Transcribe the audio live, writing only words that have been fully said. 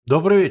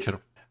Добрый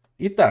вечер.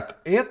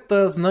 Итак,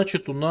 это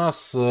значит у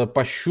нас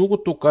по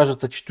счету,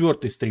 кажется,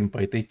 4-й стрим по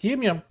этой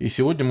теме. И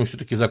сегодня мы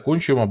все-таки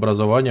закончим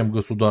образованием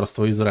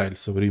государства Израиль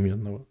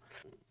современного.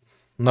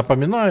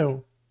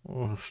 Напоминаю,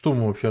 что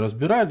мы вообще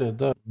разбирали.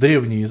 Да?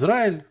 Древний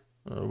Израиль,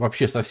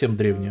 вообще совсем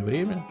древнее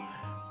время.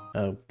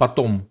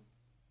 Потом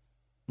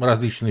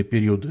различные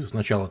периоды.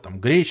 Сначала там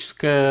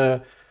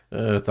греческое,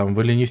 там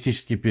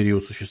эллинистический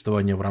период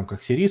существования в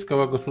рамках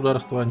сирийского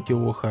государства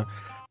Антиоха.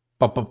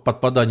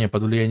 Подпадание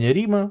под влияние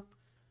Рима.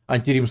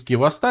 Антиримские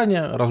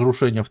восстания,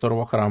 разрушение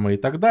второго храма и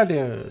так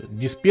далее,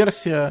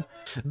 дисперсия.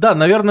 Да,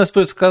 наверное,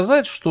 стоит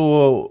сказать,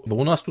 что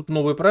у нас тут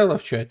новые правила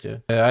в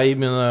чате, а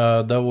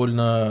именно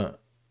довольно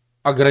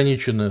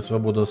ограниченная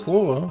свобода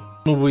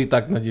слова. Ну, вы и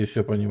так, надеюсь,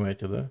 все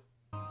понимаете, да?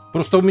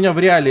 Просто у меня в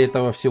реале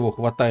этого всего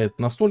хватает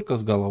настолько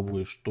с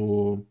головой,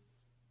 что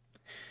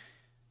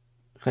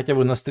хотя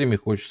бы на стриме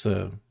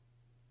хочется...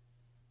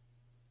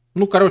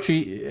 Ну, короче,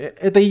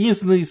 это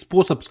единственный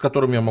способ, с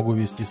которым я могу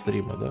вести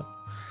стримы, да?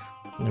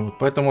 Вот,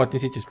 поэтому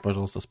отнеситесь,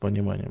 пожалуйста, с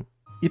пониманием.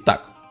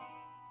 Итак,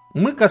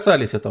 мы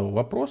касались этого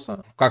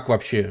вопроса, как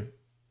вообще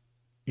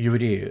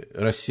евреи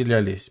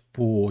расселялись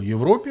по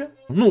Европе.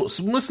 Ну,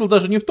 смысл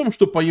даже не в том,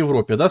 что по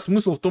Европе, да,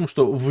 смысл в том,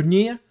 что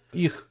вне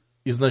их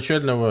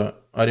изначального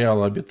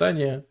ареала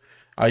обитания,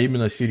 а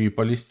именно Сирии и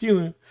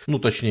Палестины, ну,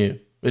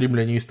 точнее,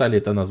 римляне и стали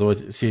это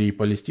называть Сирией и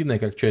Палестиной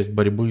как часть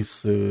борьбы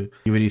с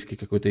еврейской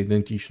какой-то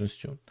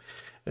идентичностью.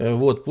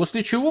 Вот,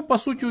 после чего, по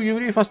сути, у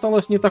евреев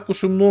осталось не так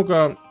уж и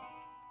много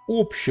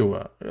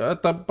общего.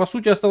 Это, по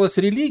сути, осталась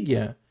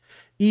религия.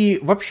 И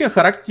вообще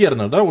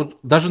характерно, да, вот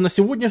даже на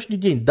сегодняшний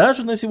день,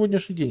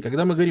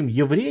 когда мы говорим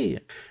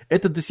евреи,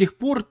 это до сих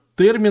пор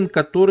термин,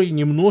 который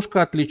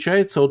немножко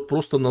отличается от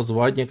просто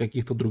названия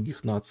каких-то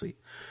других наций.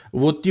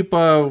 Вот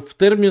типа в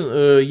термин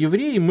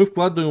евреи мы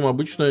вкладываем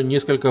обычно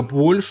несколько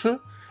больше,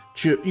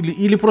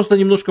 или просто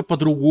немножко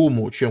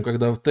по-другому, чем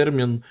когда в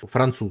термин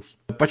француз.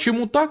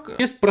 Почему так?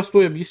 Есть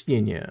простое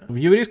объяснение. В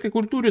еврейской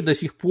культуре до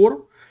сих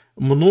пор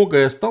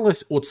многое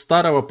осталось от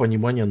старого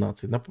понимания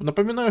наций.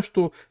 Напоминаю,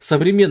 что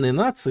современные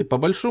нации, по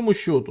большому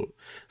счету,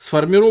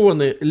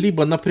 сформированы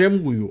либо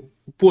напрямую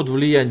под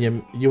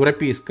влиянием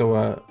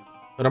европейского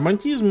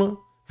романтизма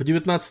в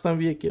XIX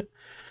веке,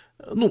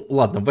 ну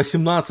ладно, в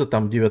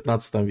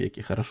XVIII-XIX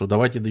веке, хорошо,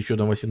 давайте еще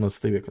на XVIII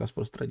век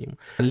распространим,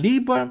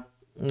 либо...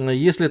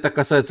 Если это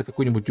касается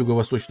какой-нибудь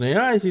Юго-Восточной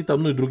Азии,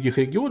 там, ну и других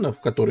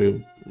регионов,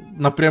 которые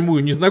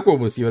напрямую не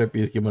знакомы с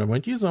европейским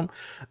романтизмом,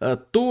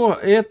 то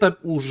это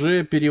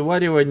уже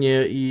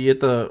переваривание и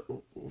это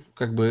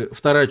как бы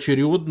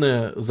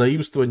второочередное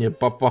заимствование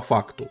по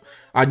факту.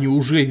 Они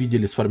уже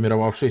видели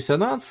сформировавшиеся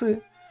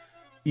нации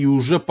и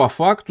уже по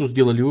факту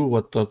сделали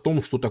вывод о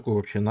том, что такое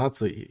вообще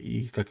нации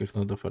и как их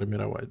надо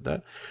формировать,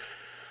 да.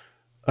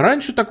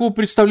 Раньше такого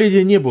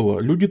представления не было.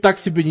 Люди так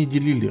себя не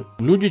делили.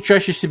 Люди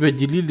чаще себя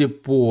делили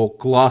по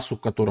классу,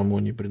 к которому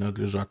они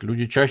принадлежат.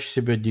 Люди чаще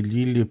себя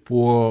делили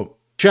по...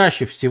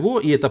 Чаще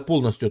всего, и это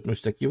полностью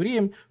относится к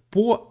евреям,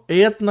 по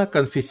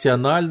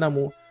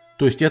этноконфессиональному,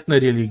 то есть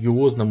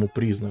этнорелигиозному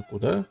признаку.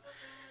 Да?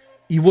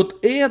 И вот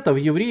это в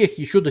евреях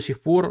еще до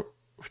сих пор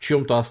в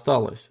чем-то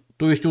осталось.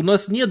 То есть у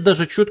нас нет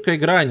даже четкой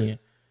грани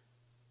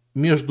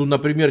между,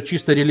 например,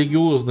 чисто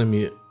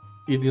религиозными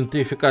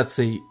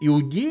идентификацией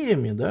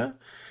иудеями, да,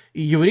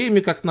 и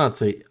евреями как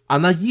нацией.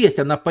 Она есть,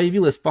 она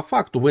появилась по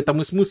факту. В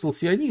этом и смысл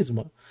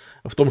сионизма.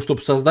 В том,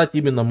 чтобы создать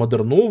именно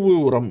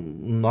модерновую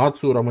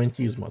нацию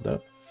романтизма.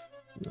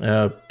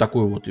 Да,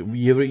 такой вот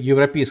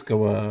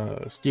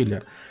европейского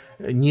стиля,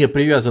 не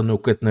привязанную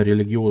к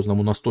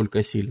этнорелигиозному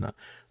настолько сильно.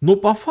 Но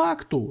по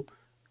факту,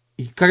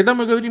 когда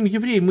мы говорим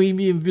евреи, мы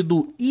имеем в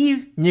виду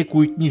и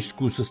некую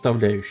этническую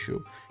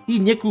составляющую, и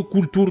некую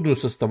культурную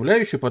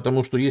составляющую,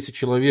 потому что если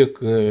человек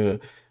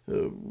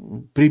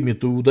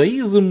примет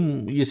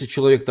иудаизм, если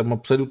человек там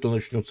абсолютно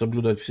начнет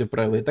соблюдать все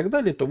правила и так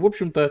далее, то, в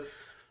общем-то,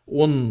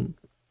 он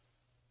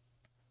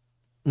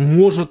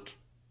может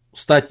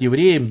стать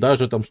евреем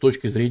даже там с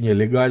точки зрения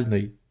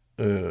легальной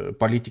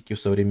политики в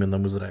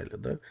современном Израиле.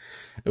 Да?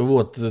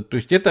 Вот, то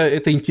есть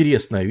это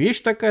интересная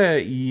вещь такая,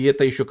 и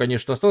это еще,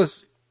 конечно,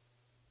 осталось.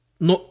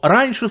 Но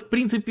раньше, в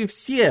принципе,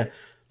 все...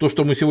 То,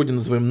 что мы сегодня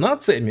называем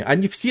нациями,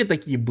 они все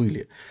такие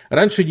были.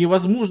 Раньше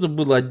невозможно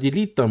было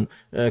отделить там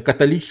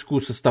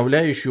католическую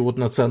составляющую от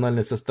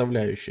национальной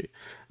составляющей.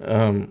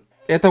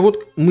 Это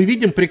вот мы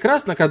видим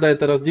прекрасно, когда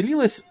это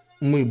разделилось.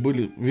 Мы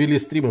вели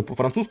стримы по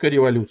французской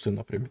революции,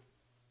 например.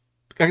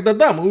 Когда,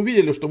 да, мы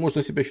увидели, что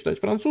можно себя считать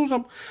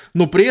французом,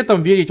 но при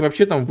этом верить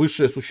вообще там в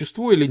высшее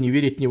существо или не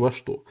верить ни во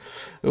что.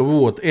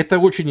 Вот. Это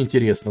очень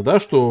интересно,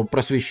 да, что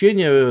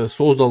просвещение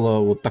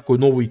создало вот такой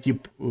новый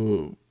тип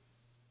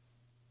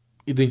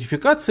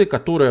идентификации,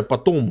 которая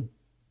потом,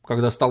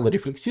 когда стала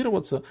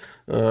рефлексироваться,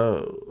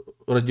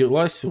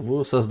 родилась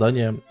в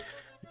создании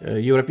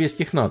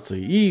европейских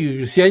наций.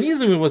 И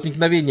сионизм и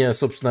возникновение,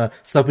 собственно,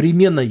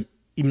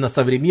 именно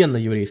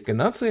современной еврейской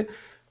нации,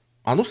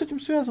 оно с этим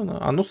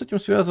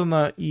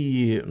связано.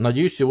 И,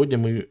 надеюсь, сегодня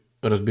мы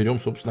разберем,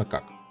 собственно,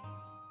 как.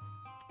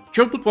 В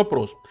чем тут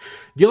вопрос?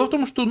 Дело в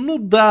том, что,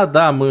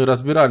 да, мы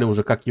разбирали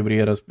уже, как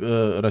евреи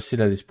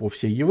расселялись по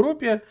всей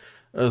Европе.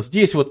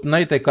 Здесь вот на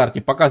этой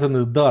карте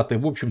показаны даты,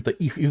 в общем-то,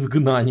 их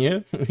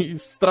изгнания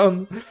из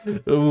стран.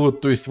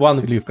 Вот, то есть в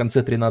Англии в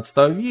конце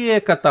 13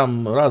 века,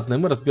 там разные,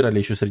 мы разбирали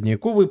еще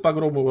средневековые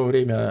погромы во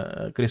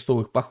время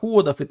крестовых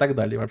походов и так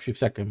далее. Вообще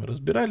всякое мы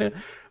разбирали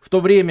в то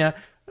время.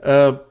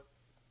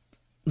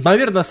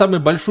 Наверное, самый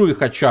большой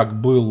их очаг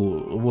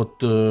был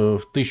вот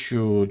в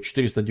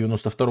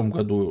 1492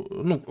 году,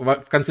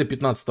 в конце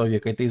 15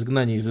 века, это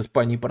изгнание из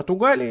Испании и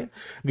Португалии,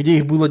 где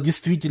их было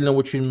действительно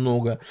очень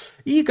много,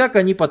 и как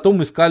они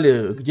потом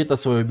искали где-то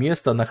свое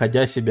место,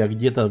 находя себя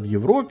где-то в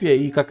Европе,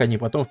 и как они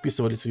потом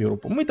вписывались в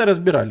Европу. Мы это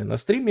разбирали на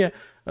стриме,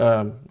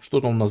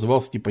 что-то он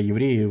назывался типа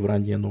 «Евреи в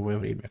раннее новое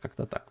время»,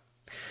 как-то так.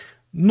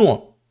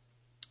 Но,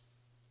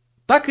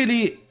 так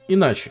или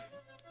иначе,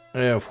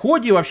 в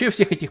ходе вообще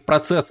всех этих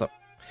процессов,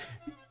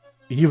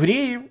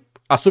 евреи,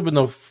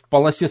 особенно в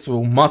полосе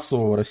своего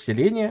массового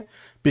расселения,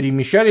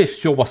 перемещались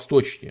все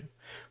восточнее.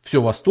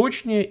 Все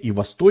восточнее и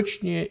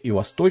восточнее и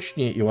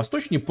восточнее и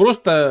восточнее,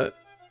 просто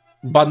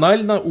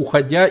банально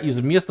уходя из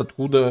мест,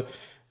 откуда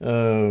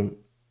по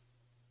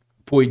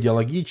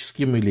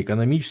идеологическим или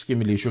экономическим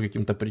или еще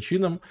каким-то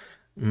причинам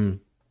им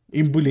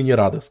были не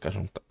рады,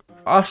 скажем так.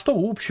 А что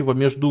общего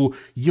между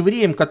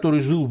евреем,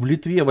 который жил в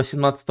Литве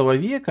 18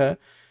 века,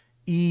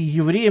 и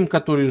евреем,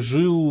 который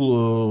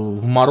жил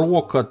в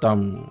Марокко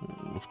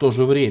там в то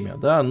же время,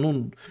 да,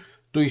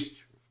 то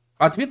есть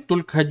ответ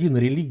только один: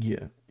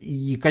 религия.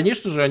 И,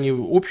 конечно же, они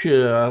общие,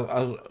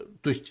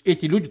 то есть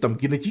эти люди там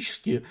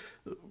генетически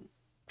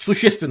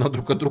существенно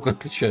друг от друга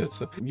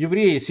отличаются.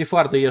 Евреи,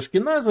 сефарды и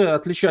ашкеназы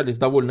отличались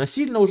довольно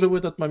сильно уже в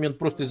этот момент,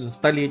 просто из-за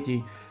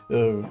столетий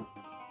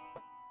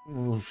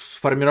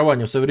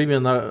формирования в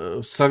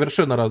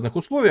совершенно разных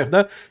условиях,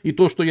 да, и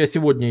то, что я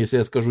сегодня, если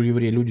я скажу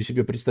еврей, люди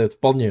себе представят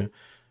вполне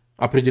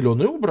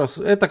определенный образ,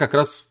 это как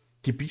раз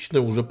типичное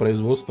уже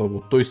производство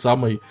вот той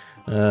самой,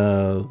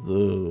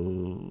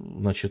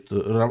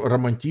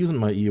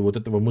 романтизма и вот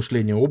этого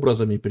мышления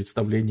образами,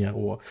 представления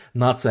о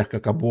нациях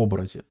как об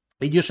образе.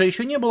 Идиша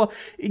еще не было.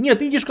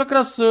 Нет, идиш как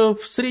раз в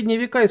средние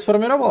века и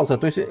сформировался.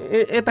 То есть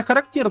это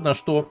характерно,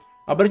 что,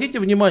 обратите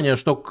внимание,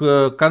 что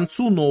к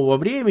концу нового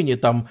времени,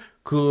 там,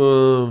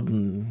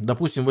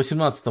 допустим,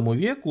 18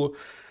 веку,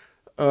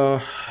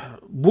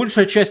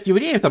 большая часть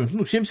евреев, там,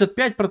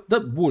 75%, да,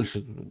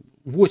 больше,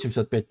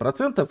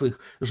 85% их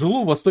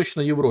жило в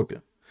Восточной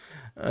Европе.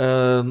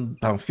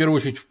 Там, в первую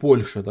очередь в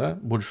Польше, да,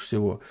 больше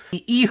всего. И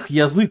их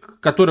язык,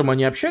 которым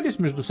они общались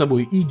между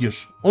собой,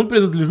 идиш, он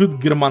принадлежит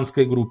к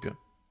германской группе.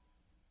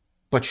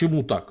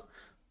 Почему так?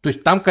 То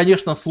есть там,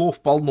 конечно,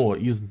 слов полно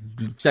из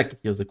всяких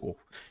языков.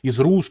 Из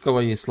русского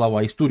есть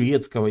слова, из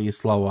турецкого есть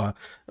слова,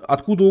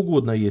 откуда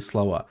угодно есть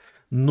слова.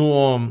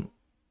 Но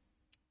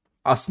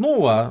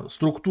основа,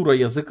 структура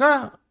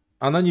языка,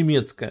 она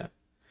немецкая.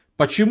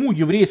 Почему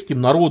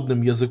еврейским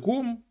народным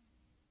языком,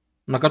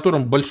 на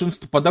котором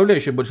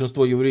подавляющее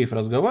большинство евреев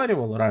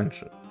разговаривало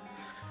раньше,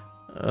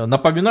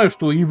 напоминаю,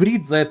 что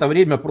иврит за это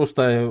время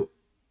просто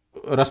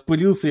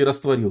распылился и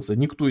растворился.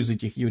 Никто из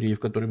этих евреев,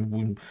 которые мы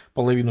будем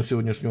половину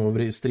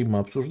сегодняшнего стрима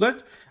обсуждать,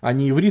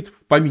 они иврит в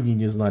помине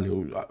не знали.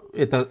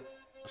 Это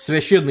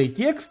священные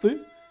тексты,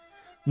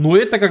 но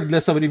это как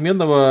для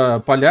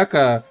современного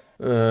поляка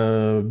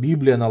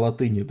Библия на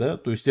латыни, да?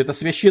 То есть это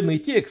священные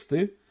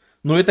тексты,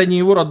 но это не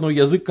его родной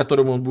язык,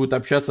 которым он будет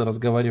общаться,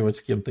 разговаривать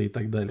с кем-то и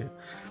так далее.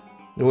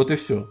 Вот и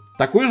все.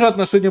 Такое же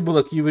отношение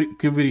было к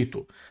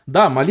ивриту.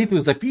 Да, молитвы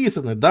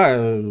записаны,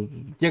 да,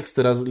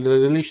 тексты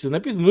различные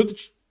написаны, но это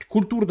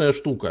культурная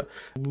штука.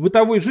 В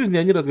бытовой жизни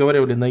они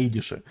разговаривали на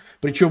идише.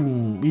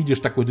 Причем идиш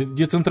такой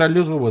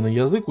децентрализованный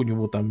язык, у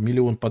него там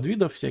миллион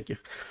подвидов всяких.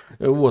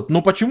 Вот.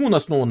 Но почему он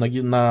основан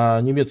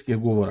на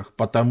немецких говорах?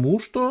 Потому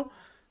что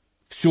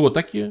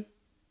все-таки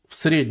в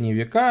средние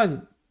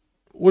века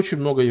очень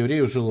много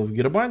евреев жило в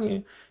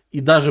Германии, и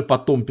даже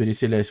потом,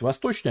 переселяясь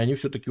восточнее, они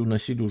все-таки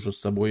уносили уже с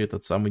собой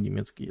этот самый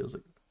немецкий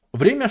язык.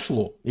 Время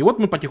шло, и вот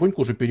мы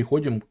потихоньку уже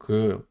переходим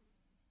к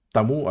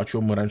тому, о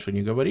чем мы раньше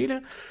не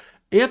говорили.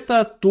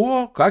 Это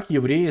то, как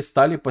евреи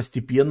стали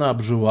постепенно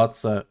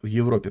обживаться в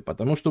Европе.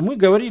 Потому что мы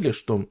говорили,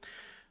 что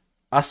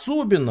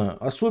особенно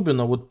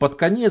вот под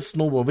конец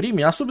нового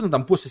времени, особенно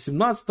там после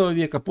 17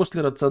 века,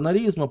 после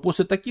рационализма,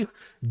 после таких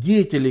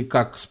деятелей,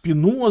 как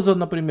Спиноза,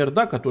 например,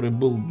 да, который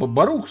был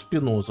Барух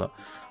Спиноза,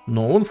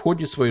 но он в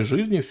ходе своей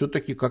жизни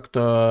все-таки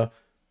как-то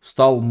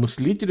стал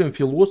мыслителем,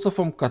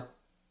 философом,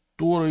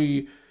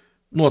 который,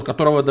 от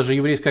которого даже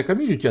еврейская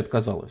комьюнити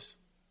отказалась.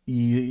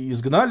 И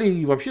изгнали,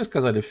 и вообще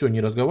сказали: все,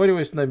 не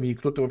разговаривай с нами, и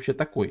кто ты вообще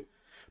такой.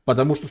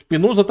 Потому что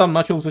Спиноза там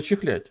начал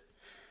зачехлять.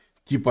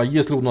 Типа,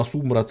 если у нас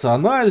ум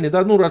рациональный,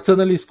 да,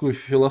 рационалистскую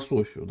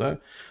философию, да,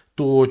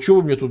 то что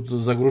вы мне тут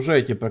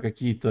загружаете про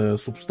какие-то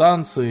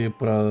субстанции,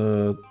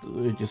 про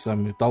эти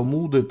самые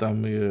талмуды,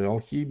 там, и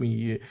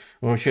алхимии, и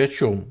вообще о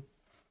чем?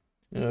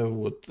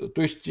 Вот.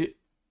 То есть,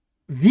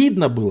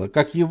 видно было,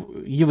 как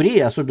евреи,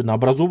 особенно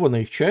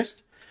образованная их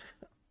часть,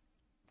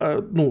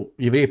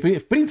 евреи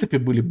в принципе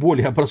были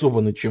более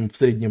образованы, чем в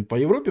среднем по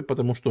Европе,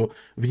 потому что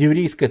в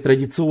еврейское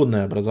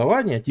традиционное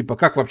образование, типа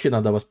как вообще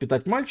надо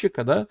воспитать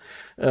мальчика, да,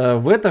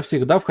 в это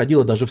всегда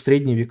входило, даже в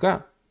средние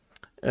века,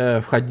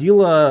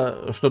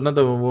 входило, что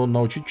надо его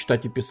научить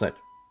читать и писать.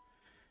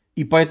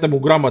 И поэтому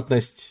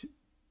грамотность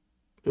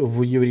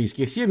в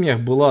еврейских семьях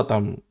была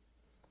там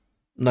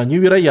на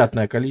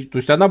невероятное количество. То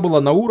есть она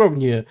была на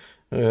уровне,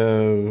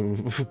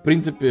 в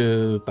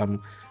принципе,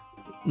 там,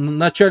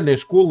 начальной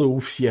школы у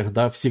всех,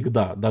 да,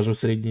 всегда, даже в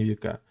средние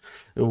века.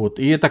 Вот.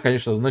 И это,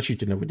 конечно,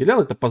 значительно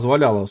выделяло. Это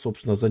позволяло,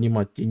 собственно,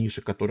 занимать те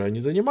ниши, которые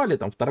они занимали,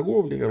 там, в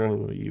торговле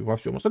и во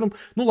всем остальном.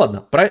 Ну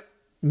ладно, про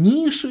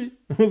ниши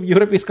в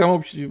европейском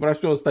обществе, про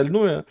все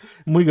остальное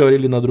мы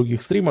говорили на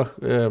других стримах.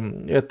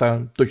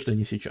 Это точно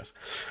не сейчас.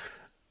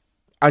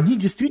 Они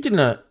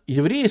действительно,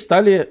 евреи,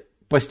 стали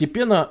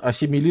постепенно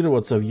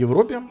ассимилироваться в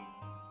Европе.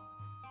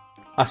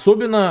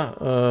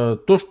 Особенно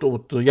то, что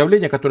вот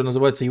явление, которое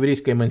называется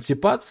еврейской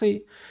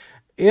эмансипацией,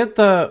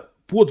 это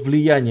под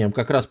влиянием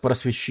как раз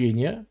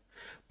просвещения,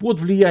 под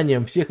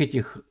влиянием всех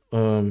этих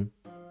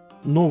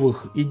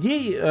новых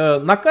идей.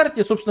 На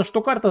карте, собственно,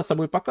 что карта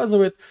собой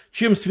показывает,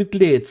 чем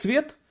светлее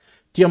цвет,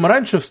 тем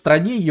раньше в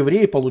стране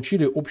евреи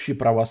получили общие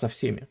права со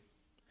всеми.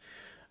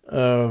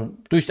 То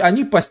есть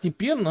они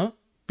постепенно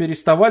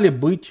переставали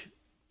быть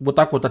вот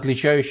так вот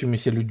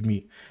отличающимися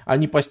людьми.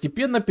 Они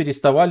постепенно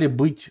переставали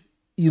быть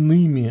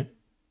иными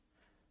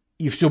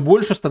и все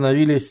больше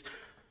становились,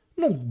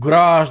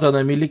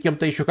 гражданами или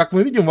кем-то еще. Как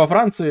мы видим, во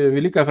Франции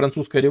Великая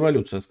Французская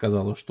революция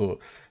сказала, что,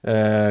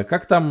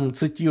 как там,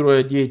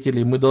 цитируя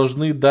деятелей, мы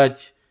должны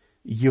дать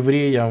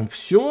евреям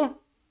все,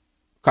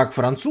 как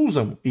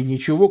французам, и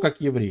ничего,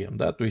 как евреям.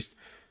 Да? То есть,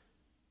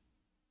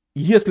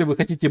 если вы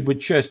хотите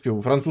быть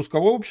частью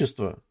французского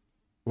общества,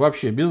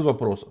 вообще без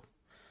вопросов.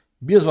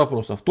 Без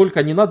вопросов.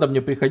 Только не надо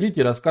мне приходить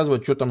и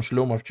рассказывать, что там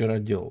Шлема вчера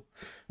делал.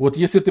 Вот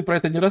если ты про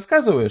это не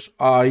рассказываешь,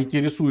 а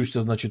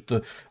интересуешься, значит,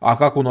 а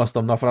как у нас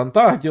там на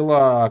фронтах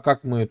дела, а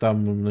как мы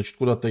там, значит,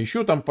 куда-то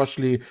еще там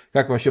пошли,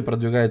 как вообще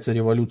продвигается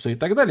революция и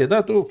так далее,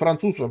 да, то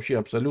француз вообще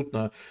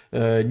абсолютно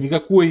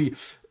никакой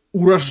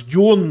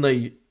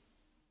урожденной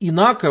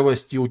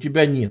инаковости у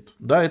тебя нет.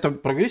 Да, это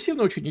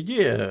прогрессивная очень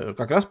идея,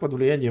 как раз под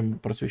влиянием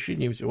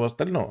просвещения и всего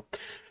остального.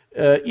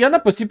 И она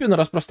постепенно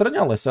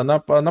распространялась. Она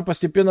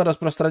постепенно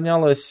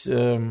распространялась и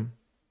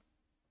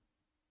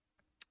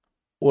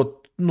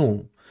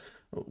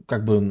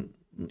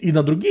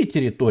на другие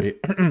территории.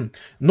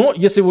 Но,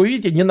 если вы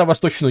видите, не на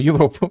Восточную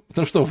Европу.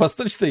 Потому что в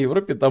Восточной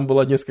Европе там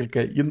была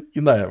несколько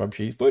иная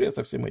вообще история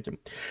со всем этим.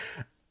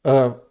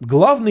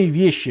 Главные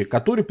вещи,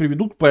 которые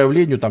приведут к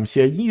появлению там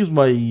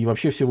сионизма и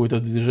вообще всего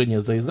этого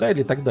движения за Израиль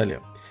и так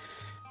далее.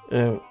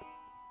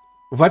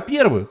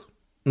 Во-первых,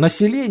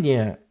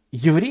 население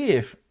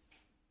евреев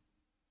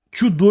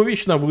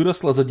чудовищно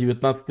выросла за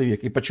 19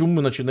 век. И почему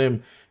мы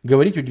начинаем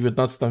говорить о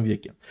 19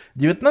 веке?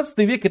 19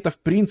 век это в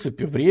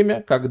принципе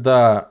время,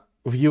 когда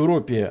в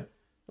Европе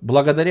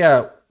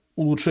благодаря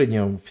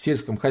улучшениям в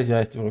сельском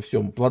хозяйстве, во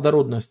всем,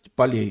 плодородность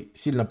полей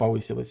сильно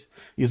повысилась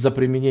из-за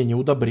применения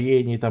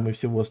удобрений там и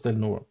всего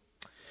остального.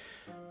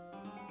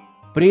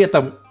 При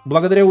этом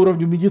благодаря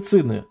уровню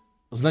медицины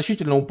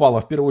значительно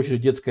упала в первую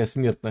очередь детская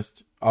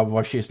смертность, а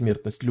вообще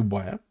смертность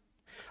любая.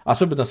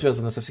 Особенно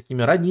связано со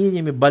всякими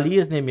ранениями,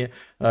 болезнями,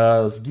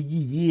 с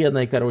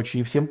гигиеной,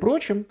 и всем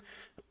прочим.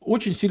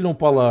 Очень сильно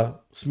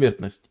упала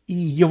смертность. И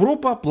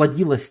Европа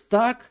плодилась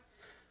так,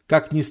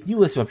 как не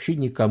снилось вообще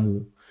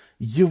никому.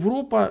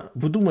 Европа,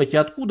 вы думаете,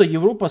 откуда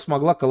Европа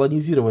смогла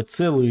колонизировать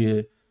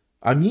целые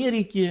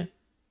Америки?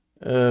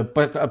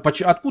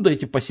 Откуда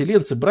эти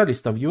поселенцы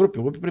брались-то в Европе?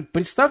 Вы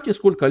представьте,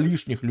 сколько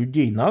лишних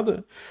людей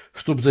надо,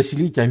 чтобы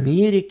заселить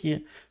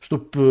Америки,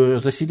 чтобы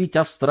заселить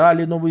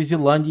Австралию, Новую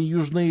Зеландию,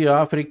 Южной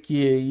Африки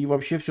и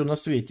вообще все на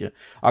свете.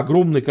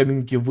 Огромные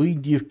комьюнити в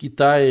Индии, в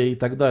Китае и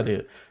так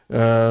далее.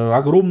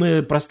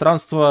 Огромное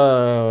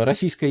пространство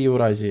Российской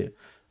Евразии.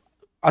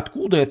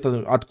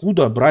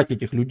 Откуда брать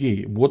этих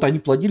людей? Вот они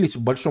плодились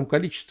в большом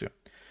количестве.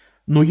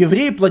 Но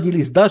евреи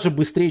плодились даже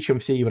быстрее, чем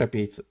все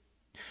европейцы.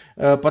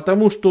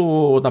 Потому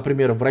что,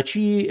 например,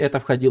 врачи, это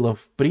входило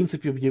в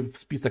принципе в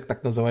список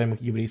так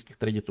называемых еврейских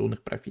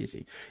традиционных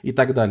профессий и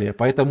так далее.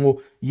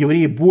 Поэтому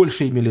евреи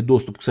больше имели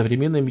доступ к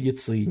современной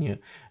медицине,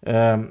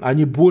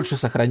 они больше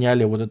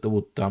сохраняли вот это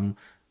вот там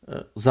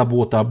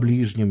забота о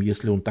ближнем,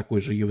 если он такой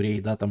же еврей,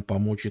 да, там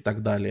помочь и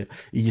так далее.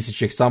 И если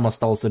человек сам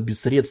остался без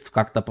средств,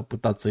 как-то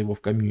попытаться его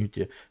в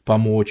комьюнити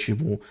помочь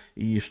ему,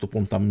 и чтобы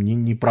он там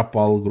не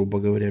пропал, грубо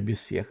говоря, без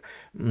всех.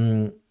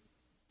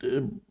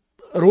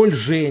 Роль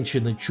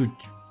женщины чуть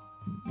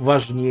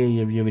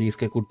важнее в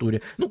еврейской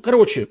культуре.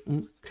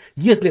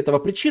 Есть для этого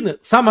причины.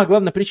 Самая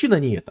главная причина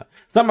не это.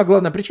 Самая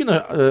главная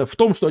причина в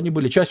том, что они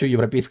были частью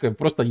европейских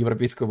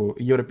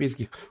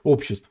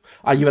обществ.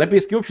 А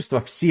европейские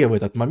общества все в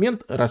этот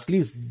момент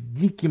росли с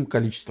диким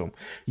количеством.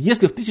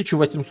 Если в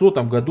 1800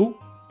 году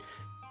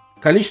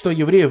количество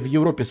евреев в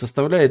Европе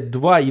составляет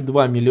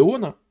 2,2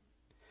 миллиона,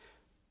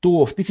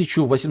 то в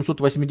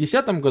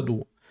 1880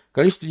 году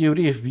количество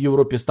евреев в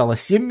Европе стало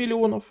 7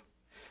 миллионов,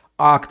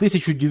 а к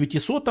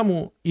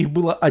 1900-му их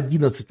было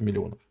 11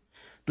 миллионов.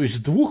 То есть с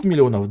 2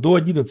 миллионов до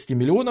 11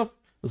 миллионов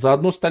за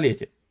одно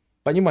столетие.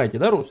 Понимаете,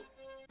 да, рост?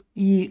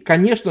 И,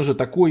 конечно же,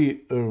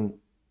 такой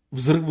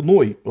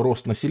взрывной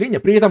рост населения,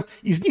 при этом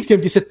из них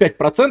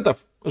 75%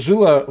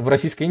 жило в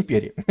Российской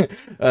империи.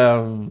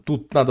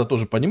 Тут надо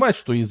тоже понимать,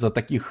 что из-за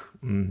таких,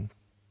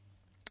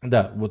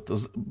 да, вот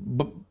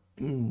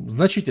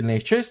значительная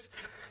их часть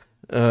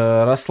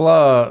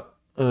росла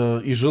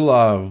и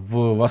жила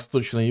в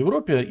Восточной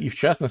Европе и, в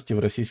частности, в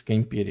Российской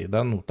империи,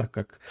 да, ну, так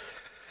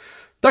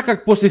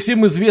как после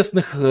всем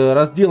известных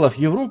разделов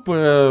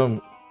Европы,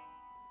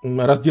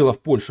 разделов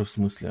Польши, в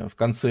смысле, в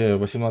конце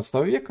 18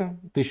 века,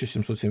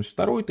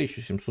 1772,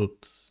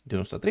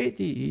 1793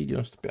 и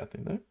 95,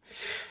 да?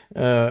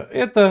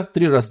 Это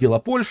 3 раздела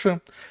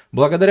Польши,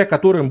 благодаря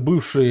которым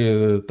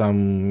бывшие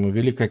там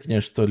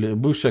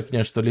бывшее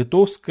княжество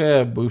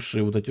Литовское,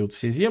 бывшие вот эти вот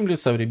все земли,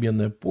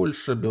 современная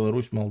Польша,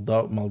 Беларусь,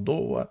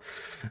 Молдова,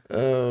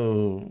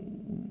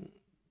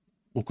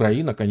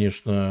 Украина,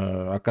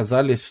 конечно,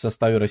 оказались в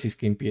составе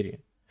Российской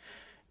империи.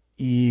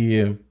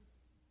 И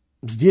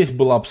здесь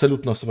была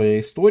абсолютно своя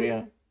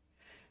история.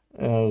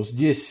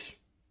 Здесь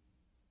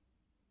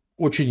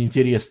очень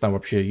интересно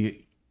вообще,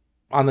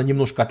 она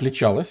немножко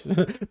отличалась,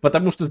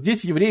 потому что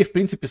здесь евреи, в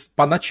принципе,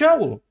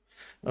 поначалу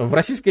в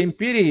Российской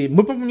империи,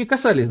 мы, по-моему, не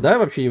касались, да,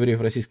 вообще евреев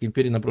в Российской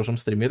империи на прошлом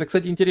стриме. Это,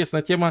 кстати,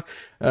 интересная тема,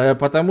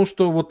 потому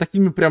что вот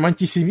такими прям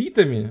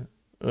антисемитами,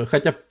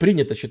 хотя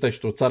принято считать,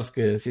 что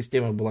царская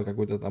система была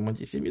какой-то там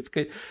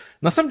антисемитской,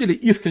 на самом деле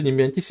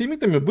искренними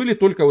антисемитами были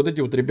только вот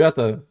эти вот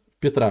ребята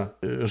Петра,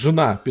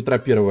 жена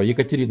Петра I,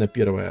 Екатерина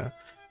I,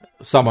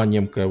 сама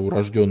немка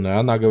урожденная,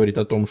 она говорит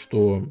о том,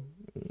 что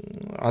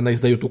она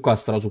издает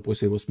указ сразу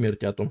после его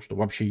смерти о том, что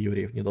вообще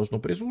евреев не должно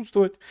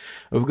присутствовать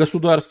в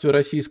государстве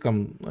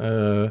российском.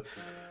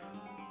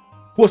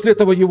 После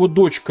этого его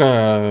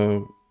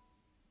дочка,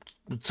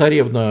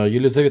 царевна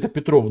Елизавета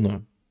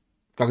Петровна,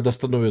 когда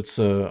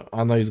становится,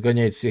 она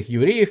изгоняет всех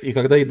евреев, и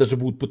когда ей даже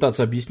будут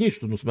пытаться объяснить,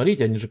 что, ну,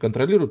 смотрите, они же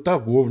контролируют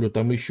торговлю,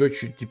 там еще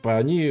чуть, типа,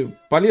 они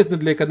полезны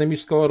для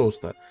экономического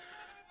роста.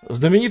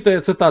 Знаменитая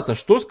цитата,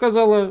 что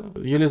сказала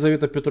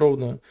Елизавета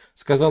Петровна?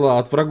 Сказала: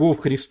 от врагов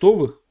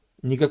Христовых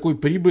никакой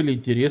прибыли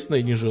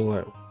интересной не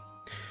желаю.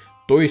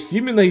 То есть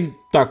именно и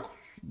так,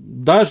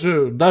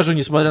 даже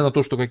несмотря на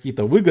то, что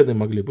какие-то выгоды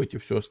могли быть и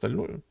все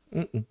остальное,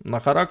 на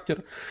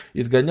характер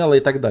изгоняла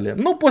и так далее.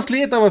 Но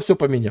после этого все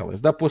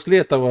поменялось, да, после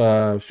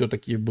этого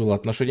все-таки было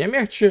отношение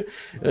мягче.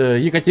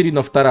 Екатерина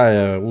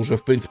II уже,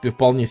 в принципе,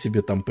 вполне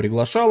себе там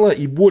приглашала,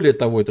 и более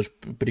того, это же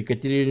при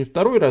Екатерине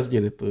II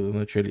разделы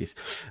начались,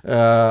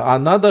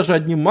 она даже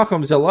одним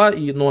махом взяла,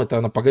 и, ну, это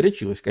она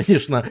погорячилась,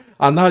 конечно,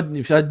 она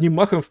одним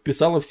махом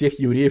вписала всех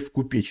евреев в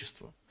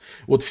купечество.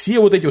 Вот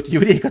все вот эти вот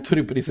евреи,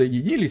 которые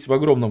присоединились в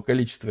огромном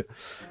количестве,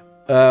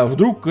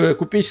 вдруг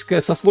купеческое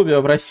сословие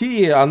в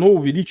России, оно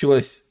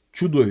увеличилось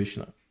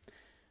чудовищно.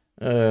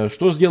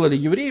 Что сделали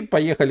евреи?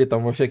 Поехали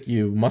там во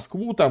всякие, в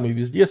Москву там и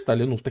везде,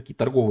 стали, ну, в такие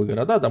торговые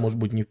города, да, может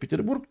быть, не в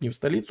Петербург, не в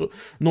столицу,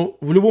 но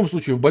в любом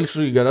случае в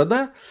большие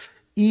города.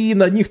 И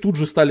на них тут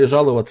же стали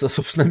жаловаться,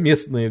 собственно,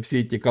 местные все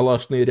эти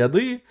калашные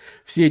ряды,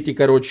 все эти,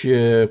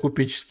 короче,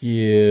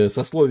 купеческие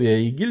сословия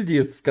и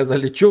гильдии,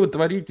 сказали: что вы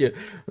творите,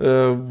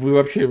 вы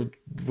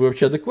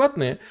вообще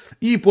адекватные.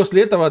 И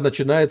после этого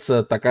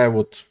начинается такая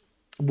вот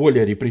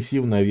более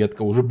репрессивная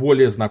ветка, уже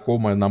более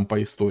знакомая нам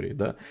по истории,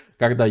 да,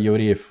 когда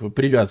евреев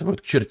привязывают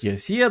к черте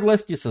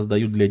оседлости,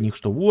 создают для них,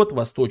 что вот,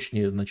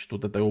 восточнее, значит,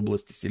 вот этой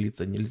области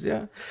селиться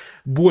нельзя.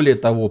 Более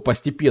того,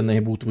 постепенно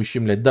их будут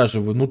выщемлять даже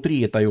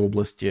внутри этой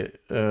области,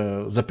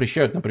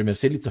 запрещают, например,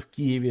 селиться в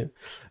Киеве.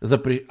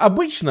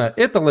 Обычно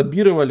это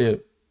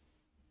лоббировали,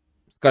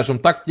 скажем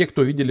так, те,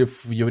 кто видели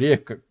в евреях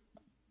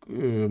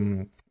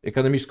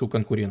экономическую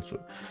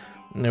конкуренцию.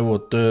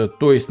 Вот,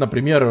 то есть,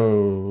 например,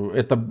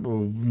 это,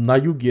 на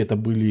юге это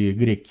были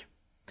греки,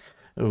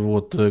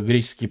 вот,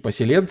 греческие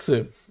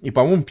поселенцы. И,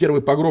 по-моему,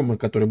 первые погромы,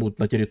 которые будут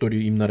на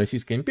территории именно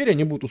Российской империи,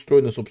 они будут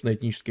устроены, собственно,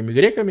 этническими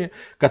греками,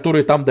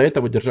 которые там до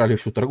этого держали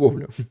всю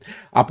торговлю.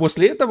 А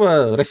после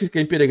этого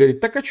Российская империя говорит: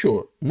 так а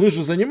что, мы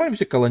же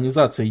занимаемся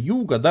колонизацией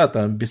юга, да,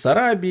 там,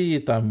 Бессарабии,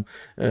 там,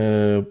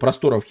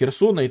 просторов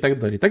Херсона и так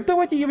далее. Так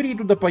давайте евреи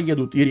туда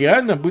поедут. И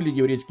реально были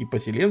еврейские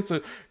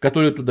поселенцы,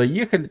 которые туда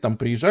ехали, там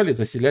приезжали,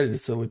 заселяли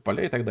целые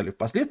поля и так далее.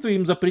 Впоследствии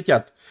им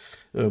запретят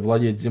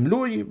владеть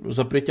землей,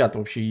 запретят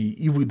вообще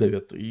и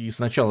выдавят. И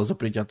сначала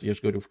запретят, я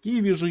же говорю, в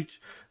Киеве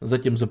жить,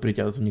 затем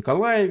запретят в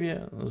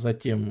Николаеве,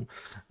 затем,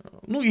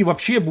 ну и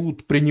вообще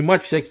будут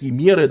принимать всякие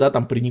меры, да,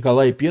 там при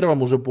Николае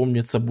Первом уже,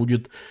 помнится,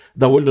 будет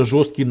довольно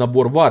жесткий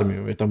набор в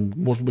армию. Это,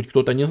 может быть,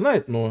 кто-то не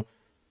знает, но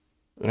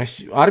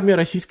армия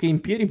Российской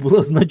империи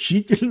была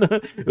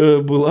значительно,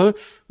 была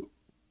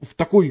в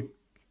такой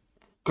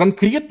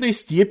конкретной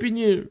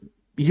степени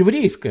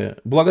еврейская.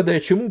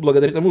 Благодаря чему?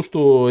 Благодаря тому,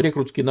 что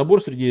рекрутский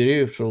набор среди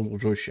евреев шел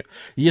жестче.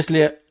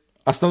 Если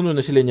основное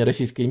население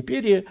Российской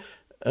империи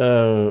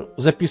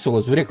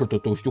записывалось в рекруты,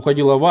 то есть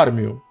уходило в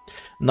армию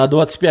на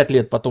 25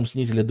 лет, потом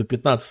снизили до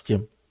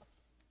 15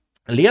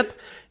 лет,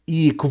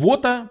 и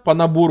квота по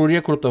набору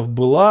рекрутов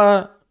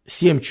была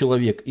 7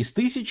 человек из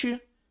 1000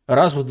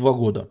 раз в 2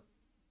 года.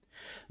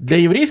 Для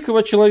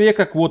еврейского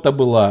человека квота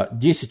была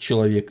 10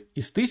 человек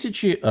из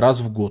 1000 раз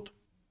в год.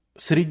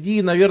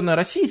 Среди, наверное,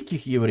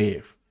 российских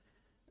евреев,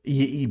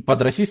 и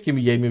под российским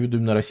я имею в виду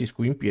именно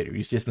Российскую империю,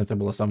 естественно, это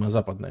была самая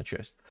западная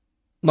часть.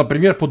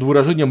 Например, под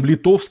выражением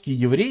 «литовский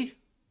еврей»,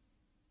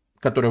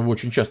 которое вы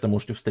очень часто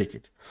можете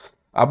встретить,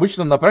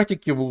 обычно на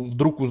практике вы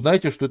вдруг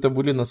узнаете, что это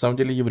были на самом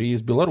деле евреи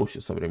из Беларуси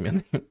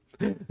современные.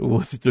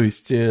 Вот, то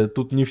есть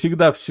тут не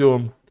всегда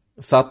все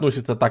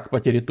соотносится так по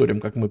территориям,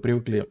 как мы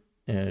привыкли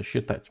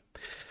считать.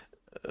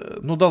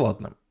 Ну да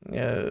ладно.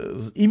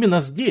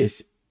 Именно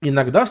здесь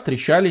иногда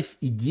встречались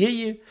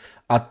идеи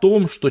о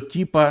том, что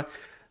типа,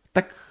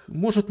 так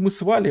может мы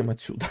свалим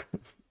отсюда?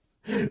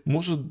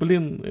 Может,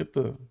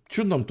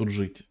 что нам тут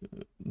жить?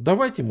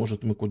 Давайте,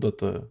 может, мы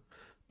куда-то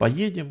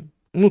поедем.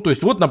 Ну, то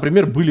есть, вот,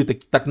 например, были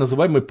так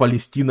называемые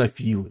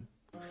палестинофилы.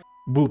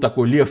 Был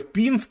такой Лев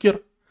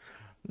Пинскер,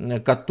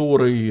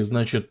 который,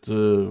 значит,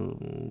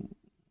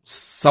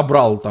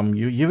 собрал там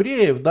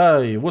евреев,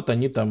 да, и вот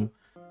они там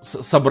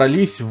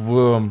собрались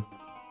в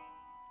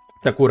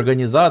такую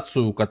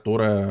организацию,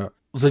 которая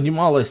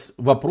занималась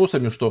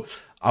вопросами, что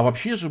а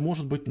вообще же,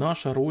 может быть,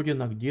 наша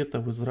родина где-то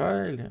в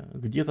Израиле,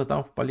 где-то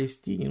там в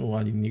Палестине, ну,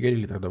 они не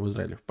говорили тогда в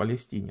Израиле, в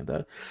Палестине,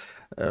 да,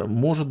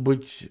 может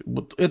быть,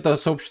 вот это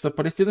сообщество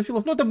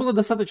палестинофилов, ну, это было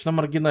достаточно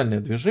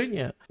маргинальное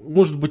движение,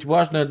 может быть,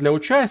 важное для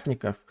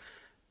участников,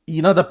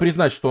 и надо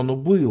признать, что оно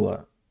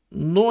было,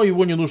 но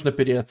его не нужно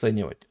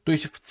переоценивать. То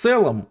есть, в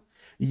целом,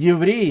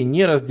 евреи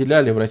не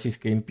разделяли в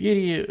Российской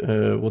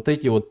империи вот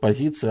эти вот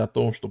позиции о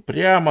том, что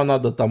прямо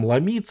надо там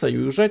ломиться и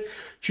уезжать.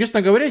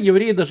 Честно говоря,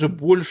 евреи даже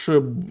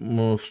больше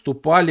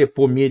вступали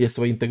по мере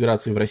своей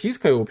интеграции в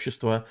российское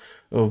общество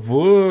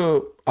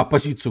в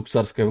оппозицию к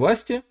царской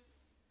власти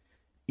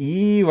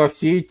и во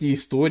все эти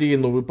истории,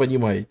 ну вы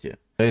понимаете.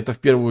 Это в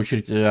первую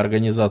очередь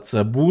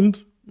организация Бунд,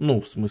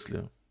 ну в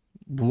смысле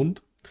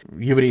Бунд,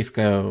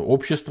 еврейское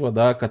общество,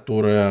 да,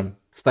 которое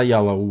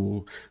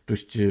стояло то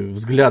есть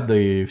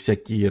взгляды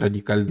всякие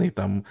радикальные,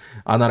 там,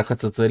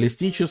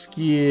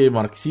 анархо-социалистические,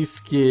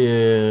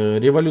 марксистские,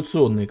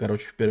 революционные,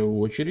 короче, в первую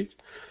очередь.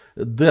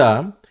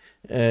 Да,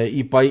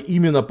 и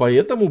именно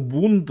поэтому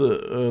Бунд,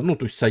 ну,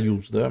 то есть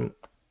союз, да,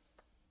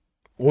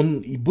 он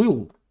и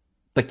был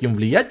таким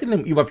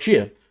влиятельным, и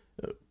вообще,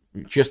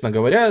 честно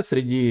говоря,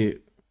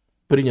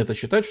 принято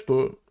считать,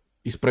 что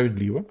и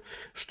справедливо,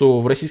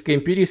 что в Российской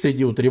империи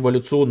среди вот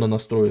революционно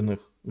настроенных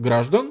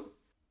граждан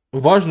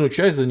важную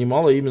часть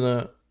занимало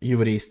именно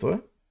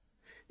еврейство.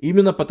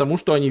 Именно потому,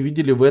 что они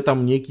видели в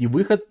этом некий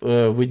выход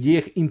в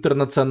идеях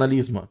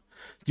интернационализма.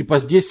 Типа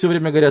здесь все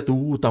время говорят,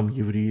 там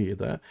евреи,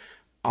 да.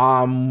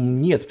 А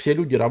нет, все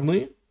люди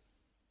равны.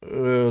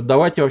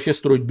 Давайте вообще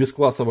строить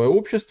бесклассовое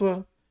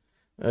общество.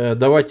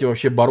 Давайте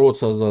вообще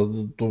бороться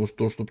за то,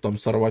 чтобы там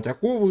сорвать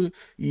оковы,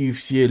 и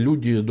все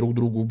люди друг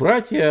другу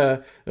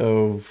братья,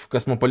 в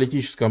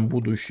космополитическом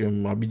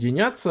будущем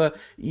объединяться,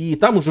 и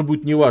там уже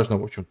будет неважно,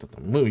 в общем-то,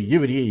 там, мы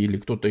евреи или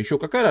кто-то еще,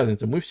 какая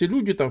разница, мы все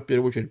люди, там, в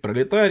первую очередь,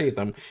 пролетарии,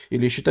 там,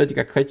 или считайте,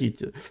 как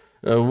хотите.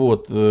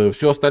 Вот,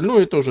 все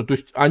остальное тоже, то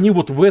есть они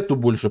вот в эту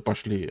больше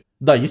пошли.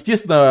 Да,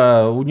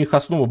 естественно, у них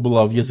основа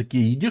была в языке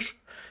идиш.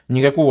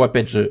 Никакого,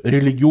 опять же,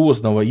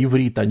 религиозного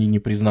иврита они не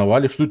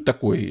признавали. Что это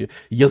такое?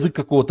 Язык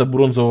какого-то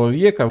бронзового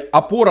века.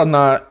 Опора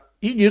на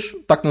идиш,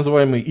 так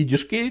называемый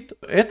идишкейт,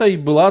 это и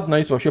была одна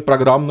из вообще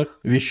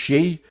программных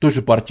вещей той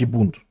же партии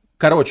Бунд.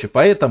 Короче,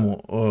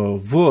 поэтому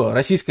в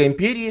Российской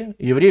империи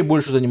евреи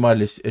больше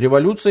занимались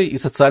революцией и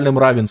социальным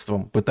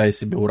равенством, пытаясь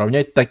себя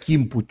уравнять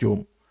таким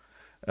путем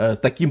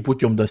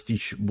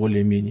достичь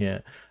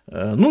более-менее.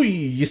 Ну и,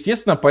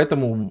 естественно,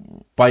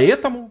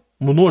 поэтому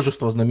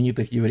множество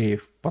знаменитых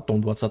евреев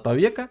потом 20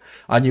 века,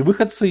 они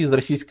выходцы из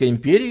Российской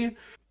империи.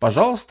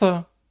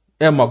 Пожалуйста,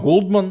 Эмма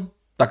Голдман,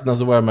 так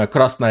называемая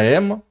Красная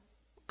Эмма,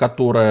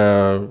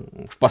 которая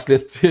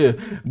впоследствии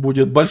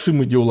будет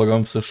большим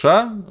идеологом в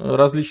США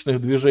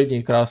различных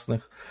движений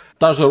красных.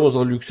 Та же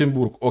Роза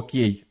Люксембург,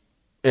 окей,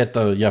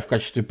 это я в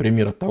качестве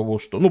примера того,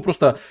 что... Ну,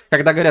 просто,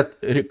 когда говорят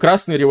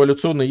красные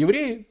революционные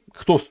евреи,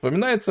 кто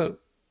вспоминается?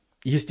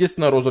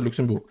 Естественно, Роза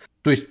Люксембург.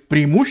 То есть,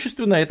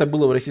 преимущественно это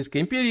было в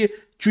Российской империи,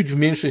 чуть в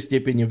меньшей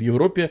степени в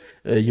Европе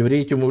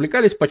евреи этим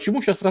увлекались.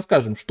 Почему? Сейчас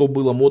расскажем, что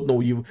было модно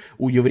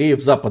у евреев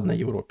в Западной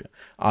Европе.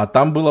 А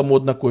там было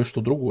модно кое-что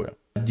другое.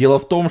 Дело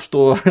в том,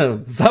 что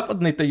в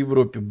Западной-то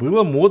Европе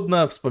было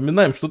модно,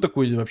 вспоминаем, что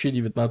такое вообще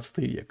 19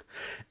 век.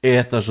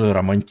 Это же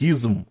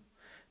романтизм.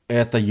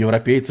 Это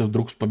европейцы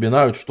вдруг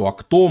вспоминают, что а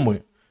кто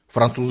мы?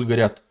 Французы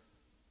говорят,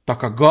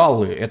 так а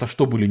галлы, это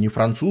что были, не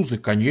французы?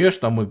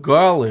 Конечно, мы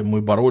галлы,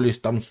 мы боролись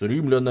там с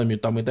римлянами,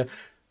 там и так.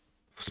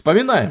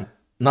 Вспоминаем,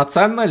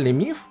 национальный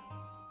миф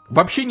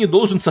вообще не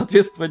должен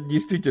соответствовать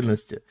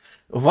действительности.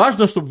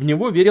 Важно, чтобы в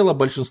него верило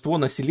большинство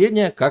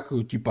населения, как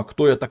типа,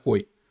 кто я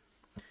такой.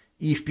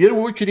 И в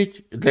первую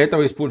очередь для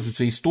этого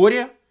используется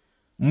история.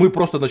 Мы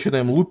просто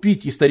начинаем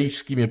лупить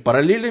историческими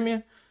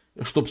параллелями,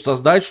 чтобы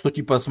создать, что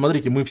типа,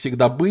 смотрите, мы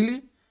всегда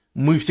были,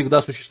 мы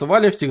всегда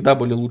существовали, всегда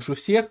были лучше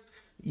всех,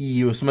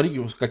 и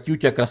смотри, какие у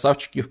тебя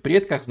красавчики в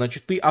предках,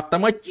 значит, ты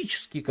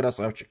автоматически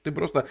красавчик. Ты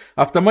просто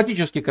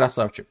автоматически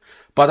красавчик.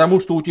 Потому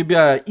что у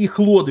тебя и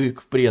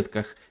Хлодвиг в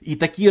предках, и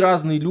такие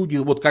разные люди,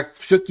 вот как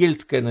все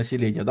кельтское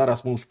население, да,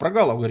 раз мы уж про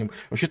галлов говорим.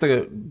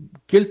 Вообще-то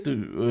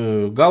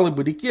галлы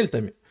были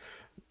кельтами.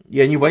 И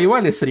они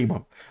воевали с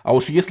Римом. А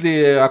уж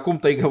если о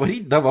ком-то и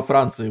говорить, да, во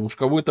Франции, уж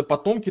кого это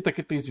потомки, так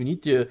это,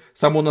 извините,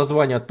 само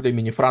название от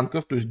племени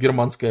франков, то есть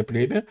германское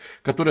племя,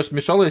 которое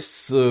смешалось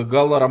с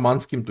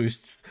галло-романским, то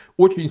есть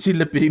очень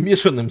сильно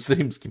перемешанным с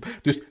римским.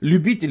 То есть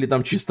любители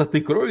там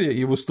чистоты крови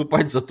и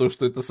выступать за то,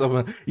 что это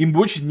самое, им бы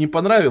очень не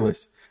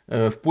понравилось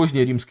в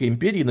поздней Римской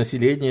империи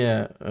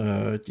население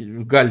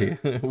Галлии,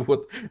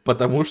 вот,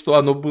 потому что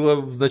оно было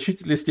в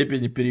значительной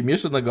степени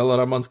перемешано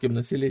галло-романским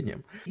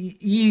населением.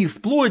 И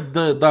вплоть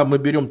до, да, мы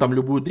берем там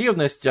любую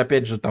древность,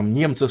 опять же, там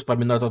немцы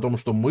вспоминают о том,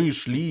 что мы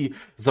шли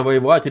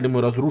завоевателем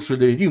и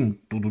разрушили Рим,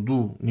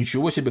 ту-ду-ду,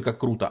 ничего себе как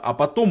круто, а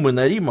потом мы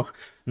на Римах,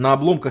 на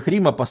обломках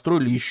Рима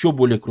построили еще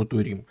более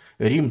крутой Рим.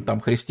 Рим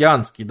там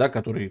христианский, да,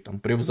 который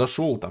там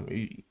превзошел там,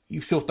 и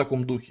все в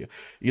таком духе.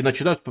 И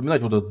начинают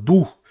вспоминать вот этот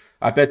дух.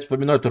 Опять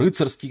вспоминают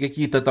рыцарские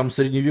какие-то там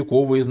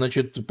средневековые,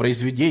 значит,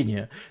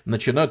 произведения.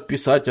 Начинают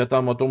писать о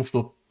том,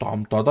 что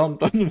там.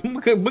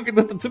 Мы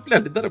когда-то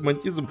цепляли, да,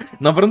 романтизм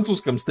на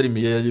французском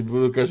стриме.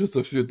 Я,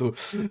 кажется, всю эту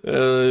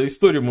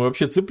историю мы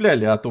вообще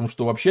цепляли о том,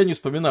 что вообще они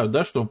вспоминают,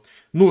 да, что,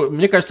 ну,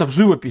 мне кажется, в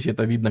живописи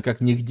это видно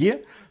как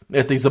нигде.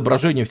 Это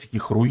изображение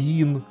всяких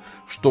руин,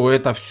 что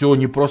это все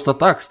не просто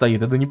так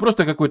стоит, это не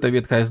просто какое-то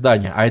ветхое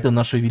здание, а это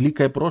наше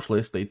великое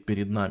прошлое стоит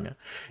перед нами.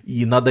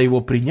 И надо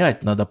его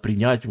принять, надо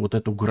принять вот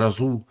эту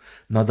грозу,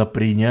 надо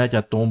принять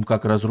о том,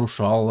 как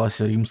разрушалась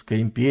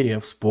Римская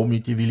империя,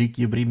 вспомните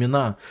великие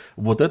времена.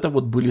 Вот это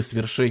вот были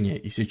свершения.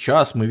 И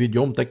сейчас мы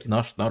ведем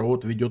наш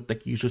народ ведет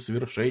такие же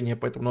свершения,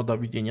 поэтому надо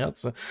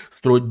объединяться,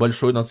 строить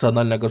большое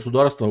национальное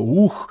государство.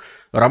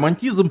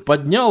 Романтизм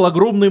поднял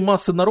огромные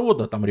массы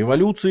народа, там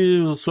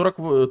революции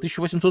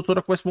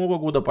 1848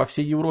 года по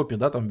всей Европе,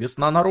 да, там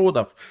весна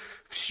народов,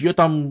 все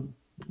там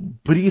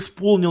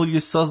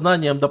преисполнились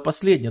сознанием до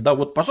последнего, да,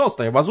 вот,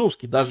 пожалуйста,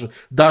 Айвазовский,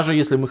 даже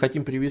если мы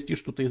хотим привести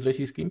что-то из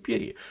Российской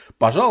империи,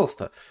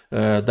 пожалуйста,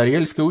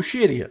 Дарьяльское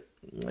ущелье,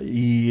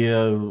 и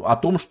о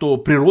том, что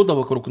природа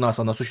вокруг нас,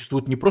 она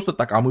существует не просто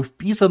так, а мы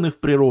вписаны в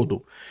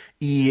природу.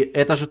 И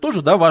это же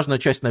тоже, да, важная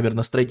часть,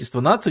 наверное, строительства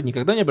нации.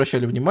 Никогда не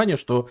обращали внимания,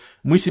 что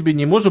мы себе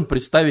не можем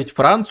представить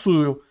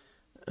Францию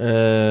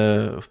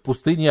в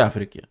пустыне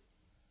Африки.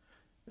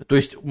 То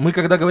есть мы,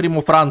 когда говорим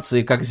о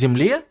Франции как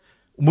земле,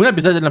 мы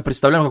обязательно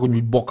представляем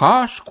какой-нибудь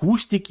бокаж,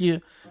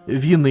 кустики,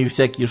 винные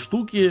всякие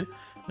штуки,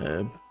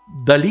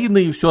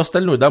 долины и все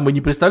остальное. Да? Мы не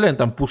представляем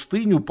там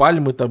пустыню,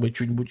 пальмы там, и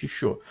что-нибудь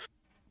еще.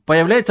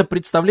 Появляется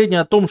представление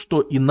о том, что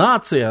и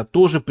нация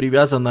тоже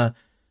привязана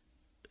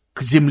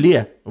к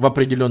земле в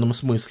определенном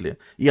смысле.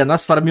 И она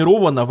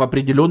сформирована в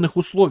определенных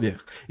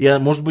условиях. И,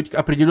 может быть,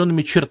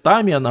 определенными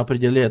чертами она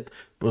определяет,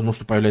 потому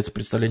что появляется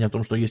представление о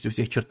том, что есть у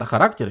всех черта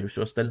характера и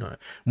все остальное.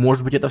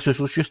 Может быть, это все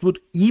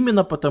существует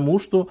именно потому,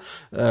 что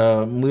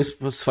мы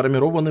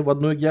сформированы в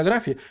одной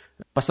географии.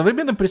 По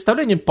современным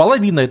представлениям,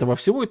 половина этого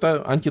всего –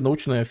 это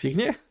антинаучная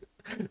фигня.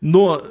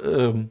 Но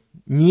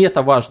не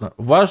это важно.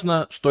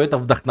 Важно, что это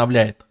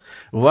вдохновляет.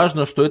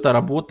 Важно, что это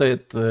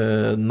работает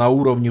на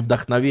уровне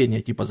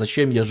вдохновения. Типа,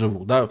 зачем я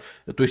живу? Да?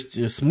 То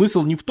есть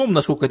смысл не в том,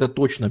 насколько это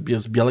точно,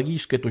 с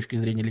биологической точки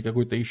зрения или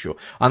какой-то еще,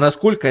 а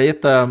насколько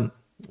это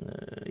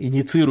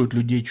инициирует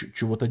людей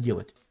чего-то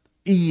делать.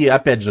 И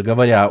опять же,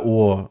 говоря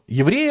о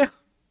евреях,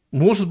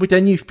 может быть,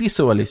 они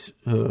вписывались,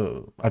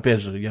 опять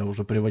же, я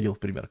уже приводил в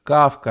пример,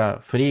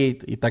 Кафка,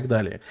 Фрейд и так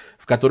далее,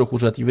 в которых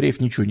уже от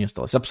евреев ничего не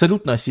осталось.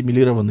 Абсолютно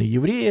ассимилированные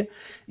евреи.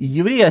 И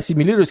евреи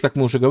ассимилировались, как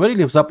мы уже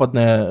говорили, в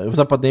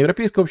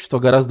западноевропейское общество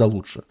гораздо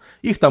лучше.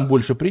 Их там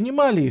больше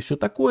принимали и все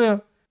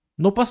такое.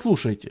 Но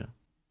послушайте,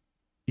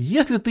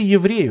 если ты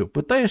еврею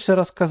пытаешься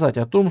рассказать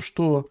о том,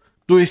 что...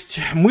 То есть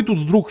мы тут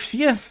вдруг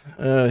все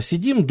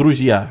сидим,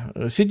 друзья,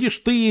 сидишь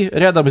ты,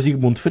 рядом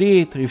Зигмунд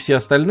Фрейд и все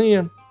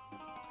остальные...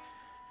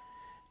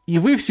 И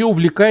вы все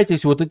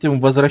увлекаетесь вот этим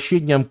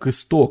возвращением к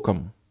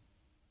истокам.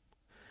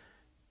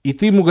 И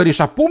ты ему говоришь,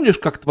 а помнишь,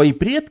 как твои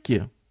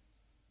предки,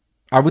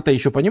 а вы-то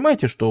еще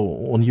понимаете, что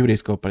он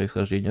еврейского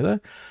происхождения,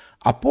 да?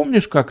 А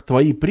помнишь, как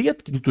твои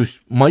предки, то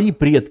есть мои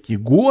предки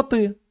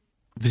готы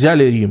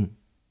взяли Рим?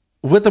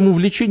 В этом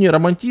увлечении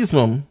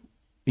романтизмом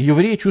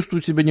евреи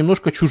чувствуют себя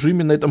немножко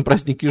чужими на этом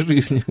празднике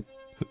жизни.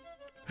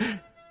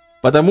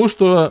 Потому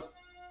что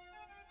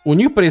у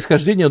них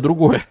происхождение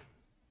другое.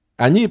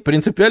 Они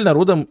принципиально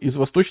родом из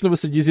Восточного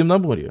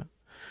Средиземноморья.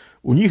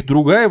 У них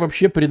другая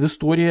вообще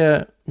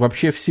предыстория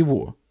вообще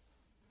всего.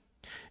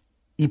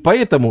 И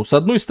поэтому, с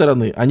одной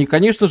стороны, они,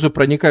 конечно же,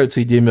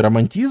 проникаются идеями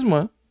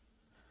романтизма,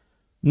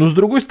 но с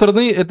другой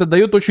стороны, это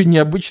дает очень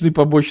необычный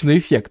побочный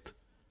эффект.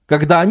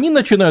 Когда они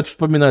начинают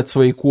вспоминать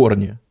свои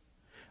корни,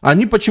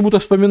 они почему-то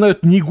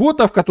вспоминают не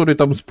готов, которые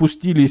там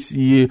спустились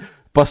и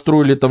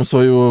построили там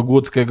свое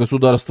готское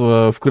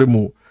государство в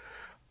Крыму,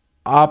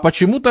 а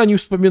почему-то они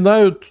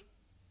вспоминают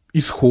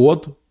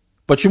Исход,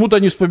 почему-то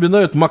они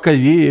вспоминают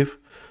Маковеев,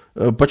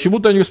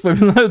 почему-то они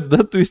вспоминают,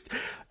 да, то есть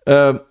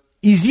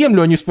и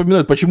землю они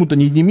вспоминают почему-то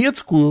не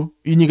немецкую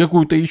и не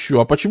какую-то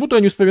еще, а почему-то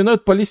они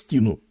вспоминают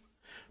Палестину.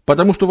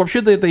 Потому что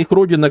вообще-то это их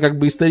родина как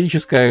бы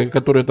историческая,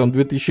 которая там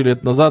 2000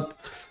 лет назад,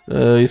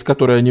 из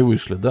которой они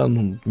вышли, да,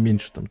 ну,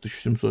 меньше там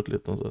 1700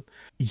 лет назад.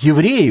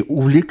 Евреи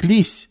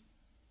увлеклись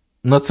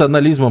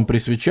национализмом при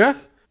свечах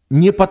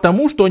не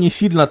потому, что они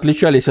сильно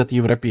отличались от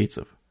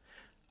европейцев,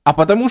 а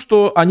потому,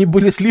 что они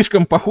были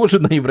слишком похожи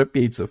на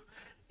европейцев.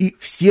 И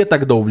все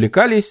тогда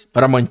увлекались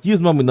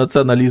романтизмом и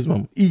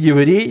национализмом. И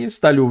евреи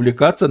стали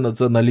увлекаться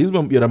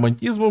национализмом и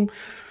романтизмом.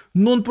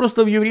 Но он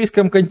просто в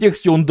еврейском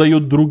контексте, он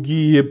дает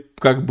другие,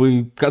 как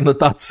бы,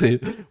 коннотации,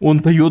 он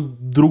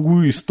дает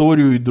другую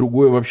историю и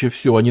другое вообще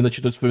все. Они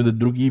начинают вспоминать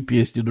другие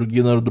песни,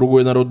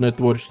 другое народное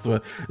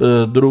творчество,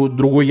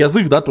 другой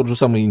язык, да, тот же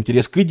самый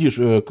интерес к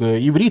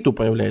ивриту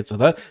появляется,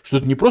 да, что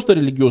это не просто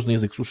религиозный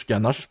язык. Слушайте, а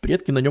наши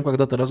предки на нем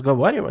когда-то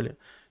разговаривали?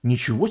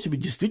 Ничего себе,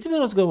 действительно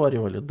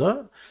разговаривали,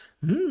 да?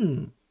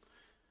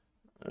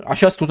 А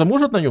сейчас кто-то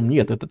может на нем?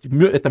 Нет, это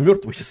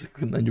мертвый язык,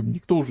 на нем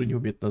никто уже не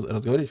умеет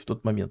разговаривать в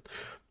тот момент.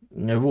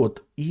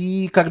 Вот.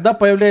 И когда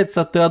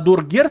появляется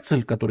Теодор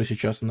Герцль, который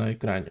сейчас на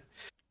экране,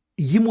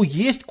 ему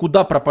есть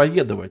куда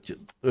проповедовать.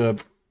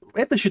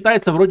 Это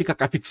считается вроде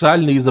как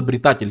официальный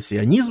изобретатель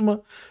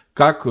сионизма,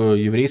 как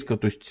еврейского.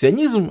 То есть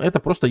сионизм это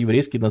просто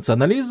еврейский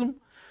национализм,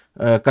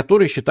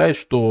 который считает,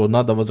 что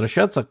надо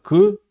возвращаться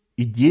к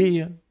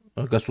идее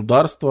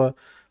государства,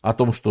 о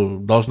том, что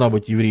должна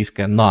быть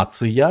еврейская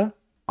нация.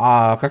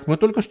 А как мы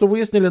только что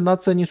выяснили,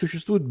 нация не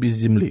существует без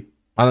земли.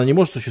 Она не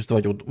может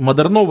существовать. Вот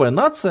модерновая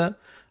нация,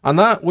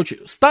 она очень...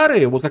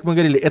 Старые, вот как мы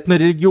говорили,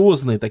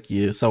 этнорелигиозные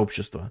такие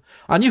сообщества,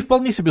 они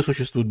вполне себе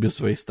существуют без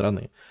своей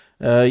страны.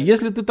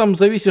 Если ты там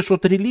зависишь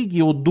от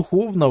религии, от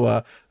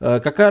духовного,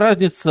 какая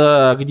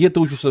разница, где ты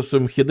учишься в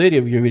своем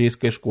хедере в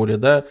еврейской школе,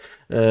 да?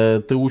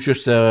 Ты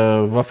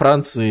учишься во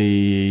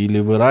Франции или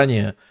в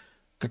Иране,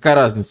 какая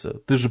разница?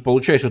 Ты же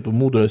получаешь эту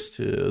мудрость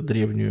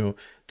древнюю,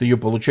 ты ее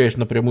получаешь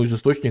напрямую из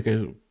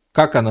источника.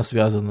 Как она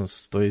связана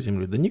с твоей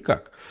землей? Да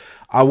никак.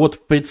 А вот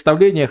в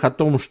представлениях о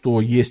том,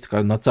 что есть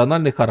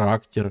национальный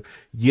характер,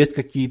 есть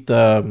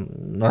какие-то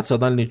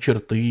национальные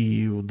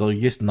черты, да,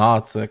 есть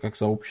нация, как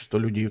сообщество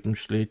людей, в том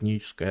числе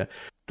этническое,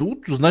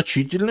 тут в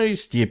значительной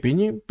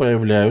степени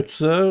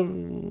появляются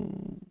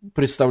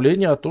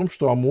представления о том,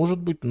 что, а может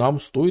быть, нам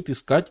стоит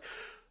искать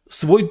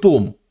свой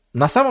дом.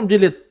 На самом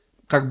деле,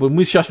 как бы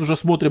мы сейчас уже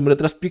смотрим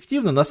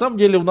ретроспективно, на самом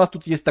деле у нас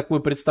тут есть такое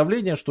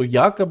представление, что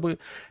якобы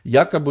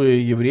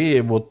евреи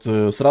вот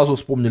сразу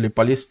вспомнили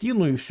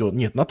Палестину и все.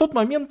 Нет, на тот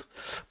момент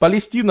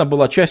Палестина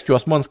была частью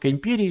Османской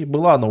империи,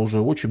 была она уже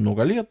очень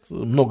много лет,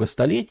 много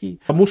столетий.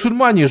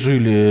 Мусульмане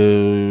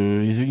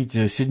жили,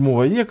 извините,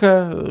 7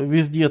 века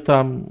везде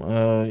там,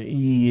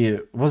 и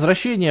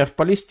возвращение в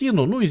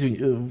Палестину, ну,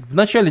 извините, в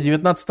начале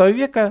 19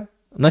 века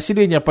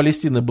население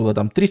Палестины было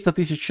там 300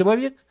 тысяч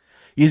человек,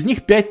 из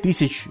них 5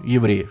 тысяч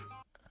евреев.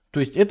 То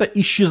есть это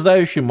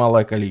исчезающее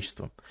малое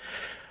количество.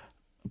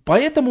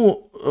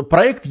 Поэтому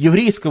проект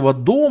еврейского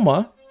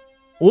дома,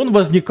 он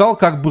возникал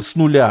как бы с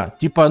нуля.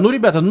 Типа, ну,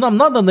 ребята, нам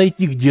надо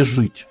найти, где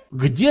жить.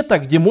 Где-то,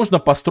 где можно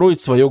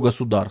построить свое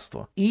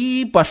государство.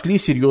 И пошли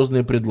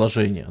серьезные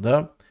предложения,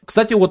 да.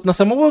 Кстати, вот на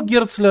самого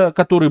Герцля,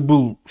 который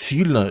был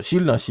сильно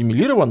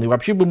ассимилирован и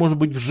вообще бы, может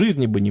быть, в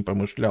жизни бы не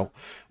помышлял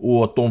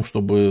о том,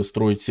 чтобы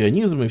строить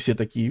сионизм и все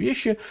такие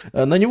вещи,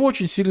 на него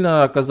очень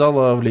сильно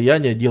оказало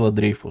влияние дело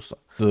Дрейфуса.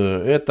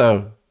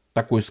 Это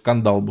такой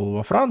скандал был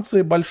во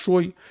Франции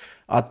большой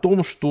о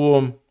том,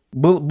 что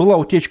была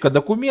утечка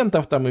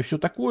документов там и все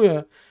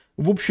такое.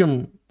 В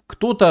общем,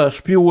 кто-то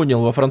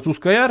шпионил во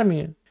французской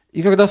армии,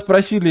 и когда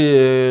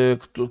спросили,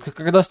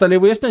 когда стали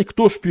выяснять,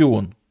 кто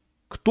шпион,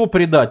 кто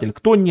предатель,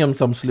 кто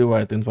немцам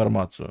сливает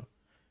информацию?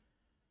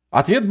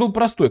 Ответ был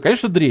простой.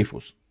 Конечно,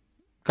 Дрейфус.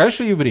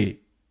 Конечно,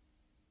 еврей.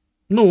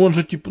 Ну, он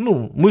же типа,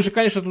 ну, мы же,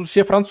 конечно, тут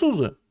все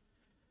французы.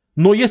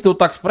 Но если вот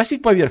так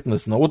спросить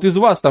поверхностно, вот из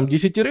вас там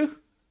 10,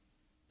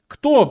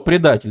 кто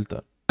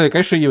предатель-то?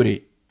 Конечно,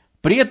 еврей.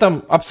 При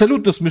этом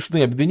абсолютно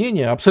смешные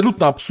обвинения,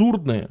 абсолютно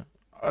абсурдные,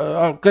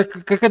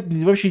 как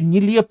вообще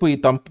нелепые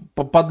там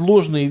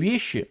подложные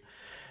вещи.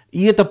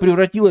 И это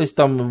превратилось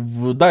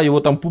там, да, его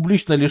там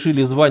публично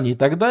лишили званий и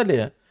так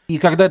далее. И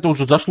когда это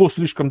уже зашло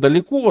слишком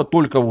далеко,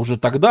 только уже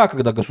тогда,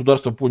 когда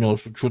государство поняло,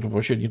 что что-то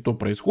вообще не то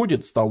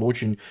происходит, стало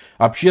очень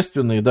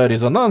общественный, да,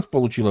 резонанс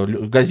получило.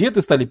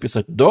 Газеты стали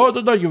писать, да,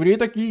 евреи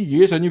такие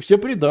есть, они все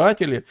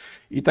предатели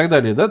и так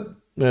далее, да.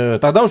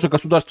 Тогда уже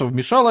государство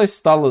вмешалось,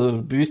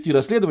 стало вести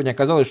расследование,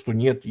 оказалось, что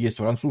нет, есть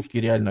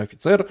французский реальный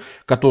офицер,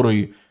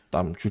 который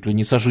там чуть ли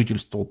не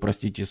сожительствовал,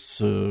 простите, с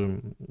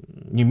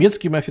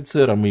немецким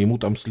офицером, и ему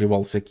там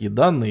сливал всякие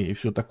данные и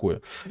все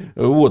такое.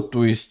 Вот,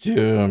 то есть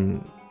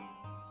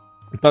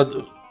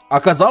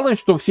оказалось,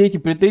 что все эти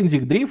претензии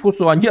к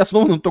Дрейфусу, они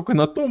основаны только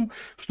на том,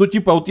 что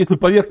типа вот если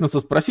поверхностно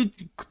спросить,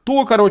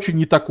 кто, короче,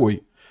 не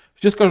такой,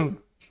 все скажут,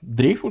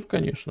 Дрейфус,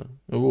 конечно,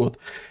 вот.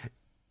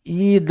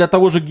 И для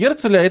того же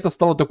Герцля это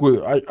стало такой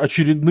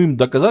очередным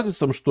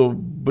доказательством, что,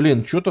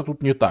 блин, что-то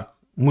тут не так.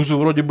 Мы же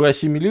вроде бы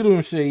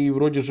ассимилируемся, и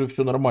вроде же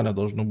все нормально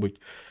должно быть.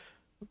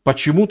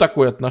 Почему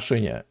такое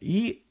отношение?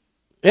 И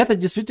это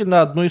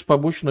действительно одно из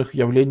побочных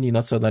явлений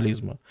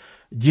национализма.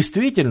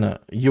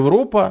 Действительно,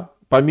 Европа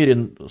по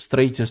мере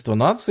строительства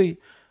наций,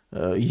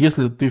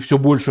 если ты все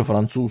больше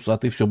француз, а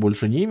ты все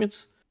больше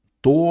немец,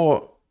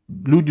 то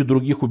люди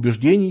других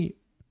убеждений,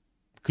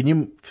 к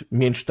ним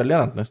меньше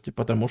толерантности,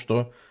 потому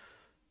что,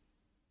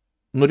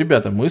 ну,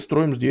 ребята, мы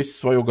строим здесь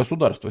свое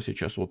государство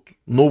сейчас, вот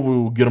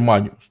новую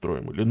Германию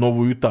строим или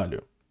новую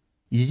Италию.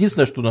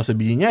 Единственное, что нас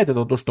объединяет,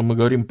 это то, что мы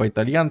говорим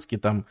по-итальянски,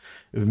 там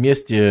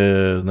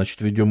вместе,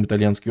 значит, ведем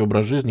итальянский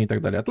образ жизни и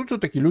так далее. А тут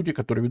все-таки люди,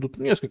 которые ведут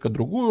несколько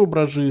другой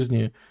образ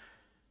жизни,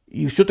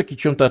 и все-таки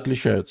чем-то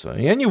отличаются.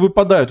 И они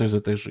выпадают из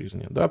этой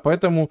жизни. Да?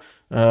 Поэтому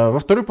во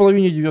второй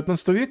половине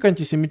XIX века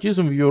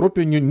антисемитизм в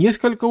Европе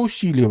несколько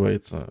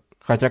усиливается.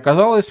 Хотя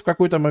казалось в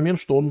какой-то момент,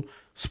 что он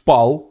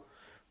спал,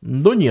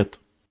 но нет.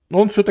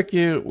 Он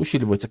все-таки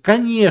усиливается.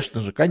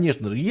 Конечно же,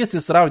 если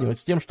сравнивать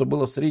с тем, что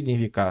было в средние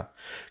века,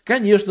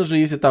 конечно же,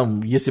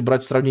 если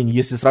брать в сравнение,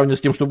 если сравнивать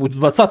с тем, что будет в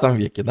 20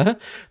 веке, да,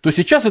 то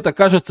сейчас это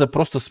кажется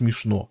просто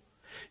смешно.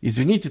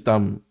 Извините,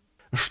 там,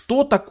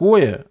 что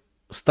такое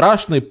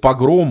страшный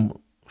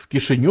погром в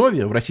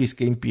Кишиневе, в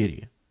Российской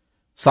империи,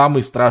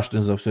 самый страшный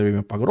за все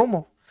время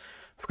погромов,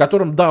 в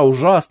котором, да,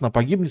 ужасно,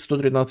 погибнет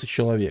 113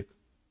 человек.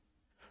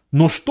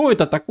 Но что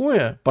это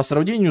такое по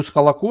сравнению с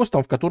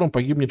Холокостом, в котором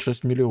погибнет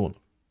 6 миллионов?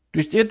 То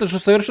есть это же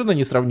совершенно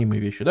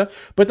несравнимые вещи, да?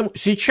 Поэтому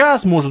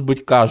сейчас, может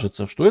быть,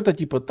 кажется, что это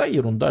типа, та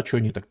ерунда, что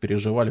они так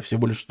переживали,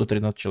 всего лишь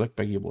 113 человек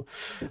погибло.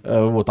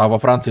 Вот, а во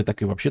Франции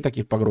так и вообще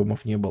таких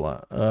погромов не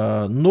было.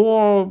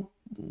 Но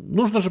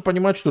нужно же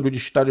понимать, что люди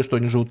считали, что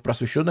они живут в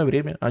просвещенное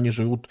время, они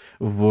живут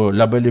в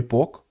la belle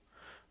époque,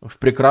 в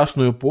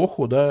прекрасную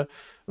эпоху, да,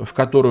 в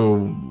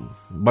которую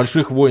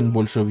больших войн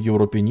больше в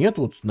Европе нет,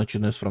 вот,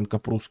 начиная с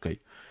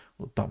франко-прусской.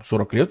 Там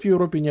 40 лет в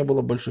Европе не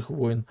было больших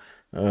войн.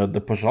 Да,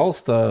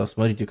 пожалуйста,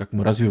 смотрите, как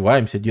мы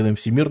развиваемся, делаем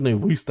всемирные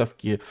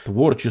выставки,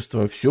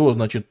 творчество, все.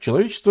 Значит,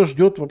 человечество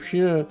ждет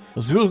вообще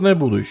звездное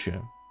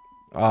будущее.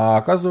 А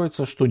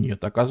оказывается, что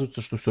нет.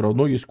 Оказывается, что все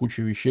равно есть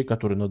куча вещей,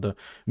 которые надо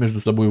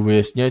между собой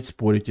выяснять,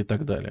 спорить и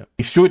так далее.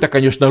 И все это,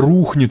 конечно,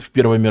 рухнет в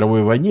Первой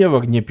мировой войне. В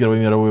огне Первой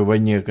мировой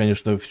войны,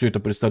 конечно, все это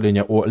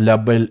представление о la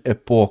belle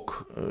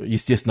époque,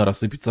 естественно,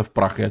 рассыпется в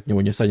прах, и от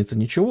него не останется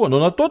ничего.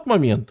 Но на тот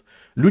момент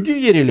люди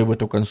верили в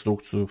эту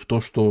конструкцию, в то,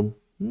 что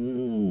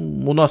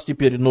у нас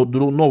теперь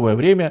новое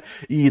время.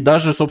 И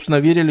даже, собственно,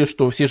 верили,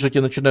 что все же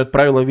те начинают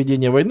правила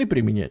ведения войны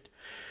применять.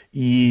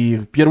 И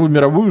Первую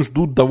мировую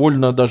ждут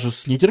довольно даже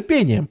с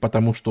нетерпением,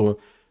 потому что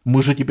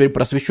мы же теперь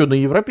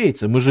просвещенные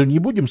европейцы, мы же не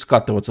будем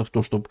скатываться в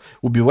то, чтобы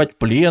убивать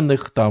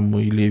пленных там,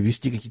 или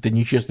вести какие-то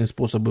нечестные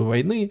способы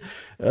войны.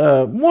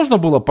 Можно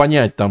было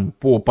понять там,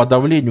 по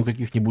подавлению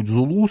каких-нибудь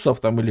зулусов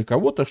там, или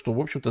кого-то, что, в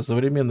общем-то,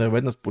 современная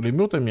война с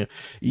пулеметами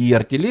и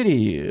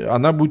артиллерией,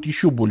 она будет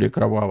еще более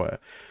кровавая.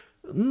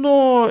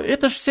 Но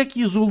это ж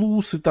всякие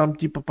зулусы, там,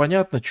 типа,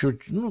 понятно, что,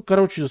 ну,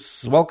 короче,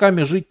 с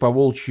волками жить, по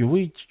волчьи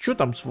выть, что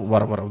там с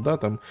варваров, да,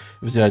 там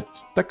взять,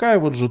 такая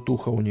вот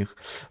житуха у них.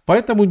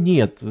 Поэтому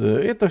нет,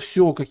 это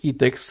все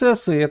какие-то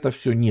эксцессы, это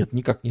все нет,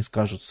 никак не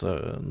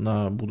скажется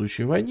на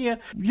будущей войне.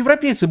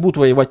 Европейцы будут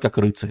воевать как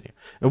рыцари.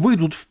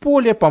 Выйдут в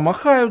поле,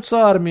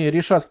 помахаются армии,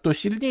 решат, кто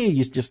сильнее,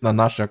 естественно,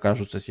 наши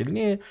окажутся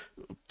сильнее,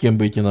 кем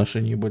бы эти наши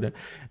ни были.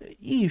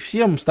 И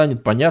всем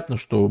станет понятно,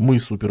 что мы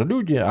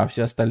суперлюди, а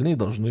все остальные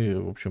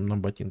должны, в общем,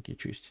 нам ботинки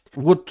чистить.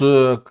 Вот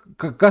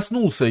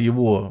коснулся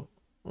его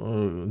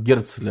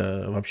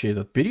Герцля вообще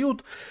этот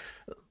период,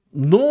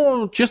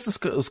 но честно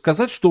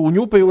сказать, что у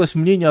него появилось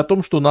мнение о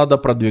том, что надо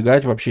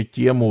продвигать вообще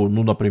тему,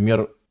 ну,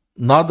 например,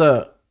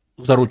 надо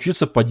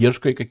заручиться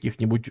поддержкой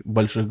каких-нибудь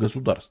больших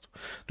государств,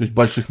 то есть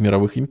больших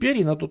мировых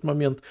империй на тот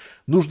момент.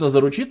 Нужно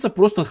заручиться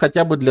просто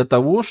хотя бы для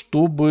того,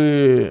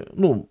 чтобы,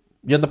 ну,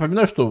 я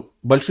напоминаю, что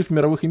больших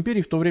мировых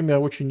империй в то время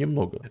очень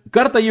немного.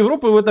 Карта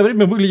Европы в это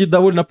время выглядит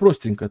довольно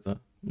простенько-то.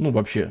 Ну,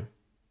 вообще.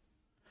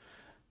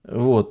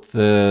 Вот.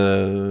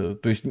 То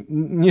есть,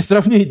 не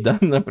сравнить, да,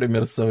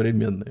 например, с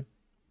современной.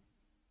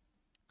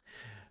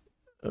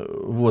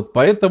 Вот.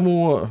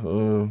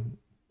 Поэтому,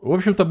 в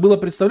общем-то, было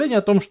представление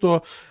о том,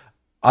 что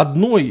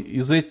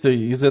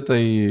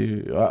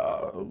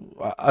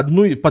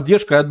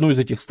поддержкой одной из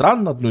этих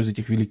стран, одной из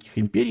этих великих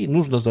империй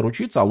нужно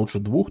заручиться, а лучше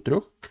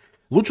 2-3,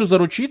 лучше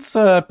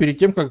заручиться перед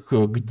тем, как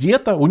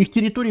где-то, у них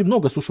территорий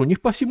много, слушай, у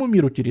них по всему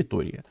миру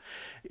территория,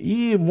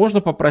 и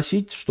можно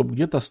попросить, чтобы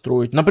где-то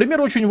строить.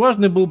 Например, очень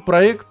важный был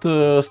проект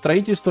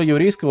строительства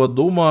еврейского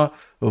дома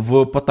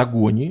в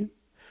Патагонии,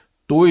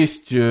 то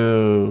есть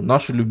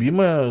наши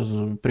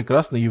любимые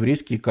прекрасные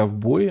еврейские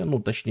ковбои, ну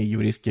точнее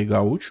еврейские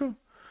гаучо,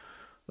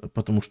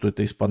 потому что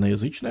это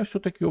испаноязычное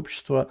все-таки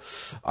общество.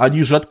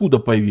 Они же откуда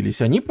появились?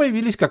 Они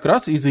появились как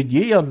раз из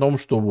идеи о том,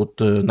 что вот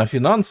на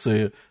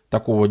финансы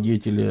такого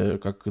деятеля,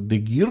 как Де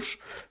Гирш,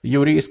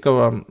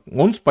 еврейского,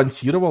 он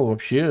спонсировал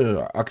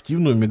вообще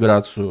активную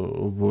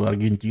миграцию в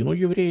Аргентину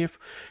евреев.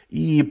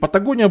 И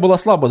Патагония была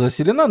слабо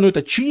заселена, но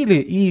это Чили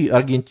и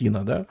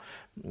Аргентина, да.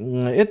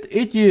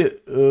 Эти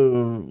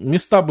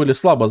места были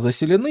слабо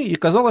заселены, и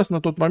казалось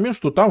на тот момент,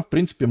 что там, в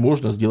принципе,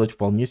 можно сделать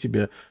вполне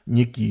себе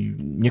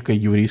некое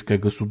еврейское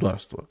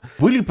государство.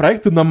 Были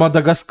проекты на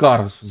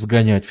Мадагаскар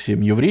сгонять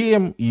всем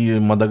евреям, и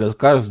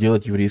Мадагаскар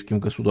сделать еврейским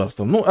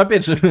государством. Ну,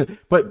 опять же,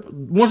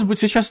 может быть,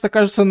 сейчас это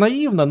кажется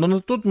наивно, но на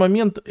тот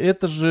момент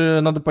это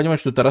же, надо понимать,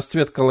 что это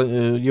расцвет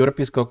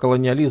европейского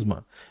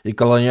колониализма и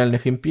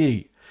колониальных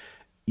империй.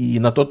 И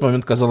на тот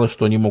момент казалось,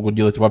 что они могут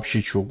делать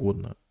вообще что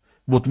угодно.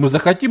 Вот мы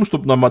захотим,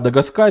 чтобы на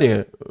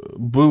Мадагаскаре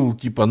был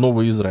типа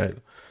новый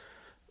Израиль.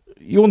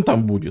 И он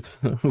там будет.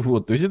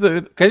 Вот. То есть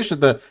это, конечно,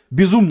 это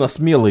безумно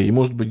смелые и,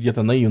 может быть,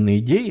 где-то наивные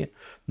идеи,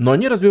 но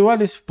они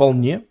развивались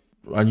вполне.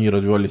 Они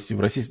развивались и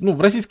в Российской... Ну,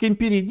 в Российской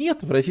империи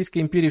нет. В Российской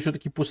империи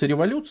все-таки после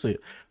революции.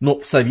 Но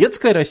в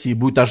Советской России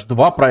будет аж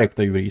 2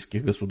 проекта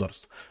еврейских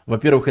государств.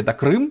 Во-первых, это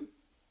Крым.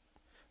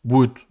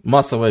 Будет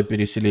массовое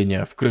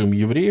переселение в Крым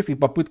евреев и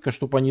попытка,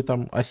 чтобы они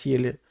там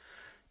осели.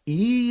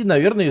 И,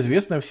 наверное,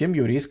 известная всем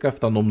еврейская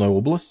автономная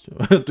область.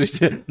 То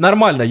есть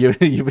нормально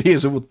евреи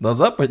живут на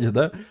Западе,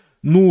 да?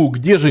 Ну,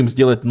 где же им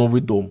сделать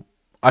новый дом?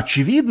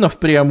 Очевидно, в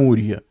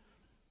Преамурье.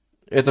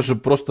 Это же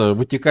просто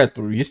вытекает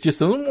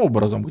естественным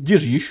образом. Где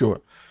же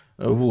еще?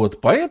 Вот,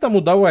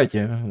 поэтому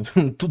давайте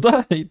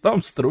туда и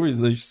там строить,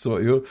 значит,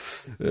 свою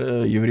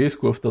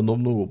еврейскую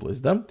автономную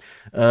область, да.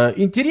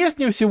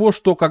 Интереснее всего,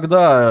 что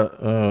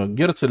когда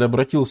Герцль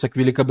обратился к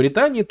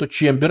Великобритании, то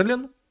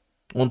Чемберлен,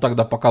 он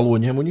тогда по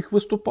колониям у них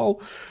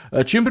выступал,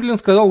 Чемберлен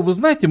сказал: вы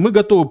знаете, мы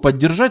готовы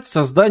поддержать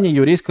создание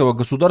еврейского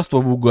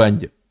государства в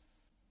Уганде.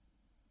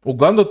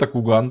 Уганда так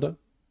Уганда,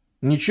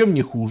 ничем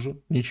не хуже,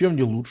 ничем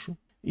не лучше.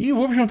 И,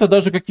 в общем-то,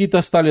 даже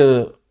какие-то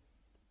стали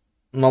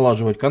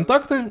налаживать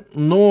контакты,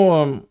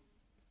 но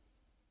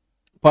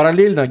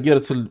параллельно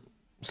Герцль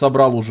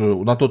собрал уже,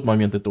 на тот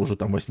момент это уже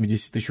там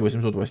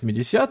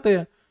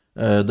 1880-е,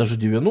 даже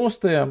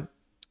 90-е,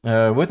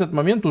 в этот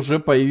момент уже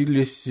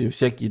появились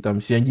всякие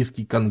там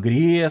сионистский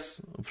конгресс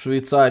в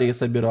Швейцарии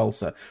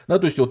собирался, да,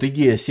 то есть вот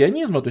идея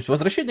сионизма, то есть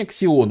возвращение к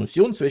Сиону,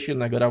 Сион —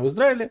 священная гора в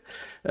Израиле,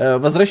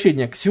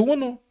 возвращение к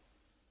Сиону,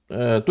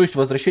 то есть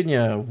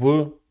возвращение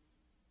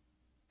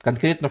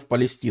конкретно в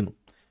Палестину.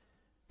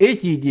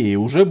 Эти идеи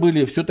уже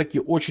были все-таки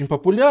очень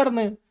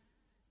популярны,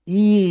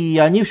 и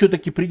они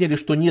все-таки приняли,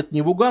 что нет,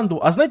 не в Уганду.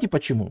 А знаете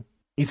почему?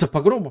 Из-за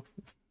погромов.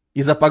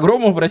 Из-за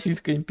погромов в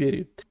Российской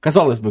империи.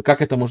 Казалось бы,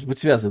 как это может быть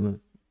связано?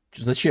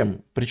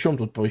 Зачем? Причем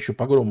тут еще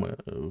погромы?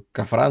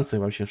 Ко Франции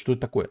вообще? Что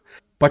это такое?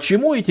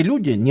 Почему эти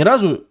люди ни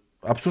разу,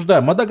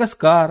 обсуждая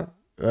Мадагаскар,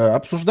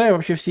 обсуждая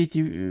вообще все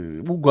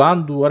эти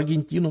Уганду,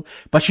 Аргентину,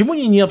 почему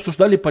они не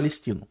обсуждали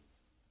Палестину?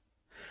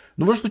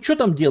 Ну, потому что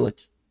там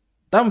делать?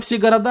 Там все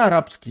города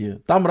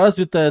арабские, там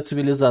развитая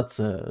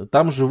цивилизация,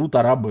 там живут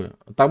арабы,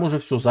 там уже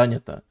все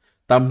занято,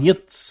 там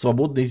нет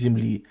свободной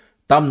земли,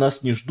 там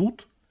нас не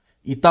ждут,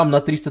 и там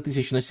на 300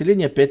 тысяч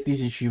населения 5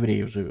 тысяч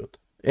евреев живет.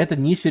 Это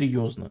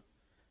несерьезно.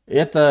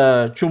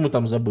 Это что мы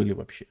там забыли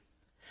вообще?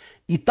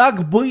 И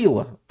так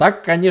было,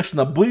 так,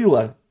 конечно,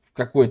 было в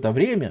какое-то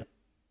время,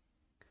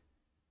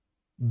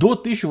 до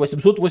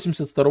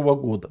 1882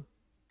 года.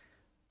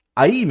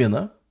 А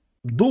именно,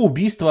 до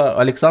убийства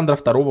Александра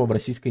II в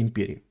Российской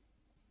империи.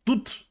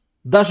 Тут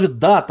даже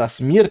дата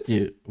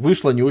смерти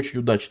вышла не очень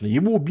удачно.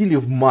 Его убили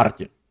в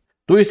марте.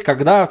 То есть,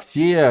 когда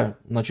все,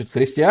 значит,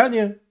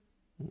 христиане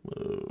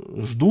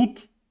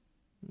ждут,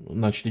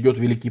 значит, идет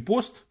Великий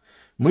пост,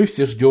 мы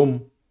все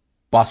ждем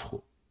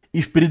Пасху.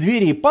 И в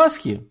преддверии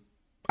Пасхи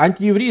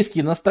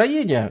антиеврейские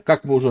настроения,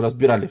 как мы уже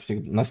разбирали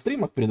на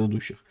стримах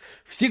предыдущих,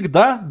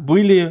 всегда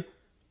были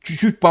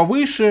чуть-чуть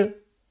повыше,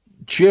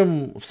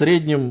 чем в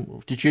среднем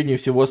в течение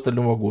всего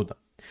остального года.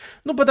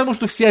 Ну, потому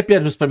что все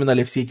опять же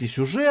вспоминали все эти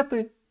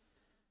сюжеты,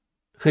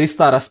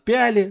 Христа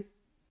распяли,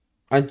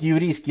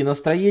 антиеврейские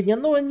настроения,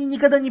 но они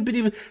никогда не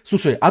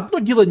Слушай, одно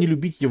дело не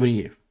любить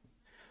евреев.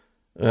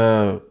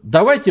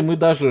 Давайте мы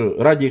даже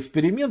ради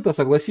эксперимента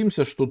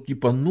согласимся, что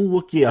типа, ну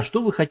окей, а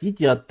что вы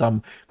хотите от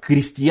там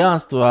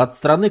христианства, от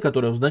страны,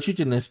 которая в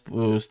значительной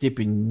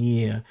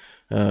степени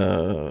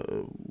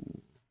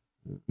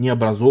не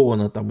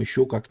образована, там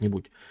еще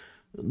как-нибудь.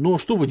 Но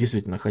что вы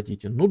действительно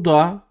хотите? Ну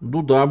да,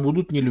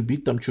 будут не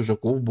любить там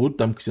чужаков, будут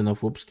там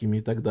ксенофобскими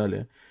и так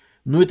далее.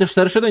 Но это же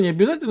совершенно не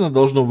обязательно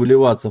должно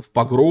выливаться в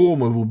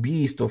погромы, в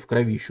убийства, в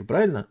кровищу,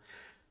 правильно?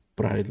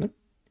 Правильно.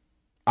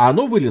 А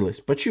оно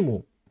вылилось.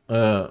 Почему?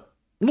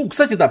 Ну,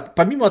 кстати, да,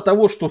 помимо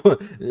того, что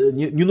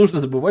не нужно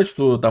забывать,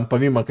 что там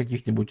помимо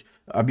каких-нибудь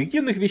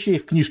объективных вещей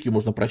в книжке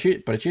можно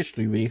прочесть,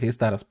 что евреи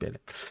Христа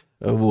распяли.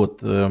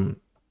 Вот.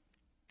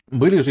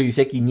 Были же и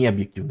всякие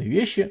необъективные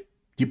вещи,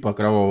 типа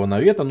кровавого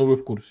навета, ну вы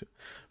в курсе,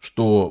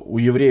 что у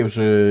евреев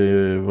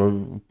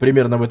же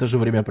примерно в это же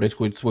время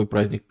происходит свой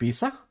праздник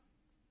Пейсах.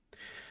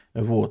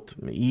 Вот.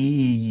 И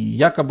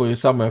якобы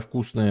самое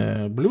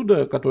вкусное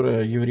блюдо,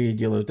 которое евреи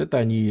делают, это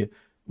они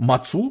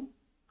мацу,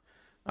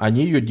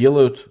 они ее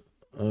делают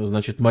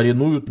значит,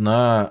 маринуют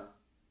на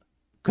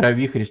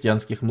крови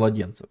христианских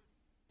младенцев.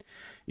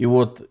 И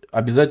вот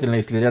обязательно,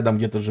 если рядом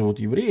где-то живут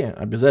евреи,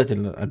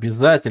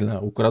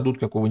 обязательно украдут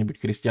какого-нибудь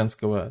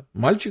христианского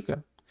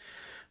мальчика,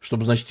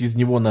 чтобы, значит, из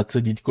него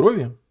нацедить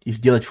крови и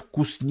сделать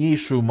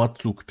вкуснейшую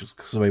мацу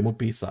к своему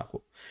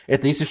пейсаху.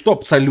 Это, если что,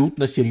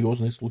 абсолютно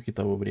серьезные слухи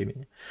того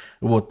времени.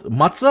 Вот.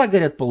 Маца,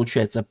 говорят,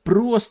 получается,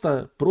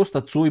 просто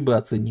Цой бы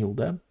оценил,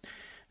 да.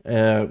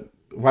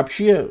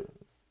 Вообще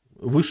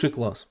высший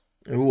класс.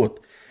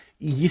 Вот.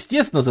 И,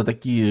 естественно, за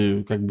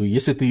такие, как бы,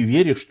 если ты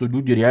веришь, что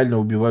люди реально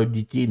убивают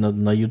детей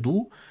на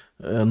еду,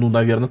 ну,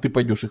 наверное, ты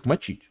пойдешь их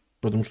мочить.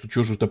 Потому что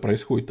что же это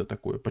происходит-то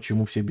такое?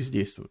 Почему все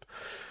бездействуют?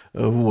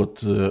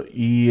 Вот. Но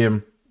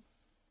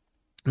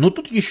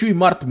тут еще и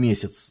март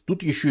месяц.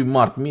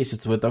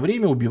 В это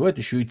время убивают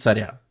еще и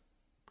царя.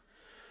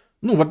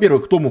 Ну,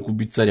 во-первых, кто мог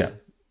убить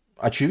царя?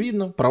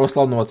 Очевидно,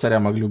 православного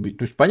царя могли убить.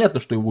 То есть понятно,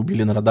 что его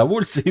убили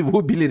народовольцы, его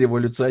убили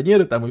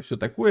революционеры там и все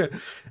такое.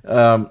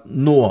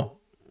 Но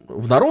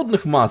в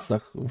народных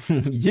массах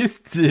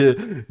есть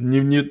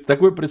не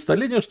такое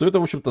представление, что это,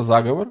 в общем-то,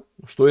 заговор,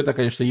 что это,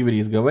 конечно,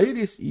 евреи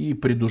сговорились и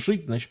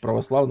придушить, значит,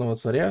 православного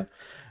царя,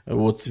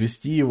 вот,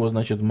 свести его,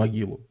 значит, в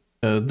могилу.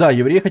 Да,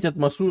 евреи хотят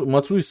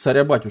мацу из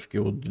царя-батюшки,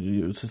 вот,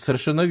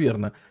 совершенно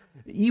верно.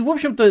 И, в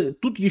общем-то,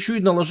 тут еще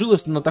и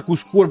наложилось на такую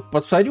скорбь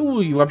по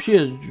царю, и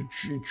вообще,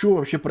 что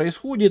вообще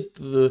происходит?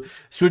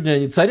 Сегодня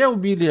они царя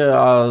убили,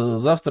 а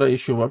завтра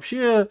еще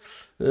вообще,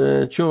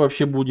 что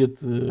вообще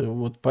будет?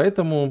 Вот,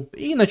 поэтому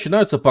и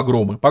начинаются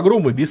погромы.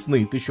 Погромы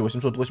весны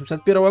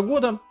 1881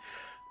 года,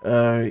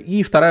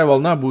 и вторая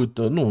волна будет,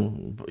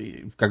 ну,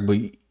 как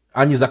бы,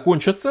 они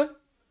закончатся,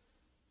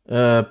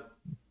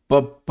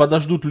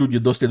 подождут люди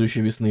до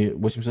следующей весны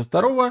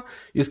 82-го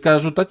и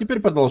скажут, а теперь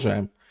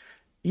продолжаем.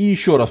 И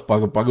еще раз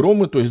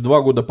погромы, то есть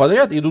 2 года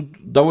подряд идут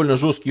довольно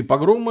жесткие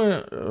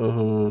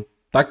погромы,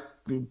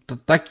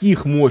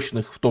 таких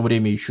мощных в то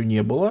время еще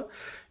не было,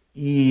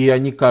 и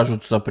они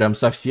кажутся прям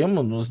совсем,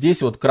 но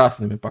здесь вот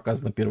красными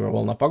показана первая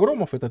волна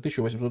погромов, это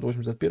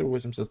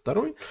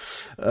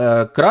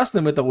 1881-82,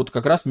 красным это вот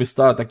как раз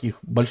места таких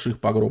больших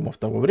погромов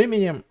того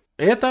времени,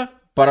 это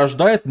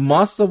порождает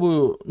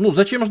массовую... Ну,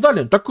 зачем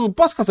ждали? Так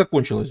Пасха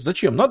закончилась.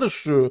 Зачем? Надо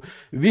ж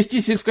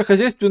вести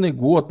сельскохозяйственный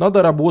год,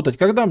 надо работать.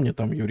 Когда мне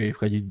там евреев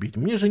ходить бить?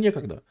 Мне же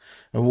некогда.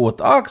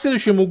 Вот. А к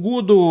следующему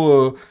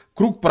году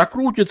круг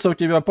прокрутится, у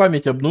тебя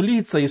память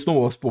обнулится, и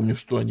снова вспомнишь,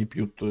 что они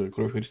пьют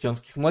кровь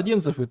христианских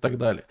младенцев и так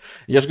далее.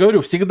 Я же говорю,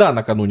 всегда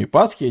накануне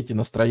Пасхи эти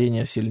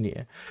настроения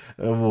сильнее.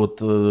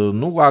 Вот.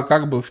 Ну, а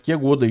как бы в те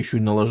годы еще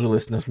и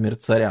наложилось на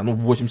смерть царя. Ну,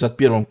 в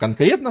 81-м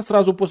конкретно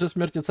сразу после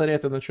смерти царя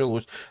это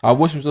началось, а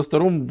в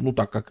 82-м, ну,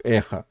 так как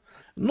эхо.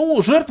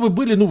 Ну, жертвы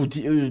были, ну,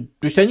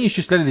 то есть они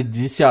исчислялись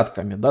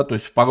десятками, да, то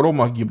есть в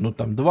погромах гибнут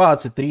там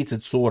 20,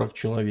 30, 40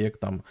 человек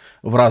там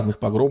в разных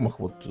погромах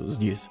вот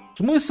здесь.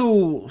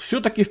 Смысл,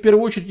 все-таки в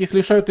первую очередь их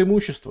лишают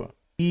имущества.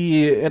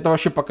 И это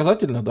вообще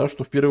показательно, да,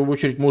 что в первую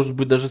очередь, может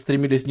быть, даже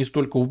стремились не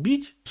столько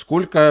убить,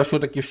 сколько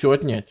все-таки все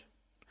отнять.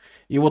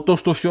 И вот то,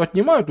 что все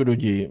отнимают у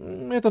людей,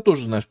 это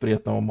тоже, знаешь,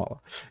 приятного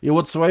мало. И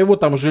вот своего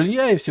там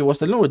жилья и всего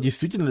остального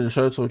действительно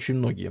лишаются очень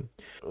многие.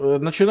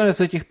 Начиная с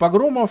этих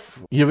погромов,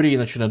 евреи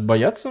начинают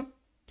бояться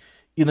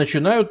и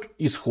начинают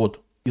исход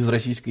из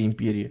Российской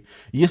империи.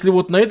 Если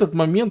вот на этот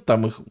момент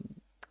там их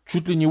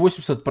чуть ли не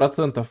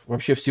 80%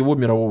 вообще всего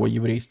мирового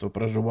еврейства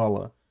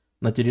проживало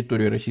на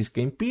территории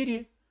Российской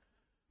империи,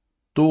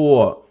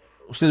 то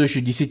в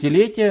следующие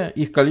десятилетия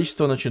их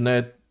количество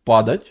начинает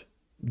падать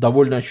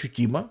довольно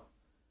ощутимо,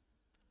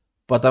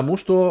 потому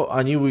что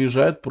они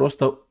выезжают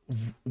просто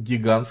в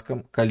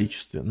гигантском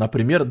количестве.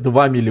 Например,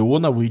 2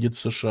 миллиона выйдет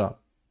в США.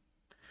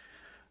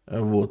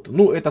 Вот.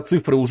 Ну, это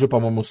цифры уже,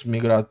 по-моему, с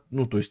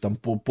ну, то есть там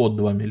под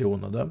 2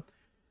 миллиона, да.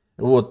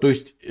 Вот, то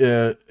есть,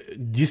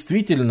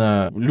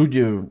 действительно,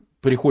 люди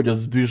приходят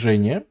в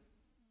движение,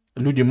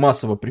 люди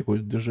массово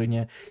приходят в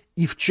движение.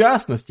 И в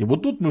частности,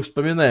 вот тут мы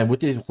вспоминаем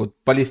вот этих вот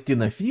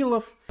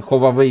палестинофилов,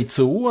 Ховавей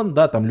Цион,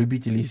 да, там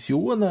любителей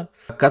Сиона,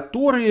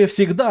 которые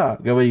всегда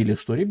говорили,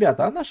 что,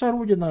 ребята, а наша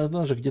родина,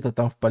 она же где-то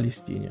там в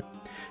Палестине.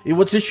 И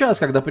вот сейчас,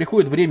 когда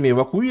приходит время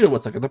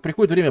эвакуироваться, когда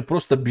приходит время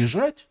просто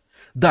бежать,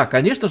 да,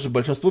 конечно же,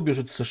 большинство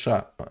бежит в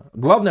США.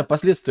 Главное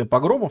последствие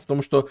погромов в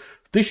том, что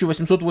в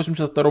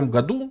 1882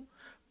 году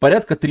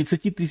порядка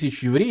 30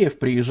 тысяч евреев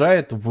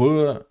приезжает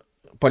в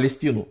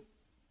Палестину,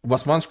 в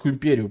Османскую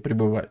империю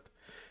прибывает.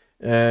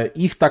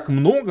 Их так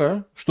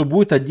много, что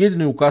будет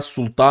отдельный указ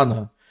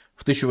султана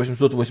в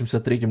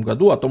 1883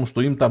 году о том,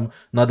 что им там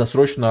надо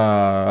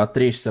срочно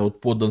отречься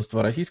от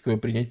подданства российского и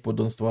принять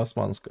подданство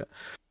османское.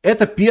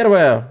 Это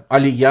первая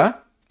алия,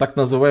 так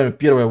называемая,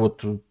 первая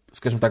вот,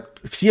 скажем так,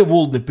 все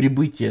волны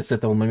прибытия с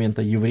этого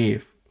момента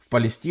евреев в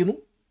Палестину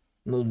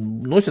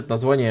носят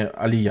название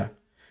алия.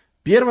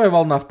 Первая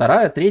волна,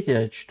 вторая,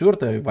 третья,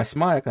 четвертая,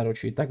 8,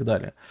 короче, и так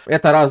далее.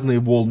 Это разные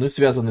волны,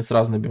 связанные с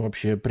разными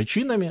вообще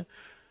причинами.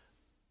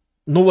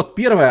 Но вот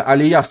первая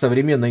алия в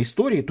современной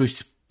истории, то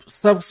есть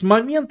с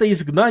момента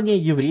изгнания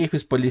евреев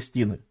из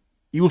Палестины.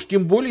 И уж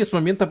тем более с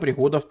момента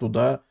прихода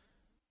туда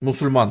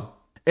мусульман.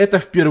 Это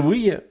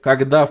впервые,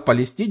 когда в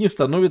Палестине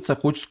становится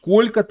хоть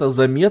сколько-то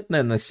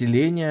заметное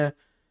население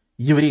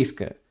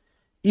еврейское.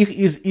 Их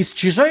из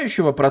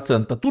исчезающего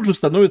процента тут же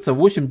становится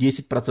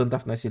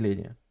 8-10%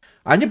 населения.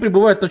 Они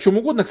пребывают на чем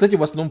угодно, кстати,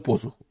 в основном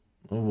посуху.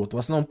 Вот, в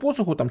основном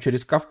посуху, там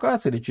через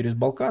Кавказ или через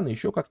Балканы,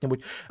 еще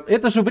как-нибудь.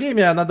 Это же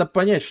время, надо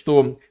понять,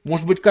 что,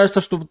 может быть,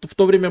 кажется, что в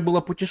то время было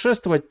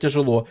путешествовать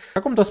тяжело. В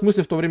каком-то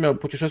смысле в то время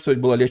путешествовать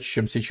было легче,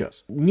 чем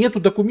сейчас.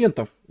 Нету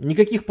документов,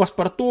 никаких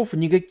паспортов,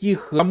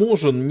 никаких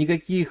таможен,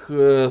 никаких,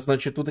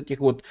 значит, вот этих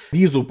вот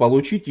визу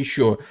получить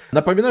еще.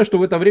 Напоминаю, что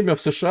в это время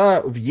в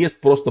США въезд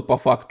просто по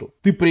факту.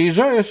 Ты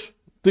приезжаешь,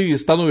 ты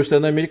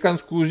становишься на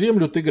американскую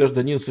землю, ты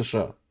гражданин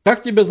США.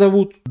 Как тебя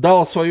зовут?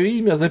 Дал свое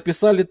имя,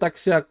 записали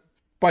так-сяк.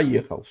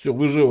 Поехал, все,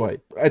 выживай.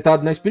 Это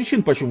одна из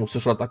причин, почему в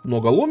США так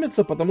много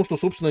ломится, потому что,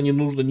 собственно, не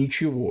нужно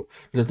ничего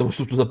для того,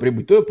 чтобы туда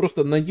прибыть. То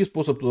просто найти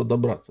способ туда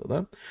добраться.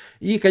 Да?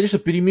 И, конечно,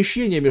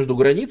 перемещение между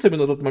границами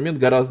на тот момент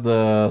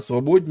гораздо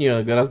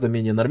свободнее, гораздо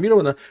менее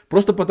нормировано,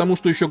 просто потому,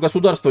 что еще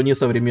государства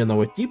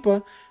несовременного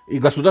типа, и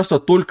государства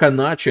только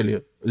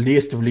начали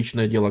лезть в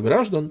личное дело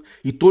граждан,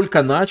 и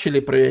только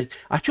начали проверять,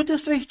 а что ты в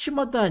своих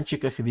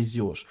чемоданчиках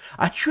везешь?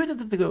 А что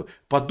это ты?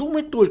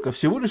 Подумай только,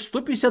 всего лишь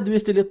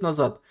 150-200 лет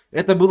назад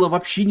это было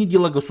вообще не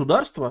дело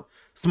государства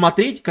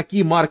смотреть,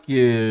 какие марки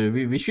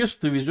веществ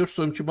ты везешь в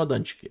своем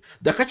чемоданчике.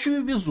 Да хочу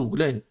и везу,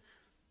 глянь,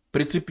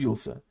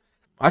 прицепился.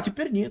 А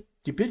теперь нет.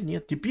 Теперь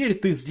нет. Теперь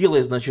ты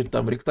сделай, значит,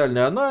 там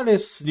ректальный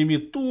анализ, сними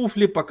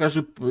туфли,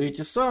 покажи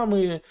эти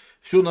самые,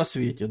 все на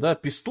свете, да,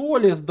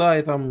 пистолет, да,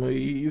 и там,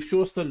 и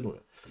все остальное.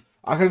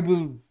 А как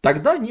бы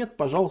тогда нет,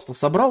 пожалуйста,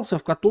 собрался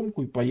в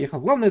котомку и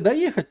поехал. Главное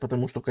доехать,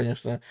 потому что,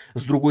 конечно,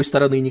 с другой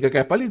стороны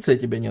никакая полиция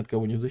тебя ни от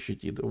кого не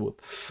защитит. Вот.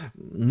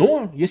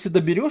 Но если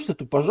доберешься,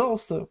 то,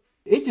 пожалуйста,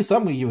 эти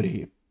самые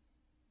евреи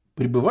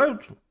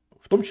прибывают,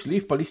 в том числе и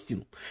в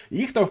Палестину.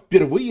 И их там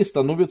впервые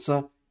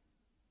становится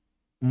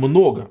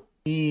много.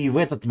 И в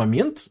этот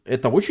момент,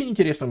 это очень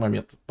интересный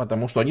момент,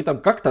 потому что они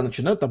там как-то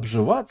начинают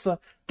обживаться,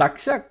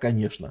 так-сяк,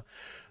 конечно.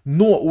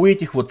 Но у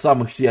этих вот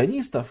самых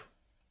сионистов,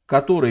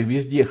 которые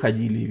везде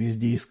ходили и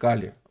везде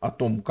искали о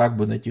том, как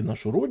бы найти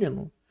нашу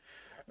родину,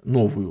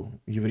 новую,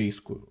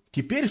 еврейскую,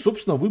 теперь,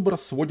 собственно, выбор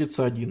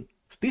сводится один.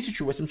 В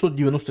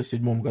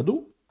 1897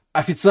 году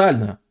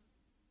официально,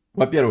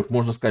 во-первых,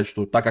 можно сказать,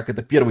 что так как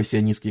это первый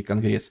сионистский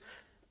конгресс,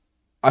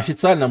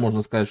 официально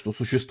можно сказать, что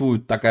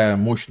существует такая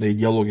мощная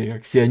идеология,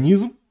 как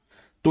сионизм,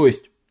 то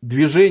есть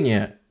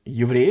движение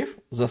евреев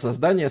за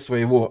создание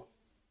своего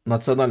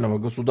национального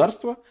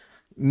государства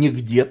не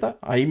где-то,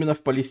 а именно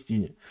в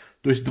Палестине.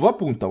 То есть два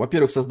пункта.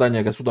 Во-первых,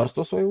 создание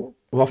государства своего.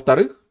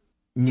 Во-вторых,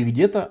 не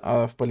где-то,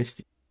 а в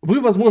Палестине.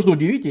 Вы, возможно,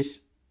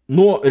 удивитесь,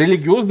 но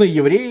религиозные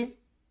евреи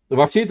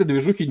во всей этой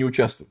движухе не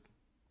участвуют.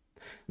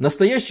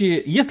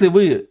 Настоящие, если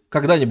вы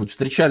когда-нибудь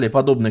встречали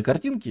подобные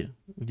картинки,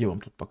 где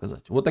вам тут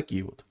показать? Вот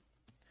такие вот.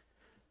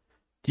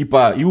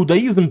 Типа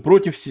иудаизм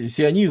против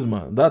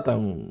сионизма, да,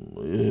 там,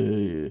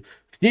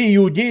 все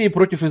иудеи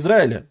против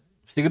Израиля.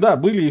 Всегда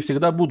были и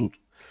всегда будут.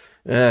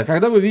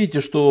 Когда вы видите,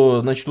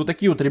 что, значит, вот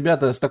такие вот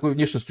ребята с такой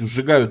внешностью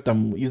сжигают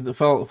там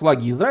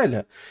флаги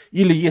Израиля,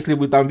 или если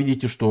вы там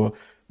видите, что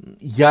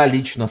я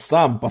лично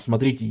сам,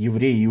 посмотрите,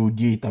 еврей,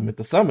 иудей, там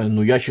это самое,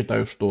 но я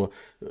считаю, что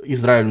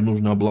Израилю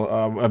нужно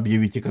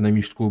объявить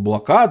экономическую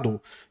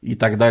блокаду и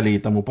так далее и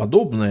тому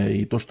подобное,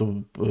 и то,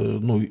 что,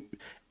 ну,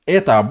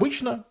 это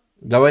обычно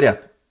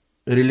говорят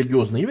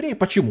религиозные евреи.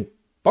 Почему?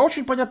 По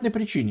очень понятной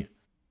причине.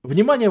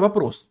 Внимание,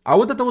 вопрос. А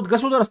вот это вот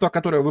государство,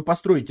 которое вы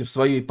построите в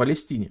своей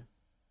Палестине,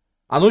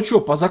 оно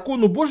что, по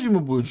закону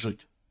Божьему будет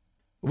жить?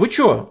 Вы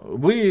что,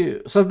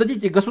 вы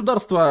создадите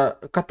государство,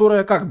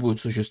 которое как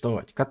будет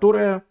существовать?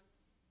 Которое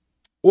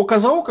око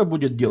за око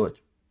будет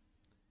делать?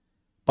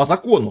 По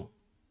закону.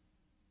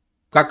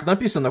 Как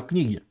написано в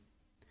книге.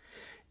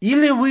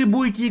 Или вы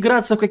будете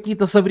играться в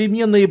какие-то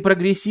современные,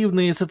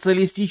 прогрессивные,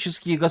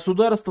 социалистические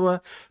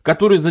государства,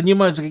 которые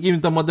занимаются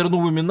какими-то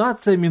модерновыми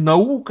нациями,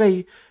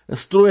 наукой,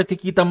 строят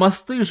какие-то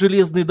мосты,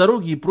 железные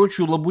дороги и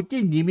прочую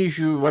лабутень, не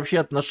имеющую вообще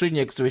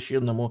отношения к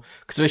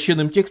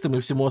священным текстам и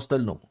всему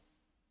остальному.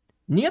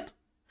 Нет?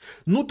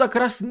 Ну так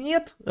раз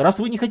нет, раз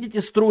вы не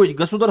хотите строить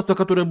государство,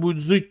 которое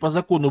будет жить по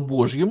закону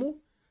Божьему,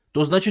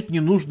 то значит не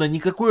нужно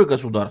никакое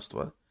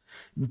государство.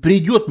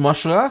 Придет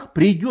Машиах,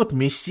 придет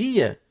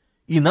Мессия,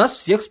 и нас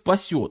всех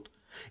спасет.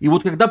 И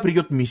вот когда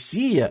придет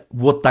Мессия,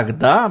 вот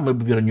тогда мы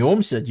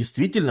вернемся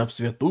действительно в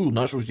святую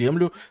нашу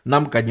землю,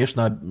 нам,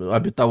 конечно,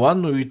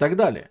 обетованную и так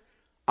далее.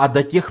 А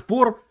до тех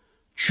пор,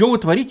 что вы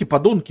творите,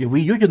 подонки?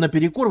 Вы идете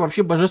наперекор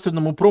вообще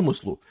божественному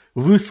промыслу.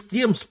 Вы с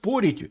кем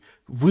спорите?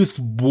 Вы с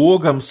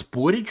Богом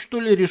спорить, что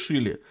ли,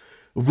 решили?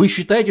 Вы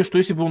считаете, что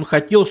если бы он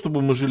хотел,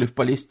 чтобы мы жили в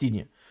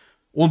Палестине,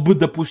 он бы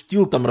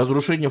допустил там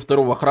разрушение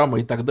второго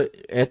храма и так далее?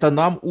 Это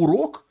нам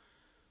урок?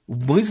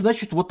 Мы,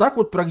 значит, вот так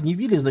вот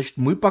прогневили, значит,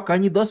 мы пока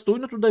не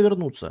достойны туда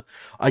вернуться.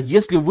 А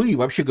если вы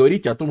вообще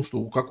говорите о том,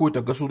 что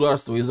какое-то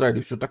государство Израиль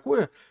и все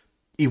такое,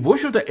 и, в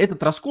общем-то,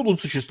 этот раскол, он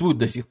существует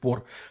до сих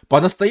пор.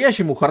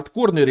 По-настоящему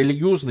хардкорные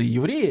религиозные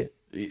евреи,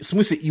 в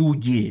смысле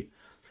иудеи,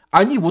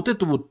 Они вот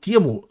эту вот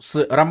тему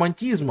с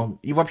романтизмом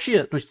и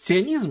вообще, то есть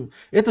сионизм,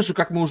 это же,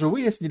 как мы уже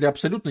выяснили,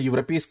 абсолютно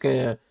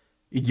европейская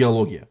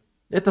идеология.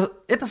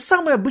 Это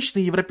самый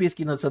обычный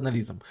европейский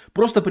национализм,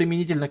 просто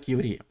применительно к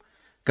евреям,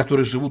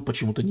 которые живут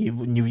почему-то не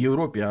в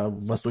Европе, а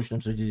в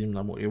Восточном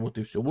Средиземноморье. Вот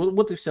и все.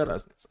 Вот и вся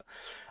разница.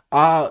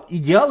 А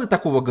идеалы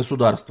такого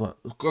государства,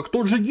 как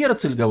тот же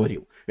Герцель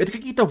говорил, это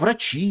какие-то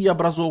врачи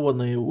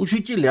образованные,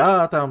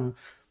 учителя, там,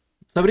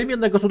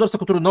 современное государство,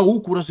 которое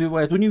науку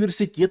развивает,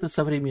 университеты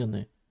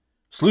современные.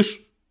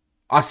 Слышь,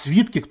 а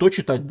свитки кто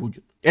читать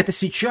будет? Это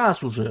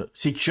сейчас уже,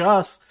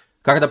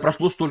 когда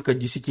прошло столько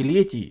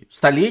десятилетий,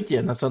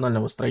 столетия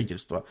национального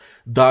строительства,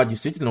 да,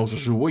 действительно, уже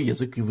живой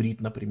язык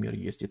иврит, например,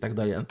 есть и так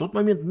далее. На тот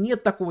момент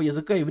нет такого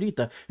языка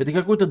иврита. Это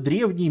какой-то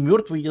древний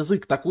мертвый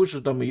язык, такой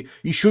же там и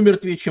еще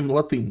мертвее, чем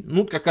латынь.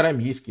 Ну, как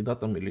арамейский, да,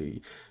 там,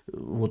 или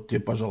вот тебе,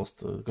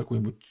 пожалуйста,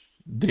 какой-нибудь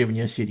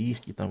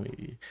древнеассирийский там.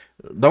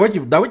 Давайте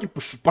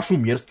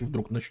по-шумерски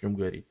вдруг начнем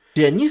говорить.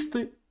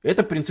 Сионисты —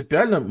 это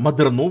принципиально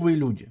модерновые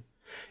люди.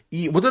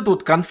 И вот этот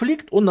вот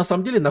конфликт, он на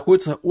самом деле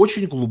находится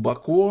очень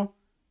глубоко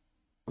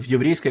в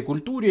еврейской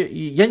культуре,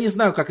 и я не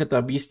знаю, как это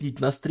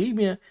объяснить на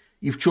стриме,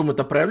 и в чем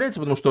это проявляется,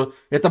 потому что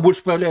это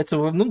больше проявляется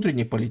во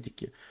внутренней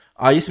политике.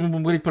 А если мы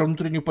будем говорить про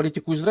внутреннюю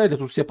политику Израиля,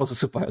 тут все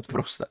позасыпают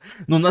просто.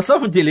 Но на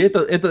самом деле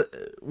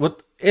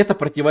это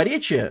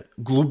противоречие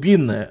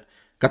глубинное,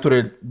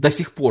 которое до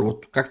сих пор,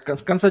 вот как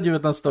с конца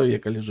 19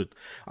 века лежит,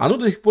 оно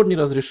до сих пор не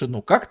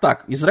разрешено. Как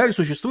так? Израиль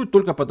существует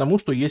только потому,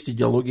 что есть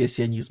идеология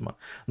сионизма.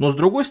 Но с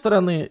другой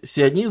стороны,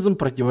 сионизм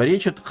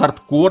противоречит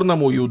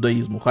хардкорному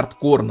иудаизму,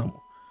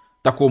 хардкорному.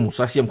 Такому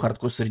совсем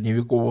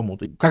средневековому.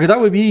 Когда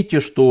вы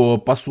видите, что,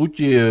 по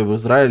сути, в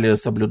Израиле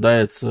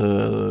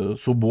соблюдается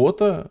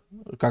суббота,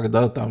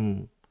 когда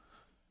там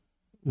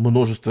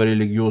множество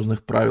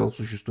религиозных правил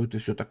существует и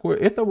все такое,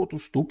 это вот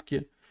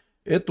уступки.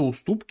 Это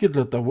уступки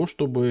для того,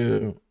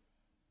 чтобы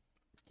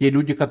те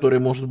люди, которые,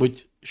 может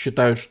быть,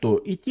 считают, что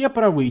и те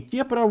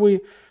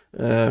правы,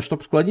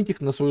 чтобы склонить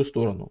их на свою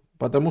сторону.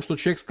 Потому что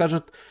человек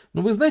скажет,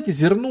 ну вы знаете,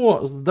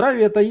 зерно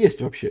здравия-то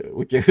есть вообще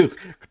у тех,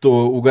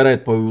 кто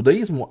угорает по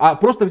иудаизму, а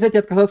просто взять и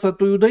отказаться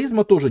от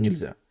иудаизма тоже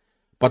нельзя.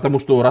 Потому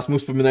что раз мы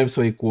вспоминаем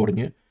свои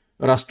корни,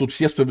 раз тут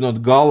все вспоминают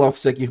галлов,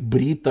 всяких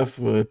бритов,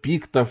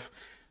 пиктов,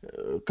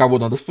 кого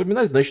надо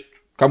вспоминать, значит,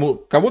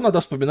 кого надо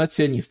вспоминать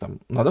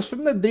сионистам? Надо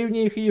вспоминать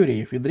древних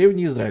евреев и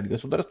древний Израиль,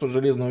 государство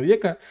Железного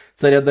века,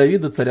 царя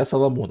Давида, царя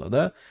Соломона.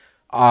 Да?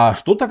 А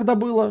что тогда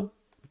было?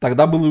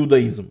 Тогда был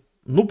иудаизм.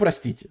 Ну,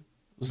 простите.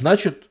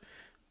 Значит,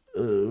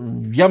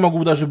 я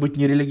могу даже быть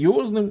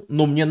нерелигиозным,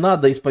 но мне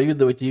надо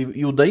исповедовать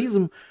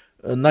иудаизм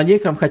на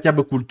неком хотя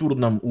бы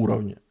культурном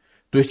уровне.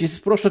 То есть, если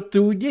спросят, ты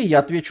иудей, я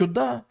отвечу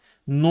да,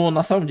 но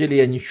на самом деле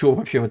я ничего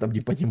вообще в этом не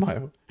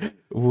понимаю.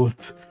 Вот.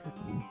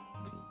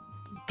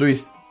 То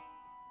есть,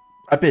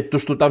 опять, то,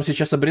 что там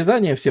сейчас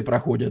обрезания все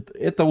проходят,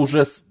 это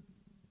уже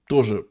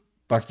тоже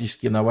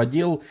практически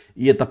новодел,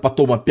 и это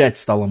потом опять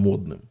стало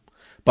модным.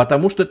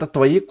 Потому что это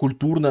твоя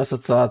культурная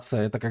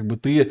ассоциация. Это как бы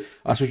ты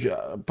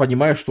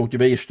понимаешь, что у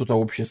тебя есть что-то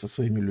общее со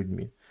своими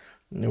людьми.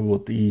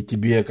 Вот, и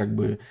тебе как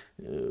бы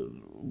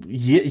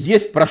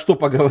есть про что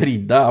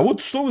поговорить, да. А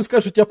вот что вы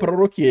скажете о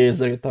пророке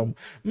Эзре, там,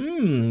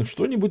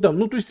 что-нибудь там.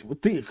 Ну, то есть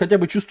ты хотя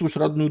бы чувствуешь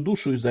родную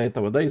душу из-за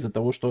этого, да, из-за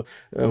того, что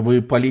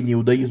вы по линии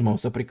иудаизма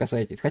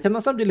соприкасаетесь. Хотя на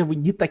самом деле вы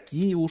не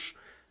такие уж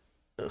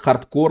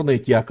хардкорные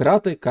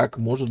теократы, как,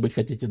 может быть,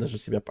 хотите даже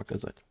себя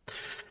показать.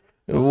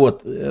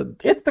 Вот.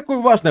 Это такое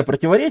важное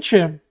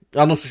противоречие,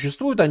 оно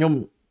существует, о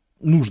нем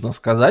нужно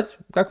сказать,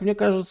 как мне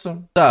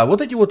кажется. Да,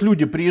 вот эти вот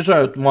люди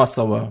приезжают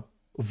массово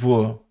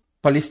в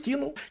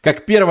Палестину.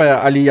 Как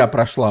первая алия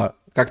прошла,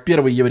 как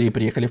первые евреи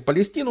приехали в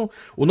Палестину,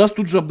 у нас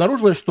тут же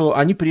обнаружилось, что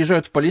они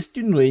приезжают в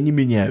Палестину и они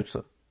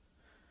меняются.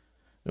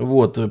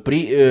 Вот.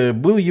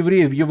 Был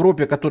еврей в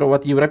Европе, которого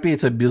от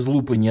европейца без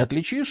лупы не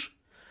отличишь.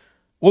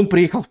 Он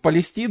приехал в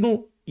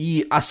Палестину,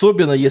 и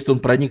особенно если он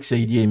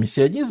проникся идеями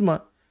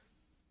сионизма,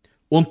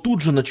 он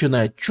тут же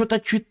начинает что-то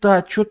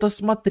читать, что-то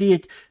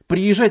смотреть.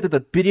 Приезжает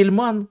этот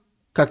Перельман,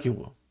 как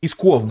его? Из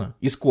Ковна.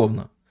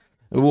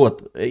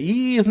 Вот.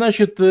 И,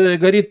 значит,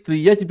 говорит,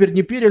 я теперь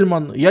не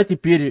Перельман, я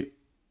теперь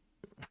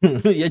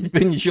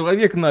не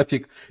человек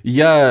нафиг,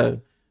 я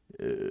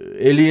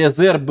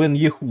Элиезер бен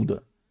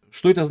Ехуда.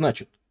 Что это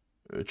значит?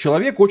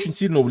 Человек очень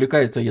сильно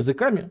увлекается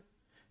языками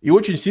и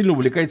очень сильно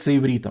увлекается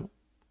ивритом.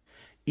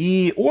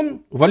 И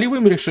он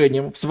волевым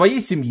решением в своей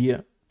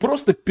семье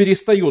просто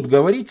перестает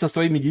говорить со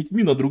своими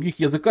детьми на других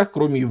языках,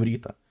 кроме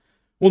иврита.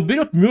 Он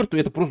берет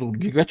мертвый, это просто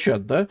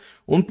гигачат, да?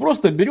 Он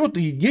просто берет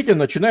и детям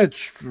начинает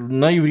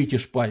на иврите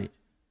шпарить.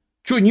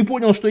 Че, не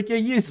понял, что я тебя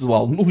есть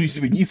звал? Ну,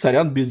 извини,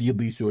 сорян, без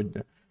еды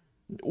сегодня.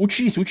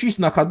 Учись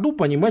на ходу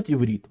понимать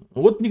иврит.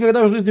 Вот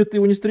никогда в жизни ты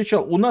его не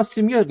встречал. У нас в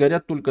семье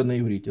говорят только на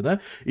иврите,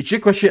 да? И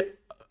человек вообще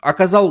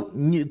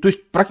то есть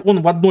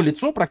он в одно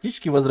лицо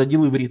практически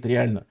возродил иврит,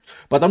 реально.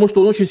 Потому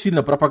что он очень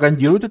сильно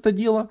пропагандирует это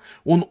дело,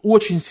 он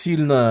очень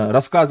сильно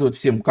рассказывает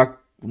всем,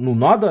 как ну,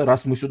 надо,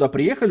 раз мы сюда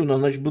приехали, у нас,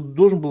 значит,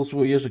 должен был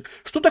свой язык.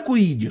 Что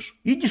такое идиш?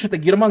 Идиш — это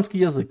германский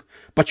язык.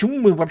 Почему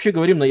мы вообще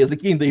говорим на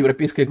языке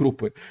индоевропейской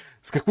группы?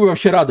 С какой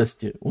вообще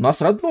радости? У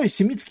нас родной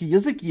семитский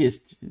язык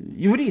есть,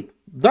 иврит.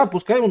 Да,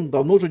 пускай он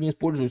давно уже не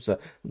используется.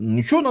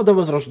 Ничего, надо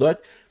возрождать.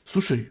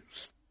 Слушай,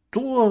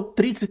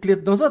 130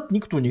 лет назад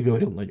никто не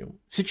говорил на нем.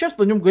 Сейчас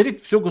на нем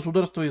говорит все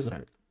государство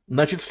Израиль.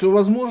 Значит, все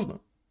возможно.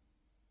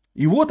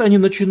 И вот они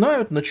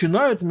начинают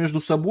между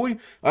собой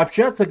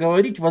общаться,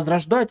 говорить,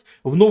 возрождать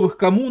в новых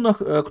коммунах.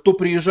 Кто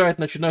приезжает,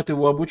 начинают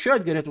его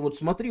обучать, говорят, вот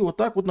смотри, вот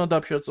так вот надо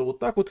общаться, вот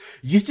так вот.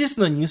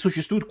 Естественно, не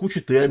существует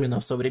кучи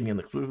терминов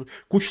современных,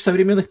 куча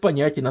современных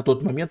понятий на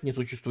тот момент не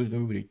существует в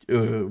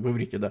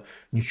иврите, да.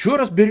 Ничего,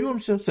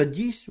 разберемся,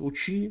 садись,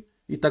 учи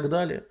и так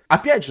далее.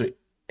 Опять же,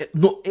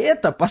 но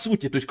это, по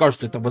сути, то есть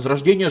кажется, это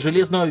возрождение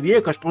Железного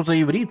века, что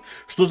за иврит,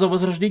 что за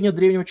возрождение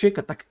древнего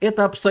человека. Так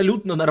это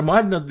абсолютно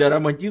нормально для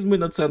романтизма и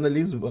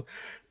национализма.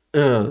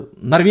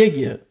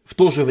 Норвегия в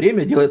то же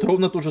время делает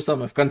ровно то же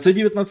самое. В конце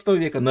 19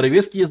 века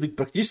норвежский язык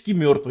практически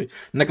мертвый,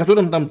 на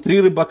котором там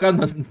 3 рыбака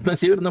на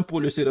Северном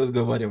полюсе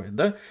разговаривают.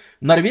 Да?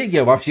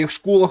 Норвегия во всех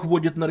школах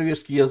вводит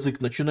норвежский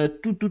язык,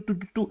 начинает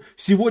ту-ту-ту-ту-ту.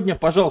 Сегодня,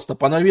 пожалуйста,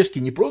 по-норвежски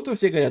не просто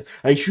все говорят,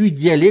 а еще и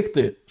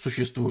диалекты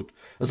существуют.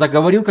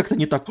 Заговорил как-то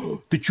не так.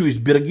 Ты что, из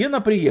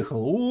Бергена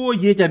приехал? О,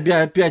 едь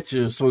опять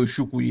свою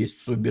щуку есть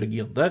в свой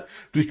Берген, да?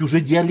 То есть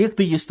уже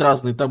диалекты есть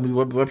разные, там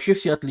вообще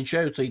все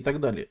отличаются и так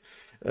далее.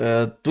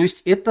 То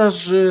есть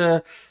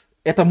это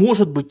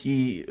может быть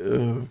и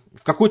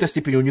в какой-то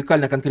степени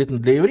уникально конкретно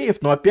для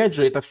евреев, но опять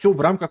же это все в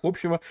рамках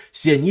общего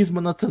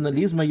сионизма,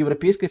 национализма,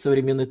 европейской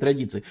современной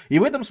традиции. И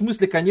в этом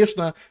смысле,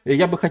 конечно,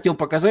 я бы хотел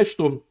показать,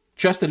 что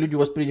часто люди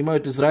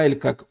воспринимают Израиль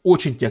как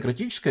очень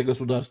теократическое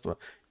государство,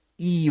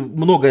 и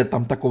многое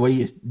там такого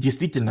есть.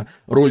 Действительно,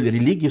 роль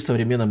религии в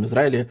современном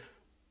Израиле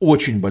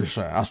очень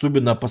большая,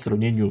 особенно по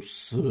сравнению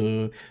с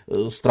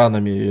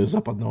странами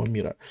западного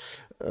мира.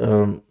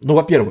 Ну,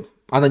 во-первых,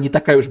 она не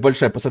такая уж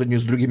большая по сравнению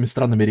с другими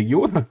странами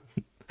региона.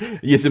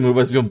 Если мы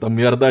возьмем там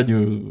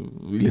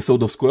Иорданию или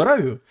Саудовскую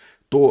Аравию,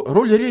 то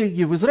роль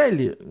религии в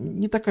Израиле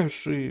не такая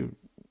уж и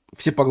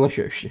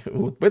всепоглощающая.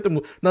 Вот.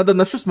 Поэтому надо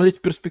на все смотреть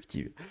в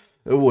перспективе.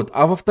 Вот.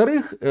 А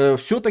во-вторых,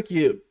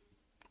 все-таки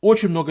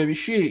очень много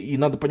вещей, и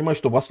надо понимать,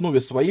 что в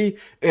основе своей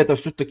это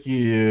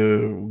все-таки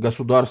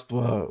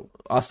государство,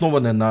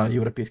 основанное на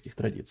европейских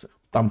традициях.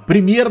 Там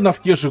примерно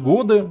в те же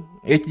годы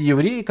эти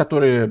евреи,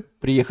 которые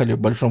приехали в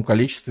большом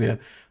количестве,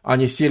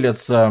 они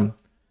селятся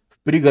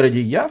в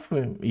пригороде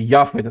Яффы. И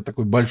Яффа — это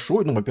такой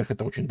большой, ну, во-первых,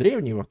 это очень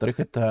древний,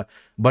 во-вторых, это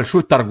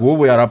большой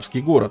торговый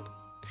арабский город.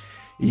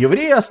 И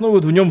евреи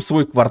основывают в нем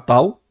свой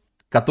квартал,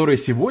 который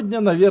сегодня,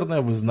 наверное,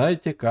 вы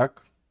знаете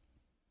как...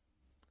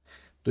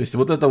 То есть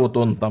вот это вот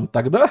он там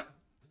тогда,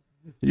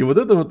 и вот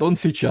это вот он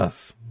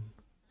сейчас.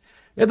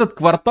 Этот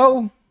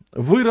квартал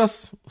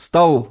вырос,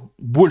 стал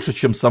больше,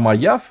 чем сама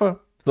Яффа.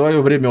 В свое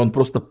время он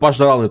просто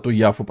пожрал эту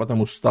Яффу,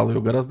 потому что стал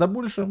ее гораздо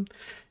больше.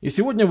 И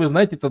сегодня вы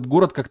знаете этот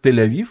город как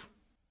Тель-Авив.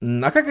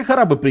 А как их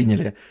арабы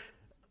приняли?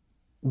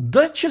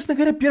 Да, честно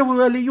говоря,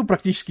 первую алию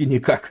практически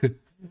никак.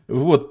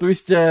 Вот, то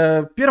есть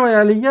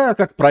первая алия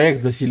как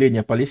проект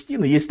заселения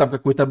Палестины, если там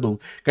какой-то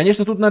был.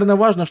 Конечно, тут, наверное,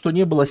 важно, что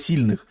не было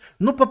сильных.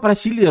 Но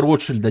попросили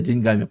Ротшильда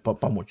деньгами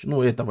помочь.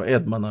 Ну, этого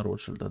Эдмана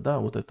Ротшильда, да,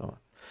 вот этого.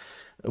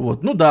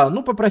 Вот, ну да,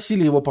 ну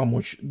попросили его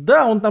помочь.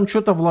 Да, он там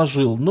что-то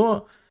вложил,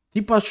 но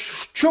типа,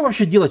 что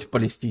вообще делать в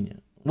Палестине?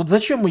 Вот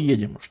зачем мы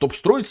едем? Чтобы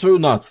строить свою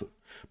нацию.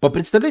 По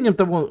представлениям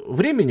того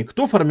времени,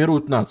 кто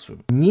формирует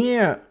нацию?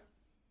 Не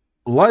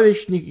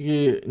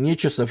лавочники, не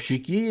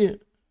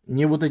часовщики,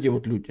 не вот эти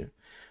вот люди.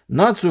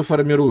 Нацию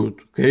формируют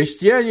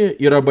крестьяне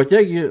и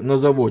работяги на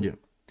заводе.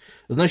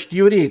 Значит,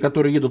 евреи,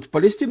 которые едут в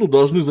Палестину,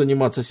 должны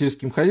заниматься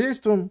сельским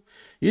хозяйством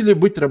или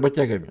быть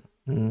работягами.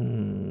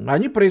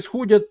 Они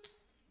происходят...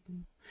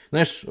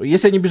 Знаешь,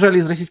 если они бежали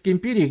из Российской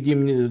империи, где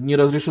им не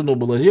разрешено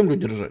было землю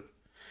держать,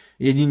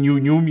 и они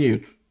не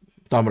умеют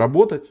там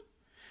работать,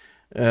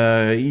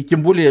 и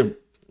тем более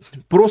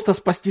просто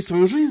спасти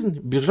свою жизнь,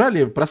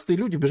 бежали, простые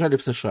люди бежали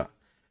в США.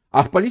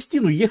 А в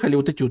Палестину ехали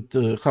вот эти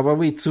вот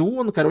Хававей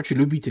Цион, короче,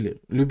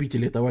 любители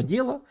этого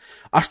дела.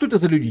 А что это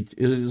за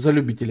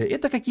любители?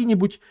 Это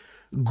какие-нибудь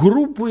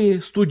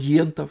группы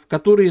студентов,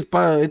 которые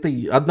по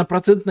этой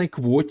 1%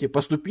 квоте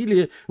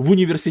поступили в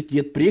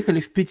университет, приехали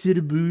в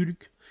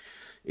Петербург.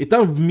 И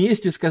там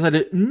вместе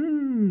сказали,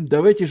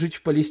 давайте жить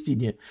в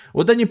Палестине.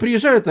 Вот они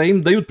приезжают, а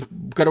им дают,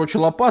 короче,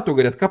 лопату,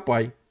 говорят,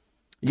 копай.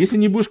 Если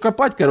не будешь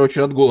копать,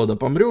 короче, от голода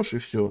помрешь, и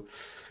все.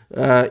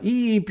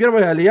 И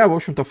первая алия, в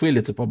общем-то,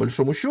 фейлится по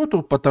большому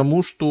счету,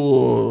 потому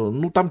что,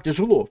 ну, там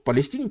тяжело. В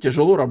Палестине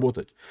тяжело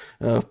работать.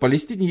 В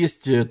Палестине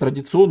есть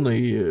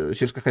традиционный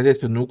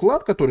сельскохозяйственный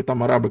уклад, который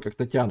там арабы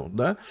как-то тянут,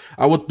 да.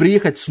 А вот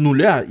приехать с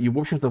нуля и, в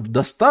общем-то, в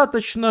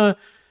достаточно,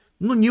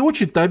 ну, не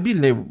очень-то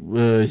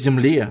обильной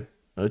земле,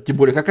 тем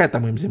более, какая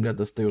там им земля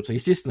достается,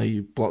 естественно,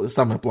 и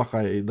самая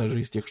плохая даже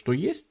из тех, что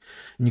есть.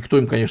 Никто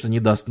им, конечно, не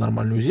даст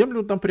нормальную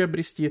землю там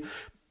приобрести.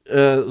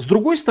 С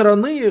другой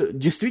стороны,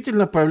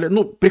 действительно,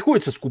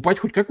 приходится скупать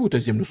хоть какую-то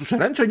землю. Слушай,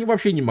 раньше они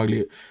вообще не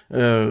могли.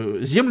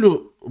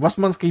 Землю в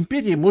Османской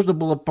империи можно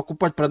было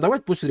покупать,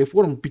 продавать после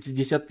реформ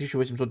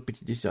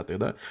 1850-х,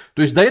 да?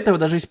 То есть до этого,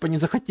 даже если бы они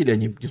захотели,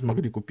 они не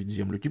смогли купить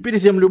землю. Теперь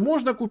землю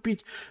можно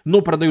купить,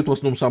 но продают в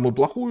основном самую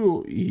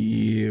плохую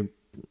и...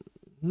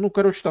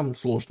 там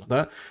сложно,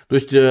 да. То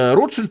есть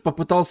Ротшильд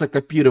попытался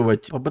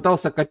копировать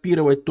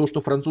то,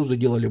 что французы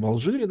делали в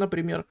Алжире,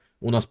 например.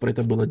 У нас про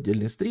это был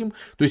отдельный стрим.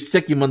 То есть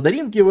всякие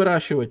мандаринки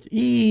выращивать.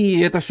 И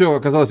это все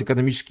оказалось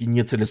экономически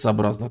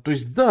нецелесообразно. То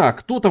есть да,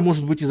 кто-то,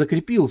 может быть, и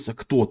закрепился,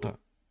 кто-то.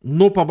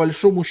 Но по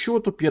большому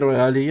счету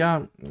первая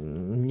алия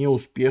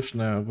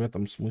неуспешная в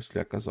этом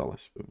смысле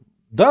оказалась.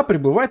 Да,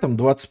 прибывает там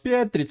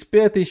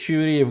 25-35 тысяч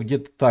евреев,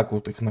 где-то так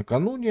вот их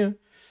накануне.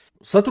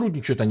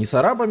 Сотрудничают они с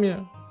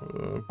арабами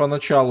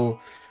поначалу.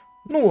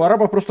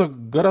 Арабов просто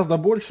гораздо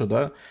больше,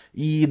 да.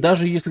 И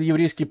даже если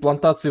еврейские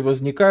плантации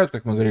возникают,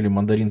 как мы говорили,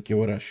 мандаринки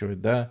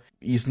выращивать, да,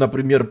 из,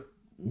 например,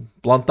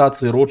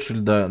 плантации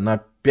Ротшильда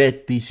на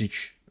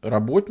 5000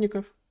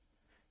 работников,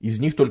 из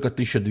них только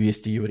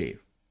 1200 евреев.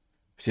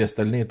 Все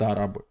остальные это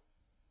арабы.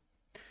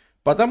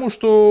 Потому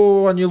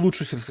что они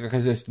лучше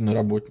сельскохозяйственные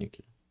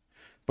работники.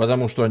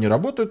 Потому что они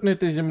работают на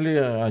этой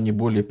земле, они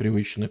более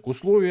привычны к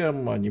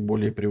условиям, они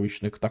более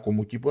привычны к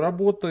такому типу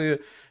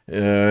работы,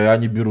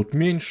 они берут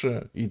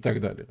меньше и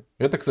так далее.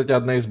 Это, кстати,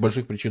 одна из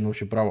больших причин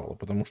вообще провала,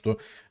 потому что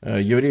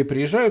евреи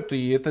приезжают,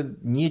 и это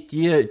не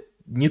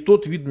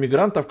тот вид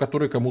мигрантов,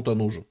 который кому-то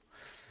нужен.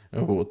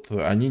 Вот.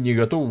 Они не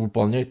готовы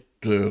выполнять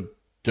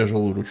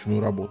тяжелую ручную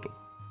работу.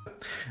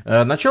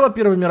 Начало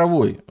Первой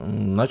мировой,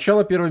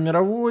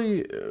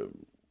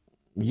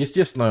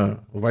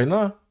 естественно,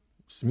 война.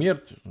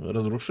 Смерть,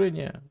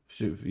 разрушение,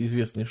 все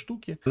известные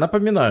штуки.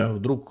 Напоминаю,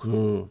 вдруг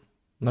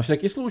на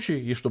всякий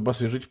случай, и чтобы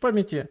освежить в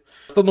памяти,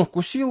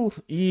 остановку сил.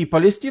 И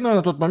Палестина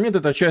на тот момент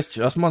это часть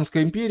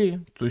Османской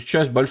империи, то есть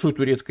часть Большой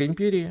Турецкой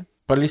империи.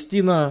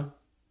 Палестина,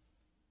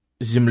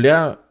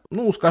 земля,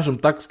 скажем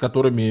так, с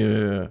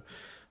которыми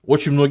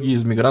очень многие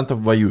из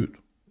мигрантов воюют.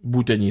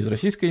 Будь они из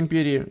Российской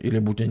империи или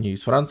будь они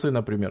из Франции,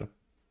 например.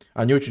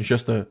 Они очень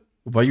часто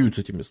воюют с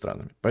этими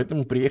странами.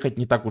 Поэтому приехать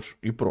не так уж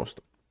и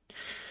просто.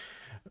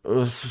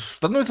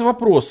 Становится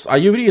вопрос, а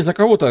евреи за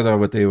кого тогда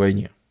в этой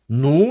войне?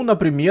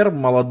 Например,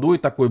 молодой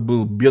такой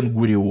был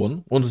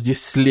Бен-Гурион, он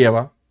здесь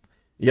слева.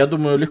 Я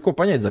думаю, легко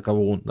понять, за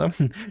кого он. Да?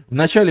 В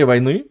начале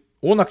войны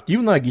он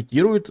активно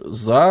агитирует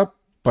за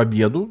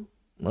победу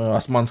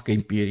Османской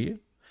империи.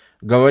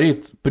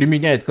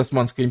 Применяет к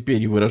Османской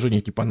империи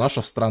выражение типа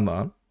 «наша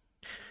страна».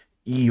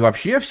 И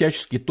вообще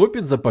всячески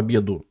топит за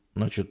победу,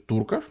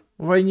 турков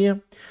в войне.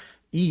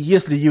 И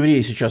если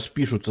евреи сейчас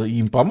впишутся и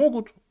им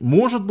помогут,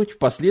 может быть,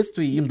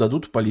 впоследствии им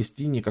дадут в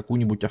Палестине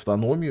какую-нибудь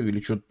автономию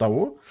или что-то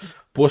того,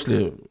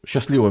 после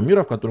счастливого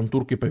мира, в котором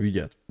турки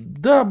победят.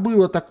 Да,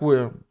 было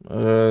такое,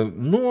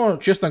 но,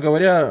 честно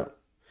говоря,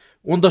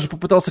 он даже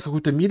попытался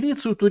какую-то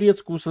милицию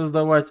турецкую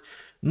создавать.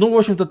 В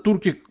общем-то,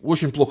 турки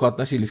очень плохо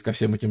относились ко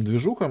всем этим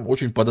движухам,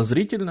 очень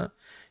подозрительно.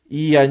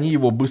 И они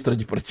его быстро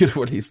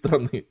депортировали из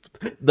страны.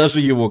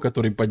 Даже его,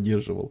 который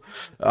поддерживал.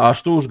 А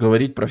что уж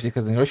говорить про всех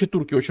остальных. Вообще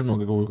турки очень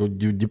много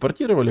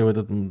депортировали в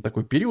этот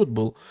такой период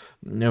был.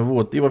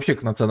 Вот. И вообще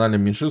к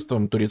национальным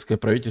меньшинствам турецкое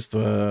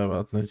правительство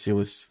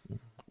относилось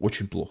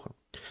очень плохо.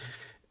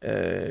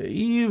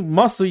 И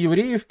масса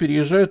евреев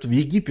переезжают в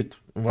Египет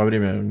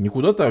не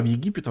куда-то, а в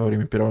Египет во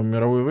время Первой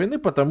мировой войны,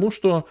 потому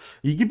что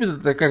Египет это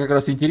такая как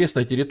раз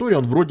интересная территория,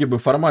 он вроде бы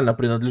формально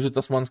принадлежит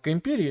Османской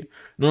империи,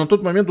 но на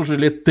тот момент уже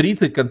лет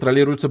 30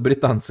 контролируется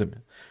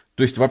британцами.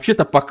 То есть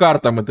вообще-то по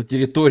картам это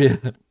территория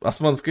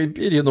Османской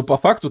империи, но по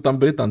факту там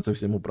британцы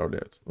всем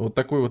управляют. Вот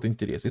такой вот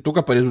интерес. И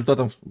только по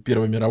результатам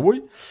Первой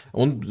мировой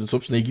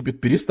собственно,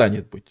 Египет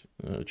перестанет быть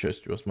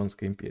частью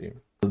Османской империи.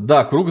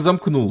 Да, круг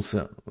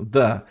замкнулся,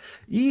 да.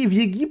 И в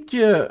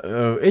Египте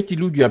эти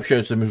люди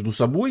общаются между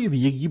собой, в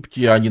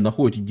Египте они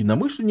находят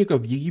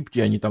единомышленников, в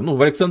Египте они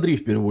в Александрии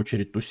в первую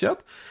очередь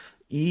тусят,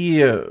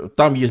 и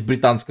там есть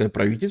британское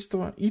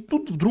правительство, и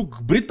тут вдруг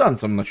к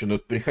британцам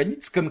начинают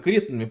приходить с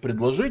конкретными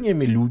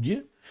предложениями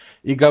люди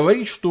и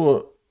говорить,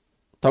 что,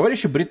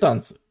 товарищи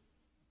британцы,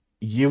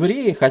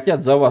 евреи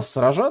хотят за вас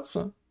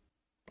сражаться,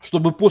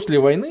 чтобы после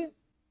войны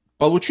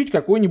получить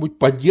какую-нибудь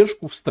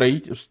поддержку в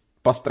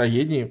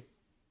построении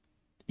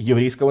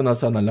еврейского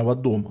национального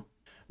дома.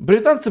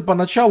 Британцы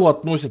поначалу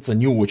относятся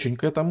не очень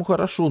к этому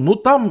хорошо, но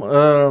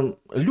там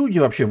люди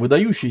вообще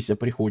выдающиеся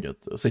приходят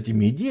с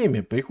этими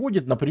идеями.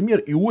 Приходит,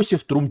 например,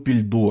 Иосиф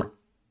Трумпельдор.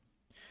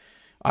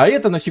 А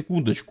это, на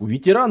секундочку,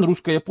 ветеран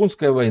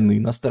русско-японской войны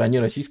на стороне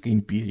Российской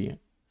империи,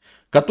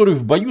 который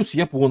в бою с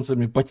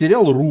японцами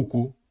потерял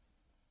руку.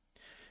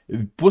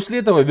 После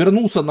этого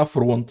вернулся на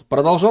фронт,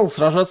 продолжал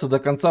сражаться до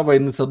конца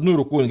войны с одной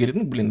рукой. Он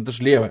говорит, это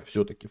же левая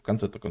все-таки, в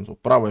конце-то концов,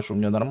 правая же у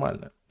меня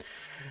нормальная.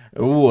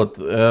 Вот,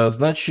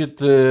 значит,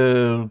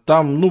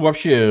 там,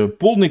 вообще,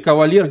 полный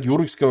кавалер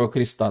Георгиевского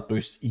креста, то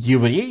есть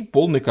еврей,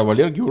 полный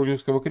кавалер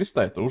Георгиевского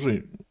креста, это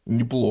уже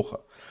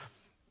неплохо.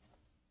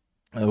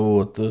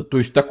 Вот, то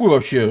есть такой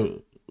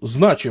вообще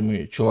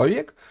значимый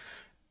человек,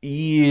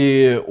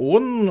 И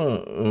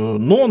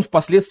он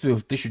впоследствии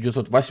в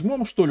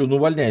 1908, что ли, он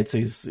увольняется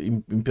из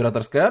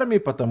императорской армии,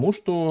 потому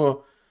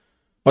что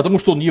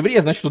он еврей,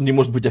 а значит, он не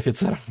может быть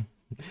офицером.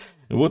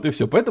 Вот и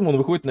все. Поэтому он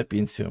выходит на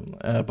пенсию.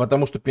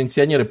 Потому что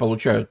пенсионеры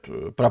получают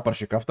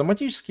прапорщика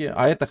автоматически,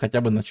 а это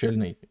хотя бы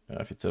начальный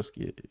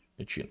офицерский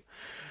чин.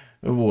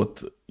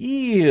 Вот.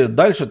 И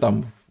дальше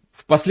там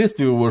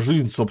впоследствии его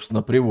жизнь,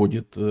 собственно,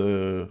 приводит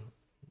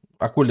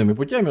окольными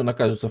путями. Он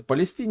оказывается в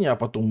Палестине, а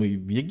потом и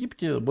в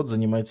Египте. Вот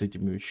занимается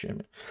этими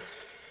вещами.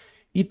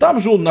 И там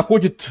же он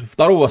находит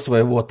второго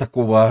своего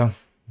такого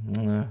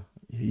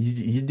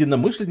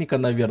единомышленника,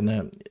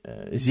 наверное,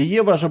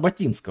 Зиева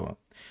Жаботинского.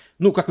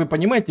 Ну, как вы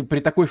понимаете,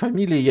 при такой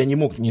фамилии я не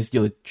мог не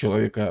сделать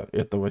человека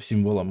этого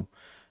символом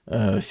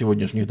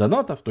сегодняшних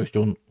донатов. То есть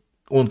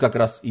он как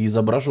раз и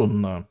изображен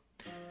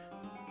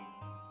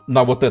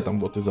на вот этом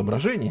вот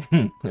изображении.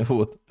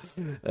 Вот.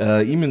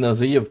 Именно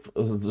Зиев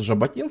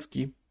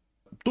Жаботинский,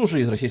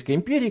 тоже из Российской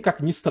империи,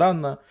 как ни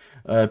странно,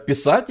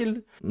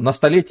 писатель, на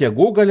столетие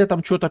Гоголя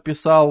там что-то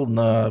писал,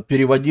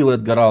 переводил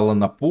Эдгара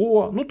Аллана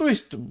По, ну, то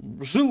есть,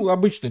 жил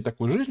обычной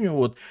такой жизнью,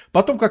 вот.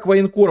 Потом, как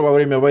военкор во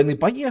время войны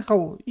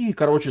поехал, и,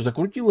 короче,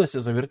 закрутилось,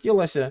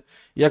 завертелось,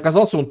 и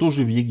оказался он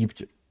тоже в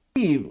Египте.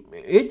 И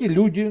эти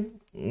люди,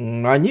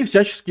 они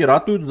всячески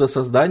ратуют за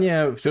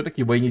создание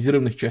все-таки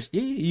военизированных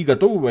частей и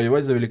готовы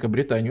воевать за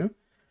Великобританию.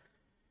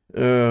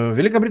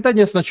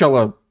 Великобритания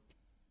сначала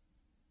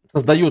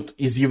создает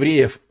из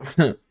евреев,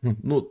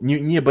 ну,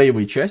 не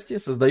боевые части,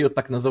 создает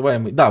так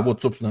называемые, да,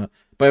 вот, собственно,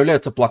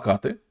 появляются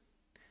плакаты,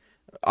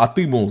 а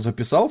ты, мол,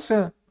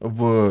 записался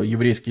в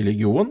еврейский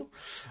легион,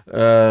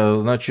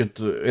 значит,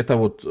 это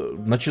вот,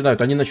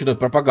 они начинают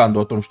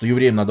пропаганду о том, что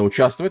евреям надо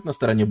участвовать на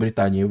стороне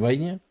Британии в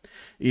войне,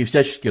 и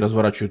всячески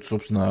разворачивают,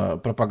 собственно,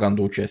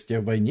 пропаганду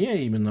участия в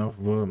войне, именно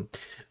в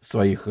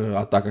своих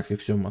атаках и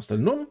всем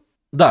остальном.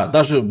 Да,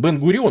 даже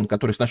Бен-Гурион,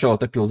 который сначала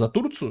топил за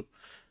Турцию,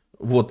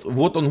 вот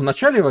он в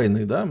начале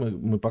войны, да,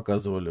 мы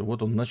показывали,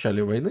 вот он в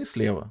начале войны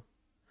слева,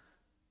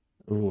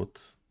 вот,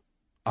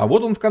 а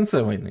вот он в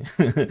конце войны,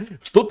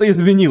 что-то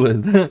изменилось,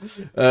 да?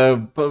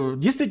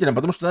 Действительно,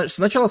 потому что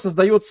сначала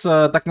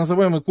создается так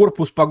называемый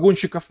корпус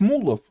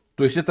погонщиков-мулов,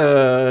 то есть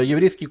это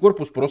еврейский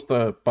корпус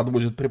просто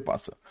подвозит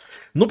припасы,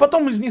 но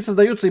потом из них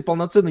создается и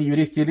полноценный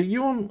еврейский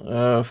легион,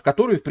 в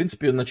который, в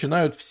принципе,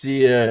 начинают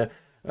все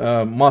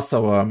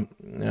массово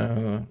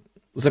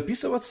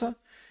записываться,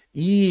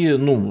 и,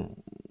 ну,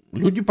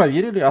 люди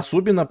поверили,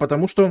 особенно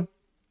потому, что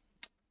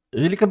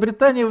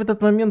Великобритания в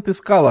этот момент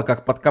искала,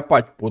 как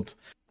подкопать под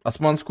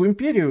Османскую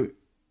империю,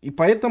 и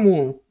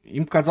поэтому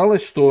им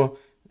казалось, что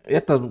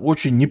это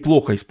очень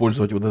неплохо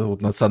использовать вот этот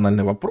вот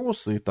национальный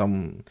вопрос, и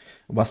там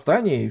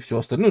восстание, и все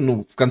остальное.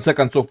 Ну, в конце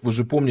концов, вы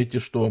же помните,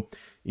 что,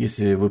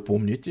 если вы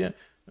помните,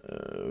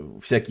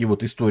 всякие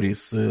вот истории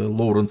с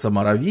Лоуренсом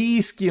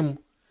Аравийским,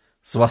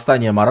 с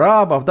восстанием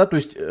арабов, да, то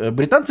есть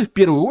британцы в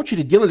первую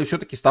очередь делали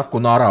все-таки ставку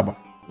на арабов.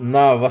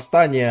 На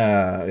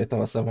восстание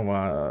этого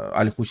самого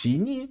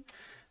Аль-Хусейни,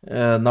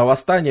 на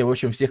восстание, в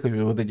общем, всех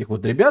вот этих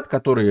вот ребят,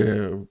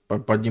 которые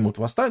поднимут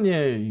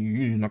восстание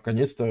и,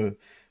 наконец-то,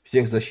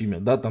 всех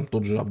защемят, да, там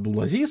тот же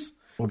Абдул-Азиз,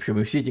 в общем,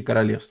 и все эти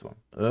королевства.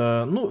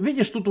 Ну,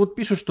 видишь, тут вот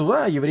пишут,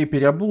 что, еврей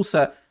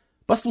переобулся.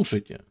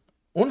 Послушайте,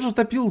 он же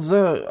топил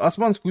за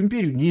Османскую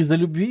империю не из-за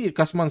любви к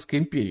Османской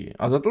империи,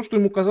 а за то, что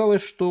ему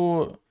казалось,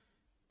 что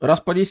раз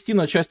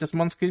Палестина часть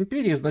Османской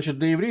империи, значит,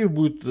 для евреев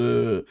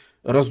будет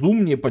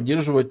разумнее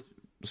поддерживать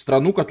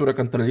страну, которая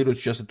контролирует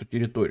сейчас эту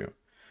территорию.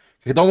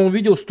 Когда он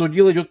увидел, что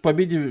дело идет к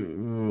победе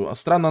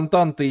стран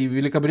Антанты, и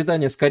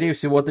Великобритания, скорее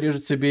всего,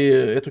 отрежет себе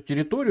эту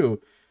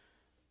территорию,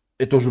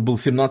 это уже был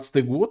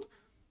 17-й год,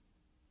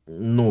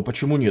 но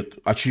почему нет?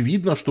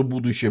 Очевидно, что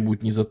будущее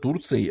будет не за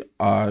Турцией,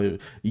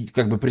 и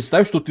как бы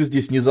представь, что ты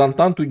здесь не за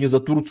Антанту и не за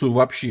Турцию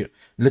вообще.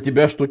 Для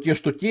тебя что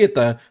те,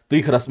 это ты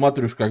их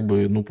рассматриваешь как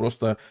бы, ну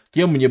просто,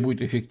 кем мне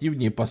будет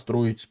эффективнее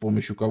построить, с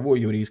помощью кого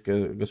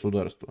еврейское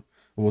государство.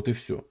 Вот и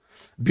все.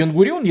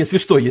 Бен-Гурион,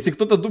 если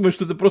кто-то думает,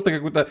 что это просто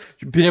какой-то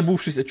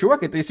переобувшийся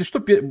чувак, это, если что,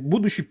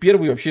 будущий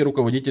первый вообще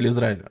руководитель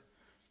Израиля.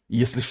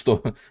 Если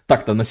что,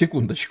 так-то, на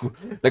секундочку.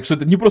 Так что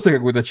это не просто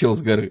какой-то чел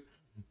с горы.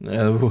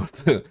 Вот.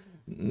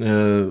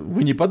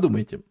 Вы не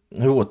подумайте.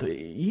 Вот.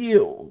 И,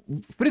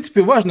 в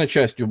принципе, важной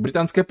частью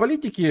британской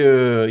политики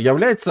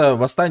является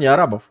восстание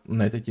арабов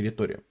на этой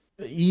территории.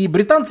 И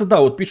британцы,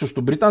 да, вот пишут,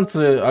 что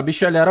британцы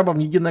обещали арабам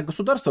единое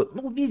государство.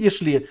 Ну,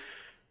 видишь ли,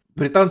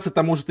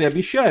 британцы-то, может, и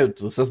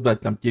обещают создать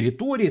там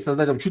территории,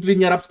 создать там чуть ли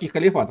не арабский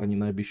халифат они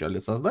обещали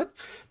создать,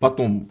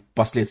 потом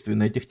впоследствии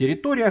на этих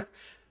территориях.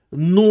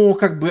 Но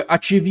как бы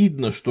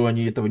очевидно, что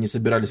они этого не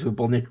собирались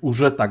выполнять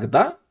уже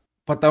тогда,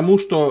 потому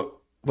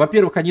что,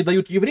 во-первых, они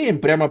дают евреям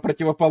прямо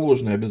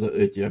противоположные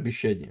эти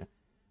обещания.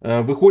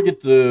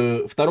 Выходит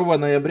 2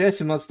 ноября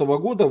 2017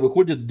 года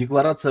выходит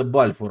декларация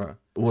Бальфура.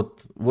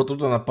 Вот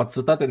тут она под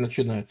цитатой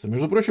начинается.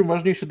 Между прочим,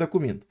 важнейший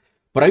документ.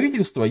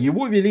 Правительство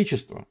Его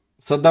Величества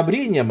с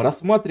одобрением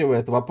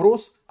рассматривает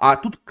вопрос. А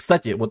тут,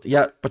 кстати, вот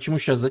я почему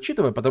сейчас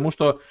зачитываю, потому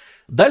что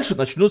дальше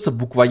начнется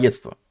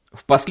буквоедство.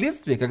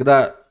 Впоследствии,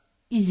 когда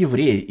и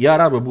евреи, и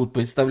арабы будут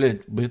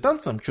представлять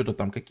британцам что-то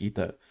там,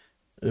 какие-то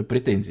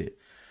претензии,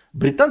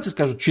 британцы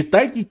скажут,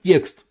 читайте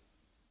текст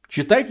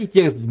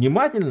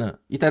внимательно,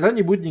 и тогда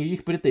не будет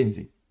никаких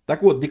претензий.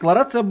 Так вот,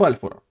 декларация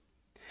Бальфура.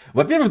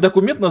 Во-первых,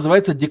 документ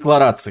называется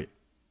декларацией.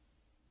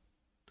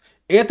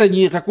 Это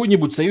не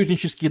какой-нибудь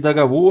союзнический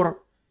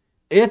договор,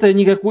 это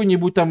не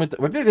какой-нибудь там...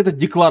 Во-первых, это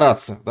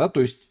декларация, да,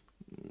 то есть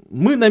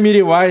мы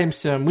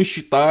намереваемся, мы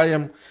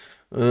считаем,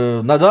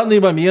 на данный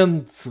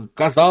момент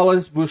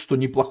казалось бы, что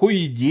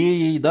неплохой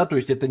идеей, да, то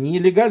есть это не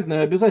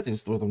легальное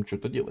обязательство там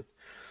что-то делать.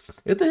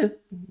 Это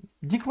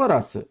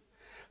декларация.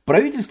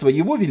 Правительство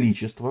Его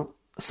Величества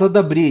с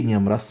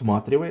одобрением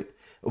рассматривает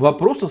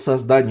вопрос о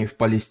создании в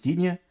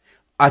Палестине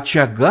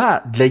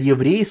очага для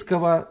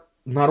еврейского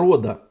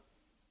народа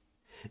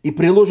и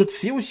приложит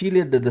все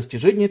усилия для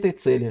достижения этой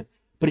цели.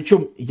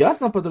 Причем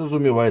ясно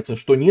подразумевается,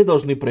 что не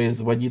должны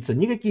производиться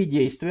никакие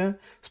действия,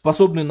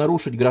 способные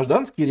нарушить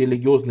гражданские и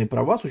религиозные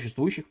права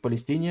существующих в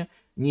Палестине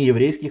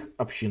нееврейских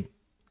общин.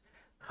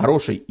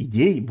 Хорошей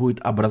идеей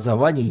будет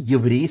образование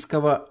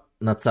еврейского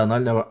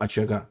национального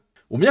очага.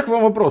 У меня к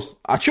вам вопрос.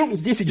 О чем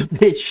здесь идет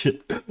речь?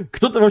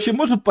 Кто-то вообще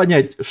может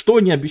понять, что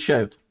они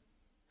обещают?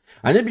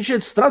 Они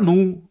обещают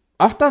страну,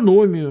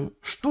 автономию.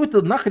 Что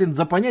это нахрен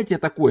за понятие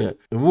такое?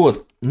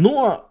 Вот.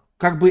 Но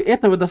как бы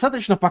этого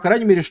достаточно, по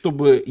крайней мере,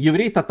 чтобы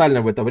евреи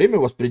тотально в это время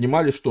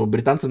воспринимали, что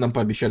британцы нам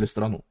пообещали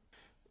страну.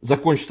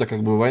 Закончится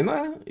как бы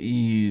война,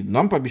 и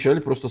нам пообещали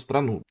просто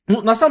страну.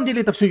 Ну, на самом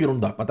деле это все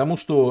ерунда, потому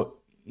что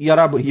и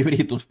арабы, и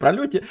евреи тут в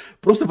пролете,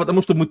 просто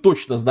потому что мы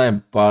точно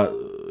знаем по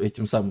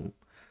этим самым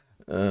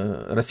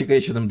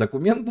рассекреченным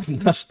документам,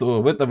 да,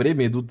 что в это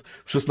время идут,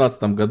 в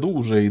 2016 году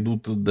уже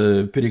идут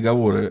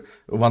переговоры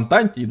в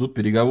Антанте, идут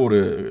переговоры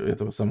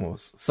этого самого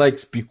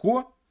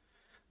Сайкс-Пико,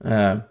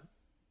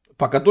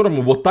 по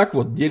которому вот так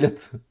вот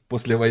делят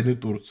после войны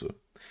Турцию.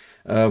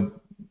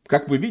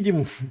 Как мы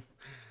видим,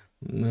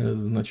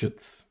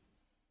 значит,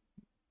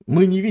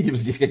 мы не видим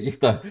здесь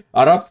каких-то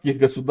арабских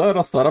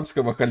государств,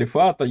 арабского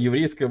халифата,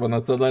 еврейского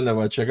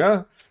национального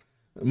очага.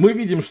 Мы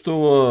видим,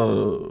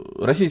 что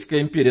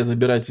Российская империя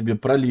забирает себе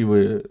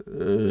проливы,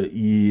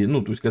 и,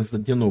 ну, то есть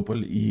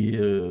Константинополь и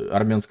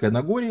Армянское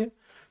Нагорье.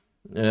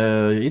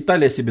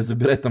 Италия себе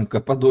забирает там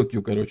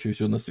Каппадокию, короче, и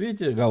все на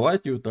свете,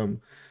 Галатию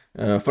там.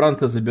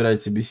 Франция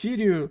забирает себе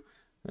Сирию,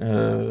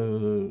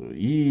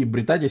 и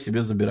Британия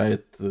себе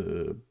забирает,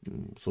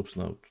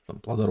 собственно, там,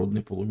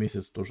 плодородный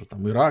полумесяц, тоже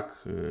там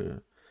Ирак,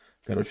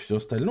 короче, все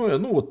остальное.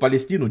 Ну, вот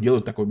Палестину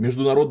делают такой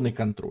международный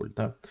контроль,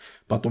 да.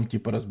 Потом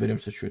типа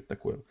разберемся, что это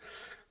такое.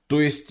 То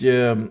есть,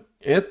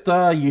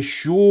 это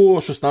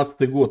еще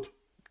 16-й год.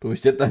 То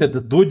есть, это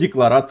до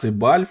декларации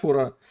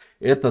Бальфура,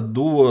 это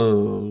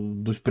то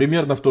есть,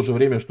 примерно в то же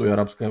время, что и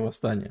арабское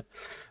восстание.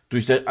 То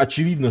есть,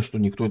 очевидно, что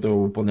никто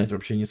этого выполнять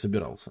вообще не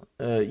собирался.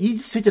 И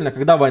действительно,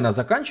 когда война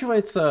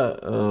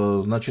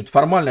заканчивается, значит,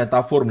 формально это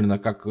оформлено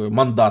как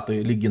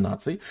мандаты Лиги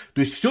наций.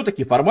 То есть,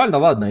 все-таки формально,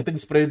 ладно, это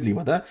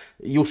несправедливо, да.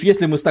 И уж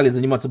если мы стали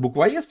заниматься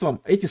буквоедством,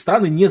 эти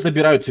страны не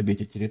забирают себе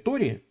эти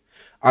территории.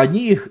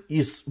 Они их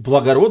из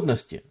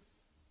благородности,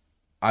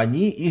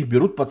 они их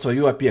берут под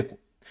свою опеку.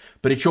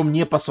 Причем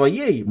не по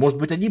своей, может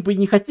быть, они бы и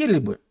не хотели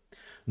бы.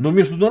 Но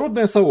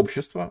международное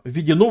сообщество в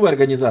виде новой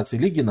организации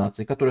Лиги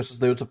наций, которая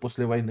создается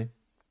после войны,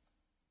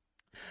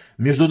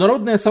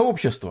 международное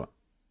сообщество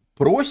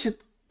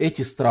просит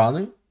эти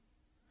страны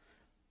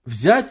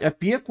взять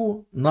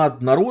опеку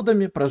над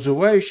народами,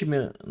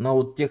 проживающими на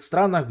вот тех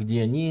странах,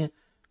 где они,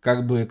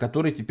 как бы,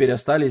 которые теперь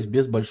остались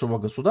без большого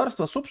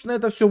государства. Собственно,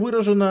 это все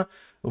выражено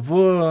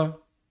в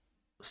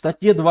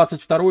статье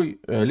 22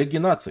 Лиги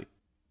наций.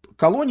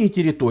 Колонии и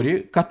территории,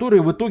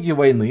 которые в итоге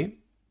войны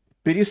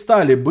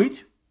перестали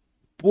быть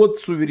под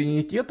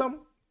суверенитетом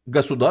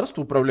государств,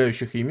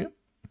 управляющих ими,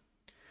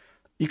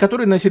 и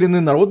которые населены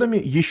народами,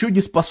 еще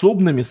не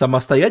способными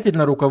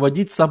самостоятельно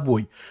руководить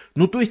собой.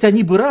 Ну, то есть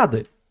они бы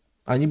рады,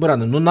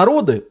 но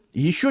народы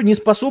еще не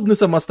способны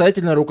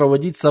самостоятельно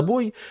руководить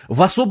собой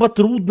в особо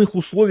трудных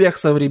условиях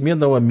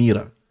современного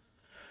мира.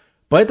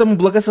 Поэтому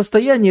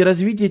благосостояние и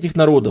развитие этих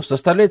народов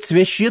составляет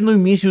священную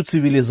миссию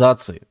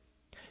цивилизации,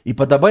 и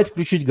подобает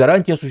включить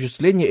гарантии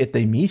осуществления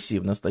этой миссии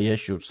в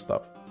настоящий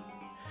устав.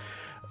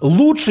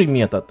 Лучший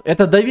метод –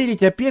 это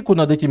доверить опеку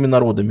над этими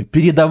народами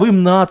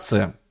передовым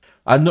нациям.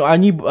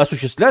 Они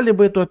осуществляли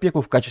бы эту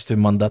опеку в качестве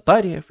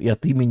мандатариев и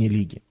от имени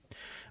Лиги.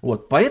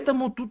 Вот,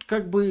 поэтому тут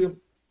как бы...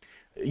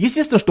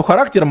 Естественно, что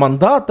характер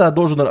мандата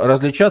должен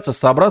различаться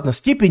сообразно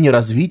степени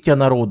развития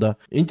народа.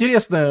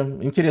 Интересное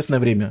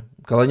время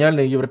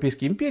колониальной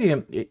Европейской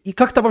империи. И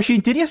как-то вообще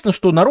интересно,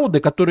 что народы,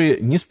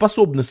 которые не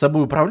способны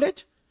собой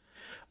управлять,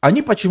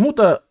 они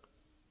почему-то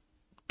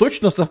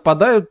точно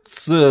совпадают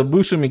с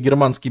бывшими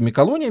германскими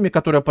колониями,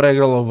 которая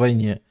проиграла в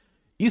войне,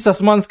 и с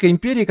Османской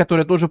империей,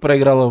 которая тоже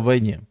проиграла в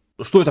войне.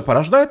 Что это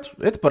порождает?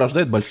 Это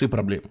порождает большие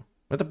проблемы.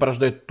 Это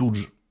порождает тут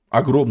же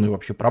огромные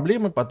вообще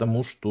проблемы,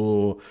 потому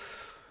что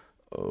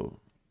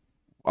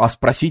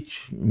спросить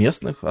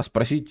местных,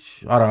 спросить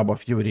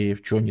арабов,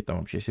 евреев, что они там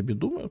вообще себе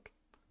думают.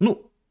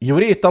 Ну,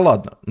 евреи-то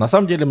ладно. На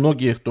самом деле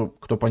многие,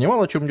 кто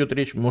понимал, о чем идет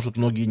речь, может,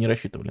 многие не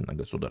рассчитывали на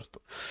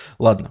государство.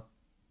 Ладно.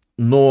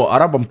 Но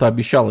арабам-то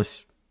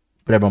обещалось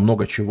прямо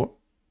много чего.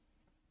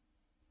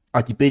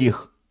 А теперь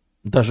их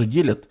даже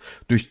делят.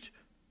 То есть,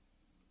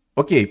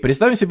 окей,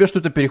 представим себе, что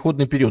это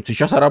переходный период.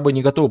 Сейчас арабы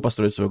не готовы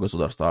построить свое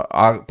государство,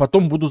 а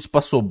потом будут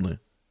способны.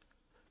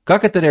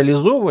 Как это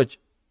реализовывать,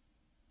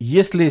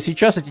 если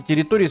сейчас эти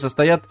территории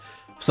состоят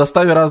в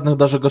составе разных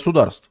даже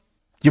государств?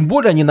 Тем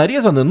более они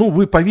нарезаны,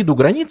 вы по виду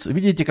границ,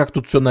 видите, как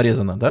тут все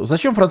нарезано, да?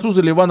 Зачем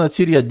французы Ливан от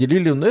Сирии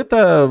отделили?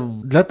 Это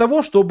для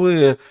того,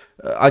 чтобы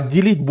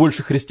отделить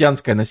больше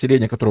христианское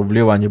население, которого в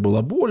Ливане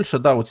было больше,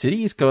 да, вот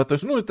сирийского, то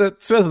есть, это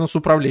связано с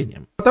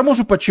управлением. Потому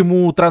же,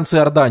 почему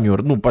Трансиорданию,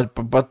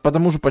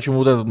 потому же, почему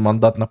вот этот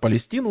мандат на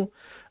Палестину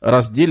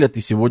разделят,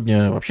 и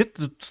сегодня вообще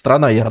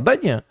страна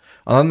Иордания,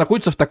 она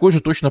находится в такой же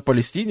точно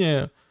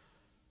Палестине,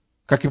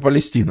 как и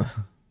Палестина.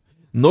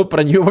 Но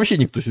про нее вообще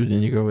никто сегодня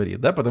не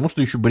говорит, да, потому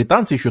что еще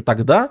британцы еще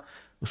тогда,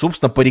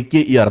 собственно, по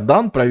реке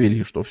Иордан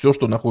провели, что все,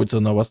 что находится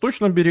на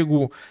восточном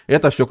берегу,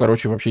 это все,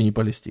 вообще не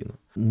Палестина.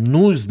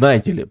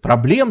 Знаете ли,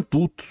 проблем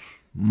тут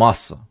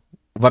масса.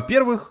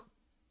 Во-первых,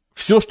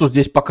 все, что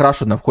здесь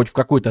покрашено хоть в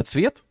какой-то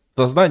цвет, в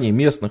сознании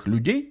местных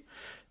людей,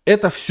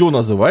 это все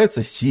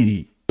называется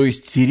Сирией. То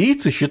есть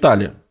сирийцы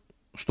считали,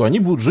 что они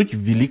будут жить в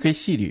Великой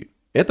Сирии.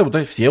 Это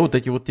все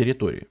эти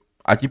территории.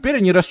 А теперь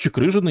они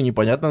расчекрыжены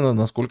непонятно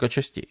на сколько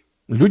частей.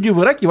 Люди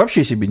в Ираке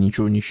вообще себе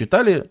ничего не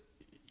считали.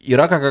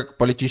 Ирака как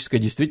политической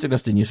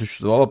действительности не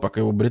существовало,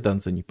 пока его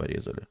британцы не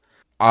порезали.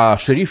 А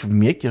шериф в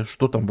Мекке,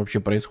 что там вообще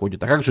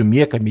происходит? А как же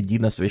Мекка,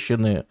 Медина,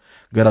 священные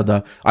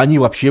города? Они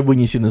вообще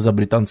вынесены за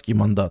британский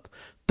мандат.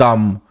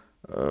 Там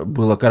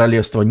было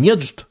королевство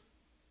Неджд,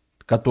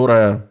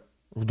 которое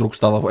вдруг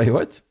стало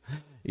воевать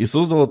и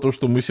создало то,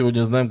 что мы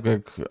сегодня знаем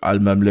как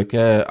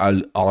Аль-Мамляка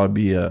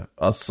Аль-Арабия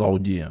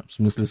Ас-Саудия, в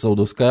смысле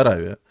Саудовская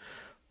Аравия,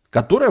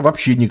 которая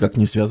вообще никак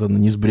не связана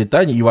ни с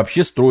Британией, и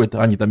вообще строят,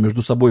 они там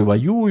между собой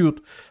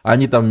воюют,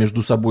 они там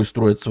между собой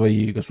строят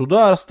свои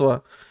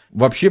государства,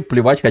 вообще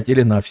плевать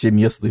хотели на все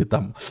местные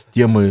там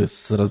темы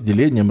с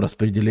разделением,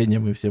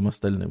 распределением и всем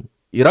остальным.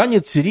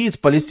 Иранец, сириец,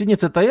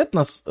 палестинец — это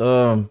этнос?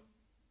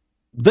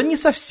 Да не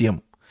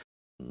совсем.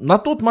 На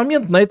тот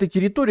момент на этой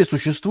территории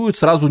существует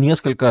сразу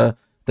несколько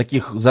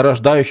таких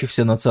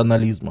зарождающихся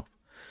национализмов.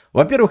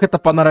 Во-первых, это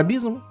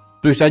панарабизм,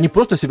 то есть они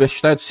просто себя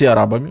считают все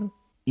арабами,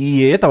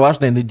 и это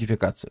важная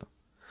идентификация.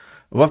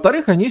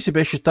 Во-вторых, они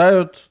себя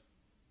считают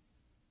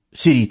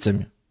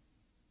сирийцами.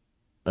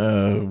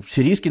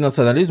 Сирийский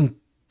национализм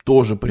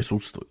тоже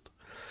присутствует.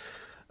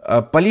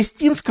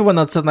 Палестинского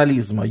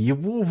национализма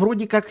его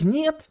вроде как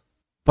нет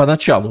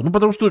поначалу,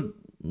 потому что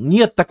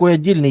нет такой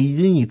отдельной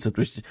единицы.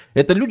 То есть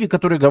это люди,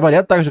 которые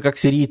говорят так же, как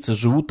сирийцы,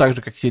 живут так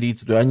же, как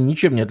сирийцы. То есть они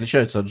ничем не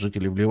отличаются от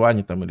жителей в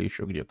Ливане там, или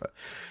еще где-то.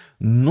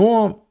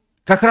 Но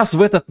как раз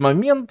в этот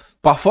момент,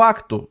 по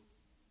факту,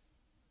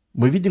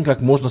 мы видим,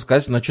 как можно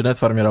сказать, начинает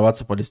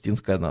формироваться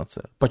палестинская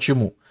нация.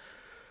 Почему?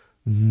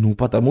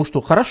 Потому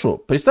что, хорошо,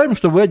 представим,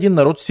 что вы один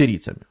народ с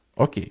сирийцами.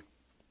 Окей.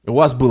 У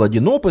вас был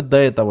один опыт до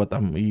этого,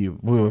 и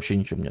вы вообще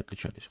ничем не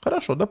отличались.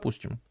 Хорошо,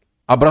 допустим.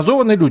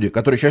 Образованные люди,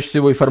 которые чаще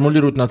всего и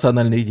формулируют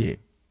национальные идеи.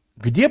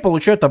 Где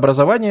получают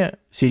образование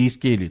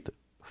сирийские элиты?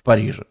 В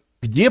Париже.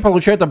 Где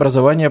получают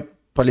образование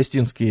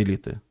палестинские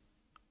элиты?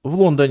 В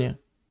Лондоне.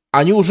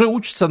 Они уже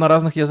учатся на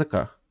разных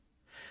языках.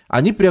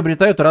 Они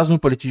приобретают разную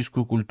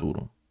политическую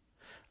культуру.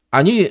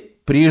 Они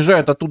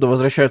приезжают оттуда,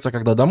 возвращаются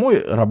когда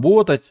домой,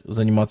 работать,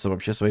 заниматься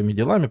вообще своими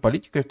делами,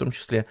 политикой в том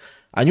числе.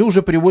 Они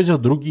уже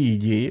привозят другие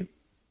идеи,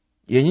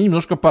 и они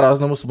немножко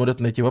по-разному смотрят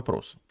на эти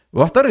вопросы.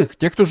 Во-вторых,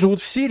 те, кто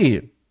живут в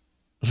Сирии,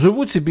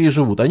 живут себе и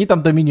живут. Они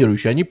там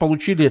доминирующие, они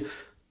получили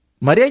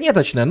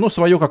марионеточное, но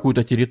свою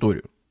какую-то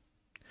территорию.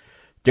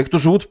 Те, кто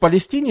живут в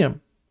Палестине,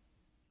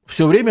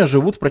 все время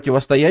живут в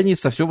противостоянии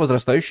со все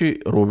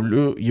возрастающей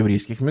ролью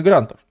еврейских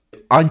мигрантов.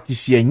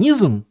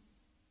 Антисионизм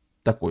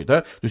такой,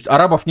 да? То есть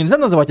арабов нельзя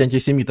называть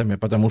антисемитами,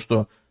 потому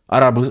что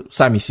арабы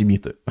сами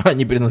семиты,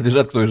 они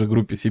принадлежат к той же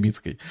группе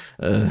семитской.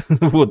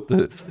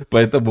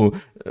 Поэтому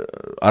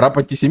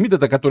араб-антисемит —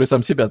 это который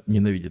сам себя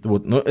ненавидит.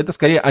 Но это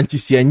скорее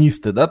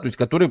антисионисты, да, то есть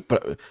которые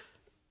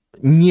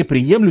не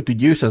приемлют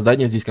идею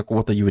создания здесь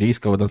какого-то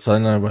еврейского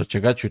национального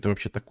очага. Что это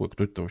вообще такое?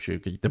 Кто это вообще?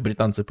 Какие-то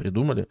британцы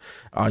придумали?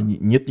 А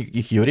нет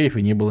никаких евреев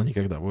и не было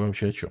никогда. Вы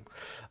вообще о чем?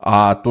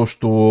 А то,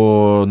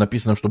 что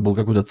написано, что был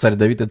какой-то царь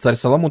Давид и царь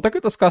Соломон, так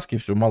это сказки,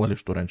 все, мало ли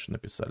что раньше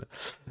написали.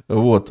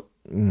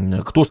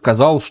 Кто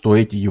сказал, что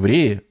эти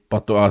евреи,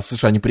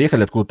 слушай, они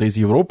приехали откуда-то из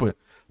Европы,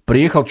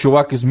 приехал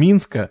чувак из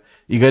Минска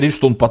и говорит,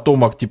 что он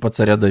потомок типа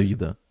царя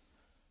Давида.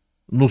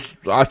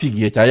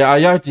 Офигеть, а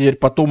я теперь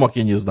потомок,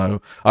 я не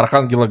знаю,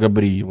 архангела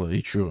Габриила,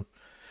 и чё?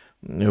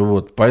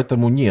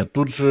 Поэтому нет,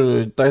 тут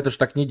же, это же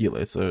так не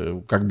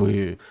делается.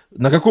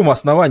 На каком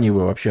основании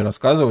вы вообще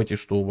рассказываете,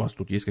 что у вас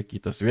тут есть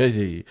какие-то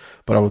связи и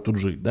право тут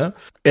жить, да?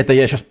 Это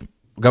я сейчас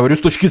говорю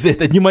с точки зрения,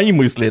 это не мои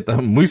мысли,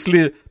 это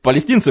мысли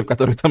палестинцев,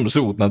 которые там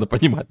живут, надо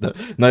понимать, да?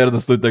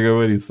 Наверное, стоит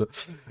договориться.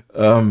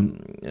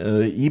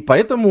 И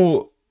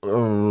поэтому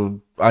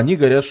они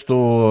говорят,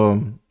 что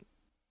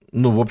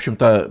в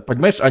общем-то,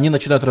 понимаешь, они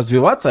начинают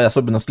развиваться,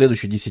 особенно в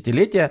следующее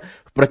десятилетие,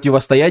 в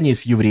противостоянии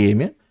с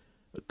евреями,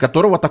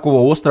 которого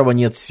такого острова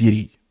нет в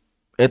Сирии.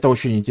 Это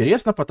очень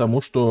интересно,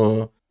 потому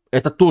что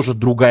это тоже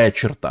другая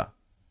черта.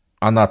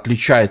 Она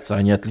отличается,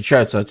 они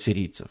отличаются от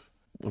сирийцев.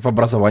 В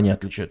образовании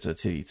отличаются от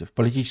сирийцев,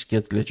 политически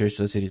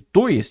отличаются от сирийцев.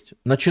 То есть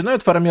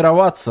начинают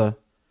формироваться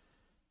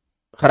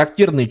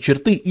характерные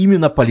черты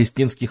именно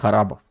палестинских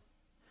арабов.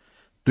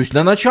 То есть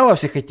на начало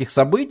всех этих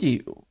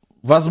событий,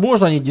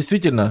 возможно, они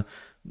действительно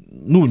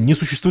не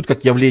существуют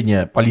как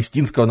явление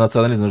палестинского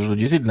национализма, что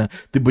действительно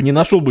ты бы не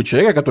нашел бы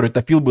человека, который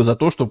топил бы за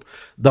то, чтобы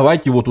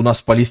давайте вот у нас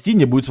в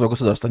Палестине будет свое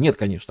государство. Нет,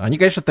 конечно. Они,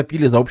 конечно,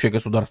 топили за общее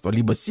государство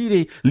либо с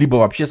Сирией, либо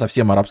вообще со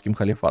всем арабским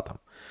халифатом.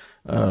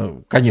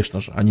 Конечно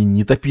же, они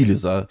не топили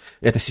за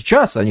это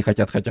сейчас, они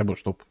хотят хотя бы,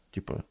 чтобы,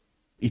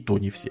 и то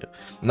не все.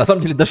 На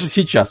самом деле, даже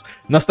сейчас.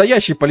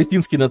 Настоящие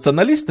палестинские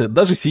националисты,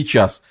 даже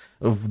сейчас,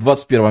 в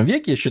 21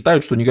 веке,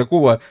 считают, что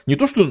никакого, не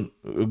то что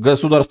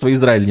государства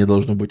Израиль не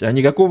должно быть, а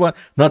никакого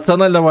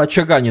национального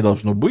очага не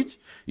должно быть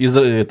из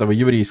этого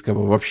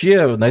еврейского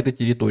вообще на этой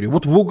территории.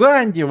 Вот в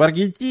Уганде, в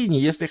Аргентине,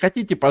 если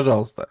хотите,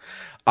 пожалуйста.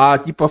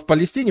 А в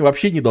Палестине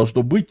вообще не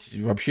должно быть,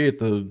 вообще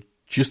это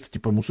чисто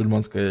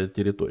мусульманская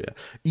территория.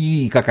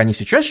 И, как они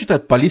сейчас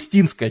считают,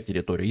 палестинская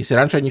территория. Если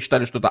раньше они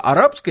считали, что это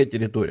арабская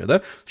территория,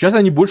 да, сейчас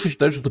они больше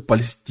считают, что это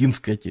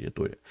палестинская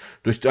территория.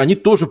 То есть они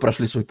тоже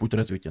прошли свой путь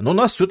развития. Но у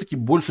нас все-таки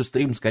больше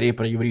стрим скорее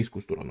про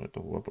еврейскую сторону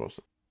этого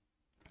вопроса.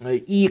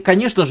 И,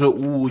 конечно же,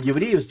 у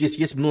евреев здесь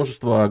есть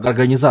множество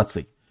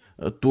организаций.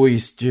 То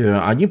есть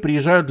они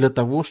приезжают для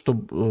того,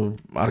 чтобы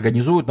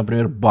организовывать,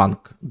 например,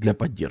 банк для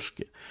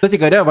поддержки. Кстати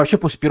говоря, вообще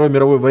после Первой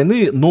мировой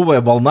войны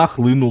новая волна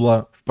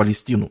хлынула в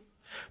Палестину.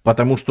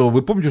 Потому что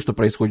вы помните, что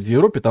происходит в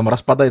Европе? Там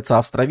распадается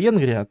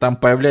Австро-Венгрия, там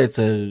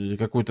появляется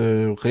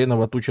какой-то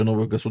хреново туча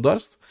новых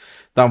государств,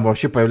 там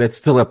вообще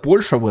появляется целая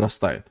Польша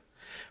вырастает.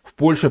 В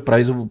Польше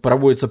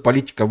проводится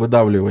политика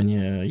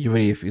выдавливания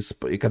евреев из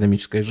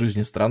экономической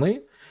жизни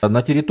страны.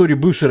 На территории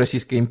бывшей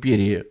Российской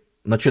империи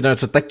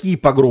начинаются такие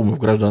погромы в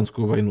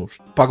гражданскую войну,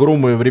 что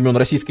погромы времен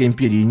Российской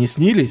империи не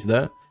снились,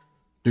 да?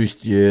 То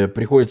есть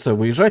приходится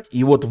выезжать.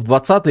 И вот в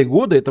 20-е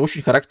годы, это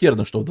очень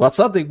характерно, что в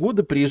 20-е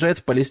годы приезжает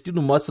в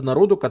Палестину масса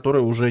народу,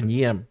 которые уже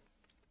не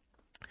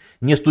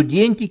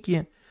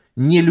студентики,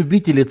 не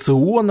любители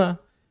циона,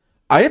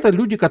 а это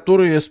люди,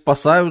 которые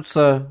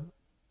спасаются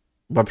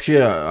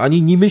вообще,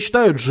 они не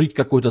мечтают жить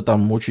какой-то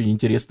там очень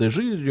интересной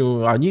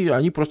жизнью,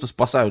 они просто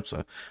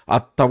спасаются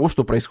от того,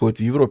 что происходит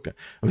в Европе.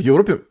 В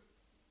Европе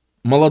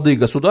молодые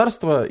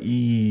государства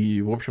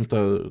и, в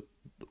общем-то,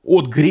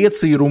 от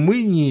Греции и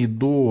Румынии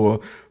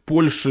до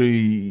Польши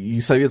и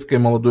советской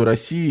молодой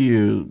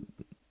России,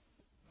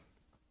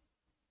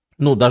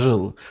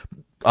 даже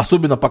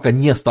особенно пока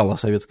не стала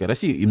советской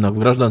Россией, именно в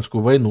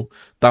гражданскую войну,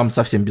 там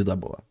совсем беда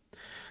была.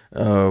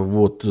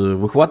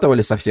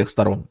 Выхватывали со всех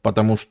сторон,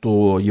 потому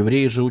что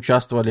евреи же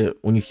участвовали,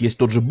 у них есть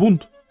тот же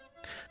бунт,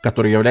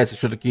 который является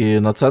все-таки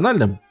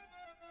национальным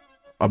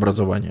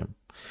образованием,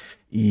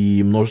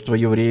 и множество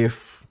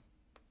евреев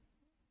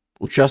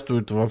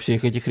участвуют во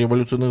всех этих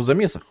революционных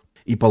замесах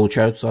и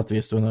получают,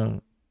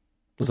 соответственно,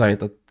 за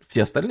это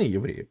все остальные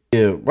евреи.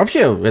 И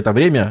вообще, это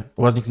время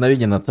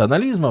возникновения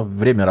национализма,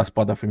 время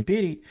распадов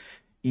империй.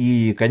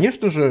 И,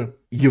 конечно же,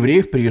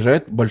 евреев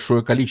приезжает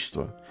большое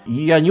количество.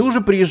 И они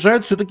уже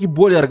приезжают все-таки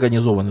более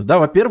организованно. Да,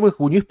 во-первых,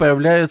 у них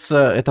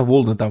появляется, это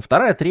волны, там,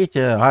 вторая,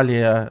 третья,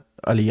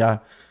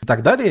 алия и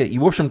так далее. И,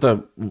 в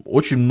общем-то,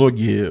 очень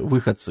многие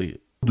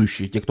выходцы,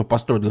 будущие, те, кто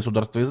построит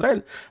государство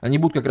Израиль, они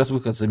будут как раз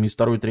выходцами из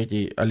второй,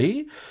 третьей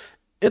алии.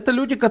 Это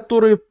люди,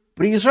 которые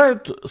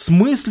приезжают с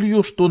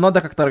мыслью, что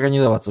надо как-то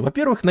организоваться.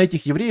 Во-первых, на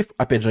этих евреев,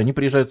 опять же, они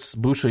приезжают с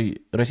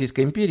бывшей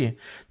Российской империи,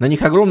 на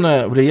них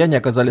огромное влияние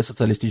оказали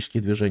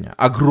социалистические движения.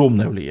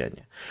 Огромное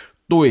влияние.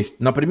 То есть,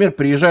 например,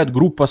 приезжает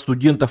группа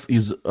студентов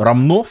из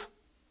Ромнов,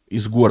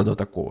 из города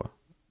такого,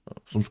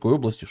 в Сумской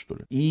области, что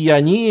ли, и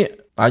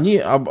они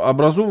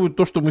образовывают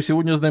то, что мы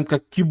сегодня знаем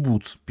как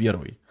кибуц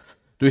первый.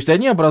 То есть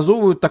они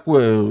образовывают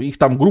такое, их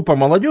там группа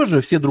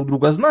молодежи, все друг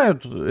друга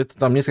знают, это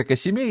там несколько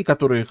семей,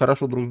 которые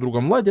хорошо друг с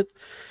другом ладят,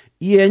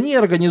 и они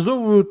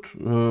организовывают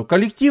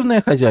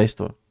коллективное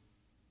хозяйство.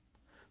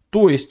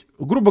 То есть,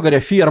 грубо говоря,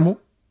 ферму,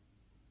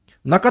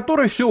 на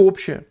которой все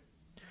общее,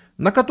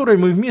 на которой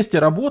мы вместе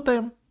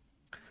работаем,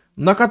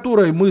 на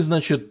которой мы,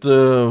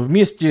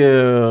 вместе,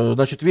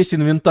 весь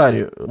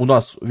инвентарь у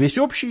нас весь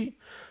общий,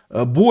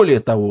 более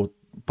того,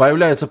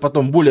 появляются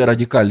потом более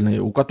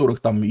радикальные, у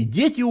которых там и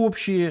дети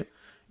общие,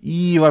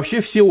 и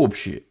вообще все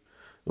общие,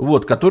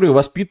 которые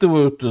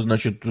воспитывают,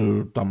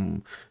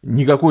 там,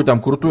 никакой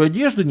там крутой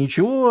одежды,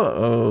 ничего,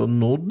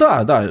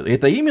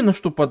 это именно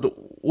что под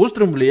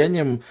острым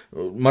влиянием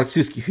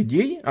марксистских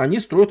идей они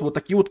строят вот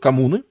такие вот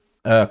коммуны,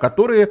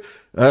 которые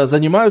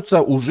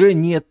занимаются уже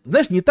не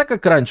так,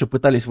 как раньше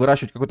пытались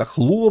выращивать какой-то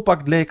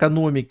хлопок для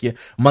экономики,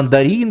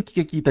 мандаринки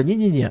какие-то,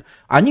 не-не-не,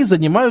 они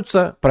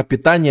занимаются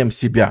пропитанием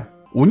себя.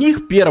 У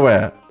них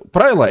первое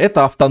правило –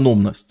 это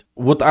автономность.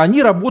 Вот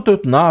они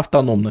работают на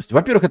автономность.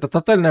 Во-первых, это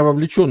тотальная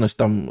вовлеченность,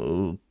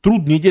 там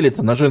труд не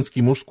делится на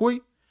женский и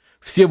мужской.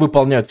 все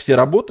выполняют все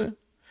работы,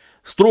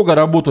 строго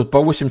работают по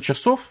 8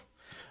 часов,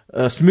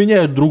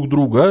 сменяют друг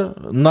друга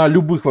на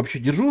любых вообще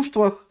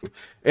дежурствах.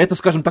 Это,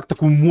 скажем так,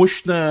 такое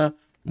мощное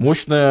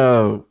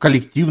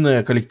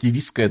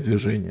коллективистское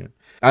движение.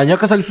 Они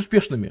оказались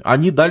успешными.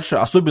 Они дальше,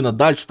 особенно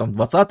дальше, там,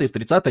 20-е,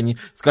 30-е, они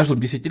с каждым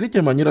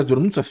десятилетием они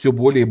развернутся все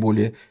более и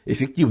более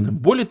эффективным.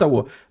 Более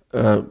того,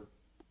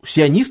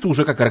 сионисты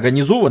уже как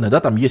организованы, да,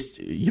 там есть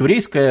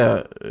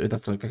еврейское,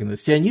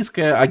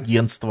 сионистское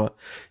агентство,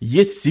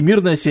 есть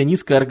Всемирная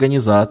сионистская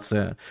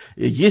организация,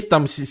 есть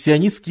там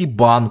сионистский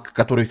банк,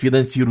 который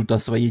финансирует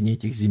освоение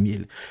этих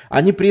земель.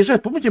 Они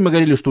приезжают, помните, мы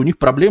говорили, что у них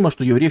проблема,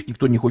 что евреев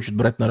никто не хочет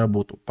брать на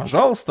работу.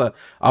 Пожалуйста,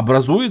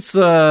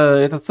 образуется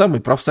этот самый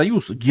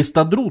профсоюз,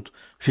 Гистадрут,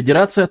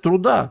 Федерация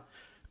труда,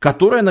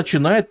 которая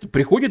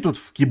приходит вот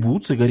в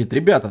кибуц и говорит: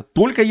 ребята,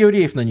 только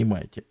евреев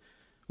нанимайте.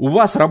 У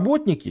вас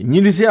работники,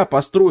 нельзя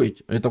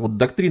построить, это вот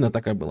доктрина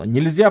такая была,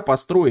 нельзя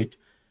построить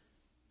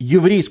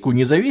еврейскую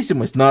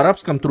независимость на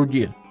арабском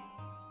труде.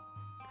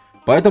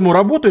 Поэтому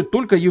работают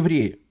только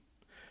евреи.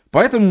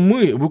 Поэтому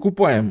мы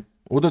выкупаем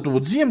вот эту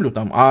вот землю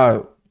там,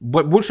 а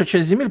большая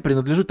часть земель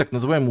принадлежит так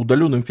называемым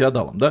удаленным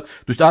феодалам. Да?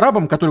 То есть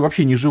арабам, которые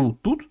вообще не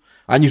живут тут,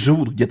 они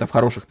живут где-то в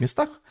хороших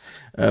местах,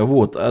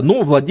 вот,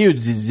 но владеют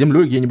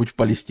землей где-нибудь в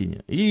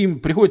Палестине. И им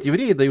приходят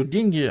евреи, дают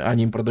деньги,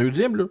 они им продают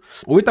землю.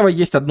 У этого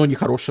есть одно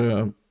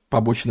нехорошее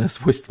побочное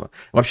свойство.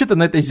 Вообще-то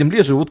на этой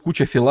земле живут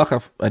куча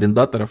филахов,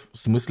 арендаторов, в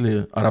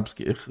смысле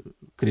арабских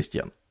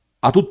крестьян.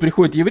 А тут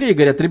приходят евреи и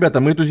говорят: ребята,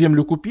 мы эту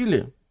землю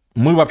купили,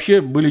 мы вообще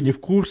были не в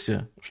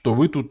курсе, что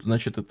вы тут,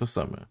 значит, это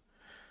самое,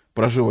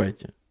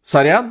 проживаете.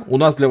 Сорян, у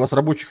нас для вас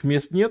рабочих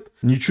мест нет,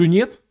 ничего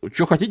нет,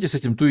 что хотите с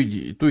этим, то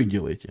и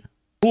делаете.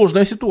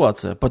 Сложная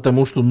ситуация,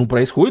 потому что,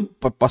 происходит,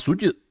 по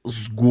сути,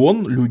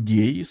 сгон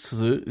людей с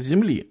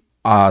земли.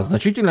 А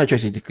значительная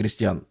часть этих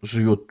крестьян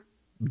живет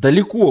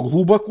далеко,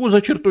 глубоко за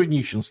чертой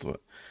нищенства.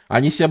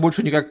 Они себя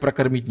больше никак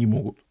прокормить не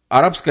могут.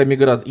 Арабская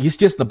миграция,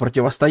 естественно,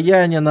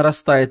 противостояние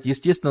нарастает,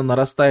 естественно,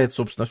 нарастает,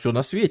 собственно, все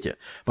на свете,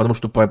 потому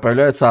что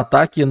появляются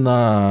атаки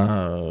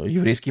на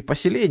еврейские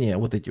поселения,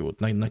 вот эти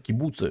вот, на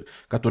кибуцы,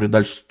 которые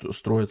дальше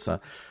строятся.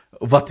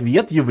 В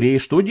ответ евреи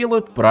что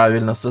делают?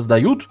 Правильно,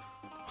 создают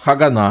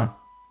хагана,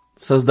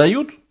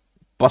 создают,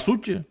 по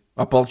сути,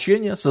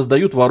 ополчение,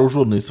 создают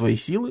вооруженные свои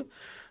силы,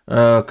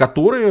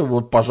 которые,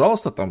 вот,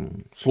 пожалуйста,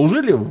 там,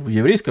 служили в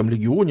еврейском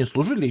легионе,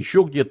 служили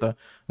еще где-то.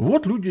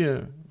 Вот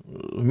люди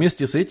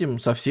вместе с этим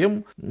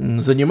совсем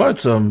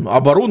занимаются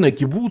обороной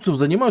кибуцев,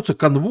 занимаются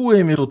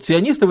конвоями. Вот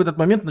сионисты в этот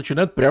момент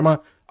начинают прямо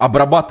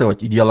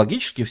обрабатывать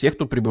идеологически всех,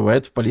 кто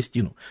прибывает в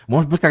Палестину.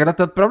 Может быть, когда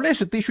ты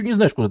отправляешься, ты еще не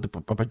знаешь, куда ты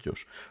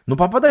попадешь. Но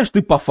попадаешь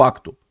ты по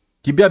факту.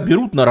 Тебя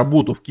берут на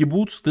работу в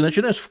кибуц, ты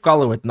начинаешь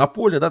вкалывать на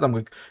поле, да, там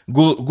как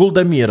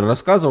Голда Меир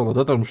рассказывала,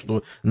 да, там,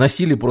 что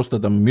носили просто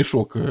там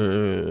мешок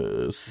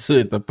с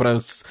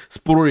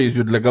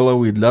прорезью для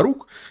головы и для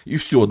рук, и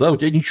все, да, у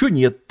тебя ничего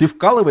нет, ты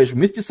вкалываешь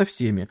вместе со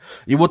всеми.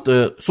 И вот,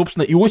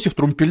 собственно, Иосиф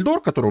Трумпельдор,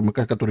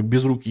 который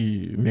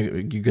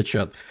безрукий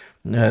гигачат,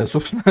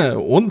 собственно,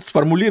 он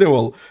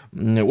сформулировал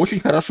очень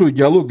хорошо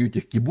идеологию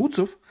этих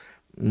кибуцев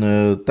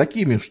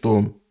такими,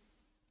 что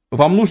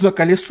вам нужно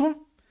колесо,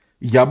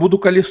 я буду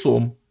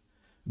колесом.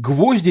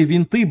 Гвозди,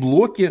 винты,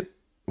 блоки,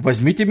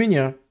 возьмите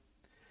меня.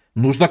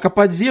 Нужно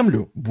копать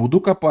землю, буду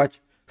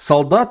копать.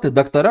 Солдаты,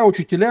 доктора,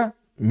 учителя,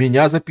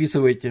 меня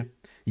записывайте.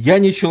 Я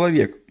не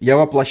человек, я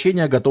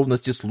воплощение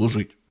готовности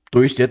служить.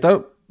 То есть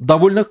это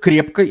довольно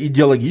крепко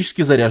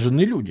идеологически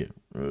заряженные люди.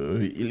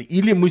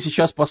 Или мы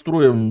сейчас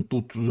построим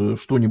тут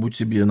что-нибудь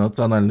себе,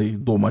 национальный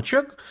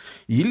дом-очаг,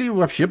 или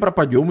вообще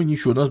пропадем и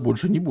ничего у нас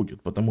больше не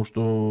будет, потому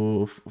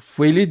что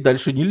фейлить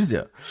дальше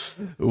нельзя.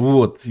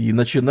 Вот. И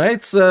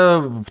начинается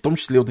в том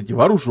числе вот эти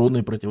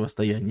вооруженные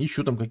противостояния,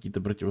 еще там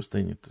какие-то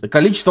противостояния.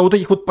 Количество вот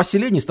этих вот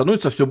поселений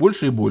становится все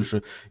больше и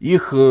больше.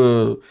 Их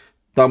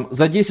там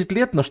за 10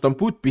 лет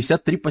наштампуют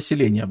 53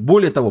 поселения.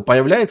 Более того,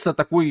 появляется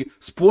такой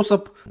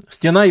способ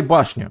стена и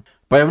башня.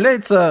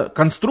 Появляется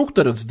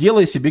конструктор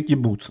 «сделай себе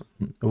кибуц».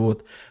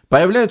 Вот.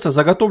 Появляются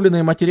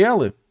заготовленные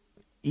материалы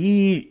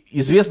и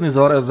известный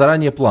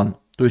заранее план.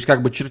 То есть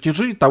как бы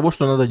чертежи того,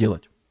 что надо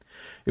делать.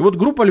 И вот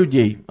группа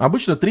людей,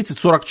 обычно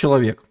 30-40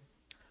 человек,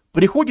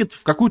 приходит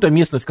в какую-то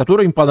местность,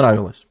 которая им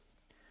понравилась.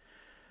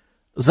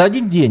 За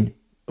один день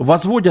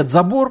возводят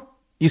забор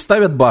и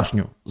ставят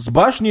башню. С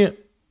башни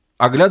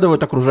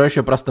оглядывают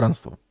окружающее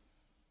пространство.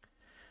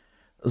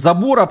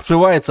 Забор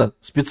обшивается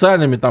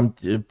специальными там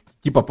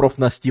типа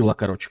профнастила,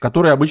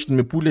 который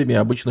обычными пулями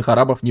обычных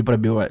арабов не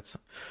пробивается.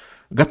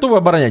 Готовы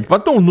оборонять.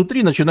 Потом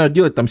внутри начинают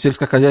делать там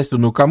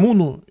сельскохозяйственную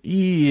коммуну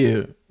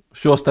и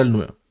все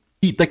остальное.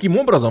 И таким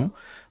образом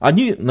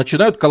они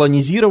начинают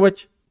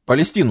колонизировать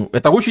Палестину.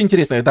 Это очень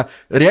интересно. Это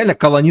реально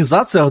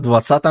колонизация в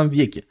 20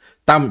 веке.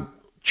 Там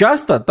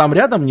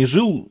рядом не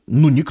жил,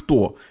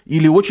 никто.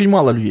 Или очень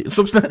мало людей.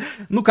 Собственно,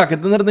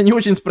 это, наверное, не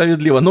очень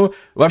справедливо. Но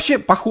вообще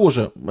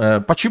похоже.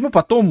 Почему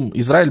потом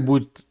Израиль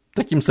будет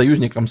таким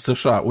союзником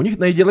США. У них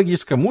на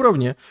идеологическом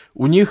уровне,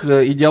 у них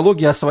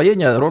идеология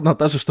освоения ровно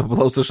та же, что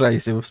была у США,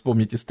 если вы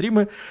вспомните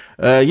стримы.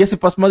 Если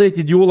посмотреть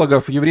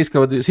идеологов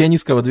еврейского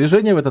сионистского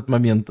движения в этот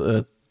момент,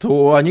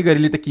 то они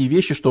говорили такие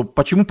вещи, что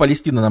почему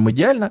Палестина нам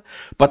идеальна?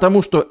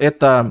 Потому что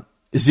это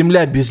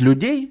земля без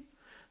людей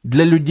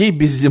для людей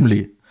без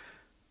земли.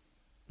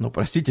 Ну,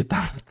 простите,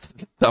 там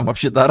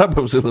вообще-то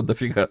арабов жило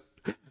дофига.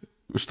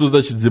 Что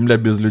значит земля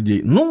без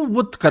людей? Ну,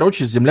 вот,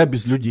 короче, земля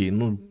без людей.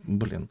 Ну,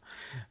 блин,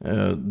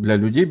 для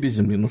людей без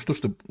земли. Ну, что ж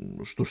ты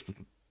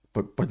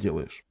тут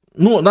поделаешь?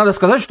 Ну, надо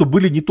сказать, что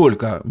были не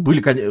только,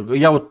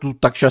 я вот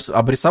тут так сейчас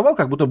обрисовал,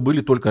 как будто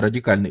были только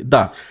радикальные.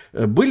 Да,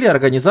 были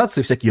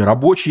организации всякие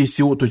рабочие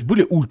СИО, то есть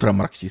были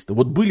ультрамарксисты.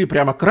 Вот были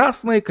прямо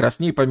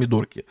краснее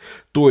помидорки.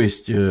 То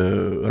есть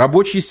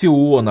рабочие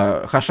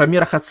Сиона,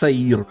 Хашамер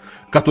Хацаир,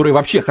 которые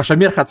вообще,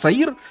 Хашамер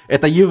Хацаир,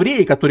 это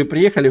евреи, которые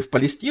приехали в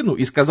Палестину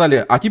и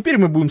сказали, а теперь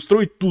мы будем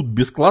строить тут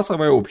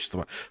бесклассовое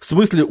общество. В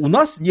смысле, у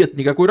нас нет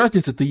никакой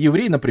разницы, ты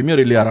еврей, например,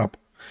 или араб.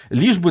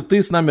 Лишь бы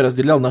ты с нами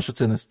разделял наши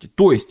ценности.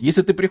 То есть,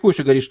 если ты приходишь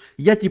и говоришь,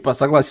 я типа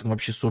согласен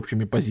вообще с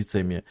общими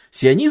позициями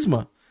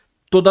сионизма,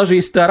 то даже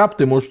если ты араб,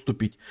 ты можешь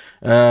вступить.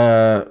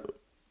 Такого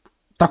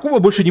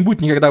больше не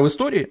будет никогда в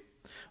истории.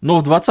 Но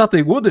в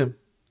 20-е годы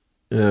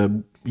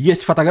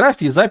есть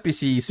фотографии,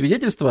 записи и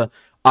свидетельства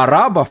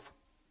арабов,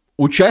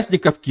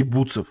 участников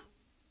кибуцев.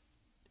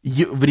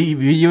 В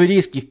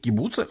еврейских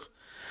кибуцах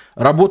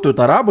работают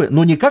арабы,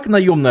 но не как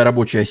наемная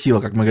рабочая сила,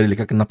 как мы говорили,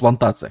 как на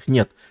плантациях.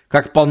 Нет,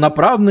 как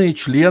полноправные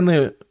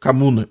члены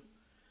коммуны.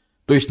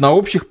 То есть на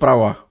общих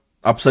правах.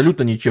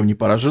 Абсолютно ничем не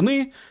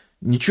поражены,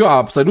 ничего, а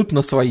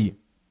абсолютно свои.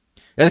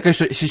 Это,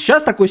 конечно,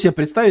 сейчас такое себе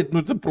представить,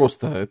 ну это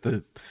просто,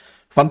 это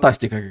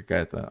фантастика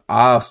какая-то.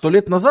 А 100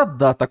 лет назад,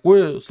 да,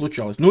 такое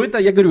случалось. Но это,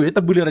 я говорю,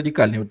 это были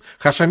радикальные.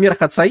 Хашамер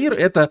Хацаир,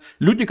 это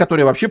люди,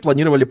 которые вообще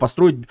планировали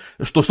построить,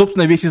 что,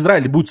 собственно, весь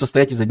Израиль будет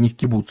состоять из одних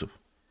кибуцев.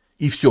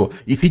 И все.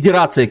 И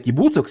федерация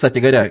кибуцев, кстати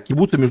говоря,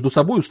 кибуцы между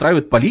собой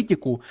устраивают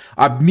политику,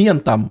 обмен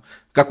там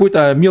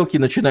какой-то мелкий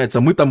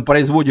начинается, мы там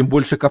производим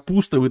больше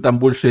капусты, вы там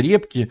больше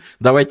репки,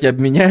 давайте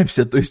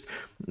обменяемся. То есть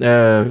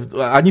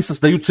они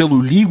создают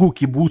целую лигу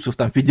кибуцев,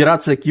 там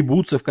федерация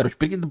кибуцев, короче,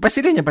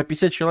 поселение по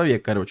 50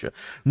 человек, короче.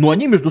 Но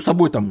они между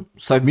собой там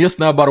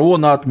совместная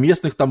оборона, от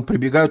местных там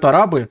прибегают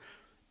арабы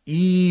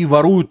и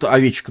воруют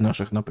овечек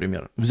наших,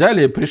 например.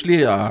 Взяли,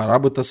 пришли, а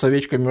арабы-то с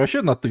овечками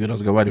вообще на «ты»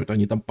 разговаривают.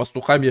 Они там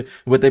пастухами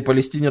в этой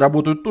Палестине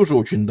работают тоже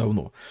очень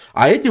давно.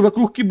 А эти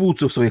вокруг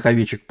кибуцев своих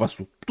овечек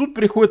пасут. Тут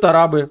приходят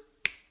арабы,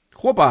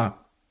 хопа,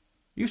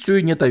 и все,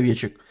 и нет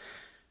овечек.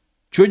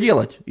 Что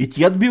делать?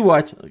 Идти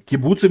отбивать.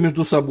 Кибуцы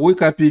между собой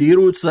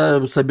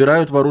кооперируются,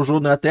 собирают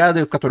вооруженные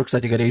отряды, в которых,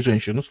 кстати говоря, и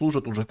женщины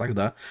служат уже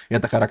тогда.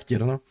 Это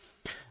характерно.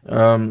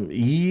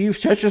 И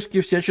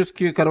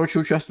всячески, короче,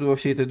 участвую во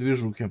всей этой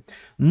движухе.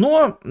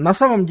 Но на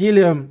самом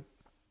деле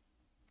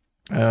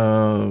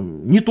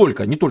не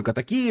только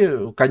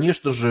такие,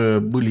 конечно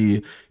же,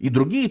 были и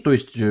другие. То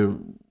есть, я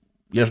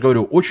же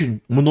говорю,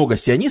 очень много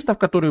сионистов,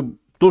 которые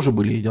тоже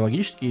были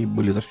идеологические,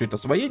 были за все это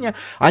освоение.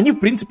 Они, в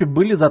принципе,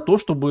 были за то,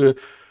 чтобы...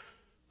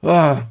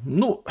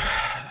 вот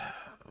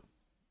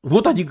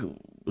они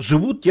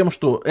живут тем,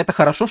 что это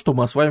хорошо, что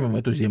мы осваиваем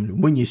эту землю.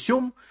 Мы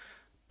несем...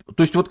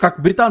 То есть вот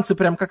как британцы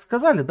прям как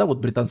сказали, да, вот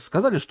британцы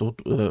сказали, что,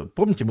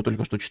 помните, мы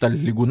только что читали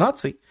Лигу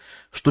наций,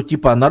 что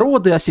типа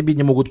народы о себе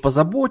не могут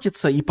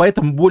позаботиться, и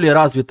поэтому более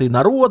развитые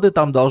народы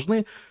там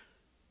должны...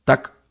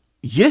 Так,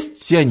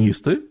 есть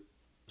сионисты,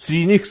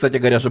 среди них, кстати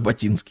говоря,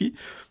 Жаботинский,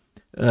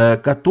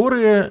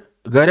 которые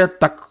говорят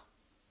так,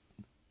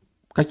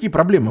 какие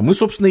проблемы? Мы,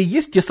 собственно, и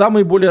есть те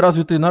самые более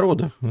развитые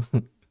народы.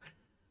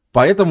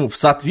 Поэтому в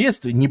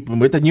соответствии,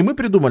 это не мы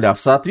придумали, а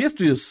в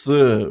соответствии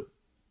с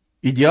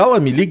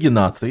идеалами Лиги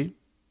наций,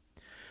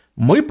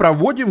 мы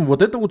проводим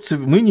вот это вот,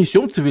 мы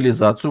несем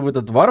цивилизацию в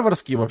этот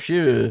варварский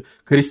вообще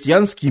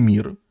крестьянский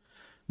мир.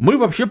 Мы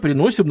вообще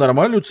приносим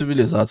нормальную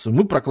цивилизацию,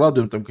 мы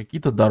прокладываем там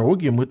какие-то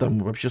дороги, мы там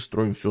вообще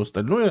строим все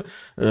остальное,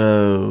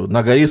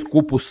 на горе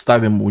Скопус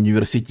ставим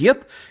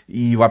университет,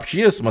 и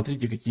вообще,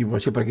 смотрите, какие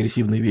вообще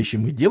прогрессивные вещи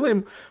мы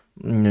делаем.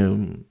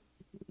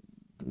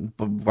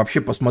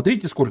 Вообще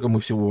посмотрите, сколько мы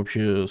всего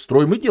вообще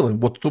строим и делаем.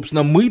 Вот,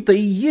 собственно, мы-то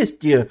и есть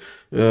те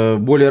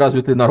более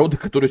развитые народы,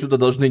 которые сюда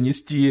должны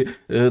нести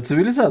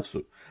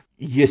цивилизацию.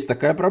 Есть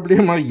такая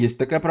проблема,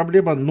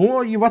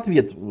 но и в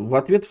ответ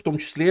в том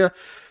числе,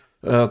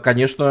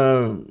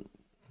 конечно,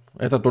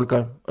 это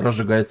только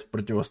разжигает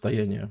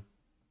противостояние.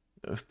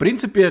 В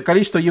принципе,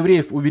 количество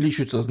евреев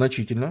увеличивается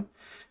значительно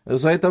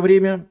за это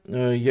время.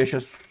 Я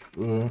сейчас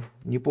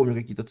не помню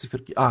какие-то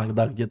циферки.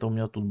 Да, где-то у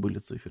меня тут были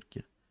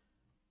циферки.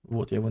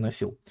 Вот, я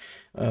выносил.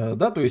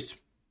 Да, то есть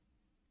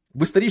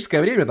в историческое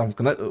время, там,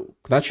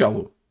 к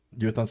началу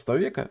 19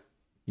 века,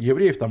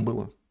 евреев там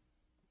было.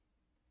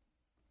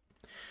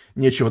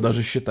 Нечего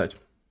даже считать.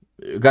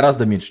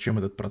 Гораздо меньше, чем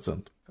этот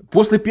процент.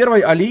 После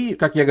первой алии,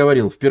 как я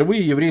говорил,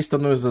 впервые евреи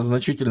становятся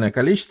значительное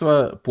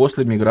количество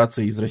после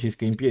миграции из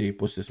Российской империи,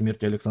 после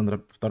смерти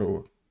Александра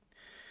II.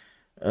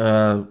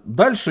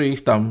 Дальше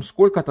их там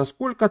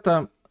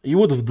сколько-то. И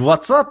вот в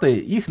 20-е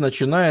их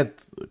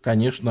начинает,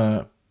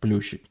 конечно,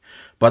 плющить.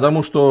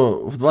 Потому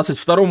что в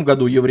 22-м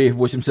году евреев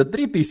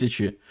 83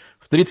 тысячи,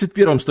 в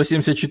 31-м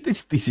 174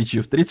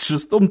 тысячи, в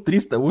 36-м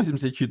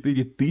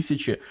 384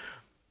 тысячи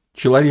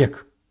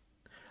человек.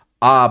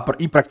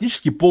 И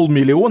практически 500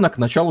 000 к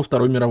началу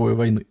Второй мировой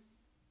войны.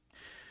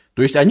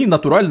 То есть они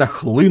натурально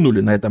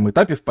хлынули на этом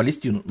этапе в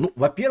Палестину. Ну,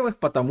 во-первых,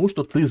 потому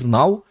что ты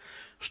знал,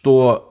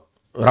 что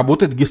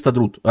работает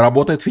Гистадрут,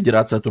 работает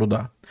Федерация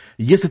труда.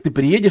 Если ты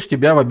приедешь,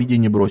 тебя в обиде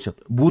не бросят.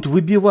 Будут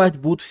выбивать,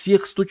 будут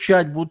всех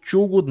стучать, будут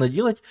что угодно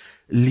делать,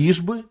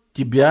 лишь бы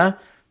тебя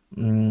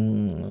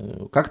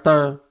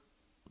как-то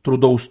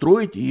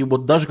трудоустроить. И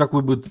вот даже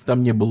какой бы ты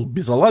там ни был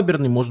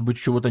безалаберный, может быть,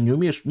 чего-то не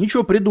умеешь,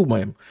 ничего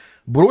придумаем.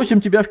 Бросим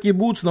тебя в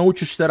кибуц,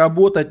 научишься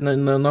работать,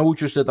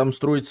 научишься там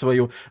строить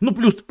свое. Ну,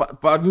 плюс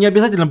не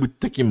обязательно быть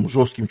таким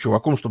жестким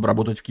чуваком, чтобы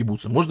работать в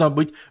кибуце. Можно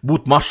быть,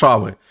 будут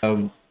машавы.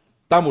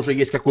 Там уже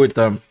есть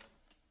какое-то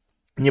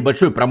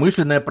небольшое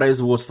промышленное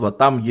производство,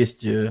 там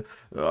есть,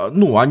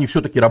 ну, они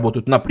все-таки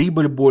работают на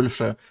прибыль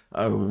больше,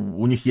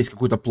 у них есть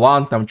какой-то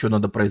план, там, что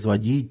надо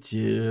производить,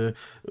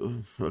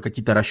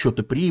 какие-то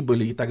расчеты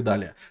прибыли и так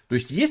далее. То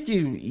есть есть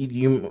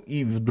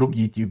и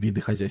другие эти виды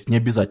хозяйств, не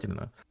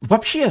обязательно.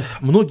 Вообще,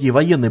 многие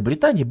военные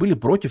Британии были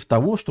против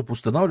того, чтобы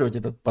устанавливать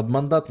эту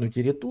подмандатную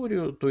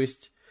территорию, то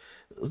есть,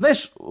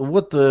 знаешь,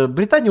 вот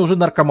Британия уже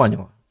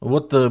наркоманила.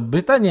 Вот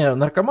Британия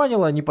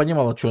наркоманила, не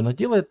понимала, что она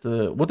делает.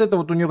 Вот это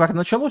вот у нее как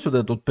началось, вот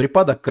этот вот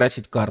припадок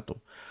красить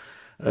карту,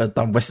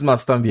 там, в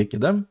 18 веке,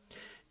 да?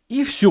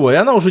 И все, и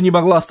она уже не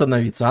могла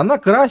остановиться. Она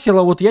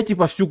красила, вот я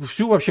типа всю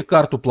вообще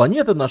карту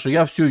планеты нашей,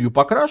 я всю ее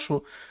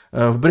покрашу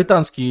в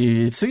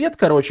британский цвет,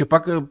 короче,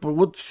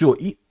 вот все.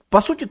 И по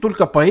сути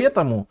только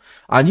поэтому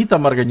они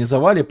там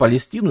организовали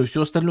Палестину и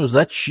все остальное.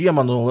 Зачем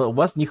оно? У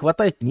вас не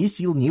хватает ни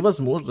сил, ни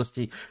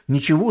возможностей,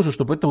 ничего же,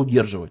 чтобы это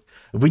удерживать.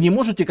 Вы не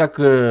можете как...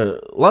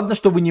 Ладно,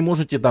 что вы не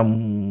можете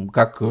там,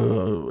 как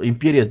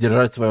империя,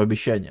 сдержать свое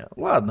обещание.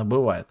 Ладно,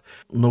 бывает.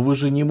 Но вы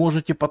же не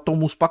можете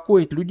потом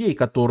успокоить людей,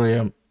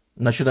 которые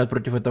начинают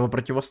против этого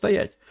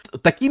противостоять.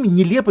 Такими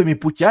нелепыми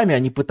путями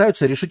они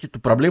пытаются решить эту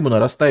проблему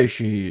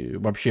нарастающей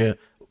вообще,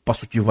 по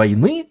сути,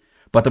 войны,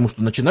 потому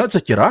что начинаются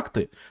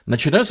теракты,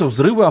 начинаются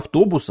взрывы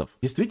автобусов.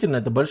 Действительно,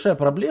 это большая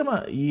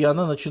проблема, и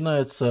она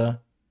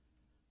начинается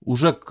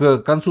уже к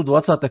концу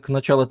 20-х, к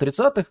началу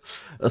 30-х.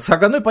 С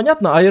Хаганой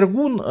понятно, а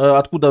Иргун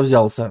откуда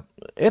взялся?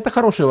 Это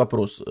хороший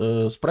вопрос.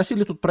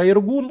 Спросили тут про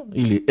Иргун,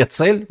 или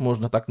Эцель,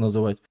 можно так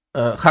называть.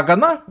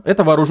 Хагана –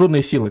 это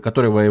вооруженные силы,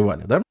 которые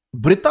воевали. Да?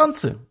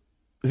 Британцы,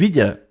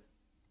 видя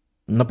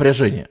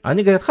напряжение,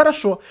 они говорят,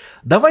 хорошо,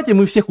 давайте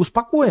мы всех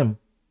успокоим.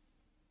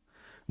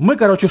 Мы,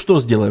 короче, что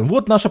сделаем?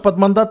 Вот наша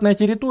подмандатная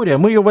территория,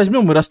 мы ее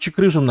возьмем и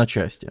расчекрыжим на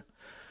части.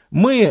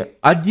 Мы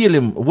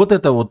отделим вот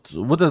этот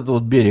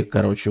вот берег,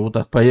 короче, вот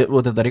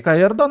эта река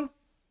Иордан.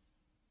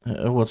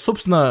 Вот,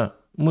 собственно,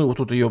 мы вот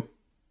тут ее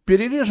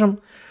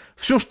перережем.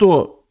 Все,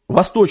 что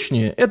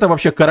восточнее, это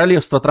вообще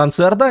королевство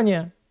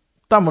Трансиордания.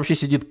 Там вообще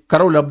сидит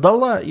король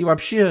Абдалла, и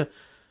вообще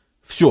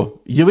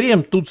все,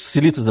 евреям тут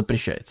селиться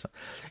запрещается.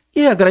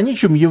 И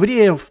ограничим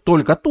евреев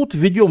только тут,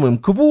 введем им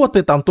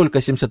квоты, там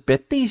только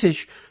 75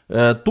 тысяч,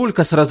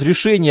 только с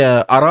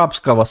разрешения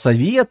Арабского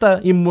совета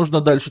им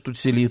можно дальше тут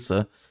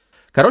селиться.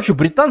 Короче,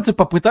 британцы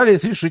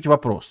попытались решить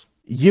вопрос.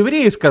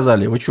 Евреи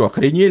сказали, вы что,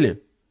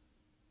 охренели?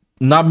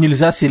 Нам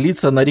нельзя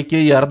селиться на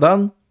реке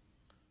Иордан?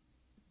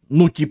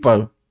 Ну,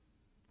 типа,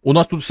 у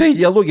нас тут вся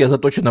идеология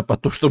заточена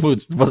под то, что мы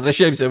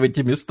возвращаемся в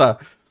эти места,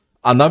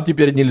 а нам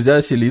теперь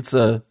нельзя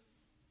селиться.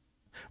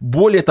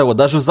 Более того,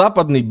 даже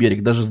западный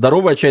берег, даже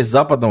здоровая часть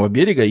западного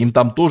берега, им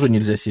там тоже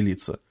нельзя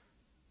селиться.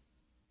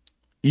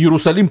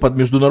 Иерусалим под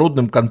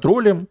международным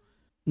контролем.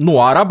 Ну,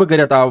 а арабы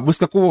говорят, а вы с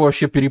какого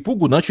вообще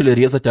перепугу начали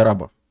резать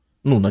арабов?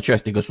 Ну, на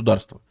части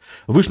государства.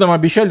 Вы же нам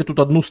обещали тут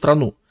одну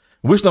страну.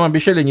 Вы же нам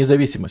обещали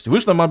независимость. Вы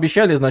же нам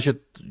обещали,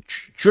 значит,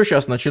 что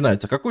сейчас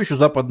начинается? Какой еще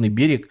западный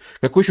берег?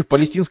 Какое еще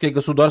палестинское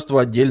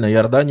государство отдельно?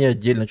 Иордания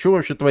отдельно? Что вы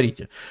вообще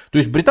творите? То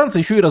есть британцы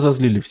еще и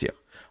разозлили всех.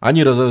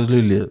 Они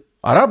разозлили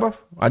арабов,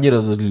 они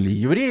разозлили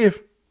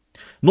евреев.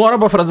 Ну,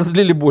 арабов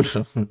разозлили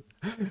больше.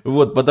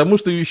 Вот, потому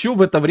что еще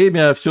в это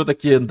время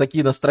все-таки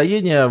такие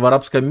настроения в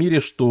арабском мире,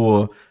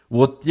 что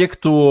вот те,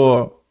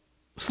 кто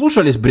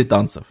слушались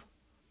британцев,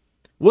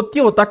 вот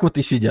те вот так вот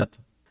и сидят.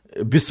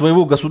 Без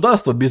своего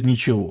государства, без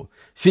ничего.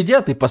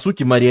 Сидят и, по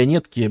сути,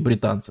 марионетки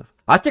британцев.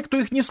 А те, кто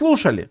их не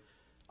слушали,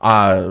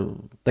 а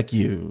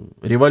такие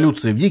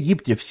революции в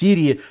Египте, в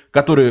Сирии,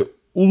 которые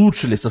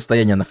улучшили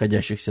состояние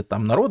находящихся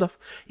там народов,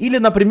 или,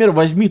 например,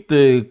 возьми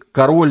ты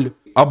король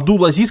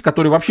Абдул-Азиз,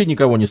 который вообще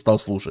никого не стал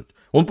слушать.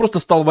 Он просто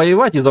стал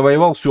воевать и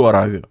завоевал всю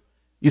Аравию.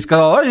 И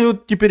сказал, а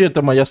вот теперь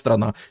это моя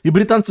страна. И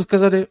британцы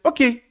сказали,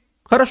 окей,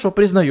 хорошо,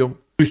 признаем.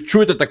 То есть,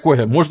 что это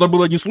такое? Можно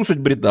было не слушать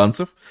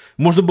британцев,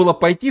 можно было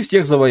пойти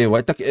всех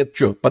завоевать. Так, это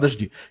что,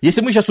 подожди.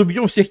 Если мы сейчас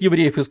убьем всех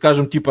евреев и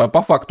скажем, типа,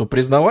 по факту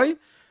признавай,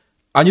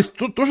 они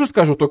тоже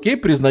скажут, окей,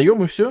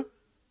 признаем и все.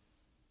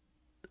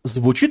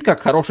 Звучит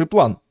как хороший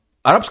план.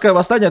 Арабское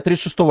восстание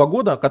 1936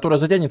 года, которое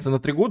затянется на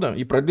 3 года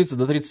и продлится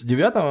до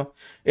 1939,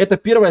 это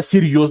первая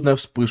серьезная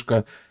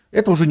вспышка.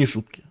 Это уже не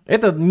шутки.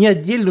 Это не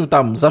отдельную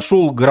там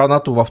зашел,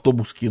 гранату в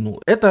автобус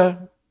кинул.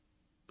 Это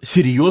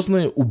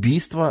серьезные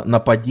убийства,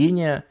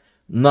 нападения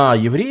на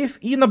евреев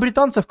и на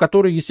британцев,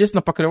 которые,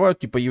 естественно, покрывают,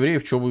 типа,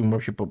 евреев, что вы им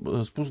вообще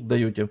спуск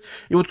даете.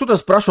 И вот кто-то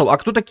спрашивал, а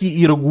кто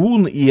такие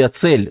Иргун и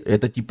Ацель?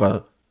 Это,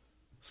 типа,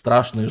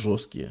 страшные,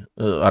 жесткие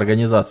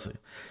организации.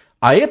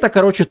 А это,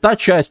 короче, та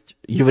часть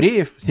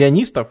евреев,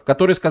 сионистов,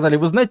 которые сказали,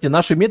 вы знаете,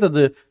 наши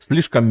методы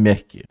слишком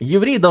мягкие.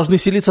 Евреи должны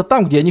селиться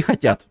там, где они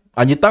хотят,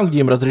 а не там, где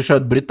им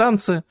разрешают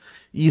британцы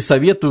и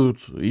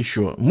советуют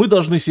еще. Мы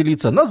должны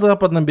селиться на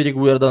западном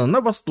берегу Иордана,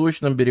 на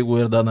восточном берегу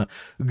Иордана,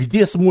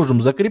 где сможем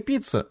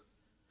закрепиться,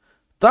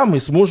 там и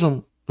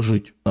сможем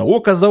жить.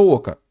 Око за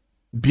око.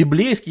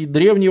 Библейский,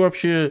 древний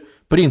вообще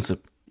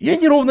принцип. И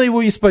они ровно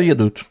его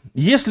исповедуют.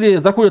 Если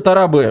заходят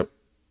арабы,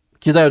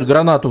 кидают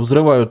гранату,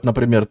 взрывают,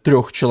 например, 3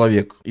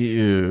 человек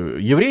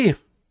евреев,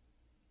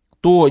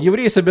 то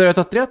евреи собирают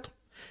отряд,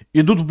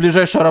 идут в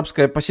ближайшее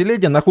арабское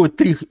поселение, находят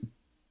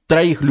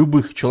 3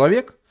 любых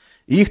человек,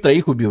 и их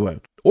 3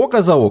 убивают.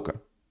 Око за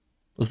око,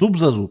 зуб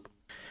за зуб.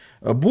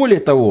 Более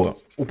того,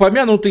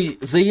 упомянутый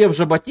Заев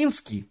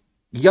Жаботинский,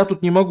 я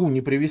тут не могу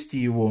не привести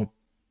его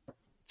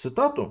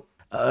цитату,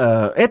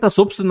 это,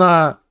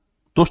 собственно,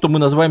 то, что мы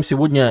называем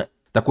сегодня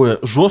такое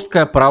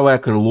жесткое правое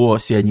крыло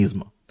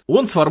сионизма.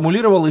 Он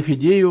сформулировал их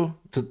идею,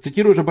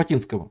 цитирую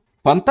Жаботинского.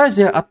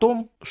 «Фантазия о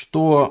том,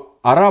 что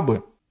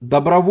арабы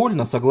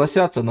добровольно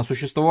согласятся на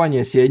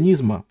существование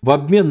сионизма в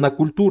обмен на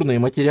культурные и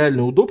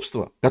материальные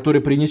удобства,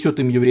 которые принесет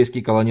им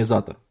еврейский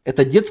колонизатор,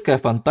 эта детская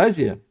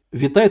фантазия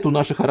витает у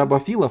наших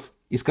арабофилов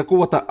из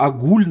какого-то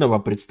огульного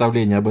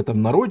представления об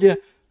этом народе,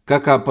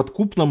 как о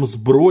подкупном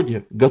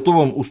сброде,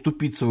 готовом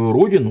уступить свою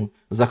родину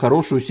за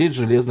хорошую сеть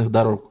железных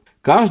дорог.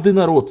 Каждый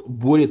народ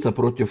борется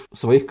против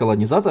своих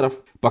колонизаторов,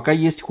 пока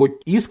есть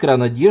хоть искра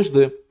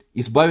надежды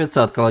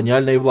избавиться от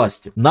колониальной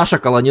власти. Наша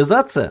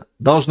колонизация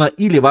должна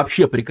или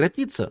вообще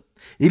прекратиться,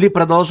 или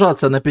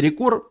продолжаться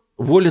наперекор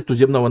воле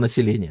туземного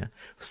населения.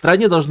 В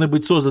стране должны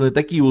быть созданы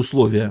такие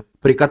условия,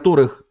 при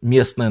которых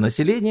местное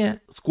население,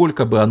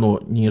 сколько бы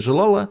оно ни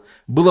желало,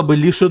 было бы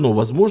лишено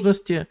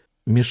возможности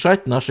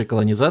мешать нашей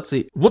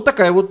колонизации. Вот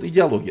такая вот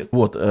идеология.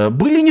 Вот.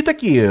 Были не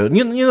такие,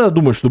 не надо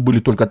думать, что были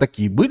только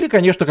такие. Были,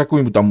 конечно,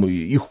 какой-нибудь там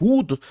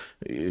Ихуд,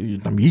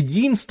 там,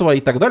 Единство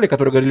и так далее,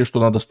 которые говорили, что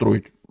надо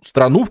строить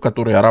страну, в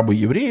которой арабы и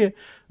евреи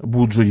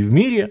будут жить в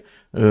мире,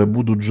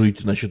 будут жить,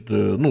 значит,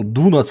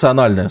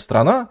 двунациональная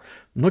страна.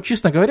 Но,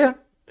 честно говоря,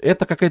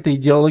 это какая-то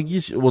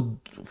идеология, вот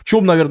в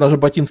чем, наверное,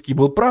 Жаботинский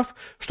был прав,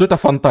 что это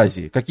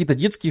фантазии, какие-то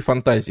детские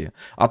фантазии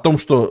о том,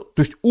 что,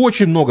 то есть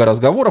очень много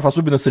разговоров,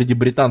 особенно среди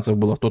британцев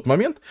было в тот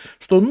момент,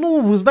 что,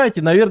 вы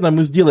знаете, наверное,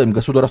 мы сделаем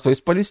государство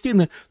из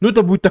Палестины, но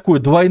это будет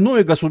такое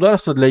двойное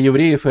государство для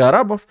евреев и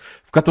арабов,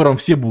 в котором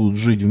все будут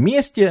жить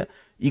вместе,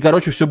 и,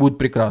 короче, все будет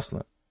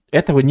прекрасно.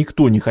 Этого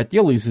никто не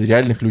хотел из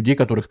реальных людей,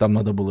 которых там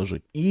надо было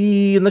жить.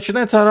 И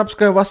начинается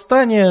арабское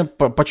восстание.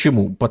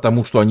 Почему?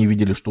 Потому что они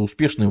видели, что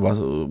успешные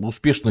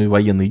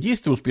военные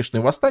действия, успешные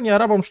восстания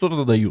арабам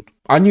что-то дают.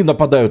 Они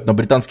нападают на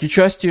британские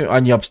части,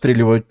 они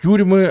обстреливают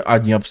тюрьмы,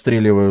 они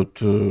обстреливают...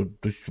 То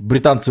есть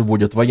британцы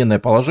вводят военное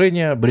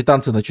положение,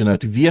 британцы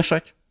начинают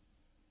вешать.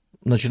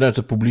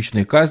 Начинаются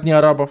публичные казни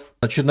арабов,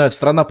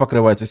 страна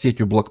покрывается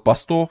сетью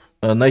блокпостов,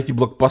 на эти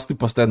блокпосты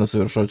постоянно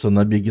совершаются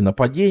набеги,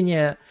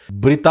 нападения,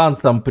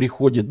 британцам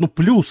приходит,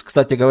 плюс,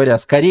 кстати говоря,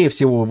 скорее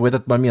всего в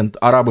этот момент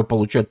арабы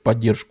получают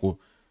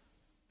поддержку,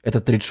 это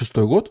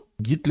 1936 год,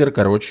 Гитлер,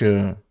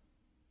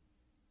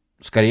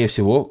 скорее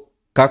всего,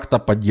 как-то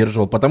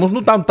поддерживал, потому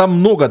что, там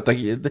много,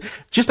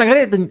 честно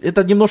говоря,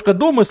 это немножко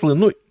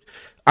домыслы,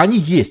 они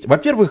есть.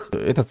 Во-первых,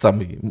 этот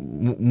самый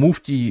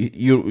муфтий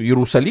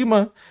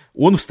Иерусалима,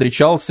 он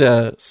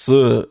встречался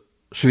с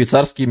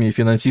швейцарскими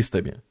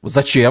финансистами.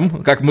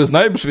 Зачем? Как мы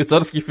знаем,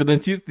 швейцарские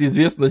финансисты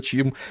известно,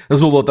 чьим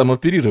золотом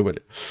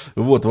оперировали.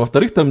 Вот.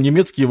 Во-вторых, там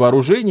немецкие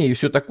вооружения и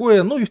все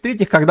такое. И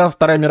в-третьих, когда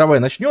Вторая мировая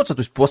начнется,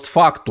 то есть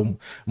постфактум,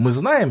 мы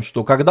знаем,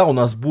 что когда у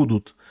нас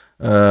будут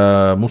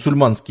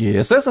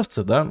мусульманские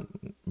эсэсовцы, да,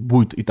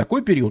 будет и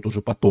такой период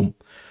уже потом,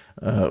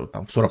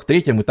 там, в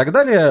 43-м и так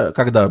далее,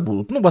 когда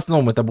будут, в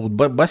основном это будут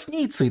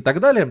боснийцы и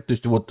так далее, то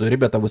есть вот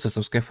ребята в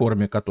эсэсовской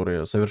форме,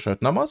 которые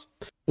совершают намаз,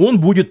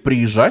 он будет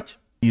приезжать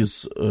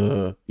из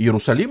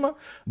Иерусалима,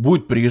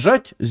 будет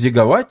приезжать,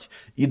 зиговать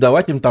и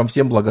давать им там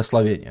всем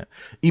благословения.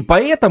 И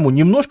поэтому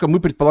немножко мы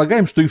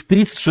предполагаем, что и в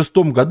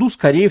 1936 году,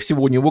 скорее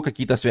всего, у него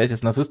какие-то связи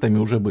с нацистами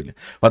уже были.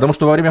 Потому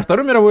что во время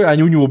Второй мировой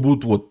они у него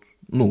будут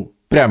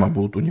прямо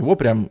будут у него,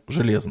 прям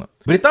железно.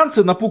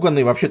 Британцы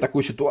напуганы вообще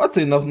такой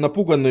ситуацией,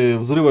 напуганы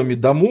взрывами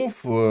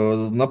домов,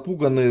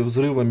 напуганы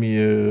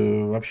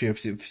взрывами вообще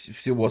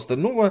всего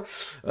остального.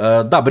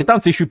 Да,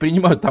 британцы еще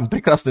принимают там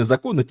прекрасные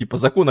законы, типа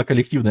закон о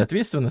коллективной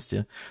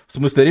ответственности. В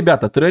смысле,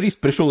 ребята, террорист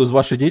пришел из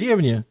вашей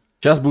деревни,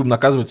 сейчас будем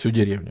наказывать всю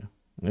деревню.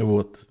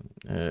 Вот.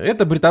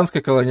 Это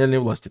британские колониальные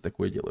власти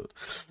такое делают.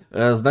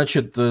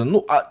 Значит,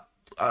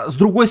 с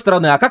другой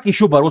стороны, а как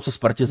еще бороться с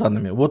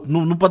партизанами?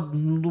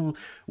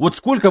 Вот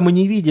сколько мы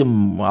не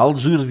видим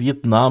Алжир,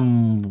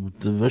 Вьетнам,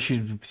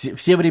 вообще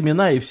все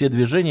времена и все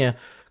движения,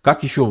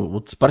 как еще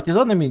вот с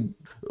партизанами?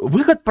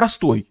 Выход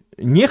простой.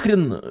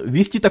 Нехрен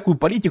вести такую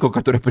политику,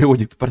 которая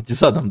приводит к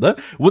партизанам, да?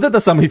 Вот это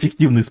самый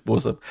эффективный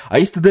способ. А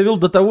если ты довел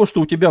до того, что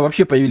у тебя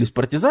вообще появились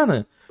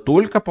партизаны,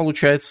 только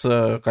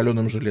получается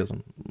каленым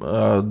железом.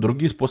 А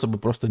другие способы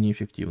просто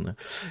неэффективны.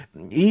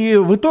 И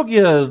в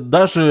итоге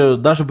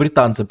даже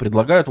британцы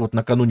предлагают, вот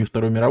накануне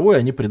Второй мировой,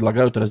 они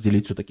предлагают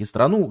разделить все-таки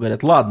страну.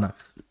 Говорят, ладно,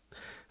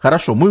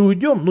 хорошо, мы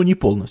уйдем, но не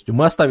полностью.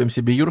 Мы оставим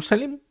себе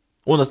Иерусалим,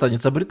 он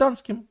останется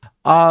британским,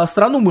 а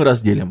страну мы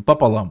разделим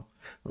пополам.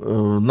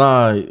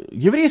 На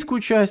еврейскую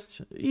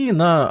часть и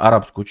на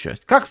арабскую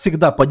часть. Как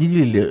всегда,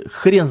 поделили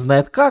хрен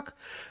знает как.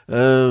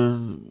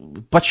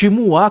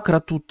 Почему Акра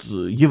тут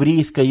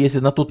еврейская, если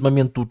на тот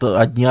момент тут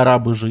одни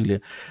арабы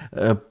жили?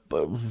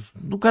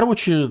 Ну,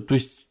 короче, то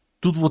есть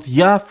тут вот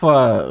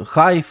Яфа,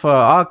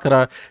 Хайфа,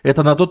 Акра,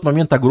 это на тот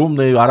момент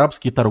огромные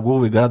арабские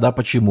торговые города.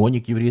 Почему они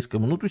к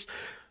еврейскому? Ну, то есть,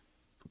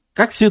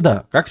 как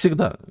всегда.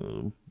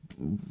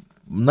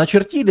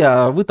 Начертили,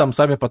 а вы там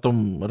сами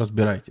потом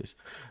разбирайтесь.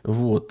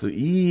 Вот.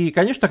 И,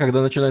 конечно,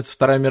 когда начинается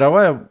Вторая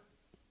мировая,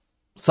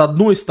 с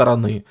одной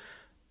стороны,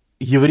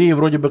 евреи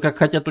вроде бы как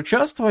хотят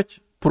участвовать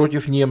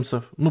против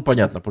немцев, ну,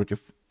 понятно,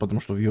 потому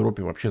что в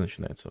Европе вообще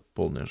начинается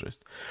полная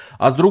жесть.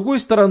 А с другой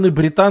стороны,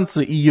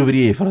 британцы и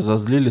евреев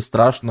разозлили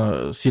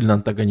страшно, сильно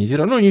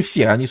антагонизировали. Ну, не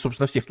все, они,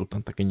 собственно, всех тут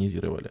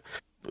антагонизировали.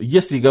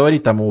 Если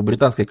говорить там о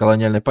британской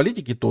колониальной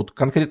политике, то вот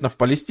конкретно в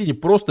Палестине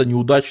просто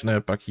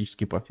неудачная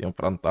практически по всем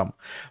фронтам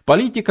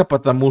политика,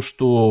 потому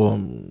что,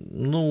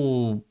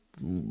 ну,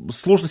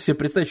 сложно себе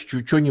представить,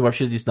 что они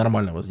вообще здесь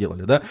нормального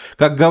сделали, да.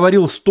 Как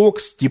говорил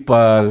Стокс,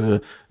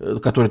 типа,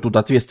 который тут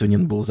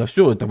ответственен был за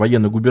все, это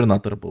военный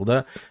губернатор был,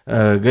 да,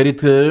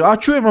 говорит, а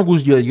что я могу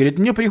сделать? Говорит,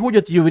 мне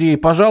приходят евреи,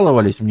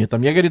 пожаловались мне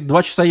там, я, говорит,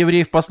 2 часа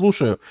евреев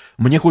послушаю,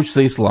 мне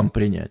хочется ислам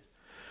принять.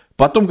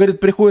 Потом, говорит,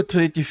 приходят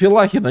эти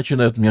филахи,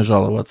 начинают мне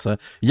жаловаться.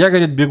 Я,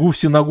 говорит, бегу в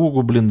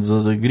синагогу,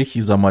 за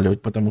грехи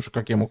замаливать, потому что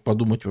как я мог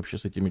подумать вообще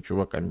с этими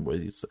чуваками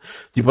возиться?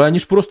 Типа, они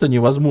ж просто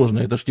невозможны,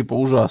 это ж типа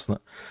ужасно.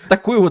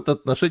 Такое вот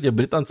отношение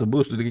британцев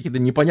было, что это какие-то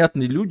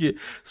непонятные люди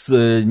с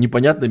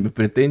непонятными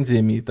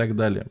претензиями и так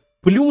далее.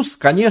 Плюс,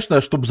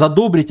 конечно, чтобы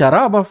задобрить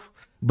арабов,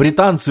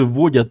 британцы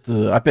вводят,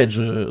 опять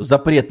же,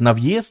 запрет на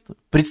въезд.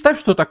 Представь,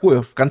 что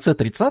такое в конце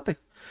 30-х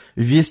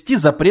ввести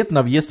запрет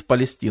на въезд в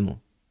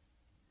Палестину.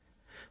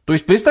 То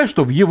есть представь,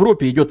 что в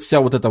Европе идет вся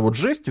вот эта вот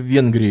жесть, в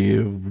Венгрии,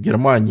 в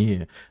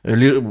Германии,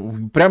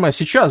 прямо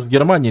сейчас в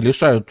Германии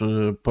лишают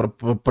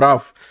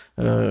прав,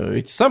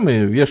 эти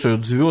самые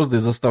вешают звезды,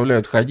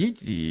 заставляют ходить,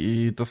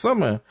 и это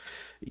самое,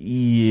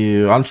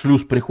 и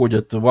аншлюз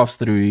приходят в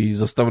Австрию и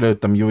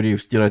заставляют там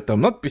евреев стирать там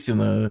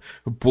надписи,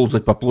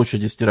 ползать по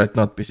площади, стирать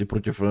надписи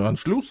против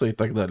аншлюса и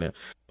так далее.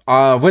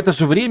 А в это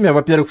же время,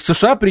 во-первых, в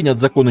США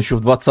принят закон еще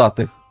в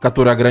 20-х,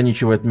 который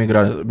ограничивает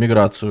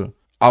миграцию.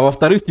 А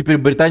во-вторых, теперь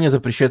Британия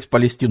запрещает в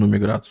Палестину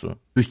миграцию.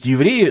 То есть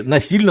евреи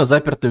насильно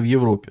заперты в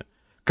Европе.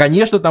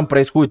 Конечно, там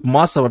происходит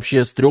масса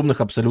вообще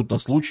стрёмных абсолютно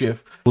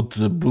случаев. Тут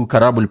был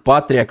корабль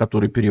 «Патрия»,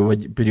 который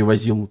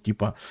перевозил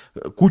типа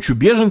кучу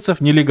беженцев,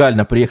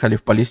 нелегально приехали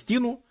в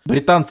Палестину.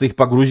 Британцы их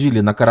погрузили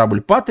на корабль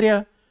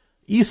 «Патрия»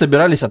 и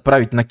собирались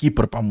отправить на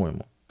Кипр,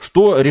 по-моему.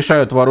 Что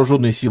решают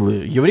вооруженные силы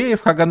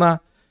евреев Хагана?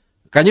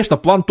 Конечно,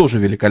 план тоже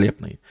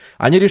великолепный.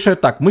 Они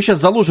решают так, мы сейчас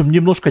заложим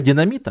немножко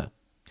динамита,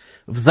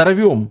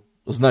 взорвем,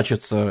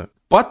 значит,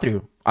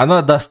 «Патрию»,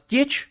 она даст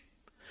течь,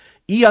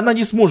 и она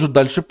не сможет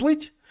дальше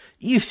плыть,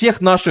 и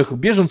всех наших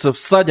беженцев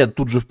садят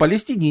тут же в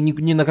Палестине и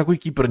ни на какой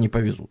Кипр не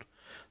повезут.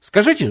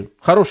 Скажите,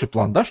 хороший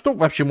план, да? Что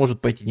вообще может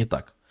пойти не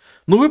так?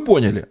 Ну, вы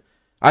поняли.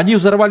 Они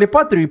взорвали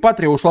 «Патрию», и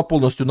 «Патрия» ушла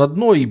полностью на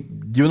дно, и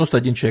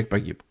 91 человек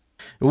погиб.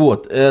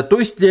 Вот. То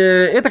есть,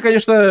 это,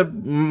 конечно,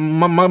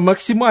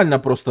 максимально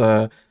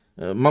просто...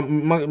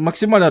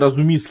 максимально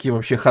разумистские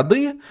вообще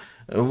ходы.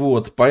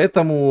 Вот,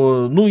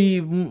 поэтому, ну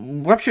и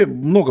вообще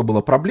много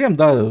было проблем,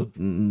 да,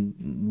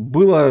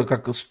 было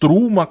как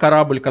Струма,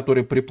 корабль,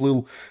 который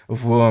приплыл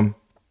в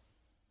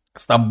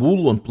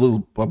Стамбул, он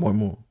плыл,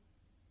 по-моему,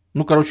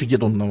 ну, короче,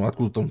 где-то он,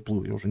 откуда-то он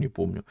плыл, я уже не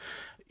помню,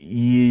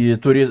 и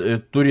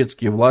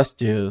турецкие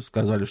власти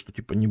сказали, что,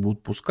 типа, не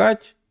будут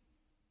пускать,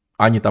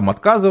 они там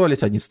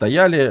отказывались, они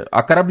стояли,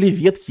 а корабли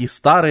ветхие,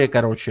 старые,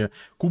 короче,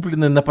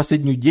 купленные на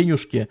последнюю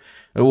денежки.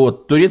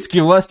 Вот,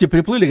 турецкие власти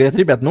приплыли, говорят,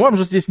 ребят, ну вам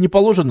же здесь не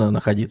положено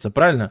находиться,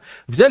 правильно?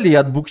 Взяли и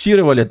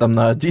отбуксировали там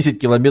на 10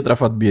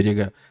 километров от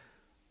берега.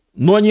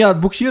 Но они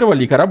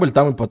отбуксировали, и корабль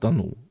там и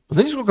потонул.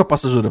 Знаете, сколько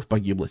пассажиров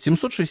погибло?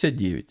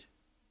 769.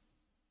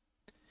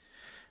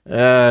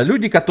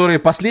 Люди, которые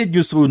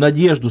последнюю свою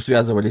надежду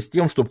связывали с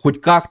тем, чтобы хоть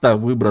как-то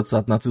выбраться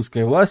от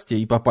нацистской власти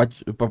и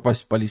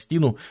попасть в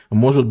Палестину,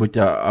 может быть,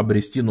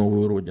 обрести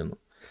новую родину.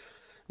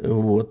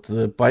 Вот.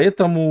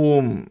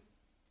 Поэтому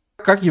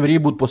как евреи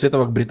будут после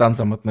этого к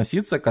британцам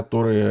относиться,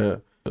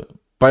 которые...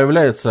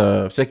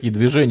 Появляются всякие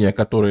движения,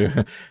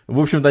 которые, в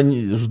общем-то,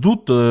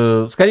 ждут,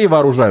 скорее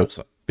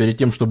вооружаются. перед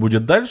тем, что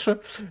будет дальше,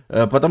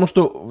 потому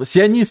что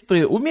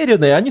сионисты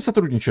умеренные, они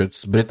сотрудничают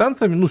с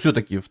британцами, ну,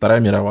 все-таки Вторая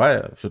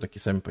мировая, все-таки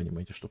сами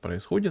понимаете, что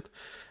происходит.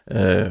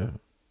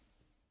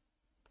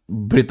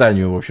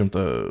 Британию, в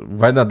общем-то,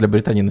 война для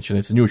Британии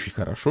начинается не очень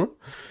хорошо.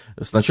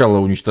 Сначала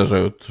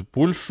уничтожают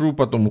Польшу,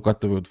 потом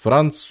укатывают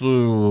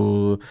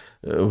Францию,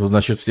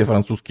 значит, все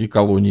французские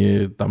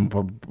колонии там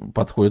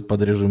подходят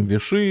под режим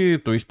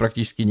Виши, то есть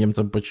практически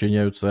немцам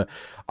подчиняются,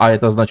 а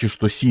это значит,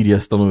 что Сирия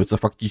становится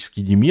фактически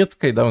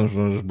немецкой, да, она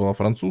же была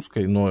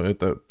французской, но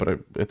это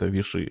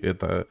Виши,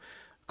 это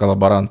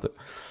коллаборанты.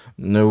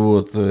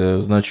 Вот,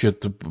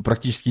 значит,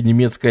 практически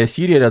немецкая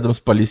Сирия рядом с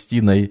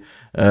Палестиной.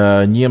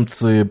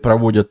 Немцы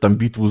проводят там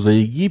битву за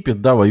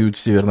Египет, да, воюют в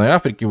Северной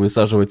Африке,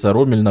 высаживается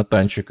Роммель на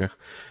танчиках.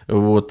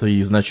 Вот,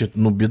 и, значит,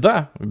 ну,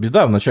 беда.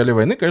 В начале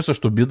войны, кажется,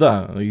 что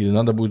беда. И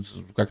надо будет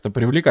как-то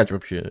привлекать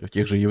вообще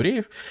тех же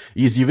евреев.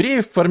 Из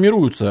евреев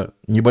формируются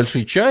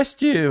небольшие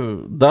части,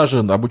 даже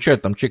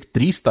обучают там человек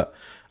 300,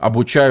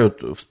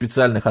 обучают в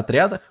специальных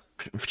отрядах.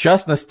 В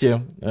частности,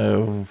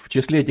 в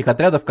числе этих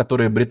отрядов,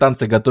 которые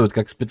британцы готовят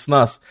как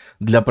спецназ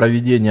для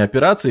проведения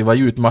операций,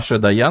 воюет Моше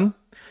Даян,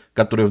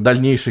 который в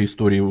дальнейшей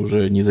истории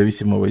уже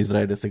независимого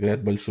Израиля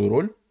сыграет большую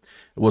роль.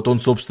 Вот он,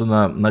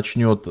 собственно,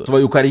 начнет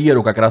свою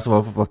карьеру как раз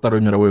во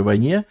Второй мировой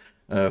войне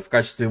в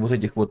качестве вот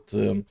этих вот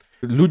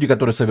людей,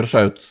 которые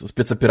совершают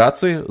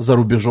спецоперации за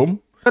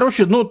рубежом.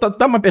 Короче, ну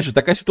там опять же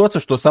такая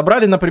ситуация, что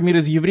собрали, например,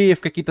 из евреев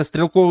какие-то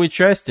стрелковые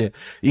части,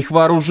 их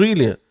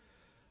вооружили,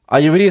 а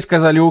евреи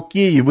сказали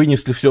окей, и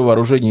вынесли все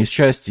вооружение из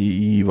части,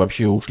 и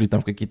вообще ушли там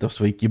в какие-то в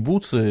свои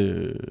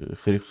кибуцы,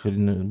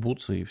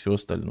 буцы и все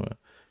остальное.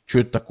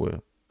 Что это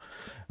такое?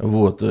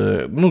 Вот.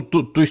 Ну,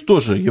 то есть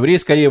тоже евреи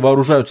скорее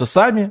вооружаются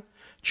сами,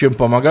 чем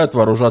помогают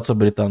вооружаться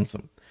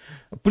британцам.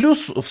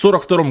 Плюс в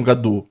 1942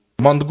 году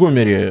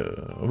Монтгомери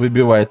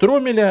выбивает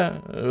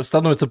Роммеля,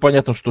 становится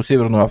понятно, что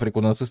Северную Африку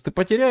нацисты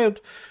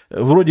потеряют,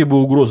 вроде бы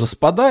угроза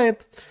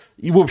спадает.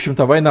 И, в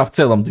общем-то, война в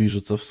целом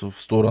движется в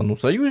сторону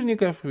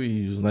союзников,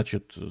 и,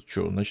 значит,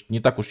 не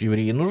так уж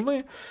евреи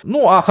нужны.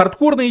 Ну, а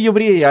хардкорные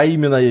евреи, а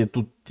именно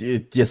тут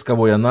те, с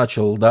кого я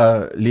начал,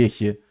 да,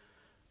 лехи,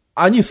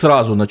 они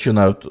сразу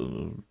начинают,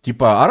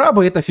 типа,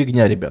 арабы это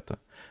фигня, ребята.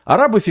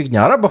 Арабы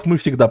фигня, арабов мы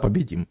всегда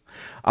победим.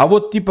 А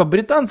вот, типа,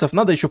 британцев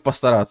надо еще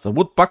постараться.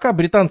 Вот пока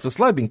британцы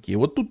слабенькие,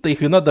 вот тут-то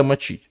их и надо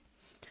мочить.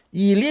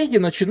 И лехи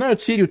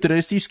начинают серию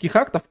террористических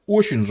актов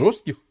очень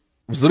жестких.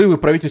 Взрывы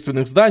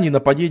правительственных зданий,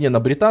 нападения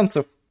на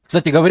британцев.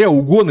 Кстати говоря,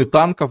 угоны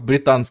танков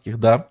британских,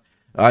 да.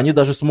 Они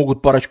даже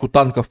смогут парочку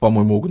танков,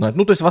 по-моему, угнать.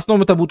 Ну, то есть, в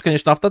основном это будет,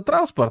 конечно,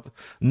 автотранспорт,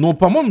 но,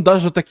 по-моему,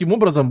 даже таким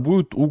образом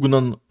будет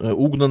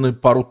угнаны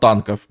пару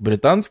танков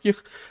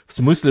британских, в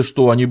смысле,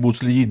 что они будут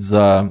следить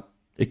за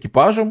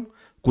экипажем,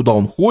 куда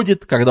он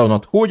ходит, когда он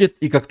отходит,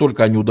 и как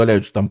только они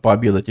удаляются там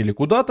пообедать или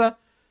куда-то,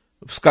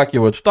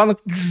 вскакивают в танк,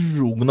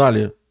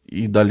 угнали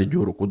и дали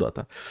дёру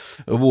куда-то.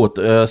 Вот.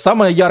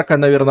 Самая яркая,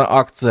 наверное,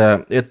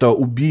 акция – это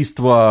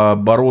убийство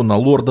барона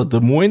лорда де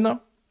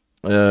Мойна,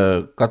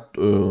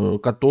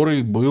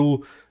 который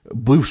был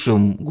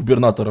бывшим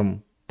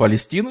губернатором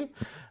Палестины.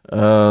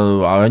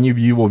 Они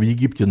его в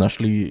Египте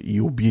нашли и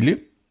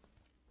убили.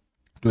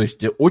 То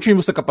есть очень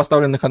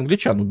высокопоставленных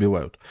англичан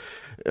убивают.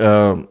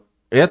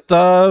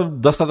 Это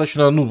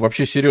достаточно, ну,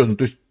 вообще серьезно.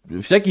 То есть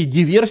всякие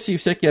диверсии,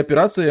 всякие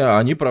операции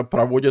они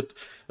проводят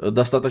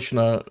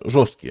достаточно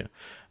жесткие.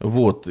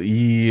 Вот.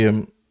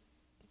 И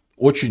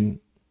очень,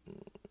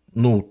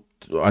 ну,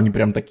 они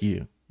прям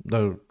такие,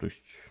 да, то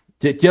есть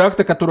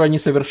теракты, которые они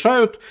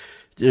совершают,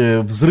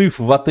 взрыв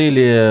в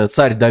отеле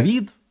 «Царь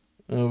Давид»,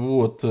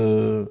 вот,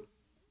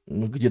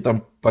 где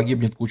там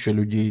погибнет куча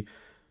людей.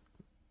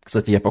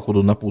 Кстати, я,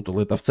 походу, напутал.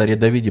 Это в «Царе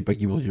Давиде»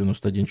 погибло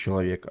 91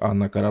 человек, а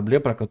на корабле,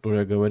 про который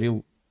я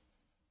говорил,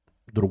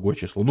 другое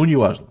число. Ну,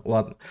 неважно.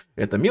 Ладно.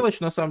 Это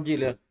мелочь, на самом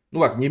деле. Ну,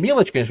 как, не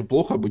мелочь, конечно,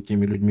 плохо быть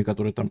теми людьми,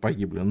 которые там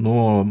погибли,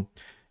 но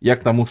я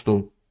к тому,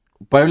 что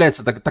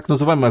появляется так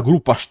называемая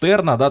группа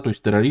Штерна, да, то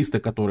есть террористы,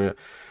 которые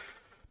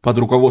под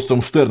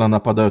руководством Штерна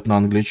нападают на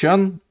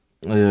англичан.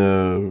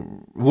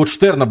 Вот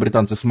Штерна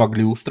британцы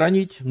смогли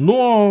устранить,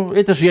 но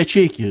это же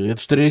ячейки,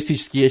 это же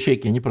террористические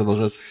ячейки, они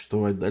продолжают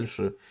существовать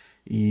дальше.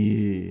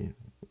 И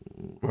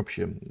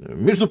вообще,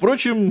 между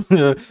прочим,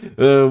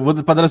 вот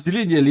это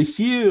подразделение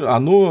Лехи,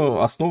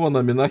 оно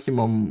основано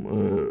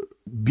Менахемом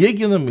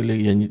Бегином, или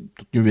я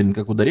тут не уверен,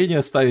 как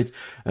ударение ставить,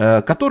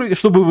 который,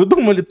 чтобы вы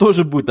думали,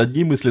 тоже будет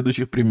одним из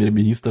следующих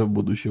премьер-министров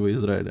будущего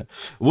Израиля.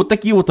 Вот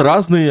такие вот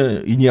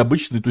разные и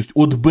необычные, то есть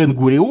от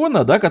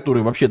Бен-Гуриона, да,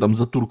 который вообще там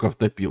за турков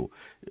топил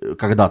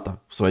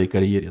когда-то в своей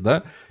карьере,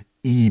 да,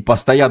 и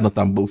постоянно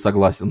там был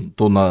согласен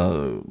то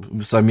на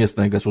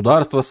совместное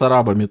государство с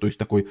арабами, то есть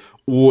такой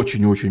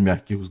очень-очень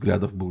мягких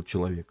взглядов был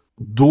человек,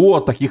 до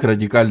таких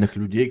радикальных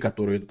людей,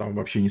 которые там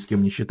вообще ни с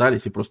кем не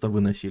считались и просто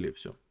выносили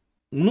все.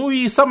 Ну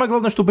и самое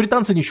главное, что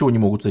британцы ничего не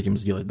могут с этим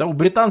сделать. Да? У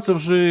британцев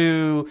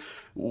же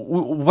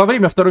во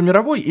время Второй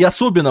мировой, и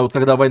особенно вот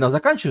когда война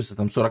заканчивается,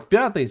 там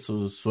 45-й,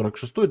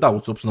 46-й, да,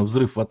 вот, собственно,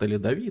 взрыв в отеле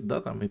 «Давид», да,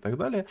 там и так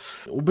далее,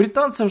 у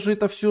британцев же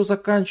это все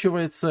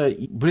заканчивается,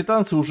 и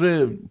британцы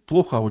уже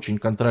плохо очень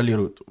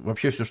контролируют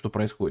вообще все, что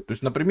происходит. То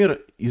есть, например,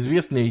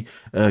 известный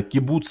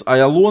кибуц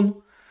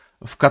Айалон,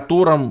 в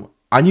котором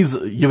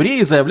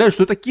евреи заявляют,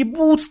 что это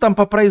кибуц там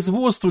по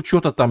производству,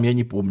 что-то там, я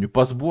не помню,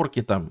 по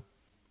сборке там,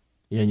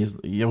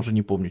 я уже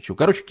не помню чего.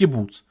 Короче,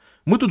 кибуц.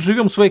 Мы тут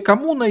живем своей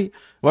коммуной,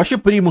 вообще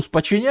примус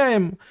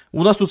подчиняем,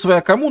 у нас тут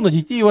своя коммуна,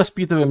 детей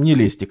воспитываем, не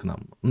лезьте к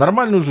нам.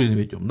 Нормальную жизнь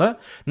ведем, да?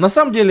 На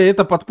самом деле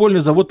это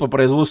подпольный завод по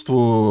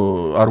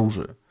производству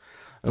оружия.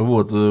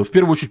 Вот. В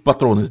первую очередь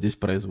патроны здесь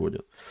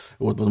производят.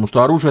 Вот, потому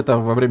что оружие это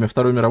во время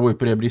Второй мировой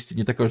приобрести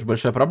не такая уж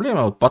большая проблема,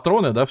 а вот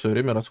патроны, да, все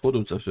время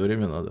расходуются, все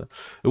время надо.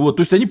 Вот.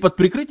 То есть они под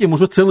прикрытием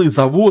уже целые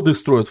заводы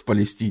строят в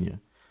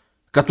Палестине,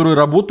 которые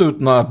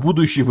работают на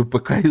будущий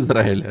ВПК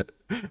Израиля,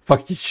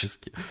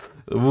 фактически.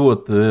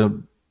 Вот.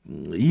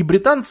 И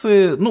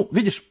британцы, ну,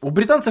 видишь, у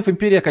британцев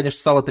империя, конечно,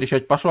 стала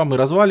трещать по швам и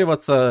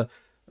разваливаться.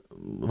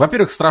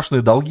 Во-первых,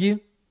 страшные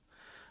долги.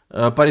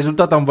 По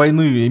результатам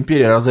войны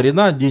империя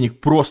разорена, денег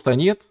просто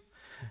нет.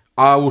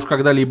 А уж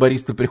когда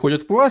лейбористы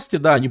приходят к власти,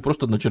 да, они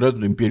просто начинают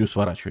империю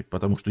сворачивать.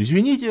 Потому что,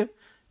 извините,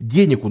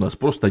 денег у нас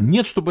просто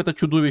нет, чтобы это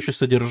чудовище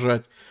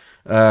содержать.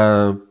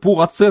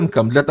 По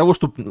оценкам, для того,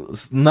 чтобы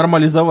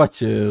нормализовать,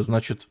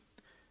 значит,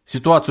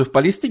 ситуацию в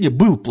Палестине,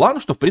 был план,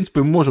 что, в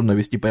принципе, мы можем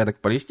навести порядок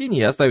в Палестине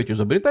и оставить ее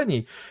за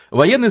Британией.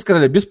 Военные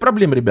сказали, без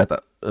проблем,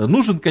 ребята,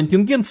 нужен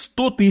контингент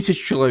 100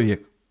 тысяч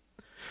человек.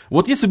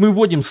 Вот если мы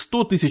вводим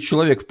 100 тысяч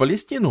человек в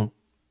Палестину,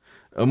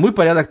 мы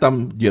порядок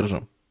там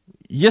держим.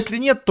 Если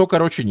нет, то,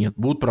 короче, нет,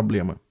 будут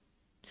проблемы.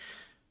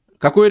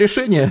 Какое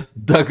решение?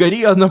 Да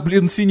гори она,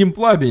 блин, синим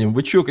пламенем.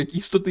 Вы что,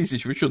 какие 100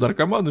 тысяч? Вы что,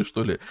 наркоманы,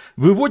 что ли?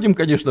 Выводим,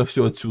 конечно,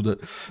 все отсюда.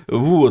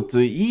 Вот.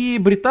 И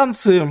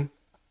британцы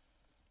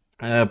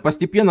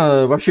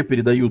постепенно вообще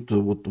передают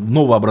вот в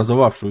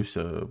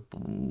новообразовавшуюся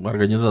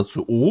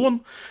организацию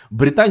ООН.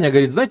 Британия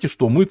говорит, знаете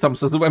что, мы там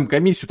созываем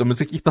комиссию там, из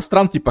каких-то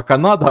стран типа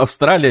Канада,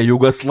 Австралия,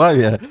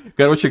 Югославия.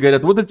 Короче,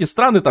 говорят, вот эти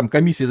страны, там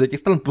комиссия из этих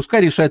стран,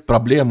 пускай решает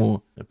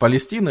проблему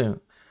Палестины.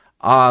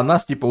 А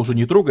нас типа уже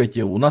не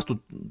трогайте,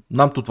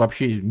 нам тут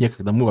вообще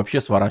некогда, мы вообще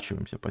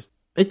сворачиваемся.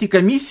 Эти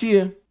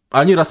комиссии,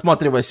 они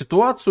рассматривая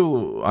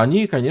ситуацию,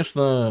 они,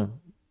 конечно,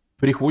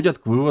 приходят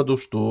к выводу,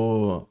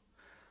 что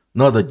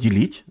надо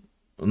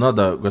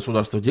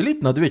государство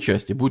делить на две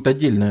части. Будет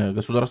отдельное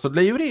государство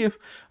для евреев,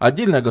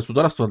 отдельное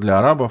государство для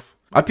арабов.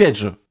 Опять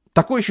же,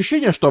 такое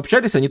ощущение, что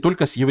общались они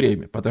только с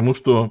евреями, потому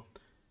что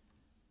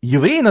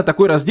евреи на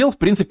такой раздел, в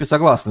принципе,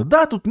 согласны.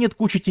 Да, тут нет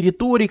кучи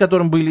территорий,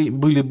 которым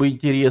были бы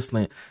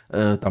интересны.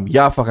 Там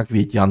Яфа, как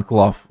видите,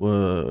 анклав.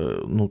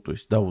 Ну, то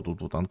есть, да, вот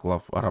тут вот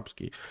анклав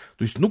арабский.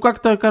 То есть, ну,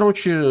 как-то,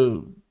 короче,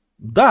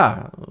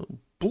 да,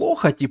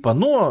 плохо, типа,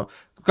 но,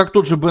 как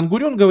тот же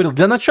Бен-Гурион говорил,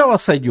 для начала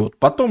сойдет,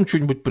 потом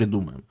что-нибудь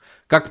придумаем.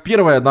 Как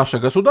первое наше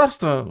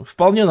государство,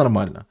 вполне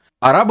нормально.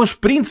 Арабы же в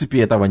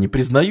принципе этого не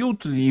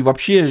признают, и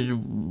вообще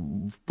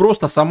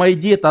просто сама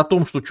идея-то о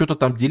том, что что-то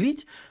там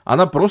делить,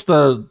 она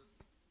просто...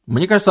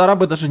 Мне кажется,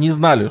 арабы даже не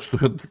знали, что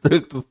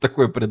кто-то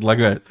такое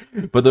предлагает.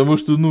 Потому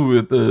что, ну,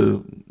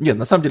 это... Нет,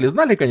 на самом деле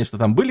знали, конечно,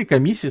 там были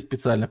комиссии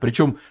специально.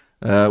 Причем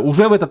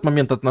уже в этот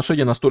момент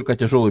отношения настолько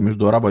тяжелые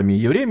между арабами и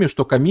евреями,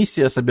 что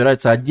комиссия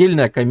собирается,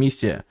 отдельная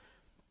комиссия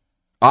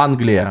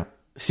Англия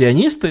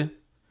сионисты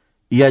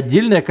и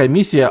отдельная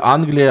комиссия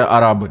Англия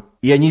арабы.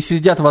 И они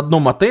сидят в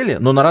одном отеле,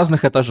 но на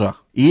разных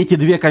этажах. И эти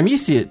две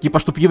комиссии, типа,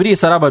 чтобы евреи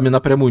с арабами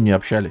напрямую не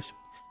общались.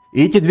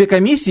 И эти две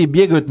комиссии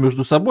бегают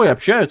между собой,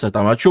 общаются,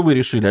 там, а что вы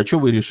решили, а что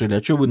вы решили,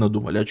 а что вы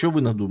надумали, а что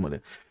вы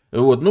надумали.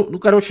 Вот, ну,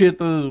 короче,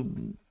 это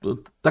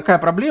такая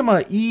проблема,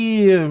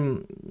 и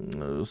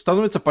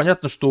становится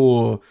понятно,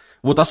 что,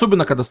 вот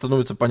особенно, когда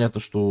становится понятно,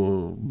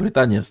 что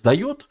Британия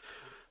сдает,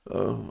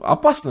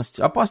 опасность.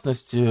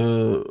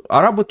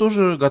 Арабы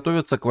тоже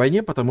готовятся к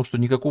войне, потому что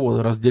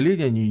никакого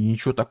разделения,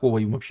 ничего такого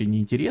им вообще не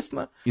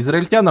интересно.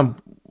 Израильтянам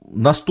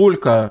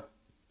настолько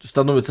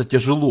становится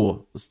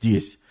тяжело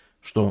здесь,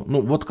 что, ну,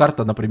 вот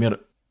карта,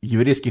 например,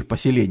 еврейских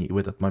поселений в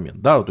этот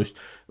момент, да, то есть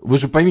вы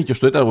же поймите,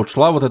 что это вот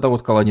шла вот эта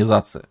вот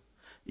колонизация.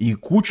 И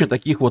куча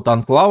таких вот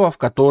анклавов,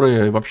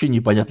 которые вообще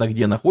непонятно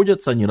где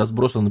находятся, они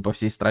разбросаны по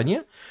всей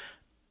стране.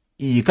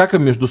 И как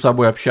им между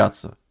собой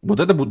общаться?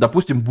 Вот это,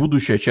 допустим,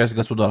 будущая часть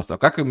государства.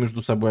 Как им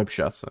между собой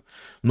общаться?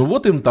 Ну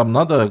вот им там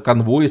надо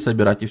конвои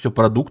собирать и все,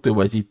 продукты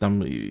возить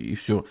там и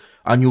все.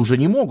 Они уже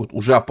не могут.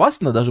 Уже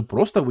опасно даже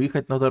просто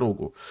выехать на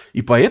дорогу.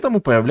 И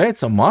поэтому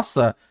появляется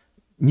масса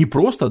не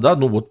просто, да,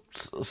 ну вот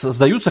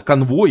создаются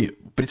конвои.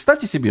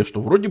 Представьте себе,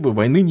 что вроде бы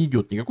войны не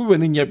идет, никакой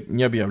войны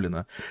не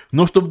объявлено.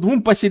 Но чтобы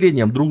двум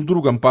поселениям друг с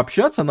другом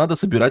пообщаться, надо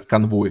собирать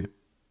конвои.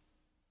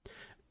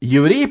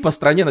 Евреи по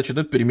стране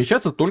начинают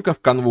перемещаться только в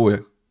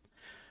конвоях.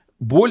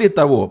 Более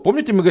того,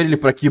 помните, мы говорили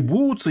про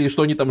кибуцы и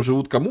что они там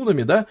живут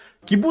коммунами, да?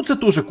 Кибуцы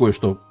тоже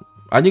кое-что.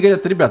 Они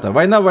говорят, ребята,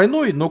 война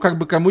войной, но как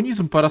бы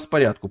коммунизм по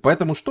распорядку.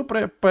 Поэтому что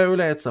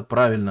появляется?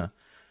 Правильно.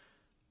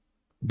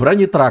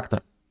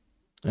 бронетрактор.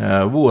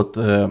 Вот.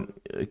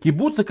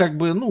 Кибуцы как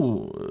бы,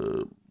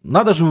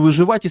 надо же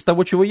выживать из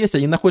того, чего есть.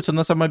 Они находятся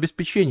на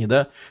самообеспечении,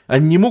 да.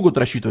 Они не могут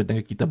рассчитывать на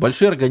какие-то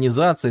большие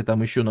организации,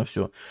 там еще на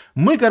все.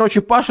 Мы,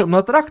 пашем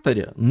на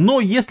тракторе, но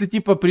если,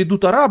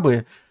 придут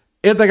арабы,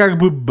 это как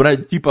бы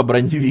типа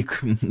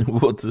броневик.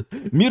 Вот.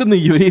 Мирный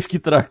еврейский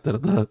трактор,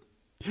 да.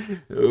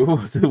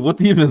 Вот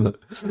именно.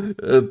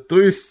 То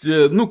есть,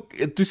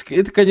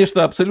 это,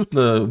 конечно,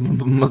 абсолютно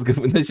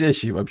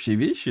мозговыносящие вообще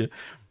вещи.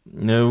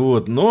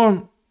 Вот,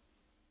 но...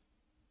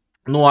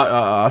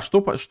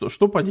 что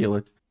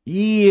поделать?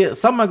 И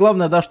самое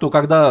главное, да, что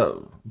когда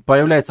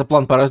появляется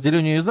план по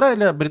разделению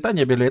Израиля,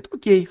 Британия объявляет: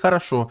 окей,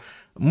 хорошо,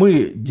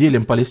 мы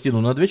делим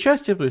Палестину на две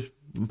части, то есть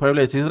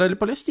появляется Израиль и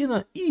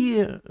Палестина,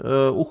 и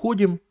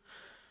уходим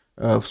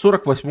в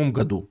 1948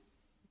 году.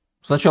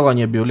 Сначала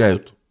они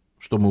объявляют,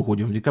 что мы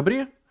уходим в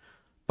декабре,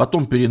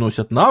 потом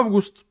переносят на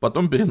август,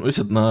 потом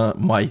переносят на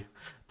май.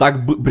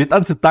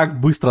 Британцы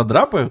так быстро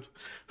драпают,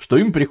 что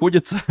им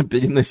приходится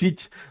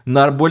переносить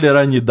на более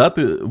ранние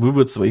даты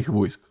вывод своих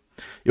войск.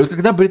 И вот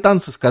когда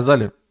британцы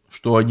сказали,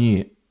 что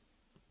они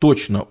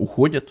точно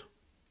уходят,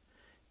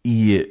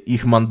 и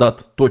их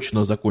мандат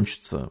точно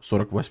закончится в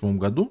 1948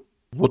 году,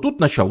 вот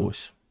тут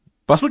началось.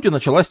 По сути,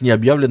 началась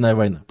необъявленная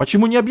война.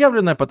 Почему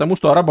необъявленная? Потому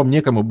что арабам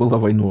некому было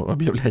войну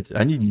объявлять.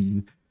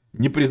 Они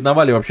не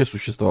признавали вообще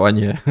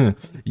существование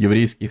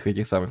еврейских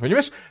этих самых.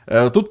 Понимаешь?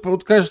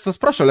 Тут, кажется,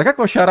 спрашивали, а как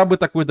вообще арабы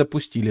такое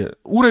допустили?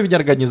 Уровень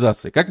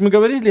организации. Как мы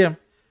говорили,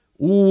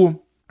 у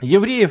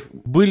евреев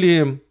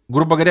были,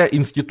 грубо говоря,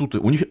 институты.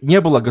 У них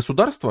не было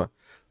государства,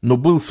 но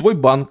был свой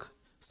банк,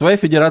 своя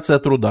федерация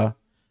труда.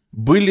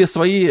 Были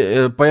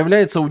свои,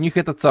 появляется у них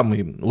этот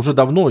самый, уже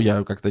давно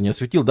я как-то не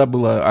осветил, да,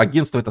 было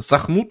агентство, это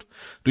Сахнут,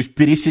 то есть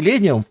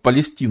переселением в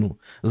Палестину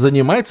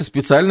занимается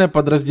специальное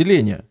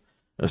подразделение.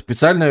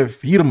 Специальная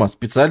фирма,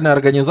 специальная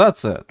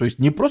организация. То есть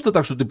не просто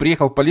так, что ты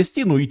приехал в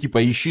Палестину и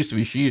ищи,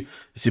 свищи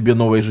себе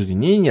новой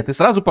жизни. Нет, ты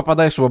сразу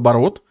попадаешь в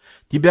оборот,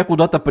 тебя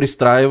куда-то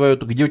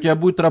пристраивают, где у тебя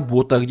будет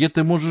работа, где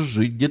ты можешь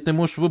жить, где ты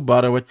можешь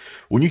выбарывать.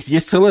 У них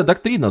есть целая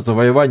доктрина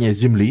завоевания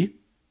земли.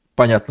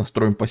 Понятно,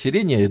 строим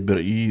поселение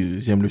и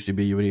землю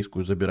себе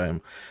еврейскую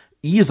забираем.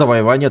 И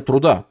завоевание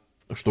труда,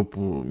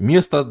 чтобы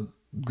место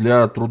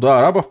для труда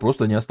арабов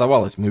просто не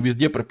оставалось. Мы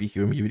везде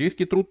пропихиваем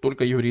еврейский труд,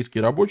 только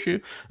еврейские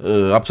рабочие,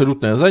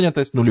 абсолютная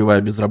занятость, нулевая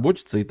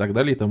безработица и так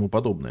далее и тому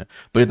подобное.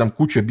 При этом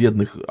куча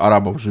бедных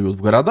арабов живет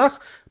в городах,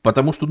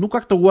 потому что,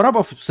 как-то у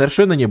арабов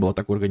совершенно не было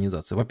такой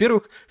организации.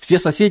 Во-первых, все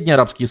соседние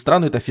арабские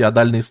страны – это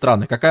феодальные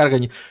страны.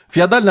 В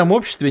феодальном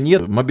обществе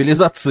нет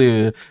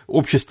мобилизации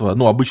общества,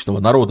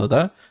 обычного народа,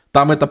 да?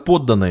 Там это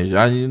подданные,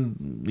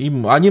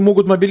 они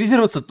могут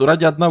мобилизироваться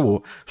ради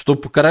одного,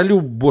 чтобы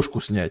королю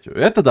бошку снять.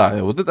 Это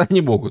да, вот это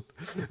они могут.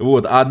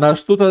 Вот. А на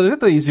что-то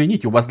это,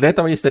 извините, у вас для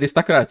этого есть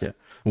аристократия.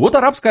 Вот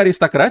арабская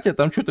аристократия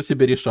там что-то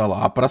себе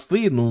решала, а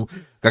простые,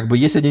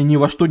 если они ни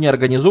во что не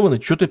организованы,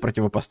 что ты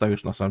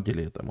противопоставишь на самом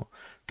деле этому?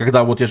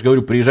 Когда, я же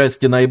говорю, приезжает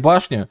стена и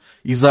башня,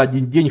 и за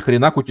один день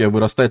хренак у тебя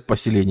вырастает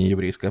поселение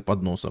еврейское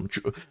под носом.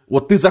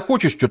 Вот ты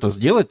захочешь что-то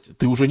сделать,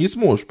 ты уже не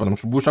сможешь, потому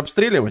что будешь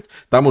обстреливать,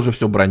 там уже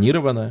все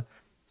бронированное,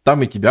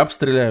 там и тебя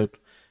обстреляют.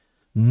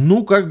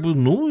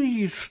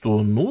 И что?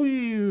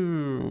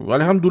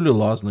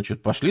 Альхамдулилла,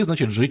 пошли,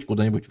 жить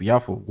куда-нибудь в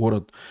Яфу, в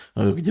город,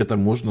 где-то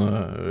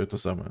можно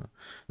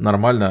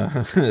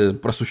нормально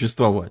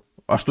просуществовать.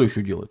 А что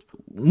еще делать?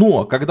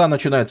 Но когда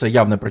начинается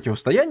явное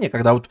противостояние,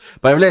 когда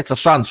появляется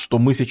шанс, что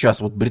мы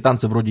сейчас,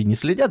 британцы вроде не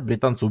следят,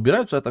 британцы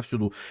убираются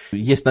отовсюду,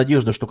 есть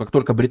надежда, что как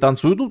только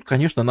британцы уйдут,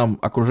 конечно, нам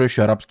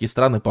окружающие арабские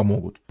страны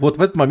помогут. Вот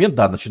в этот момент,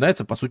 да,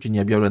 начинается, по сути,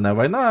 необъявленная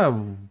война.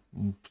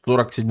 В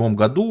 1947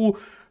 году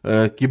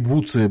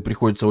кибуцы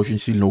приходится очень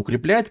сильно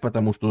укреплять,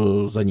 потому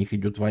что за них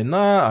идет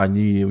война,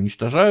 они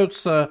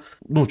уничтожаются.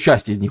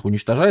 Часть из них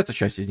уничтожается,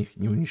 часть из них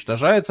не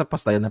уничтожается,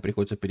 постоянно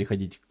приходится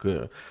переходить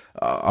к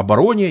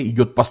обороне,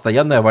 идет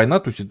постоянная война,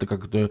 то есть это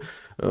как-то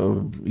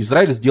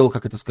Израиль сделал,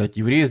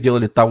 евреи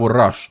сделали Tower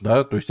Rush,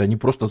 да, то есть они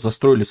просто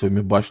застроили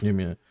своими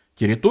башнями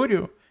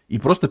территорию и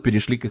просто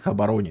перешли к их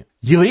обороне.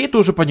 Евреи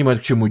тоже понимают,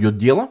 к чему идет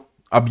дело.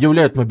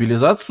 Объявляют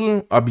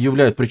мобилизацию,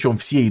 причем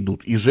все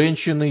идут, и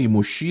женщины, и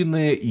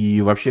мужчины, и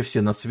вообще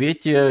все на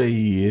свете,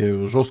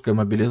 и жесткая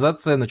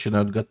мобилизация,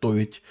 начинают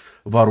готовить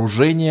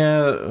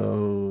вооружение.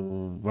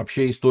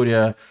 Вообще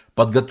история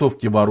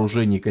подготовки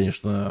вооружений,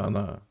 конечно,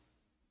 она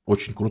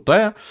очень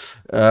крутая.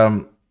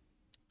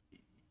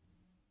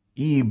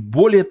 И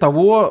более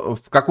того,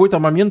 в какой-то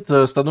момент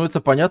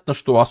становится понятно,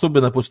 что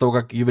особенно после того,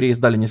 как евреи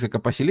сдали несколько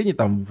поселений,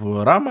 там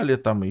в Рамале,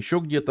 там еще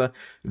где-то,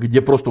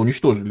 где просто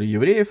уничтожили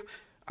евреев,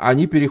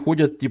 они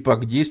переходят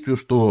к действию,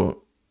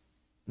 что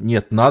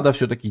нет, надо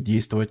все-таки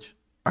действовать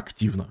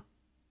активно.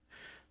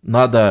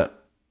 Надо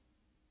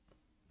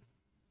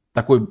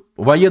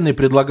военные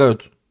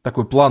предлагают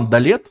такой план до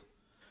лет,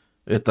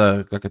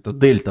 это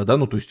дельта, да,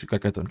 то есть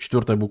какая-то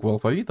четвертая буква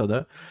алфавита,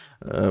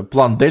 да,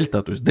 план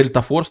дельта, то есть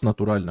дельта-форс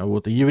натурально,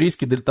 и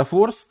еврейский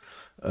дельта-форс,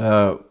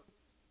 в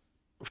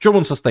чем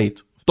он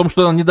состоит? В том,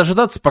 что надо не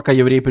дожидаться, пока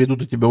евреи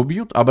придут и тебя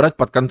убьют, а брать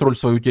под контроль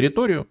свою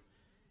территорию,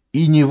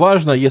 И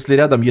неважно, если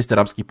рядом есть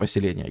арабские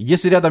поселения.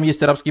 Если рядом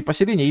есть арабские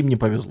поселения, им не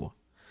повезло.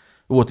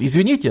 Вот,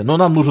 извините, но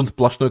нам нужен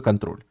сплошной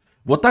контроль.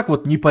 Вот так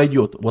вот не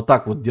пойдет, вот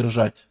так вот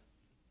держать,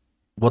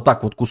 вот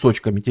так вот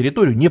кусочками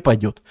территорию не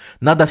пойдет.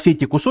 Надо все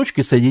эти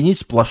кусочки соединить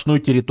в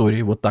сплошной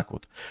территории, вот так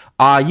вот.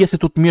 А если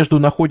тут между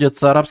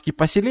находятся арабские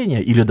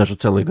поселения или даже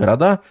целые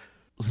города,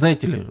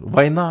 знаете ли,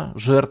 война,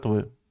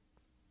 жертвы,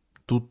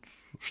 тут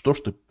что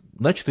ж ты,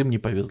 значит им не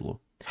повезло.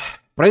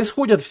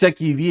 Происходят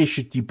всякие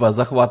вещи типа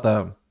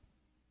захвата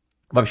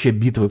вообще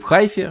битвы в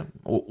Хайфе,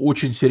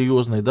 очень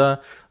серьезной,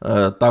 да,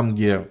 там,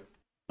 где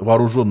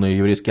вооруженные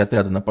еврейские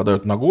отряды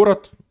нападают на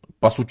город,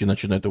 по сути,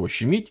 начинают его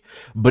щемить.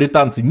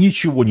 Британцы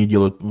ничего не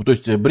делают. То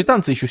есть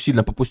британцы еще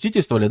сильно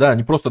попустительствовали, да,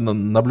 они просто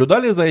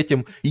наблюдали за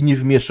этим и не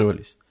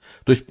вмешивались.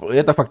 То есть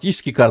это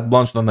фактически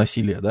карт-бланш на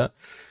насилие, да.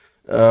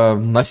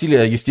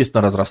 Насилие,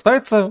 естественно,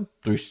 разрастается,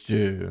 то есть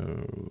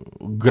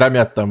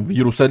громят там в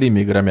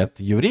Иерусалиме, громят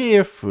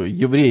евреев,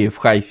 евреи в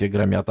Хайфе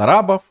громят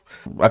арабов.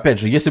 Опять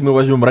же, если мы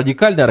возьмем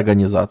радикальные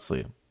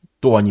организации,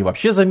 то они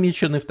вообще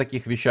замечены в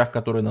таких вещах,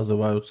 которые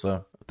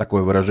называются,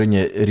 такое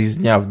выражение,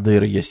 резня в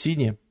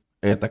Дейр-Ясине.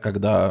 Это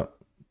когда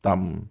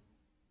там,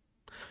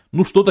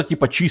 ну, что-то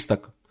типа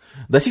чисток.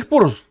 До сих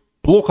пор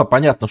плохо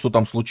понятно, что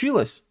там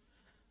случилось,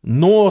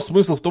 но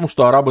смысл в том,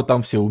 что арабы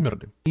там все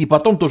умерли. И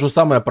потом то же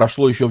самое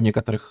прошло еще в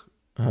некоторых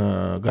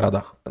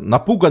городах.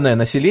 Напуганное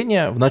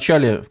население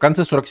в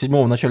конце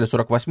 47-го, в начале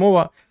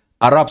 48-го,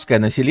 арабское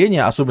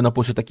население, особенно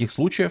после таких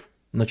случаев,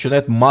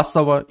 начинает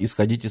массово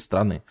исходить из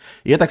страны.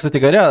 И это, кстати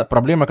говоря,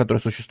 проблема,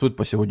 которая существует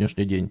по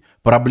сегодняшний день.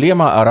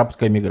 Проблема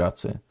арабской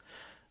миграции.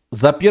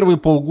 За первые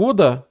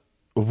полгода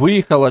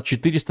выехало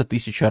 400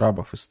 тысяч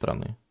арабов из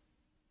страны.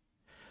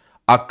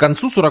 А к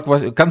концу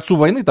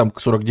войны, там,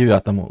 к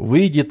 49-му,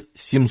 выйдет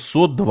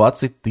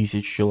 720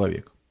 тысяч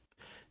человек.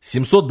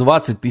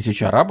 720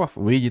 тысяч арабов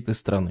выйдет из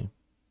страны.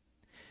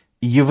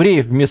 И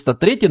евреев вместо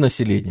трети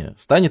населения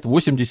станет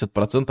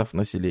 80%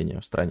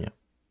 населения в стране.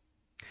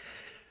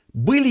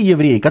 Были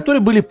евреи,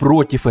 которые были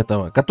против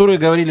этого, которые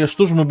говорили,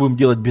 что же мы будем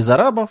делать без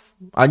арабов,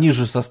 они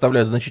же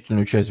составляют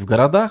значительную часть в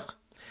городах,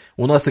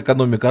 у нас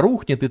экономика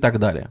рухнет и так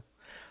далее.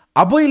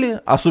 А были,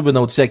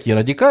 особенно вот всякие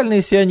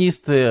радикальные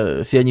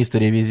сионисты,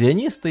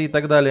 сионисты-ревизионисты и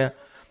так далее,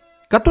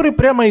 которые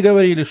прямо и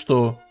говорили,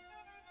 что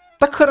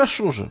так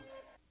хорошо же.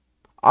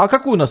 А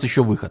какой у нас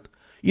еще выход?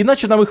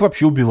 Иначе нам их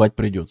вообще убивать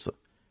придется.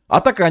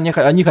 А так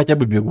они хотя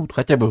бы бегут,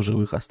 хотя бы в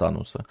живых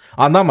останутся.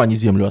 А нам они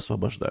землю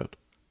освобождают.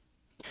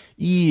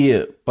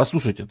 И,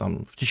 послушайте,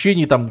 там, в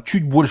течение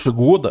чуть больше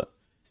года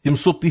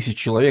 700 тысяч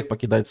человек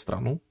покидает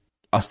страну,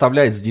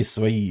 оставляет здесь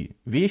свои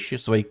вещи,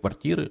 свои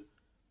квартиры.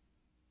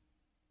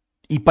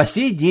 И по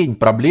сей день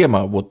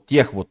проблема вот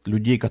тех вот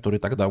людей, которые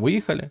тогда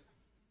выехали,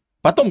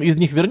 потом из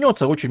них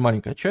вернется очень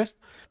маленькая часть,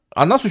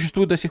 она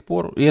существует до сих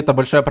пор, и это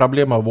большая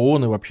проблема в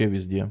ООН и вообще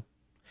везде.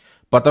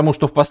 Потому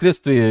что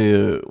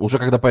впоследствии, уже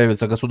когда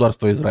появится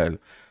государство Израиль,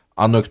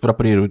 оно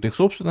экспроприирует их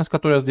собственность,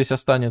 которая здесь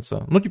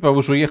останется. Ну, типа,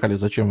 вы же уехали,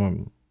 зачем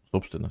вам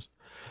собственность?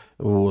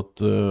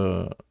 Вот.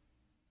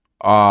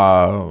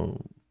 А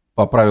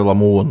по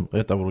правилам ООН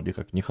это вроде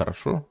как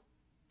нехорошо.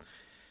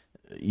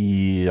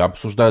 И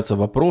обсуждаются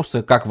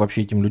вопросы, как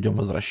вообще этим людям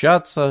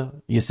возвращаться,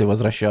 если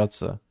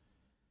возвращаться.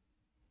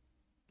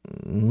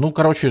 Ну,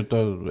 короче,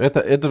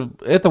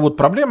 это вот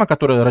проблема,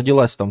 которая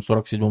родилась там в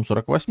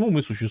 47-48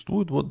 и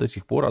существует вот до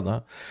сих пор,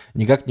 она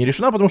никак не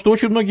решена, потому что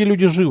очень многие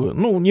люди живы.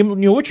 Ну,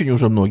 не очень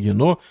уже многие,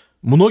 но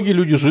многие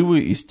люди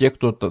живы из тех,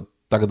 кто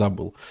тогда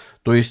был.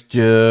 То есть,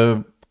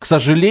 к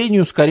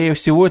сожалению, скорее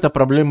всего, эта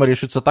проблема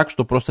решится так,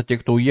 что просто те,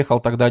 кто уехал,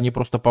 тогда они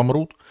просто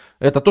помрут.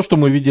 Это то, что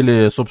мы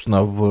видели,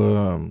 собственно,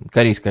 в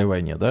Корейской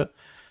войне, да?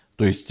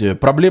 То есть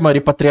проблема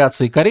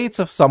репатриации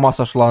корейцев сама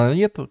сошла на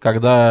нет,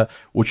 когда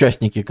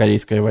участники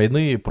Корейской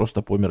войны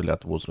просто померли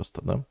от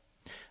возраста, да?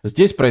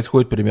 Здесь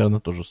происходит примерно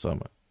то же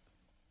самое.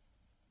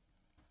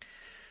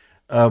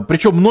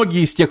 Причем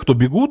многие из тех, кто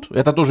бегут,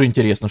 это тоже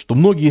интересно, что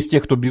многие из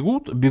тех, кто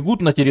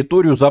бегут на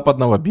территорию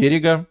западного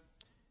берега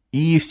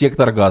и в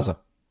сектор Газа.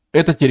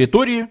 Это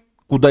территории,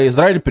 куда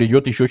Израиль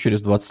придет еще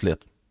через 20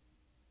 лет.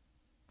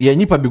 И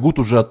они побегут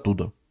уже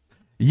оттуда.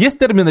 Есть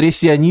термин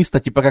ресиониста,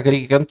 типа как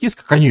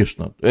реконкистка?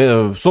 Конечно.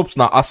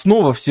 Собственно,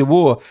 основа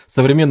всего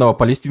современного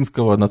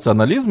палестинского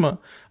национализма,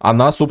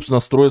 она,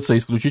 собственно, строится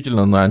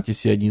исключительно на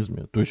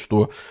антисионизме. То есть,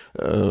 что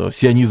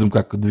сионизм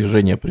как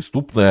движение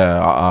преступное,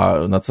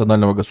 а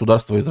национального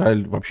государства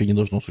Израиль вообще не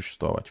должно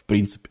существовать, в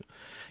принципе.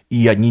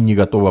 И они не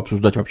готовы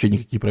обсуждать вообще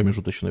никакие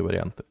промежуточные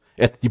варианты.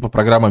 Это типа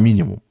программа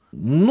минимум.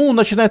 Ну,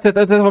 начинается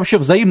это вообще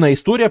взаимная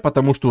история,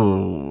 потому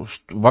что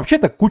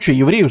вообще-то куча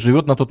евреев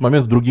живет на тот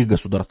момент в других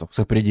государствах,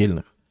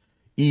 сопредельных.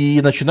 И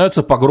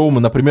начинаются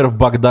погромы, например, в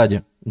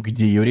Багдаде,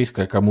 где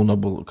еврейская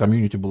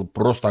комьюнити было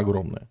просто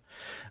огромное.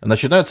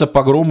 Начинаются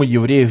погромы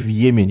евреев в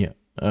Йемене.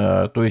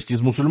 То есть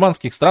из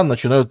мусульманских стран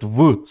начинают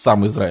в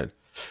сам Израиль.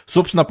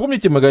 Собственно,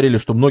 помните, мы говорили,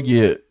 что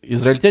многие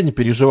израильтяне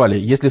переживали,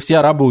 если все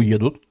арабы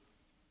уедут,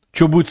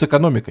 что будет с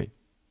экономикой?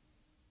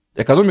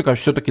 Экономика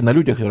все-таки на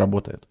людях и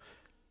работает.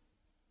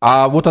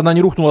 А вот она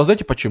не рухнула,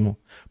 знаете почему?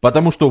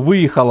 Потому что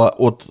выехала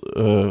от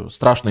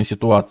страшной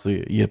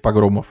ситуации и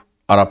погромов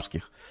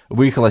арабских,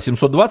 выехало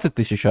 720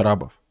 тысяч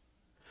арабов,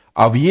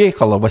 а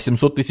въехало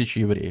 800 тысяч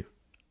евреев.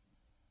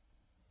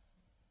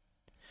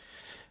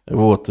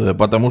 Вот,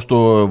 потому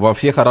что во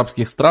всех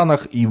арабских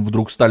странах им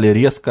вдруг стали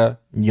резко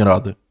не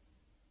рады.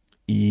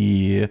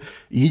 И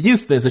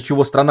единственное, из-за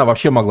чего страна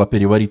вообще могла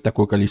переварить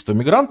такое количество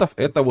мигрантов,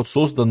 это вот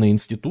созданные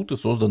институты,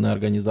 созданные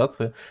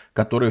организации,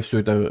 которые все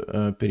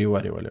это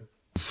переваривали.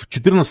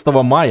 14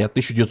 мая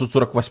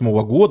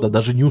 1948 года,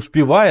 даже не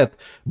успевает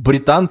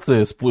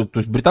британцы, то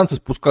есть британцы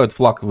спускают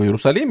флаг в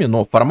Иерусалиме,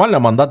 но формально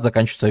мандат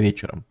заканчивается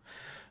вечером.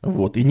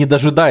 Вот, и не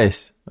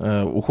дожидаясь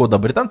ухода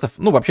британцев,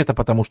 ну, вообще-то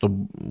потому, что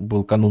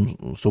был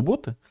канун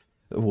субботы,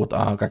 вот,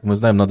 а, как мы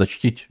знаем, надо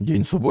чтить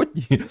день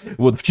субботний,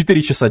 вот, в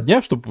 4 часа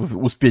дня, чтобы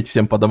успеть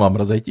всем по домам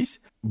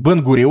разойтись,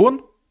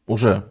 Бен-Гурион,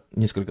 уже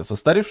несколько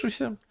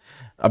состарившийся,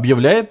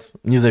 объявляет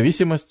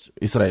независимость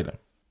Израиля.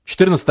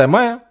 14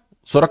 мая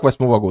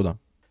 1948 года.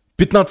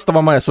 15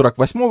 мая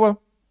 1948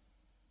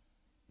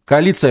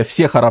 коалиция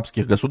всех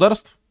арабских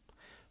государств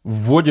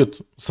вводит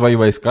свои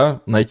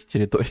войска на эти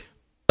территории.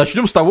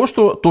 Начнем с того,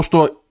 что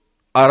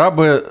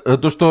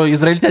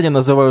израильтяне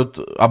называют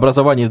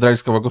образование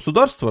израильского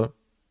государства,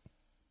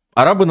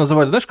 арабы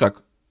называют, знаешь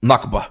как?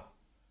 Накба.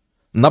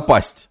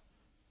 Напасть.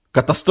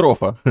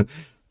 Катастрофа. То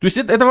есть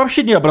это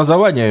вообще не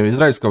образование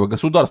израильского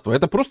государства,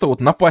 это просто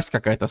вот напасть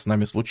какая-то с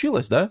нами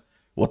случилась, да?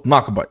 Вот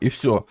Накба, и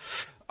все.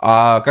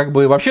 А как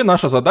бы вообще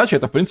наша задача,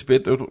 это, в принципе,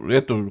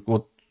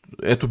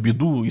 эту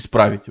беду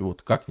исправить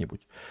вот как-нибудь.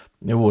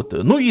 Вот.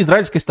 Ну и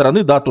израильской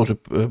стороны, да, тоже.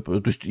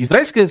 То есть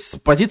израильская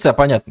позиция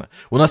понятна.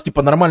 У нас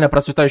типа нормальное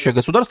процветающее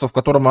государство, в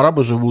котором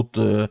арабы живут,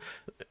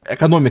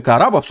 экономика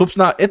арабов.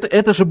 Собственно,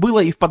 это же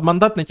было и в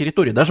подмандатной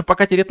территории. Даже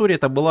пока территория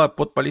эта была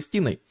под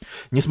Палестиной.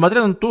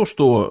 Несмотря на то,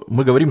 что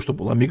мы говорим, что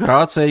была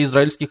миграция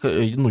израильских,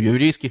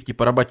 еврейских,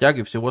 типа работяг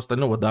и всего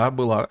остального, да,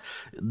 была.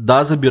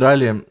 Да,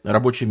 забирали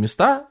рабочие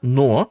места,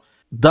 но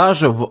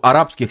даже в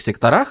арабских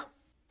секторах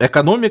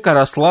экономика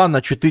росла на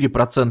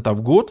 4%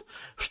 в год,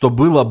 что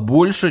было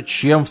больше,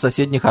 чем в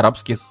соседних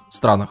арабских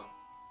странах.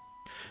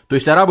 То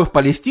есть арабы в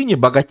Палестине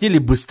богатели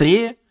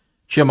быстрее,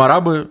 чем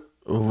арабы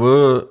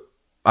в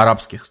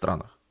арабских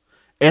странах.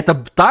 Это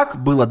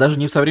так было даже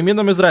не в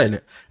современном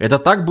Израиле. Это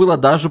так было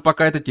даже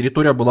пока эта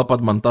территория была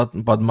под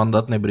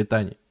мандатной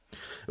Британией.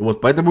 Вот,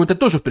 поэтому это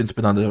тоже, в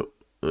принципе, надо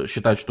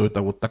считать, что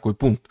это вот такой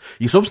пункт.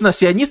 И, собственно,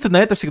 сионисты на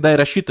это всегда и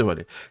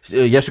рассчитывали.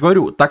 Я же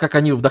говорю, так как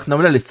они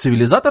вдохновлялись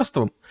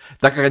цивилизаторством,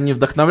 так как они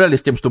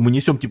вдохновлялись тем, что мы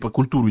несем типа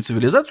культуру и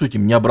цивилизацию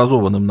этим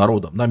необразованным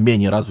народом, да,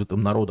 менее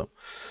развитым народом,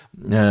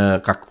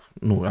 как,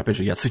 ну, опять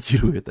же, я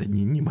цитирую, это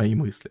не мои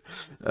мысли,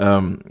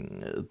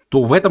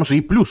 то в этом же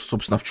и плюс,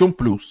 собственно, в чем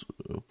плюс?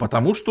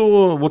 Потому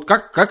что вот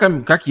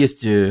как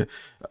есть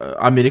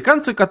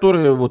американцы,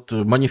 которые вот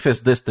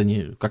манифест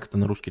Destiny, как это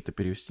на русский-то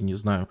перевести, не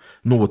знаю,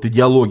 ну вот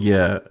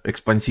идеология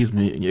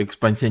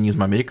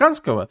экспансионизма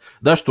американского,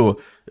 да, что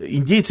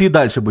индейцы и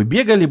дальше бы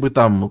бегали бы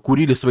там,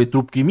 курили свои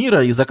трубки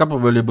мира и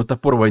закапывали бы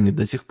топор войны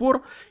до сих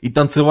пор, и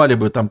танцевали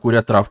бы там,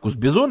 куря травку с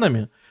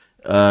бизонами,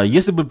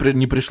 если бы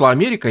не пришла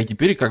Америка, и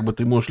теперь как бы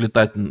ты можешь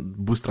летать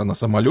быстро на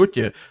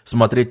самолете,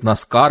 смотреть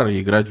NASCAR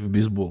и играть в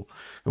бейсбол.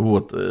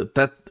 Вот.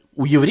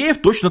 У евреев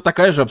точно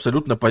такая же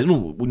абсолютно,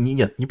 ну,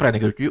 нет,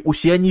 неправильно говорю, у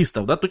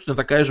сионистов, да, точно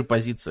такая же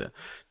позиция.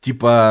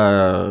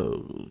 Типа,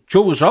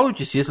 что вы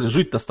жалуетесь, если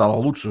жить-то стало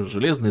лучше,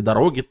 железные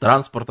дороги,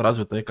 транспорт,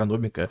 развитая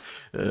экономика,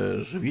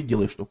 живи,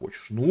 делай, что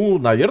хочешь. Ну,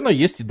 наверное,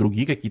 есть и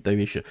другие какие-то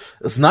вещи.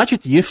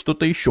 Значит, есть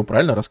что-то еще,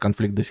 правильно, раз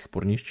конфликт до сих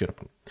пор не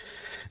исчерпан.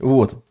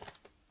 Вот.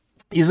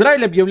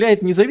 Израиль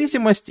объявляет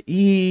независимость,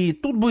 и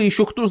тут бы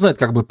еще кто знает,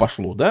 как бы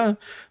пошло, да?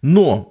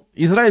 Но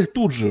Израиль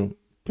тут же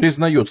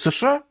признает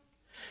США,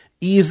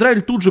 и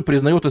Израиль тут же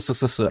признает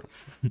СССР.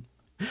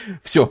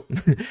 Все.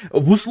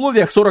 В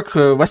условиях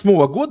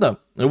 1948 года,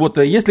 вот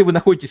если вы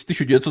находитесь в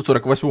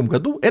 1948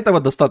 году, этого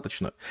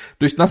достаточно.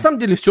 То есть, на самом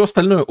деле, все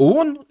остальное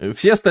ООН,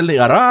 все остальные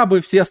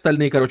арабы, все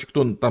остальные, короче,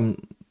 кто там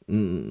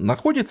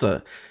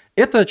находится,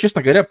 это,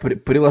 честно говоря,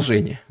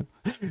 приложение.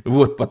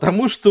 Вот,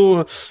 потому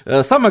что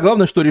самое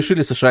главное, что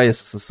решили США и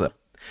СССР.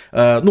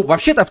 Ну,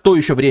 вообще-то в то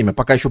еще время,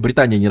 пока еще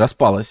Британия не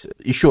распалась,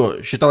 еще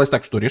считалось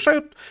так, что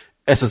решают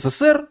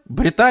СССР,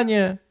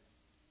 Британия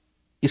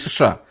и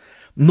США.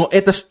 Но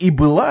это ж и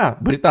была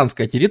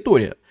британская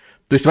территория.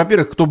 То есть,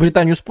 во-первых, кто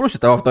Британию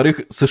спросит, а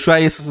во-вторых, США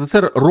и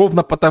СССР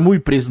ровно потому и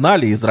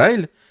признали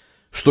Израиль,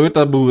 что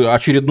это был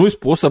очередной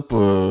способ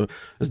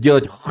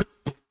сделать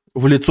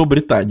в лицо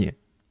Британии.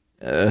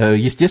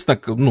 Естественно,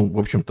 ну, в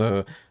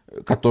общем-то,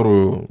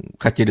 которую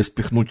хотели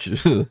спихнуть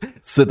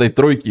с этой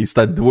тройки и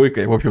стать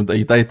двойкой, в общем-то,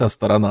 и та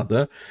сторона,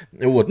 да.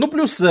 Вот. Ну,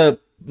 плюс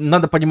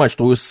надо понимать,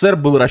 что у СССР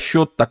был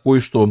расчет такой,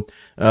 что,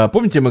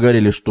 помните, мы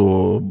говорили,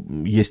 что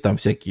есть там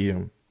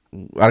всякие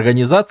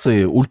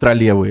организации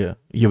ультралевые,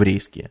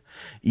 еврейские.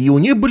 И у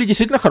них были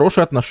действительно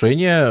хорошие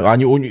отношения.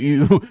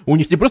 У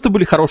них не просто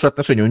были хорошие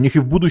отношения, у них и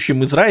в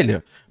будущем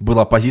Израиле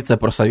была позиция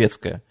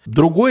просоветская.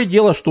 Другое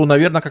дело, что,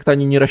 наверное, как-то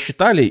они не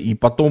рассчитали, и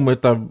потом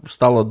это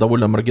стало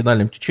довольно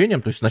маргинальным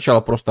течением. То есть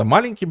сначала просто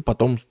маленьким,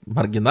 потом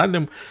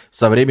маргинальным,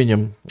 со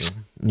временем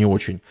не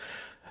очень.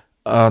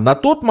 На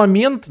тот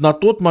момент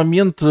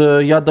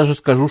я даже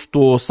скажу,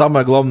 что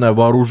самое главное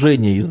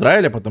вооружение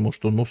Израиля, потому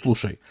что,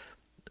 слушай,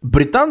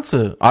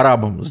 британцы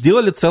арабам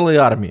сделали целые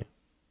армии.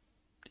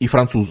 И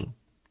французы.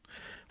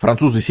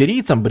 Французы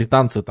сирийцам,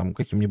 британцы там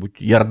каким-нибудь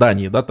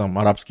Иордании, да, там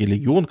арабский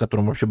легион,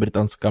 которым вообще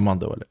британцы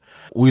командовали.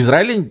 У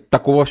Израиля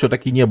такого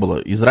все-таки не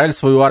было. Израиль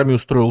свою армию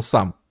строил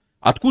сам.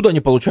 Откуда они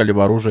получали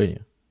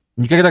вооружение?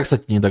 Никогда,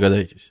 кстати, не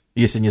догадаетесь,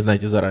 если не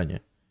знаете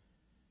заранее.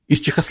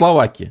 Из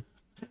Чехословакии.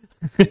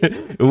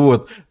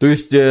 Вот. То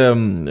есть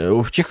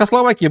в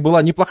Чехословакии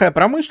была неплохая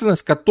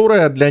промышленность,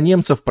 которая для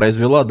немцев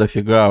произвела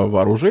дофига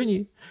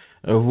вооружений.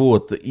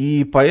 Вот,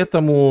 и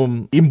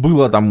поэтому им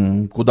было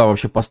там куда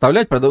вообще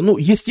поставлять.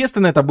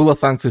 Естественно, это было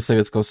санкции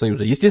Советского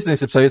Союза. Естественно,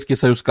 если бы Советский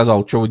Союз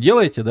сказал, что вы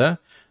делаете, да,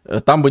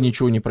 там бы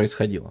ничего не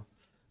происходило.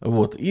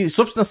 Вот, и,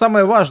 собственно,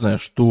 самое важное,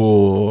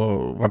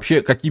 что вообще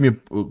какими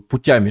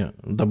путями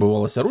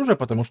добывалось оружие,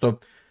 потому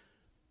что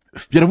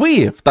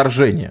впервые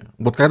вторжение,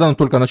 вот когда оно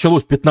только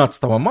началось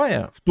 15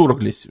 мая,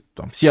 вторглись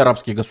там все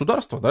арабские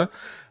государства, да,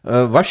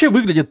 вообще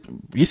выглядит,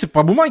 если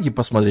по бумаге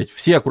посмотреть,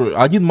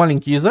 один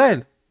маленький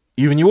Израиль,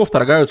 и в него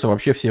вторгаются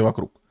вообще все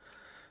вокруг.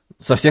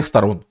 Со всех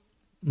сторон.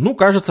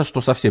 Кажется, что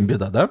совсем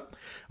беда, да?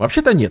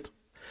 Вообще-то нет.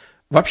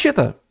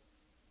 Вообще-то,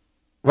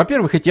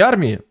 во-первых, эти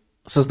армии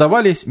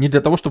создавались не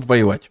для того, чтобы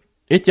воевать.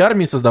 Эти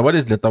армии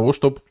создавались для того,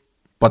 чтобы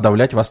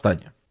подавлять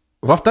восстание.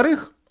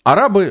 Во-вторых,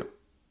 арабы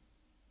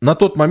на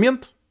тот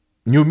момент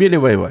не умели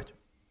воевать.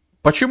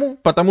 Почему?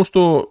 Потому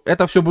что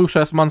это все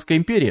бывшая Османская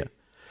империя,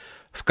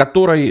 в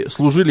которой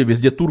служили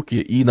везде турки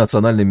и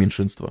национальные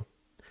меньшинства.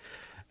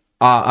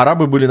 А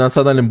арабы были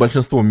национальным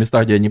большинством в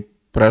местах, где они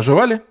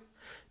проживали,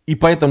 и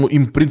поэтому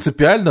им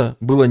принципиально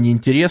было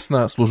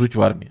неинтересно служить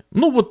в армии.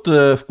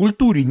 В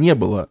культуре не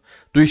было.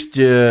 То есть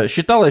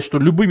считалось, что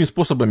любыми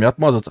способами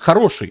отмазаться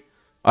хороший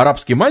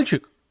арабский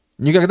мальчик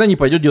никогда не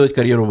пойдет делать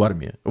карьеру в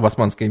армии, в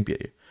Османской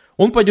империи.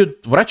 Он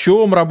пойдет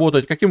врачом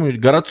работать,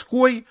 каким-нибудь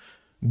городской,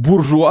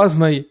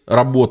 буржуазной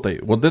работой,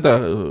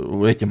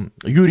 этим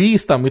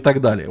юристом и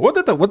так далее. Вот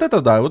это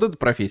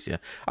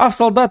профессия. А в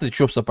солдаты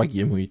что в сапоги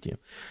ему идти?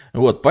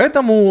 Вот,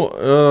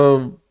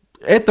 поэтому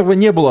этого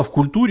не было в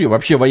культуре,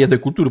 вообще военной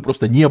культуры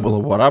просто не было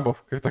у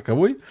арабов как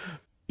таковой.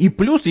 И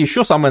плюс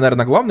еще самое,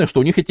 наверное, главное, что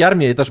у них эти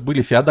армии, это же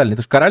были феодальные,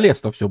 это же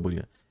королевства все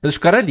были. Это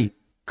же короли.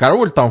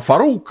 Король там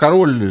Фарук,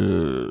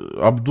 король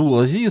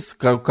Абдул-Азиз,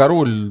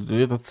 король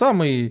этот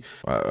самый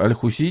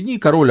Аль-Хусейни,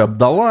 король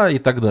Абдалла и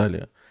так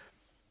далее.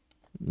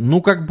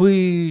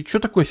 Что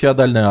такое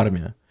феодальная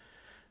армия?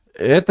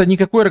 Это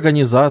никакой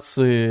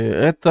организации,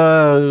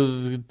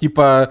 это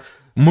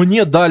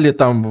мне дали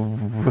там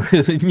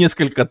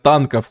несколько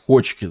танков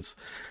Хочкинс.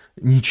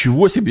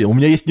 Ничего себе, у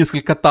меня есть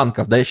несколько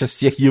танков, да я сейчас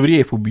всех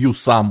евреев убью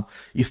сам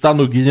и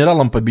стану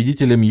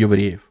генералом-победителем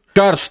евреев.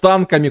 Чардж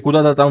танками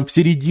куда-то там в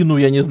середину,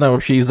 я не знаю,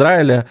 вообще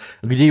Израиля,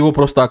 где его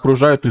просто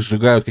окружают и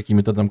сжигают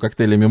какими-то там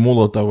коктейлями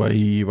Молотова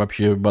и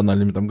вообще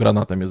банальными там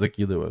гранатами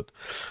закидывают.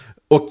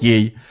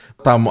 Окей.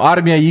 Там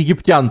армия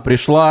египтян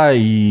пришла,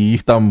 и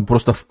их там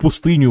просто в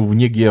пустыню, в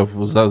Негев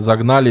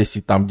загнались,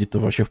 и там где-то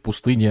вообще в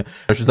пустыне.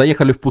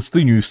 Заехали в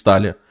пустыню и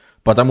встали,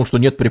 потому что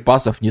нет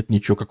припасов, нет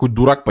ничего. Какой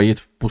дурак поедет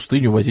в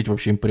пустыню возить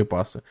вообще им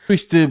припасы? То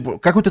есть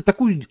какой-то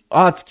такой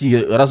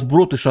адский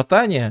разброд и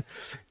шатание.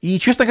 И,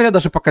 честно говоря,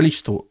 даже по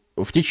количеству,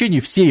 в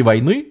течение всей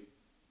войны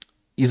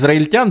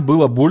израильтян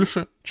было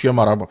больше, чем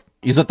арабов.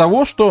 Из-за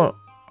того, что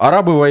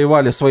арабы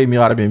воевали своими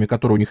армиями,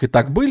 которые у них и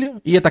так были,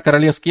 и это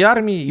королевские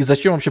армии, и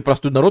зачем вообще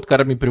простой народ к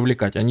армии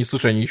привлекать? Они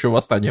еще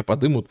восстание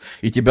подымут,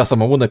 и тебя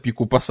самого на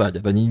пику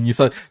посадят. Они не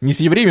с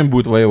евреями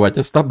будут воевать,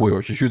 а с тобой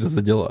вообще, что это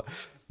за дела?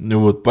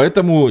 Вот,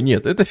 поэтому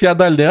нет, это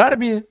феодальные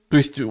армии, то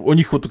есть у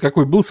них вот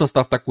какой был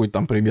состав, такой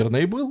там примерно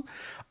и был,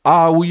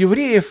 а у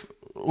евреев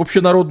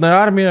общенародная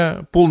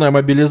армия, полная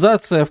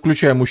мобилизация,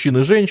 включая мужчин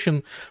и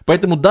женщин,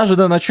 поэтому даже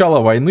до начала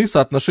войны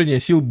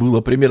соотношение сил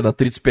было примерно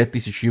 35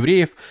 тысяч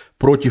евреев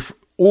против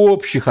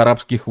общих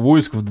арабских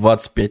войск в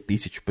 25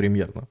 тысяч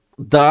примерно.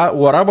 Да,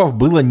 у арабов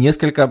было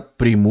несколько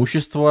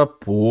преимуществ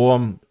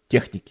по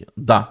технике.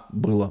 Да,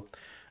 было.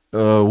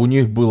 У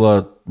них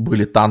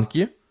были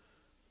танки.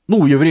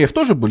 У евреев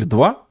тоже были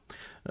 2.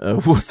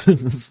 Вот.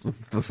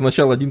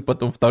 Сначала один,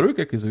 потом второй,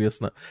 как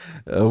известно.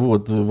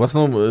 Вот. В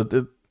основном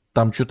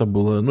там что-то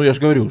было, я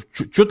же говорю,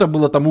 что-то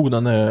было там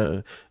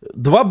угнанное.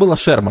 2 было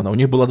Шермана. У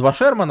них было 2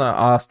 Шермана,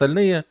 а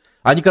остальные...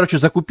 Они,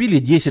 закупили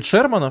 10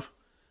 Шерманов,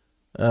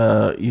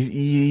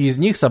 и из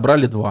них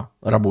собрали 2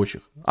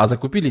 рабочих, а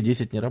закупили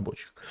 10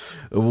 нерабочих.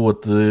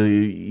 Вот. То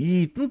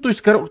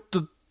есть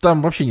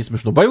там вообще не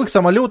смешно. Боевых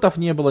самолетов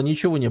не было,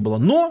 ничего не было.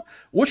 Но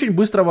очень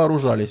быстро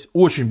вооружались.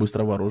 Очень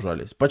быстро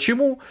вооружались.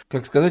 Почему?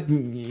 Как сказать,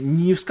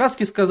 не в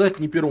сказке сказать,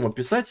 не пером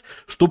описать,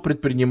 что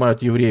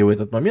предпринимают евреи в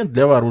этот момент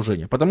для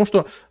вооружения. Потому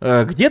что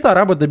где-то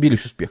арабы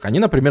добились успеха. Они,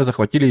 например,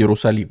 захватили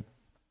Иерусалим.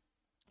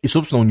 И,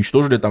 собственно,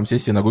 уничтожили там все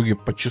синагоги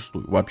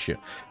подчистую вообще.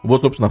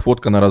 Вот, собственно,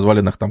 фотка на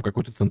развалинах там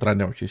какой-то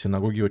центральной вообще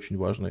синагоги, очень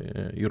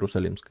важной,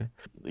 иерусалимской.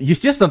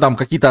 Естественно, там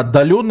какие-то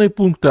отдаленные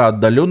пункты,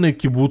 отдаленные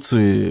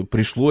кибуцы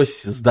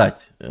пришлось сдать.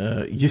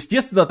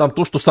 Естественно, там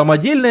то, что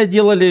самодельное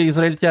делали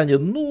израильтяне,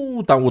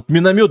 ну, там вот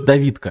миномет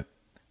Давидка,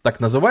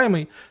 так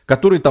называемый,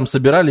 который там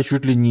собирали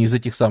чуть ли не из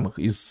этих самых,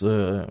 из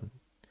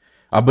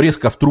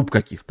обрезков труб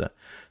каких-то.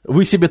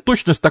 Вы себе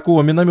точность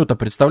такого миномета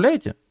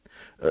представляете?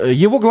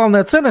 Его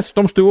главная ценность в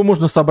том, что его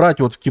можно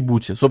собрать вот в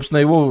кибуце. Собственно,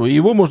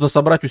 его можно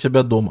собрать у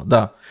себя дома,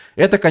 да.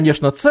 Это,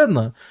 конечно,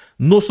 ценно,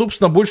 но,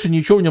 собственно, больше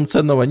ничего в нем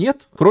ценного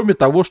нет. Кроме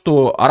того,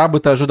 что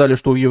арабы-то ожидали,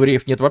 что у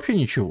евреев нет вообще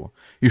ничего.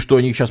 И что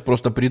они сейчас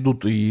просто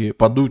придут и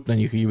подуют на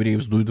них, и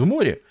евреев сдуют в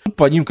море. Тут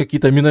по ним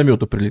какие-то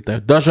минометы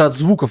прилетают. Даже от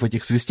звуков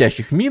этих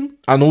свистящих мин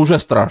оно уже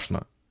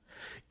страшно.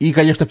 И,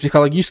 конечно,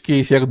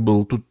 психологический эффект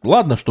был. Тут,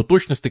 ладно, что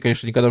точность ты,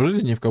 конечно, никогда в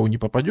жизни ни в кого не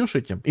попадешь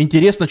этим.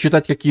 Интересно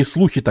читать, какие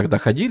слухи тогда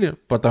ходили,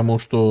 потому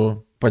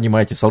что,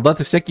 понимаете,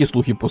 солдаты всякие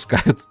слухи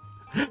пускают.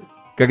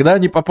 Когда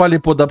они попали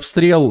под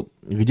обстрел,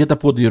 где-то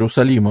под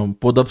Иерусалимом,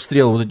 под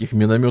обстрел вот этих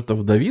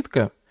минометов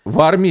Давидка, в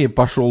армии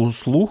пошел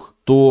слух,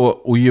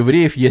 что у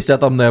евреев есть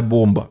атомная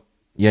бомба.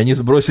 И они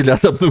сбросили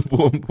атомную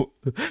бомбу.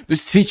 То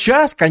есть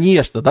сейчас,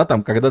 конечно, да,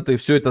 там, когда ты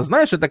все это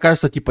знаешь, это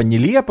кажется, типа,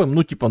 нелепым,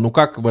 ну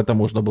как в это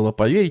можно было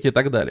поверить и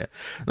так далее.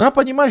 Надо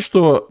понимать,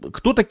 что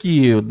кто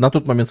такие на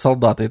тот момент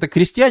солдаты? Это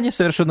крестьяне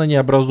совершенно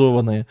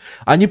необразованные.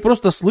 Они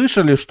просто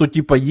слышали, что,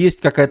 типа,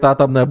 есть какая-то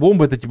атомная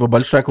бомба, это, типа,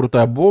 большая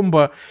крутая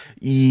бомба,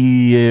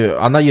 и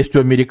она есть у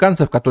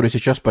американцев, которые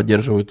сейчас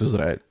поддерживают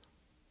Израиль.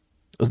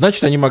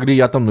 Значит, они могли и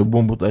атомную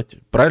бомбу дать,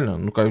 правильно?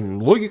 Ну,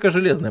 логика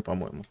железная,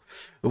 по-моему.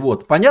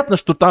 Вот. Понятно,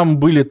 что там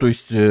были, то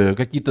есть,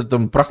 какие-то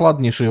там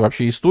прохладнейшие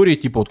вообще истории,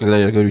 типа, вот когда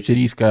я говорю,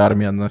 сирийская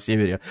армия на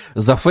севере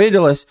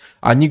зафейлилась,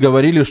 они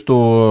говорили,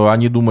 что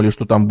они думали,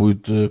 что там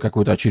будет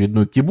какой-то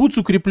очередной кибуц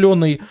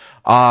укрепленный,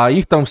 а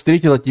их там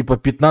встретило, типа,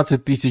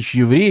 15 тысяч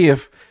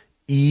евреев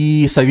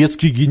и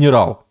советский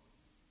генерал.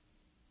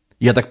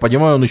 Я так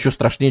понимаю, он еще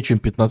страшнее, чем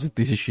 15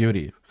 тысяч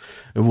евреев.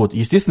 Вот.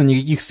 Естественно,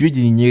 никаких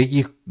сведений,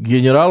 никаких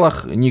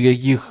генералах,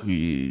 никаких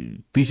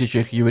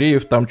тысячах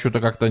евреев там что-то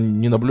как-то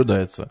не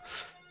наблюдается.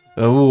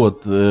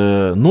 Вот.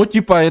 Но,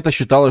 типа, это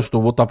считалось,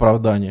 что вот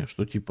оправдание,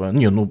 что, типа,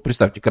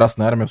 представьте,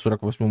 Красная Армия в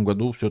 1948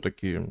 году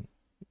все-таки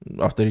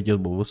авторитет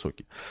был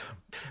высокий.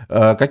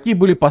 Какие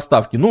были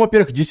поставки? Ну,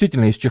 во-первых,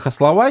 действительно, из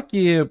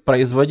Чехословакии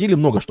производили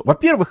много что.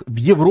 Во-первых, в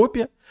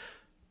Европе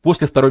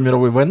после Второй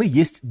мировой войны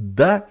есть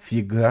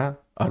дофига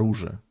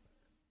оружия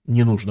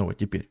ненужного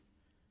теперь.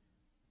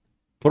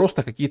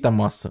 Просто какие-то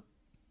массы.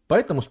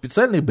 Поэтому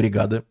специальные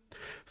бригады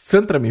с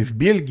центрами в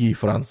Бельгии и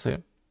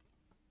Франции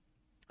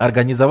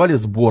организовали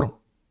сбор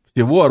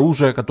всего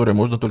оружия, которое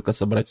можно только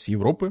собрать с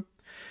Европы,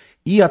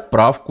 и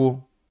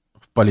отправку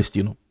в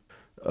Палестину.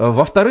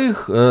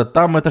 Во-вторых,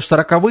 там это ж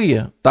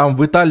 40-е, там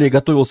в Италии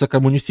готовился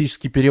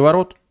коммунистический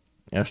переворот,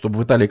 чтобы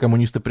в Италии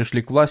коммунисты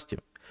пришли к власти,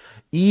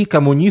 и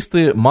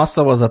коммунисты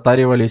массово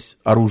затаривались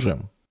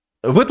оружием.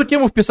 В эту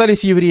тему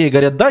вписались евреи,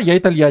 говорят, да, я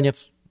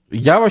итальянец.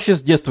 Я вообще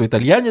с детства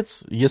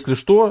итальянец, если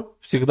что,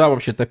 всегда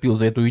вообще топил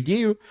за эту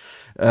идею.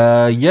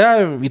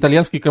 Я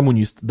итальянский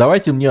коммунист,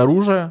 давайте мне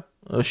оружие,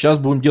 сейчас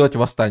будем делать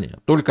восстание.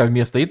 Только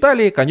вместо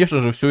Италии,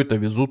 конечно же, все это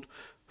везут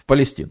в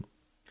Палестину.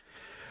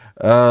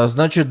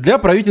 Значит, для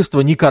правительства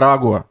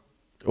Никарагуа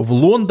в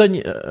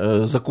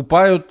Лондоне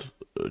закупают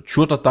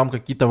что-то там,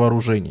 какие-то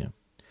вооружения.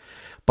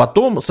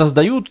 Потом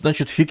создают,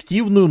 значит,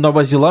 фиктивную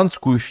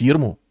новозеландскую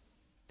фирму,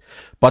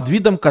 под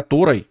видом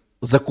которой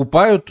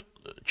закупают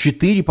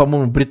 4,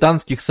 по-моему,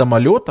 британских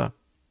самолета,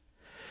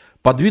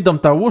 под видом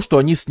того, что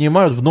они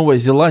снимают в Новой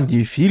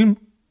Зеландии фильм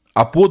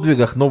о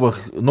подвигах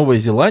Новой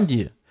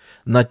Зеландии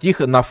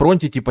на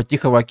фронте типа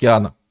Тихого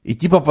океана. И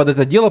типа под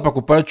это дело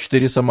покупают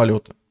 4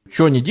 самолета.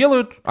 Что они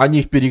делают? Они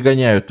их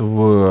перегоняют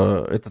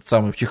в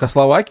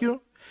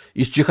Чехословакию.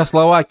 Из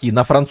Чехословакии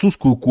на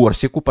французскую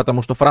Корсику,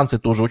 потому что Франции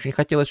тоже очень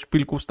хотелось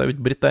шпильку вставить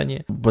в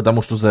Британии,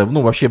 потому что,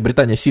 вообще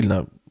Британия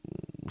сильно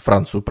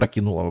Францию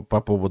прокинула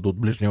по поводу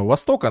Ближнего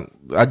Востока,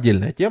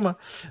 отдельная тема.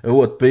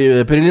 Вот,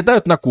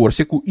 прилетают на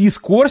Корсику, и с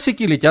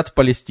Корсики летят в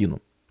Палестину.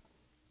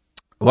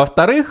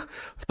 Во-вторых,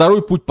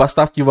 второй путь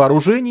поставки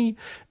вооружений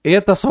 –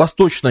 это с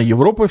Восточной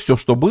Европы все,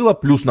 что было,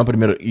 плюс,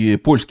 например, и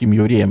польским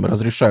евреям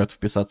разрешают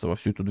вписаться во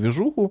всю эту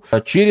движуху.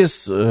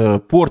 Через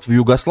порт в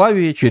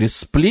Югославии, через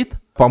Сплит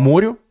по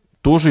морю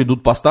тоже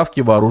идут поставки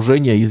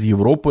вооружения из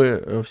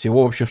Европы,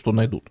 всего вообще, что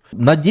найдут.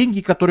 На деньги,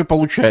 которые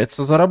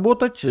получается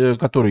заработать,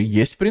 которые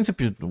есть, в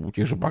принципе, у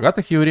тех же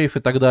богатых евреев и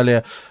так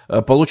далее,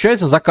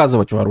 получается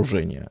заказывать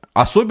вооружение.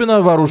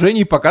 Особенно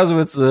вооружений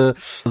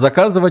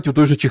заказывать у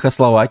той же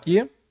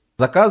Чехословакии,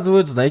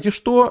 заказывают, знаете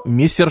что,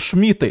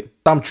 мессершмитты.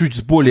 Там чуть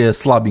с более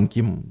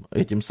слабеньким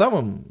этим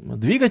самым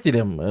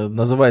двигателем,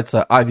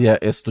 называется Avia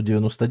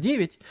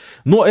S199,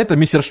 но это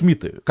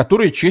мессершмитты,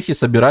 которые чехи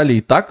собирали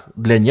и так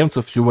для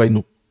немцев всю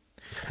войну.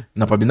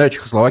 Напоминаю,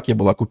 Чехословакия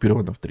была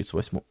оккупирована в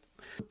 1938.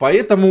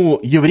 Поэтому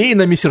евреи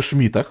на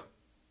мессершмиттах,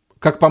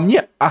 как по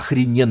мне,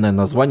 охрененное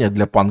название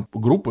для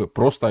панк-группы.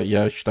 Просто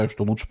я считаю,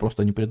 что лучше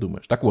просто не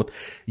придумаешь. Так вот,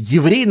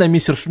 евреи на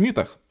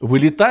мессершмиттах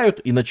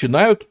вылетают и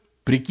начинают,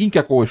 прикинь,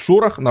 какой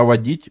шорох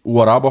наводить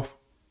у арабов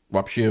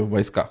вообще в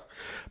войсках.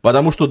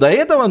 Потому что до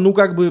этого,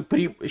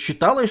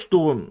 считалось,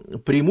 что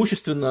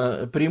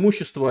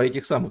преимущество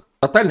этих самых,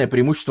 тотальное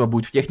преимущество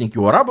будет в технике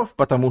у арабов,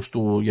 потому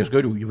что, я же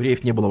говорю, у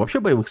евреев не было вообще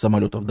боевых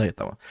самолетов до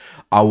этого.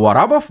 А у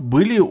арабов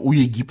у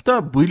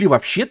Египта были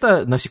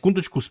вообще-то, на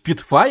секундочку,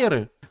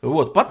 спитфайеры.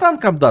 Вот, по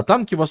танкам, да,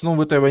 танки в основном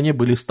в этой войне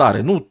были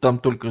старые, там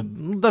только,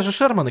 даже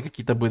Шерманы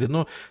какие-то были,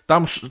 но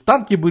там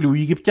танки были, у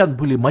египтян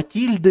были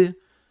Матильды,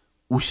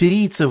 у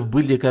сирийцев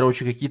были,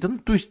 какие-то,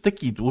 то есть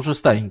такие, уже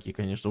старенькие,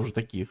 конечно, уже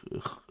такие,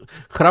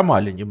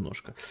 хромали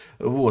немножко,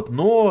 вот,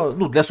 но,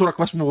 для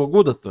 48-го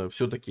года-то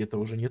все-таки это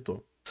уже не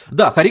то.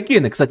 Да,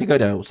 Харрикейны, кстати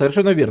говоря,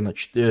 совершенно верно,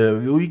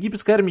 у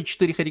египетской армии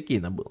 4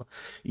 Харрикейна было,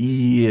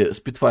 и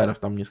спитфайров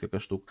там несколько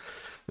штук,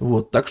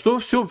 вот, так что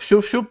все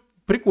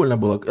прикольно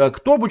было.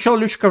 Кто обучал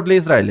летчиков для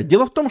Израиля?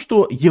 Дело в том,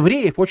 что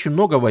евреев очень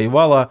много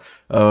воевало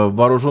в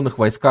вооруженных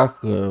войсках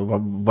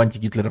в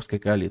антигитлеровской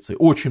коалиции.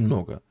 Очень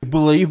много.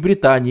 Было и в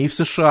Британии, и в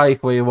США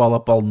их воевало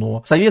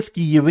полно.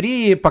 Советские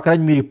евреи, по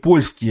крайней мере,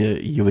 польские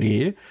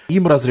евреи,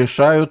 им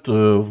разрешают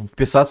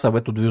вписаться в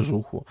эту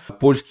движуху.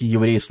 Польские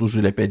евреи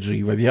служили, опять же,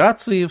 и в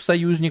авиации, в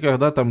союзниках,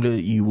 да, там,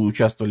 и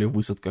участвовали в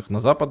высадках на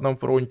Западном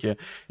фронте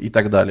и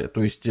так далее.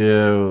 То есть,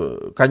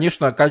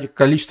 конечно,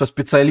 количество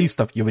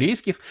специалистов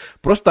еврейских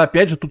просто,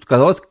 опять же, тут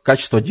сказалось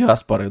качество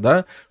диаспоры,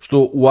 да,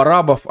 что у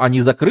арабов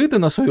они закрыты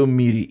на своем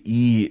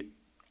мире,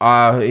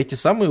 а эти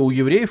самые у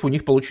евреев, у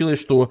них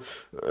получилось, что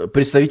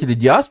представители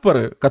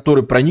диаспоры,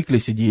 которые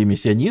прониклись идеями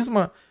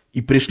сионизма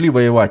и пришли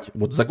воевать,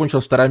 вот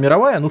закончилась Вторая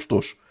мировая, ну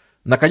что ж,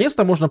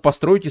 наконец-то можно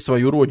построить и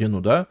свою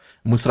родину, да,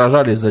 мы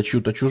сражались за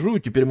чью-то чужую,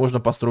 теперь можно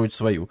построить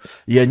свою,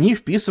 и они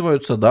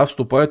вписываются, да,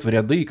 вступают в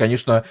ряды, и,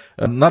 конечно,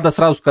 надо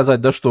сразу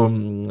сказать, да, что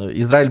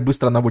Израиль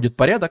быстро наводит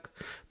порядок.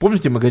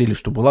 Помните, мы говорили,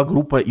 что была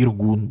группа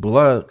Иргун,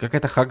 была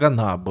какая-то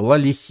Хагана, была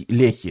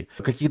Лехи,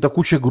 какие-то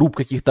куча групп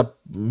каких-то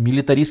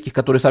милитаристских,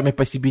 которые сами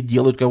по себе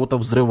делают, кого-то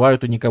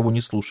взрывают и никого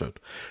не слушают.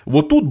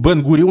 Вот тут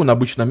Бен-Гурион,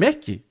 обычно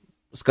мягкий,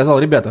 сказал: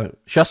 ребята,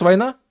 сейчас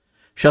война,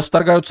 сейчас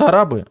вторгаются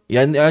арабы, и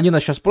они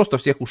нас сейчас просто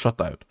всех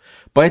ушатают.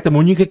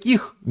 Поэтому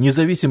никаких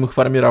независимых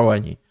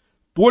формирований.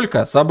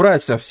 Только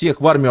собрать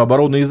всех в армию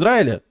обороны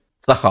Израиля,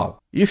 Сахал,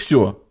 и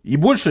все. И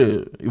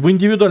больше в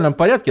индивидуальном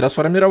порядке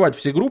расформировать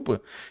все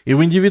группы, и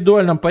в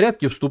индивидуальном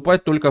порядке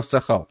вступать только в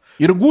Сахал.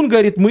 Иргун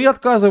говорит: мы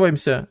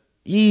отказываемся,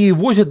 и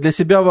возит для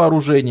себя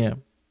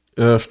вооружение.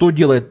 Что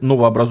делает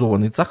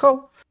новообразованный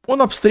Цахал?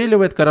 Он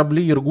обстреливает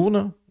корабли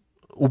Иргуна,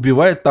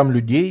 убивает там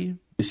людей,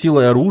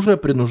 силой оружия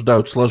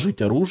принуждают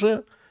сложить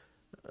оружие,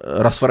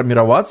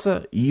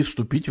 расформироваться и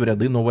вступить в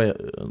ряды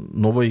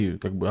новой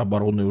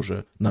обороны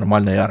уже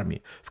нормальной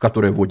армии, в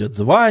которой вводят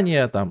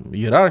звания, там,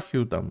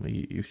 иерархию там,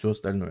 и все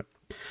остальное.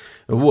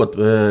 Вот,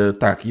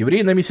 так,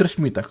 евреи на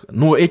мессершмиттах.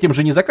 Но этим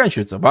же не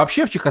заканчивается.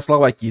 Вообще в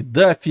Чехословакии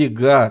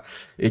дофига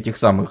этих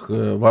самых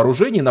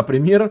вооружений.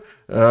 Например,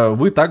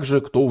 вы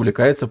также, кто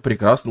увлекается,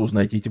 прекрасно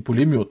узнаете эти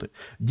пулеметы.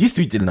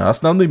 Действительно,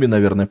 основными,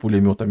 наверное,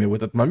 пулеметами в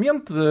этот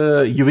момент,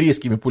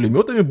 еврейскими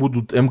пулеметами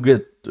будут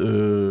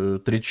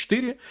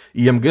МГ-34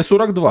 и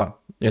МГ-42.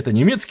 Это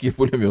немецкие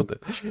пулеметы.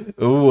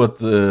 Вот,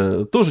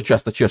 тоже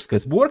часто чешской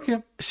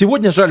сборки.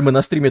 Сегодня, жаль, мы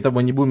на стриме этого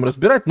не будем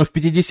разбирать, но в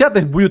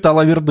 50-х будут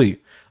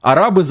алаверды.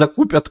 Арабы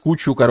закупят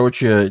кучу,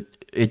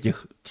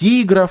 этих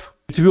тигров,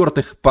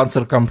 4-х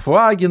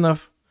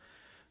панцеркамфвагенов,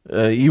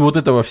 и вот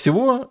этого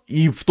всего,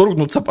 и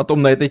вторгнутся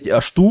потом на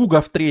этой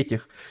штугов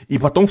 3-х, и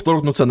потом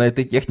вторгнутся на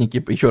этой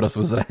технике еще раз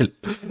в Израиль.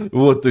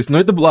 Вот, то есть,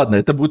 это ладно,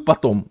 это будет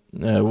потом.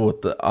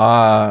 Вот.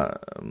 А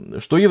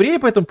что евреи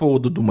по этому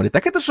поводу думали?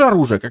 Так это же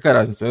оружие, какая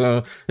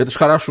разница? Это же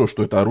хорошо,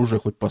 что это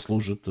оружие хоть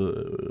послужит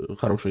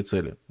хорошей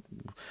цели.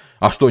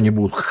 А что они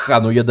будут?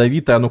 Оно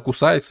ядовитое, оно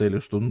кусается или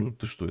что? Ну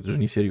ты что, это же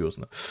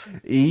несерьезно.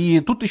 И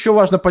тут еще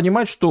важно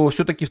понимать, что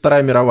все-таки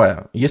Вторая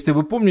мировая. Если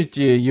вы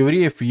помните,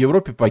 евреев в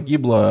Европе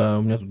погибло,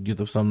 у меня тут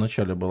где-то в самом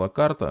начале была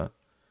карта.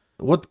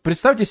 Вот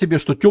представьте себе,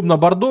 что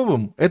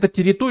темно-бордовым это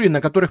территории,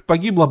 на которых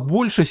погибло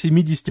больше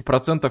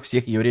 70%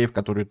 всех евреев,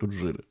 которые тут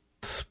жили.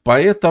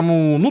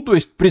 Поэтому, то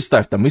есть,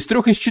 представь, там, из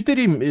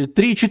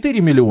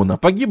 3,4 миллиона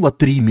погибло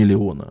 3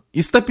 миллиона.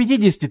 Из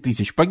 150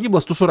 тысяч погибло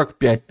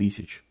 145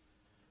 тысяч.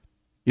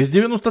 Из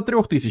 93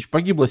 тысяч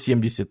погибло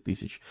 70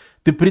 тысяч.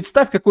 Ты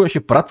представь, какой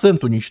вообще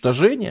процент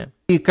уничтожения.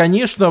 И,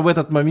 конечно, в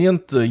этот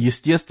момент,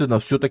 естественно,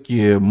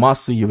 все-таки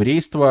массы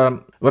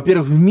еврейства,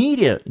 во-первых, в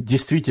мире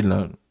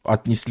действительно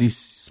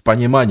отнеслись с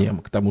пониманием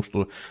к тому,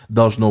 что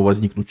должно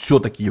возникнуть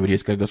все-таки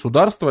еврейское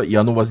государство, и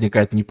оно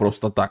возникает не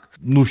просто так.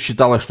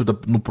 Считалось, что это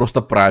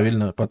просто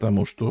правильно,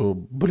 потому что,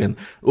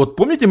 вот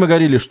помните, мы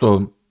говорили,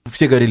 что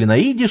все говорили на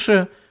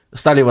идише,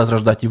 стали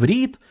возрождать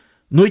иврит,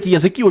 но эти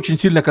языки очень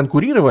сильно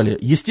конкурировали.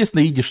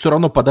 Естественно, идиш все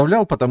равно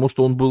подавлял, потому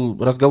что он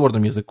был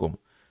разговорным языком.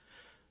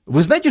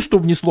 Вы знаете, что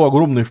внесло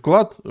огромный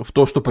вклад в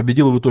то, что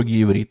победил в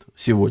итоге иврит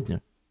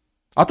сегодня?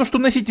 А то, что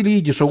носители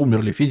идиша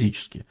умерли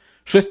физически.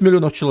 6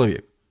 миллионов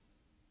человек.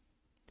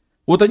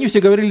 Вот они все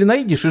говорили на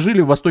идиш и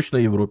жили в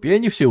Восточной Европе, и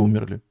они все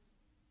умерли.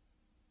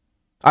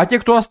 А те,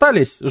 кто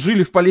остались,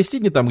 жили в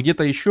Палестине, там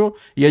где-то еще,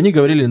 и они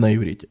говорили на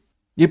иврите.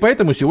 И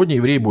поэтому сегодня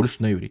евреи больше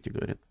на иврите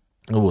говорят.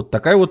 Вот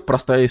такая вот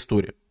простая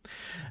история.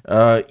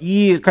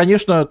 И,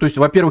 конечно, то есть,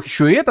 во-первых,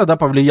 еще и это, да,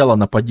 повлияло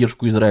на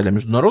поддержку Израиля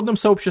международным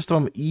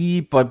сообществом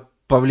и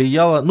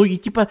повлияло, ну и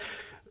типа,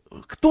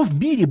 кто в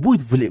мире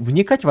будет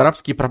вникать в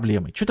арабские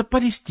проблемы? Что-то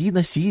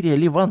Палестина, Сирия,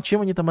 Ливан,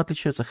 чем они там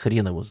отличаются,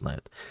 хрен его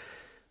знает.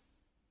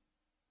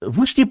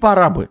 Вы ж типа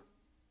арабы.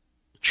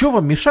 Что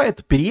вам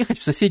мешает переехать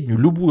в соседнюю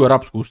любую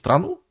арабскую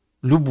страну,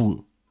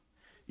 любую,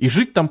 и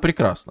жить там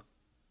прекрасно?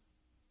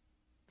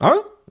 А?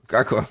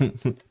 Как вам?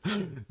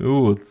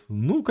 Вот.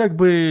 Ну, как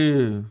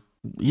бы...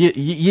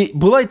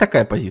 Была и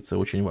такая позиция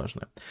очень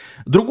важная.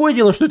 Другое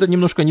дело, что это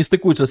немножко не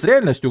стыкуется с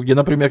реальностью, где,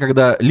 например,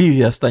 когда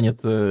Ливия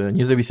станет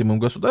независимым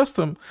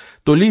государством,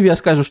 то Ливия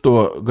скажет,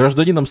 что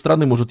гражданином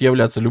страны может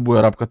являться любой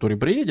араб, который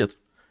приедет.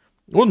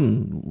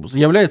 Он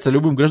является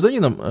любым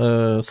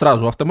гражданином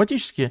сразу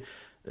автоматически,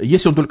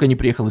 если он только не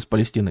приехал из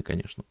Палестины,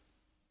 конечно.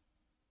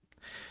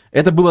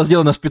 Это было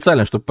сделано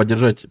специально, чтобы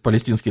поддержать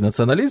палестинский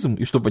национализм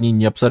и чтобы они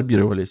не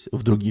абсорбировались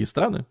в другие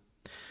страны.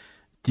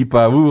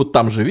 Типа, вы вот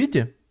там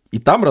живите, и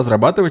там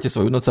разрабатывайте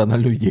свою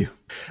национальную идею.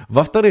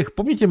 Во-вторых,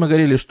 помните, мы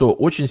говорили, что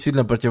очень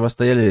сильно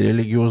противостояли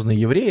религиозные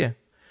евреи?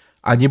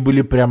 Они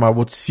были прямо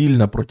вот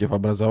сильно против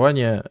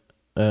образования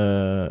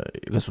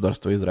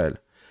государства Израиль.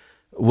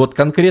 Вот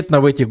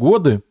конкретно в эти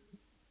годы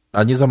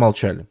они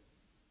замолчали.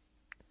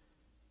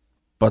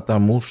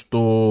 Потому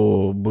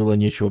что было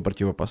нечего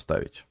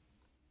противопоставить.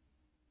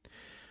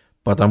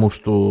 Потому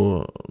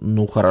что,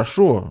 ну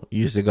хорошо,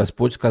 если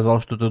Господь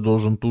сказал, что ты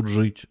должен тут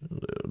жить,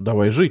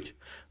 давай жить.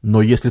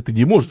 Но если ты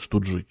не можешь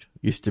тут жить,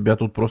 если тебя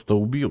тут просто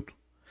убьют.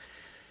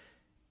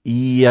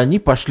 И они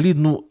пошли,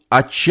 ну,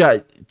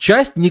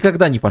 часть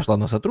никогда не пошла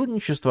на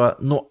сотрудничество,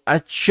 но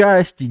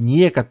отчасти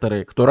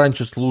некоторые, кто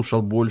раньше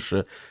слушал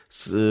больше,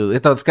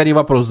 это скорее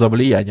вопрос за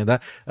влияние,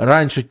 да,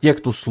 раньше те,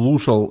 кто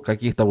слушал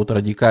каких-то вот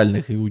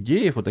радикальных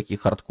иудеев, вот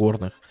таких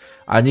хардкорных,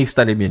 они их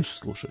стали меньше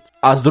слушать.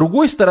 А с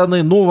другой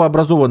стороны,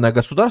 новообразованное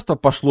государство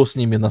пошло с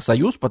ними на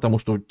союз, потому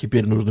что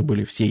теперь нужны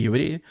были все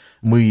евреи,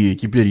 мы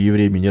теперь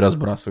евреями не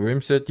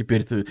разбрасываемся,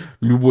 теперь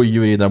любой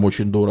еврей нам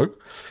очень дорог.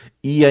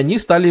 И они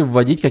стали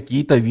вводить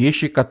какие-то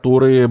вещи,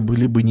 которые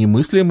были бы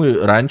немыслимы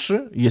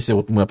раньше, если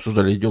вот мы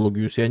обсуждали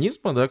идеологию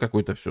сионизма, да,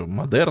 какой-то все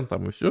модерн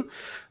там и все.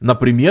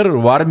 Например,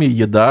 в армии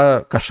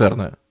еда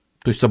кошерная,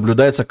 то есть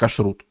соблюдается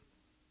кашрут.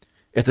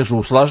 Это же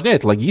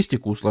усложняет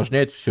логистику,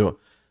 усложняет все.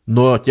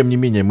 Но, тем не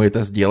менее, мы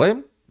это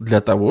сделаем для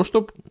того,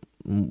 чтобы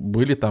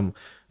были там,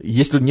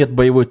 если нет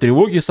боевой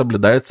тревоги,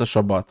 соблюдается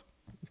шаббат.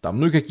 Там,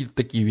 ну и какие-то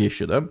такие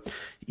вещи, да.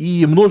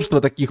 И множество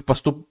таких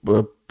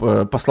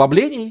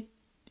послаблений,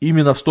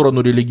 именно в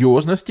сторону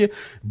религиозности,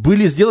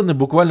 были сделаны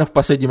буквально в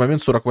последний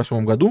момент в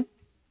 1948 году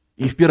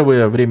и в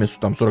первое время,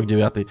 там,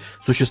 49-й,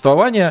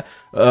 существования,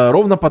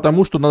 ровно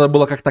потому, что надо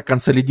было как-то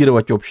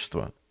консолидировать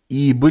общество.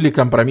 И были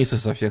компромиссы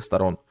со всех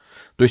сторон.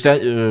 То есть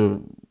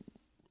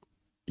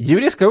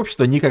еврейское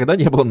общество никогда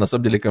не было, на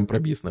самом деле,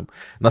 компромиссным.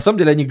 На самом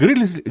деле, они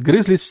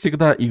грызлись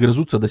всегда и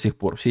грызутся до сих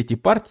пор. Все эти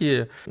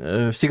партии,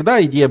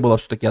 всегда идея была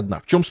все-таки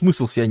одна. В чем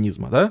смысл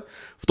сионизма, да?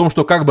 В том,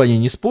 что как бы они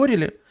ни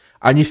спорили,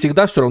 они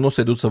всегда все равно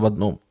сойдутся в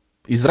одном.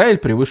 Израиль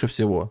превыше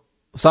всего.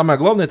 Самое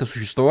главное – это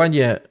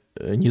существование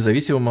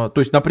независимого.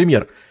 То есть,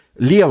 например,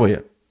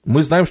 левые.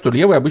 Мы знаем, что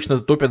левые обычно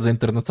топят за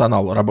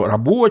интернационал.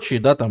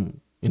 Рабочие, да, там,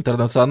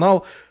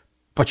 интернационал.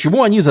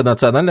 Почему они за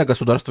национальное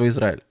государство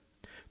Израиль?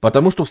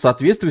 Потому что в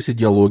соответствии с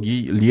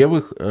идеологией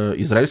левых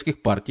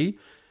израильских партий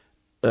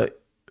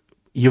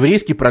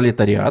еврейский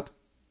пролетариат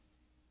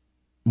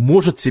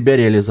может себя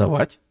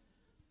реализовать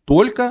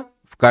только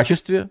в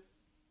качестве,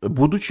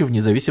 будучи в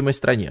независимой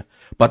стране.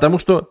 Потому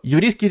что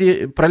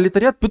еврейский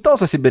пролетариат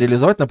пытался себя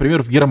реализовать,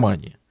 например, в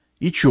Германии.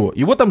 И что?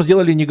 Его там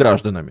сделали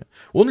негражданами.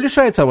 Он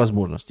лишается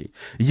возможностей.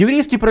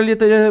 Еврейский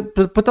пролетариат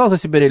пытался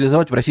себя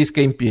реализовать в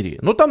Российской империи.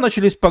 Но там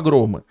начались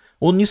погромы.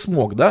 Он не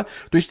смог, да?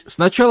 То есть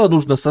сначала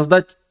нужно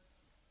создать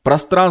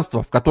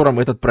пространство, в котором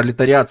этот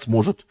пролетариат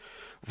сможет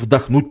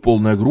вдохнуть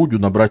полной грудью,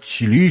 набрать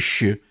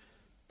силище,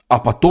 а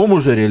потом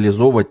уже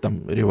реализовывать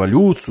там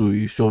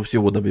революцию и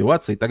всего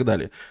добиваться и так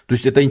далее. То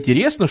есть это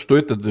интересно, что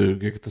это,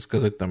 как это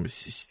сказать, там,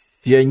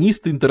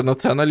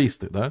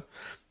 сионисты-интернационалисты, да,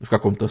 в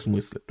каком-то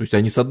смысле. То есть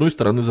они с одной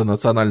стороны за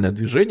национальное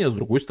движение, с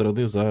другой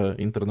стороны за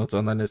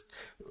интернациональность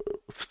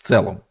в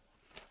целом.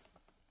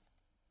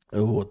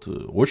 Вот,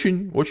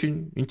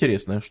 очень-очень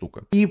интересная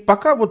штука. И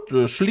пока вот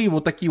шли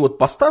вот такие вот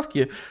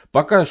поставки,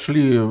 пока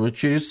шли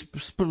через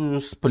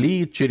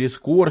Сплит, через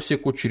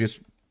Корсику, через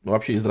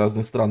вообще из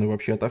разных стран и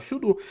вообще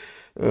отовсюду,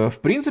 в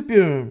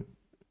принципе,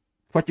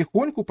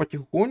 потихоньку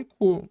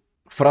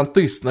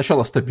фронты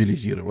сначала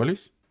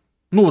стабилизировались,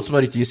 Ну вот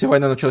смотрите, если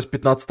война началась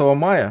 15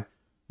 мая,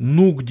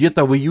 ну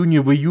где-то в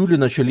июне-июле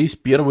начались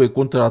первые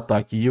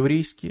контратаки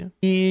еврейские.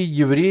 И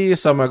евреи,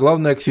 самое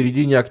главное, к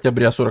середине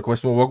октября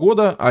 48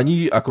 года,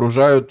 они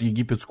окружают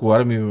египетскую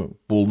армию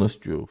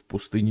полностью в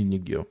пустыне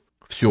Негев.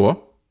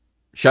 Все.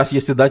 Сейчас,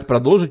 если дать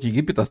продолжить,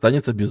 Египет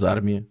останется без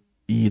армии.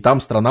 И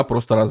там страна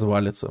просто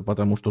развалится,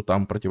 потому что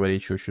там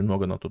противоречий очень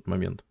много на тот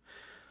момент.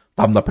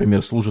 Там,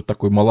 например, служит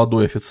такой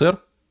молодой офицер,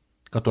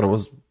 которого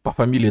по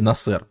фамилии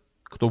Насер.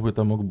 Кто бы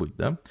это мог быть,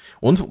 да?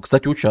 Он,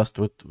 кстати,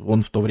 участвует.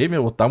 Он в то время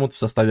вот там вот в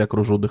составе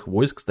окруженных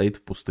войск стоит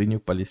в пустыне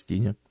в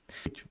Палестине.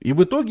 И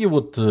в итоге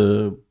вот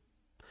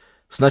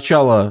с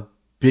начала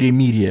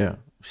перемирия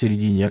в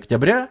середине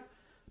октября,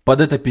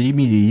 под это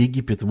перемирие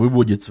Египет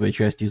выводит свои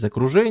части из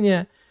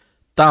окружения,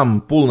 там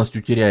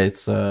полностью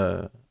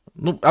теряется,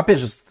 ну, опять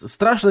же,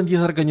 страшная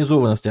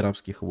дезорганизованность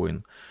арабских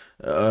войн,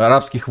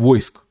 арабских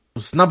войск.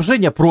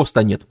 Снабжения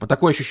просто нет.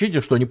 Такое ощущение,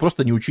 что они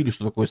просто не учили,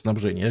 что такое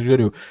снабжение. Я же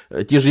говорю,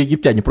 те же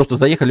египтяне просто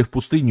заехали в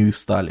пустыню и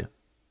встали.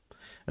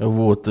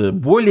 Вот.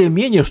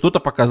 Более-менее что-то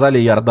показали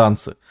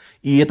иорданцы.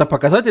 И это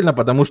показательно,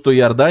 потому что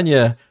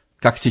Иордания,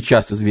 как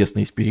сейчас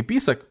известно из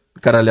переписок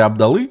короля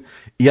Абдаллы,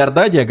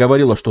 Иордания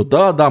говорила, что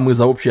да, мы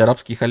за общий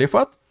арабский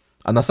халифат,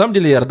 а на самом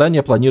деле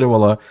Иордания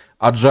планировала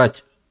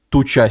отжать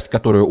ту часть,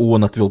 которую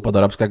ООН отвел под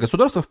арабское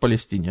государство в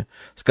Палестине,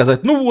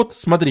 сказать, ну вот,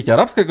 смотрите,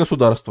 арабское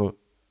государство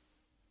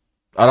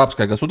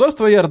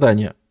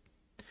Иордания.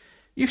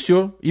 И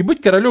все. И быть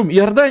королем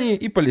Иордании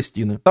и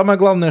Палестины. Самое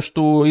главное,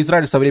 что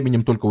Израиль со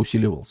временем только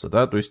усиливался.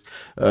 Да? То есть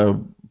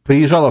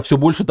приезжало все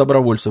больше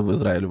добровольцев в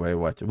Израиль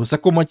воевать.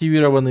 Высоко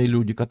мотивированные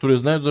люди, которые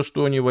знают, за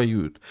что они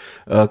воюют.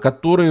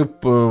 Которые,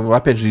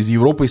 опять же, из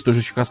Европы, из той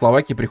же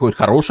Чехословакии приходит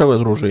хорошее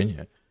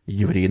вооружение.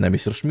 Евреи на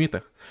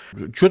мессершмиттах.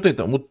 Что-то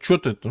это,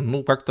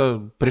 ну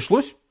как-то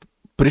пришлось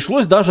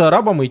даже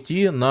арабам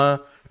идти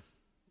на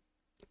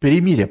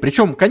перемирие.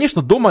 Причем,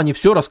 конечно, дома они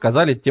все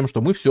рассказали тем,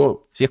 что мы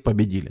всех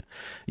победили.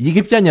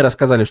 Египтяне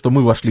рассказали, что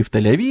мы вошли в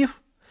Тель-Авив,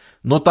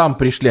 но там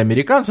пришли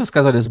американцы,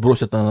 сказали,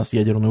 сбросят на нас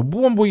ядерную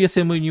бомбу,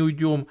 если мы не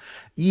уйдем.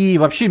 И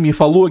вообще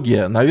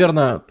мифология,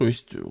 наверное, то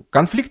есть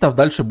конфликтов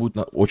дальше будет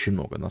очень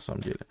много, на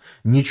самом деле.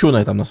 Ничего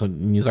на этом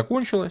не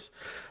закончилось.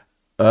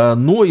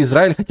 Но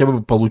Израиль хотя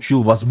бы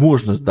получил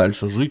возможность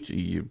дальше жить.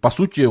 И, по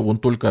сути, он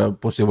только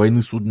после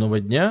войны Судного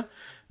дня,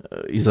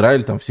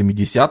 Израиль там в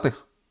 70-х,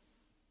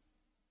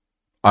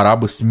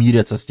 арабы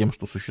смирятся с тем,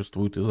 что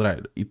существует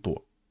Израиль. И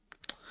то.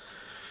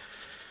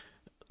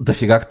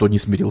 Дофига кто не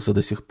смирился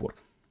до сих пор.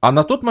 А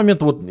на тот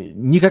момент вот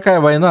никакая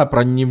война,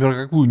 ни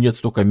про какую нет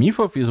столько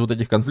мифов из вот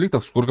этих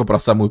конфликтов, сколько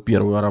про самую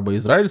первую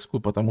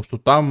арабо-израильскую, потому что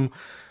там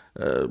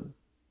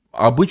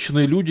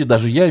обычные люди,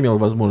 даже я имел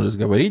возможность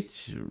говорить,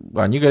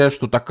 они говорят,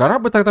 что так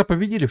арабы тогда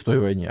победили в той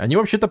войне. Они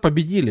вообще-то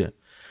победили.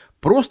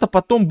 Просто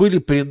потом были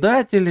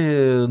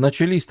предатели,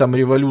 начались там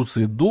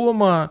революции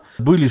дома,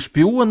 были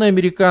шпионы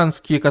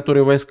американские,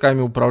 которые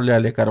войсками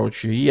управляли,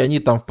 и они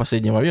там в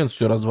последний момент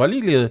все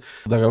развалили,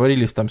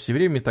 договорились там с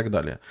евреями и так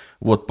далее.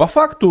 Вот, по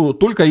факту,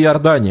 только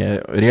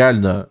Иордания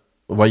реально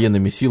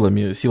военными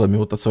силами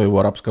вот от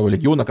своего арабского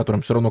легиона,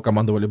 которым все равно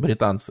командовали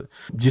британцы,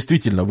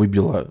 действительно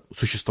выбила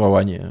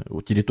существование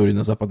территории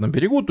на Западном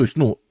берегу, то есть,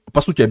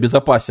 по сути,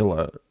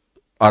 обезопасила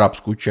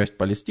арабскую часть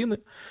Палестины,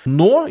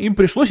 но им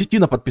пришлось идти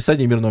на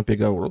подписание мирного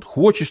переговора. Вот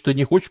хочешь ты,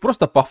 не хочешь,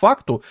 просто по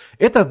факту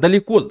это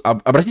далеко,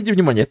 обратите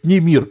внимание, это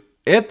не мир,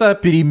 это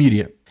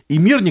перемирие. И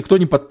мир никто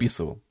не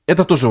подписывал.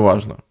 Это тоже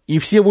важно. И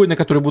все войны,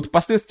 которые будут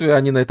впоследствии,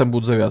 они на этом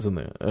будут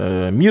завязаны.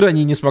 Мир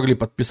они не смогли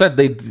подписать,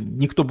 да и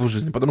никто бы в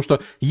жизни. Потому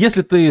что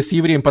если ты с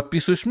евреем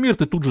подписываешь мир,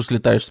 ты тут же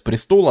слетаешь с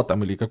престола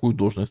там, или какую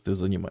должность ты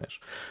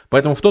занимаешь.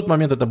 Поэтому в тот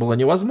момент это было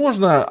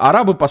невозможно.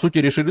 Арабы, по сути,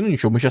 решили,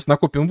 ничего, мы сейчас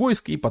накопим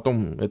войск и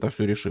потом это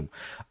все решим.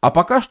 А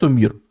пока что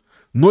мир.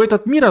 Но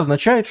этот мир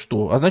означает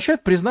что?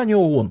 Означает признание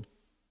ООН.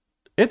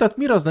 Этот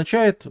мир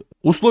означает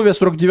условия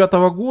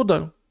 49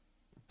 года,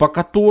 по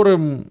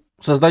которым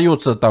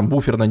создается там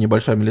буферная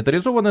небольшая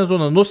милитаризованная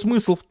зона, но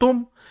смысл в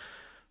том,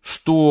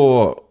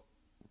 что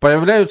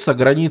появляются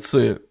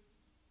границы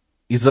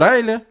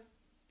Израиля,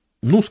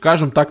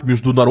 скажем так,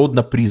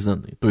 международно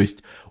признанные. То есть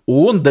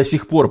ООН до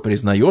сих пор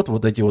признает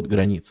вот эти вот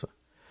границы.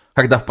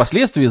 Когда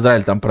впоследствии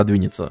Израиль там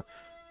продвинется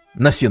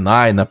на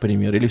Синай,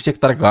 например, или в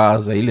сектор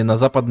Газа, или на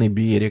Западный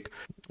берег,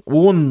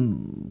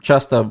 ООН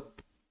часто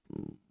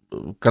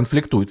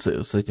конфликтует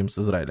с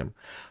Израилем.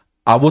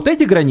 А вот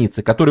эти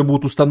границы, которые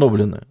будут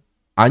установлены,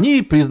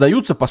 они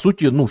признаются, по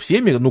сути,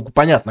 всеми,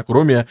 понятно,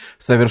 кроме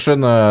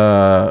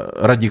совершенно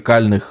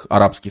радикальных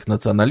арабских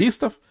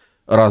националистов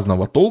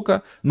разного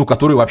толка,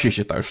 которые вообще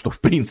считают, что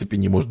в принципе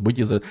не может быть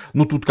Израиля.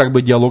 Тут как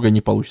бы диалога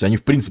не получится. Они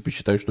в принципе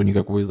считают, что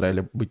никакого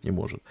Израиля быть не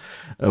может.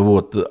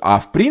 Вот. А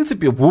в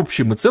принципе, в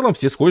общем и целом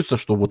все сходятся,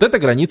 что вот это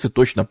границы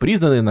точно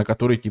признаны, на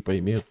которые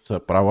имеются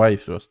права и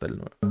все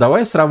остальное.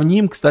 Давай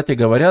сравним, кстати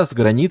говоря, с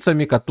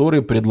границами,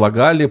 которые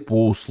предлагали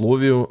по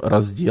условию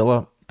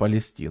раздела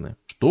Палестины.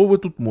 Что вы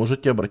тут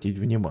можете обратить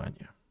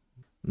внимание?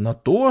 На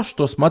то,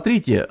 что,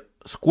 смотрите,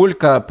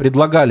 сколько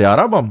предлагали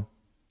арабам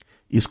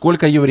и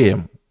сколько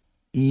евреям.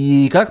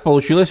 И как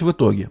получилось в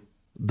итоге.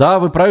 Да,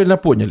 вы правильно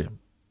поняли.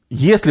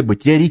 если бы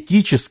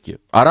теоретически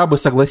арабы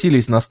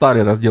согласились на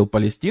старый раздел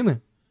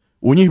Палестины,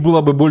 у них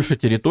было бы больше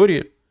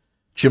территории,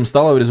 чем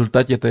стало в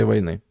результате этой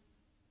войны.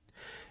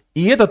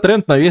 И это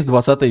тренд на весь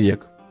 20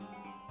 век.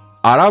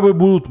 Арабы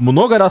будут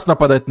много раз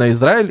нападать на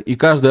Израиль, и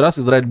каждый раз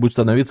Израиль будет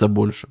становиться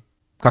больше.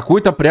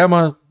 Какой-то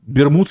прямо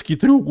Бермудский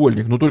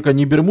треугольник. Ну, только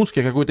не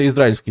Бермудский, а какой-то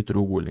израильский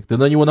треугольник. Ты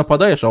на него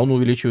нападаешь, а он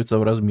увеличивается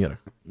в размерах.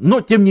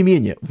 Но, тем не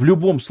менее, в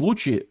любом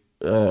случае,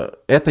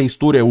 это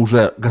история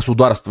уже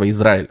государства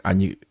Израиль, а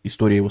не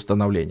история его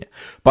становления.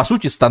 По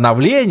сути,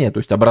 становление, то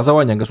есть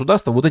образование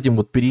государства, вот этим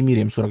вот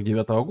перемирием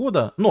 49-го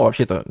года, ну,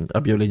 вообще-то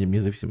объявлением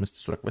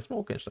независимости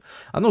 48-го, конечно,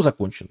 оно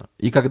закончено.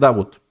 И когда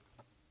вот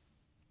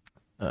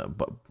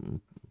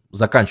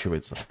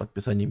заканчивается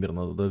подписание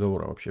мирного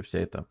договора, вообще вся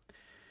эта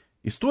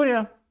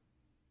история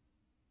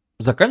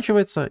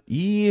заканчивается,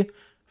 и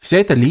вся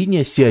эта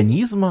линия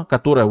сионизма,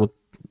 которая вот,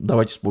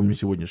 давайте вспомним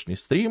сегодняшний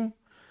стрим,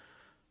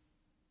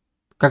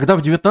 когда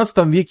в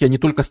 19 веке они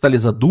только стали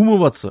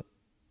задумываться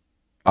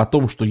о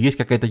том, что есть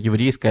какая-то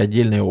еврейская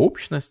отдельная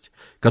общность,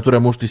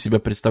 которая может из себя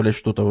представлять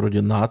что-то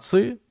вроде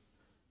нации,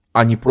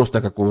 а не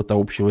просто какого-то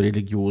общего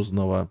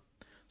религиозного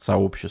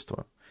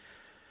сообщества.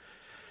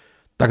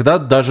 Тогда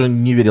даже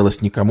не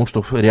верилось никому,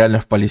 что реально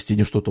в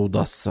Палестине что-то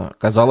удастся.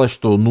 Казалось,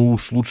 что ну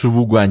уж лучше в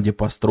Уганде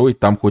построить,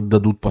 там хоть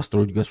дадут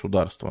построить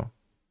государство.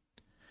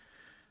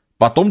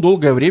 Потом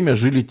долгое время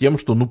жили тем,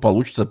 что ну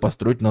получится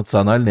построить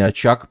национальный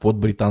очаг под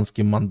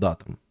британским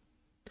мандатом.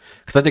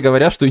 Кстати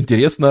говоря, что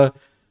интересно,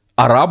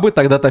 арабы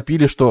тогда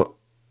топили, что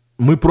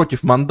мы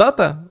против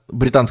мандата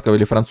британского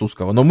или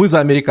французского, но мы за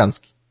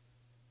американский.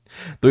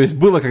 То есть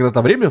было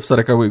когда-то время в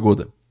 40-е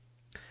годы,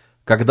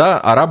 когда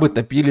арабы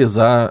топили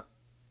за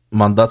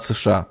мандат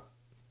США.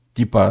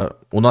 Типа,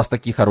 у нас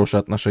такие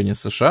хорошие отношения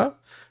с США,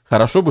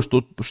 хорошо бы,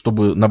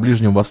 чтобы на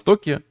Ближнем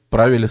Востоке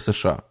правили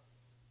США.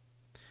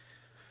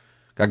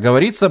 Как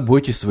говорится,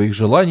 бойтесь своих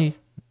желаний.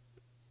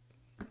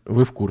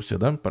 Вы в курсе,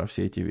 да, про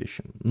все эти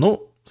вещи.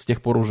 Ну, с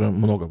тех пор уже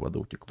много воды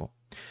утекло.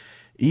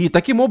 И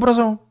таким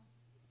образом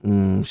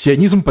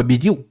сионизм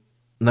победил.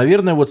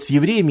 Наверное, вот с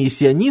евреями и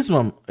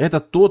сионизмом это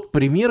тот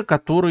пример,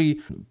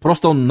 который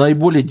просто он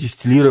наиболее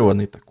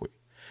дистиллированный такой.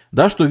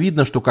 Да, что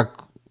видно, что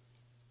как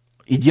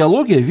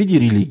идеология в виде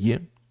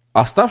религии,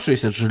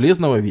 оставшаяся с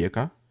Железного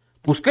века,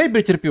 пускай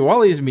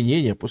претерпевала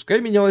изменения,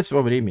 пускай менялась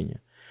во времени,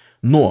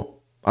 но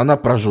она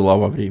прожила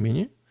во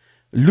времени,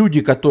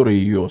 люди,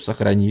 которые ее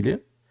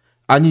сохранили,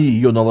 они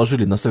ее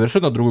наложили на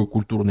совершенно другой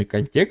культурный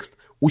контекст,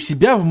 у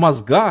себя в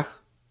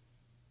мозгах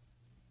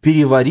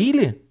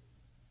переварили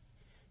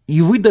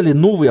и выдали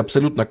новый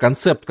абсолютно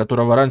концепт,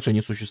 которого раньше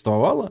не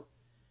существовало,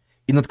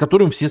 и над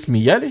которым все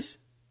смеялись,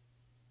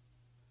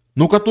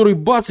 но который,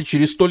 бац, и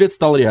через 100 лет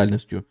стал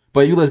реальностью.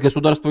 Появилось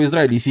государство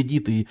Израиль и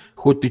сидит, и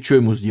хоть ты что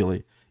ему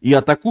сделай. И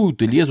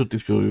атакуют, и лезут, и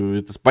все.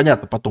 Это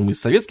понятно, потом и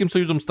с Советским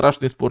Союзом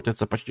страшно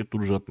испортятся почти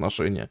тут же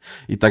отношения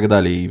и так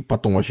далее. И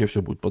потом вообще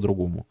все будет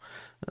по-другому.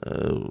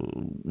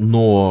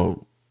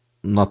 Но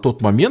на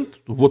тот момент,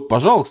 вот,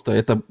 пожалуйста,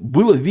 это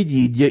было в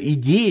виде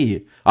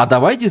идеи. А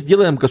давайте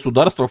сделаем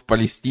государство в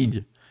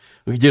Палестине,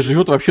 где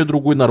живет вообще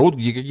другой народ,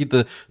 где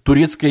какие-то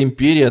турецкая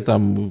империя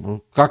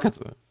там. Как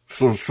это?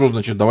 Что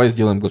значит, давай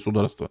сделаем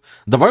государство?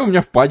 Давай у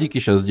меня в падике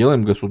сейчас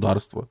сделаем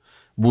государство.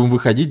 Будем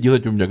выходить,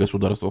 делать у меня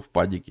государство в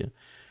падике.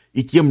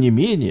 И тем не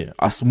менее,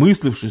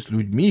 осмыслившись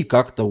людьми,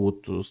 как-то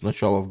вот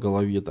сначала в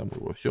голове там и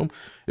во всем,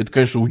 это,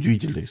 конечно,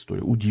 удивительная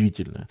история,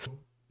 удивительная.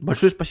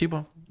 Большое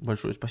спасибо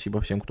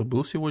всем, кто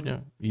был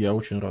сегодня. Я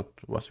очень рад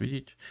вас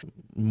видеть.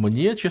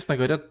 Мне, честно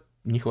говоря,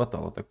 не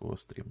хватало такого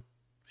стрима.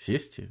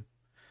 Сесть и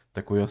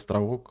такой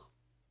островок,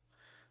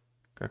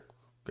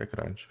 как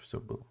раньше все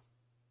было.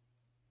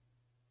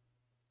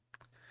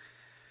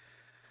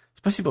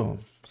 Спасибо вам.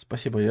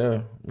 Спасибо.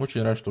 Я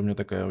очень рад, что у меня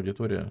такая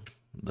аудитория.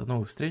 До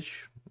новых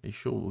встреч.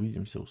 Еще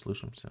увидимся,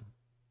 услышимся.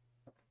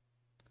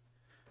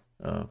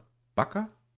 Пока.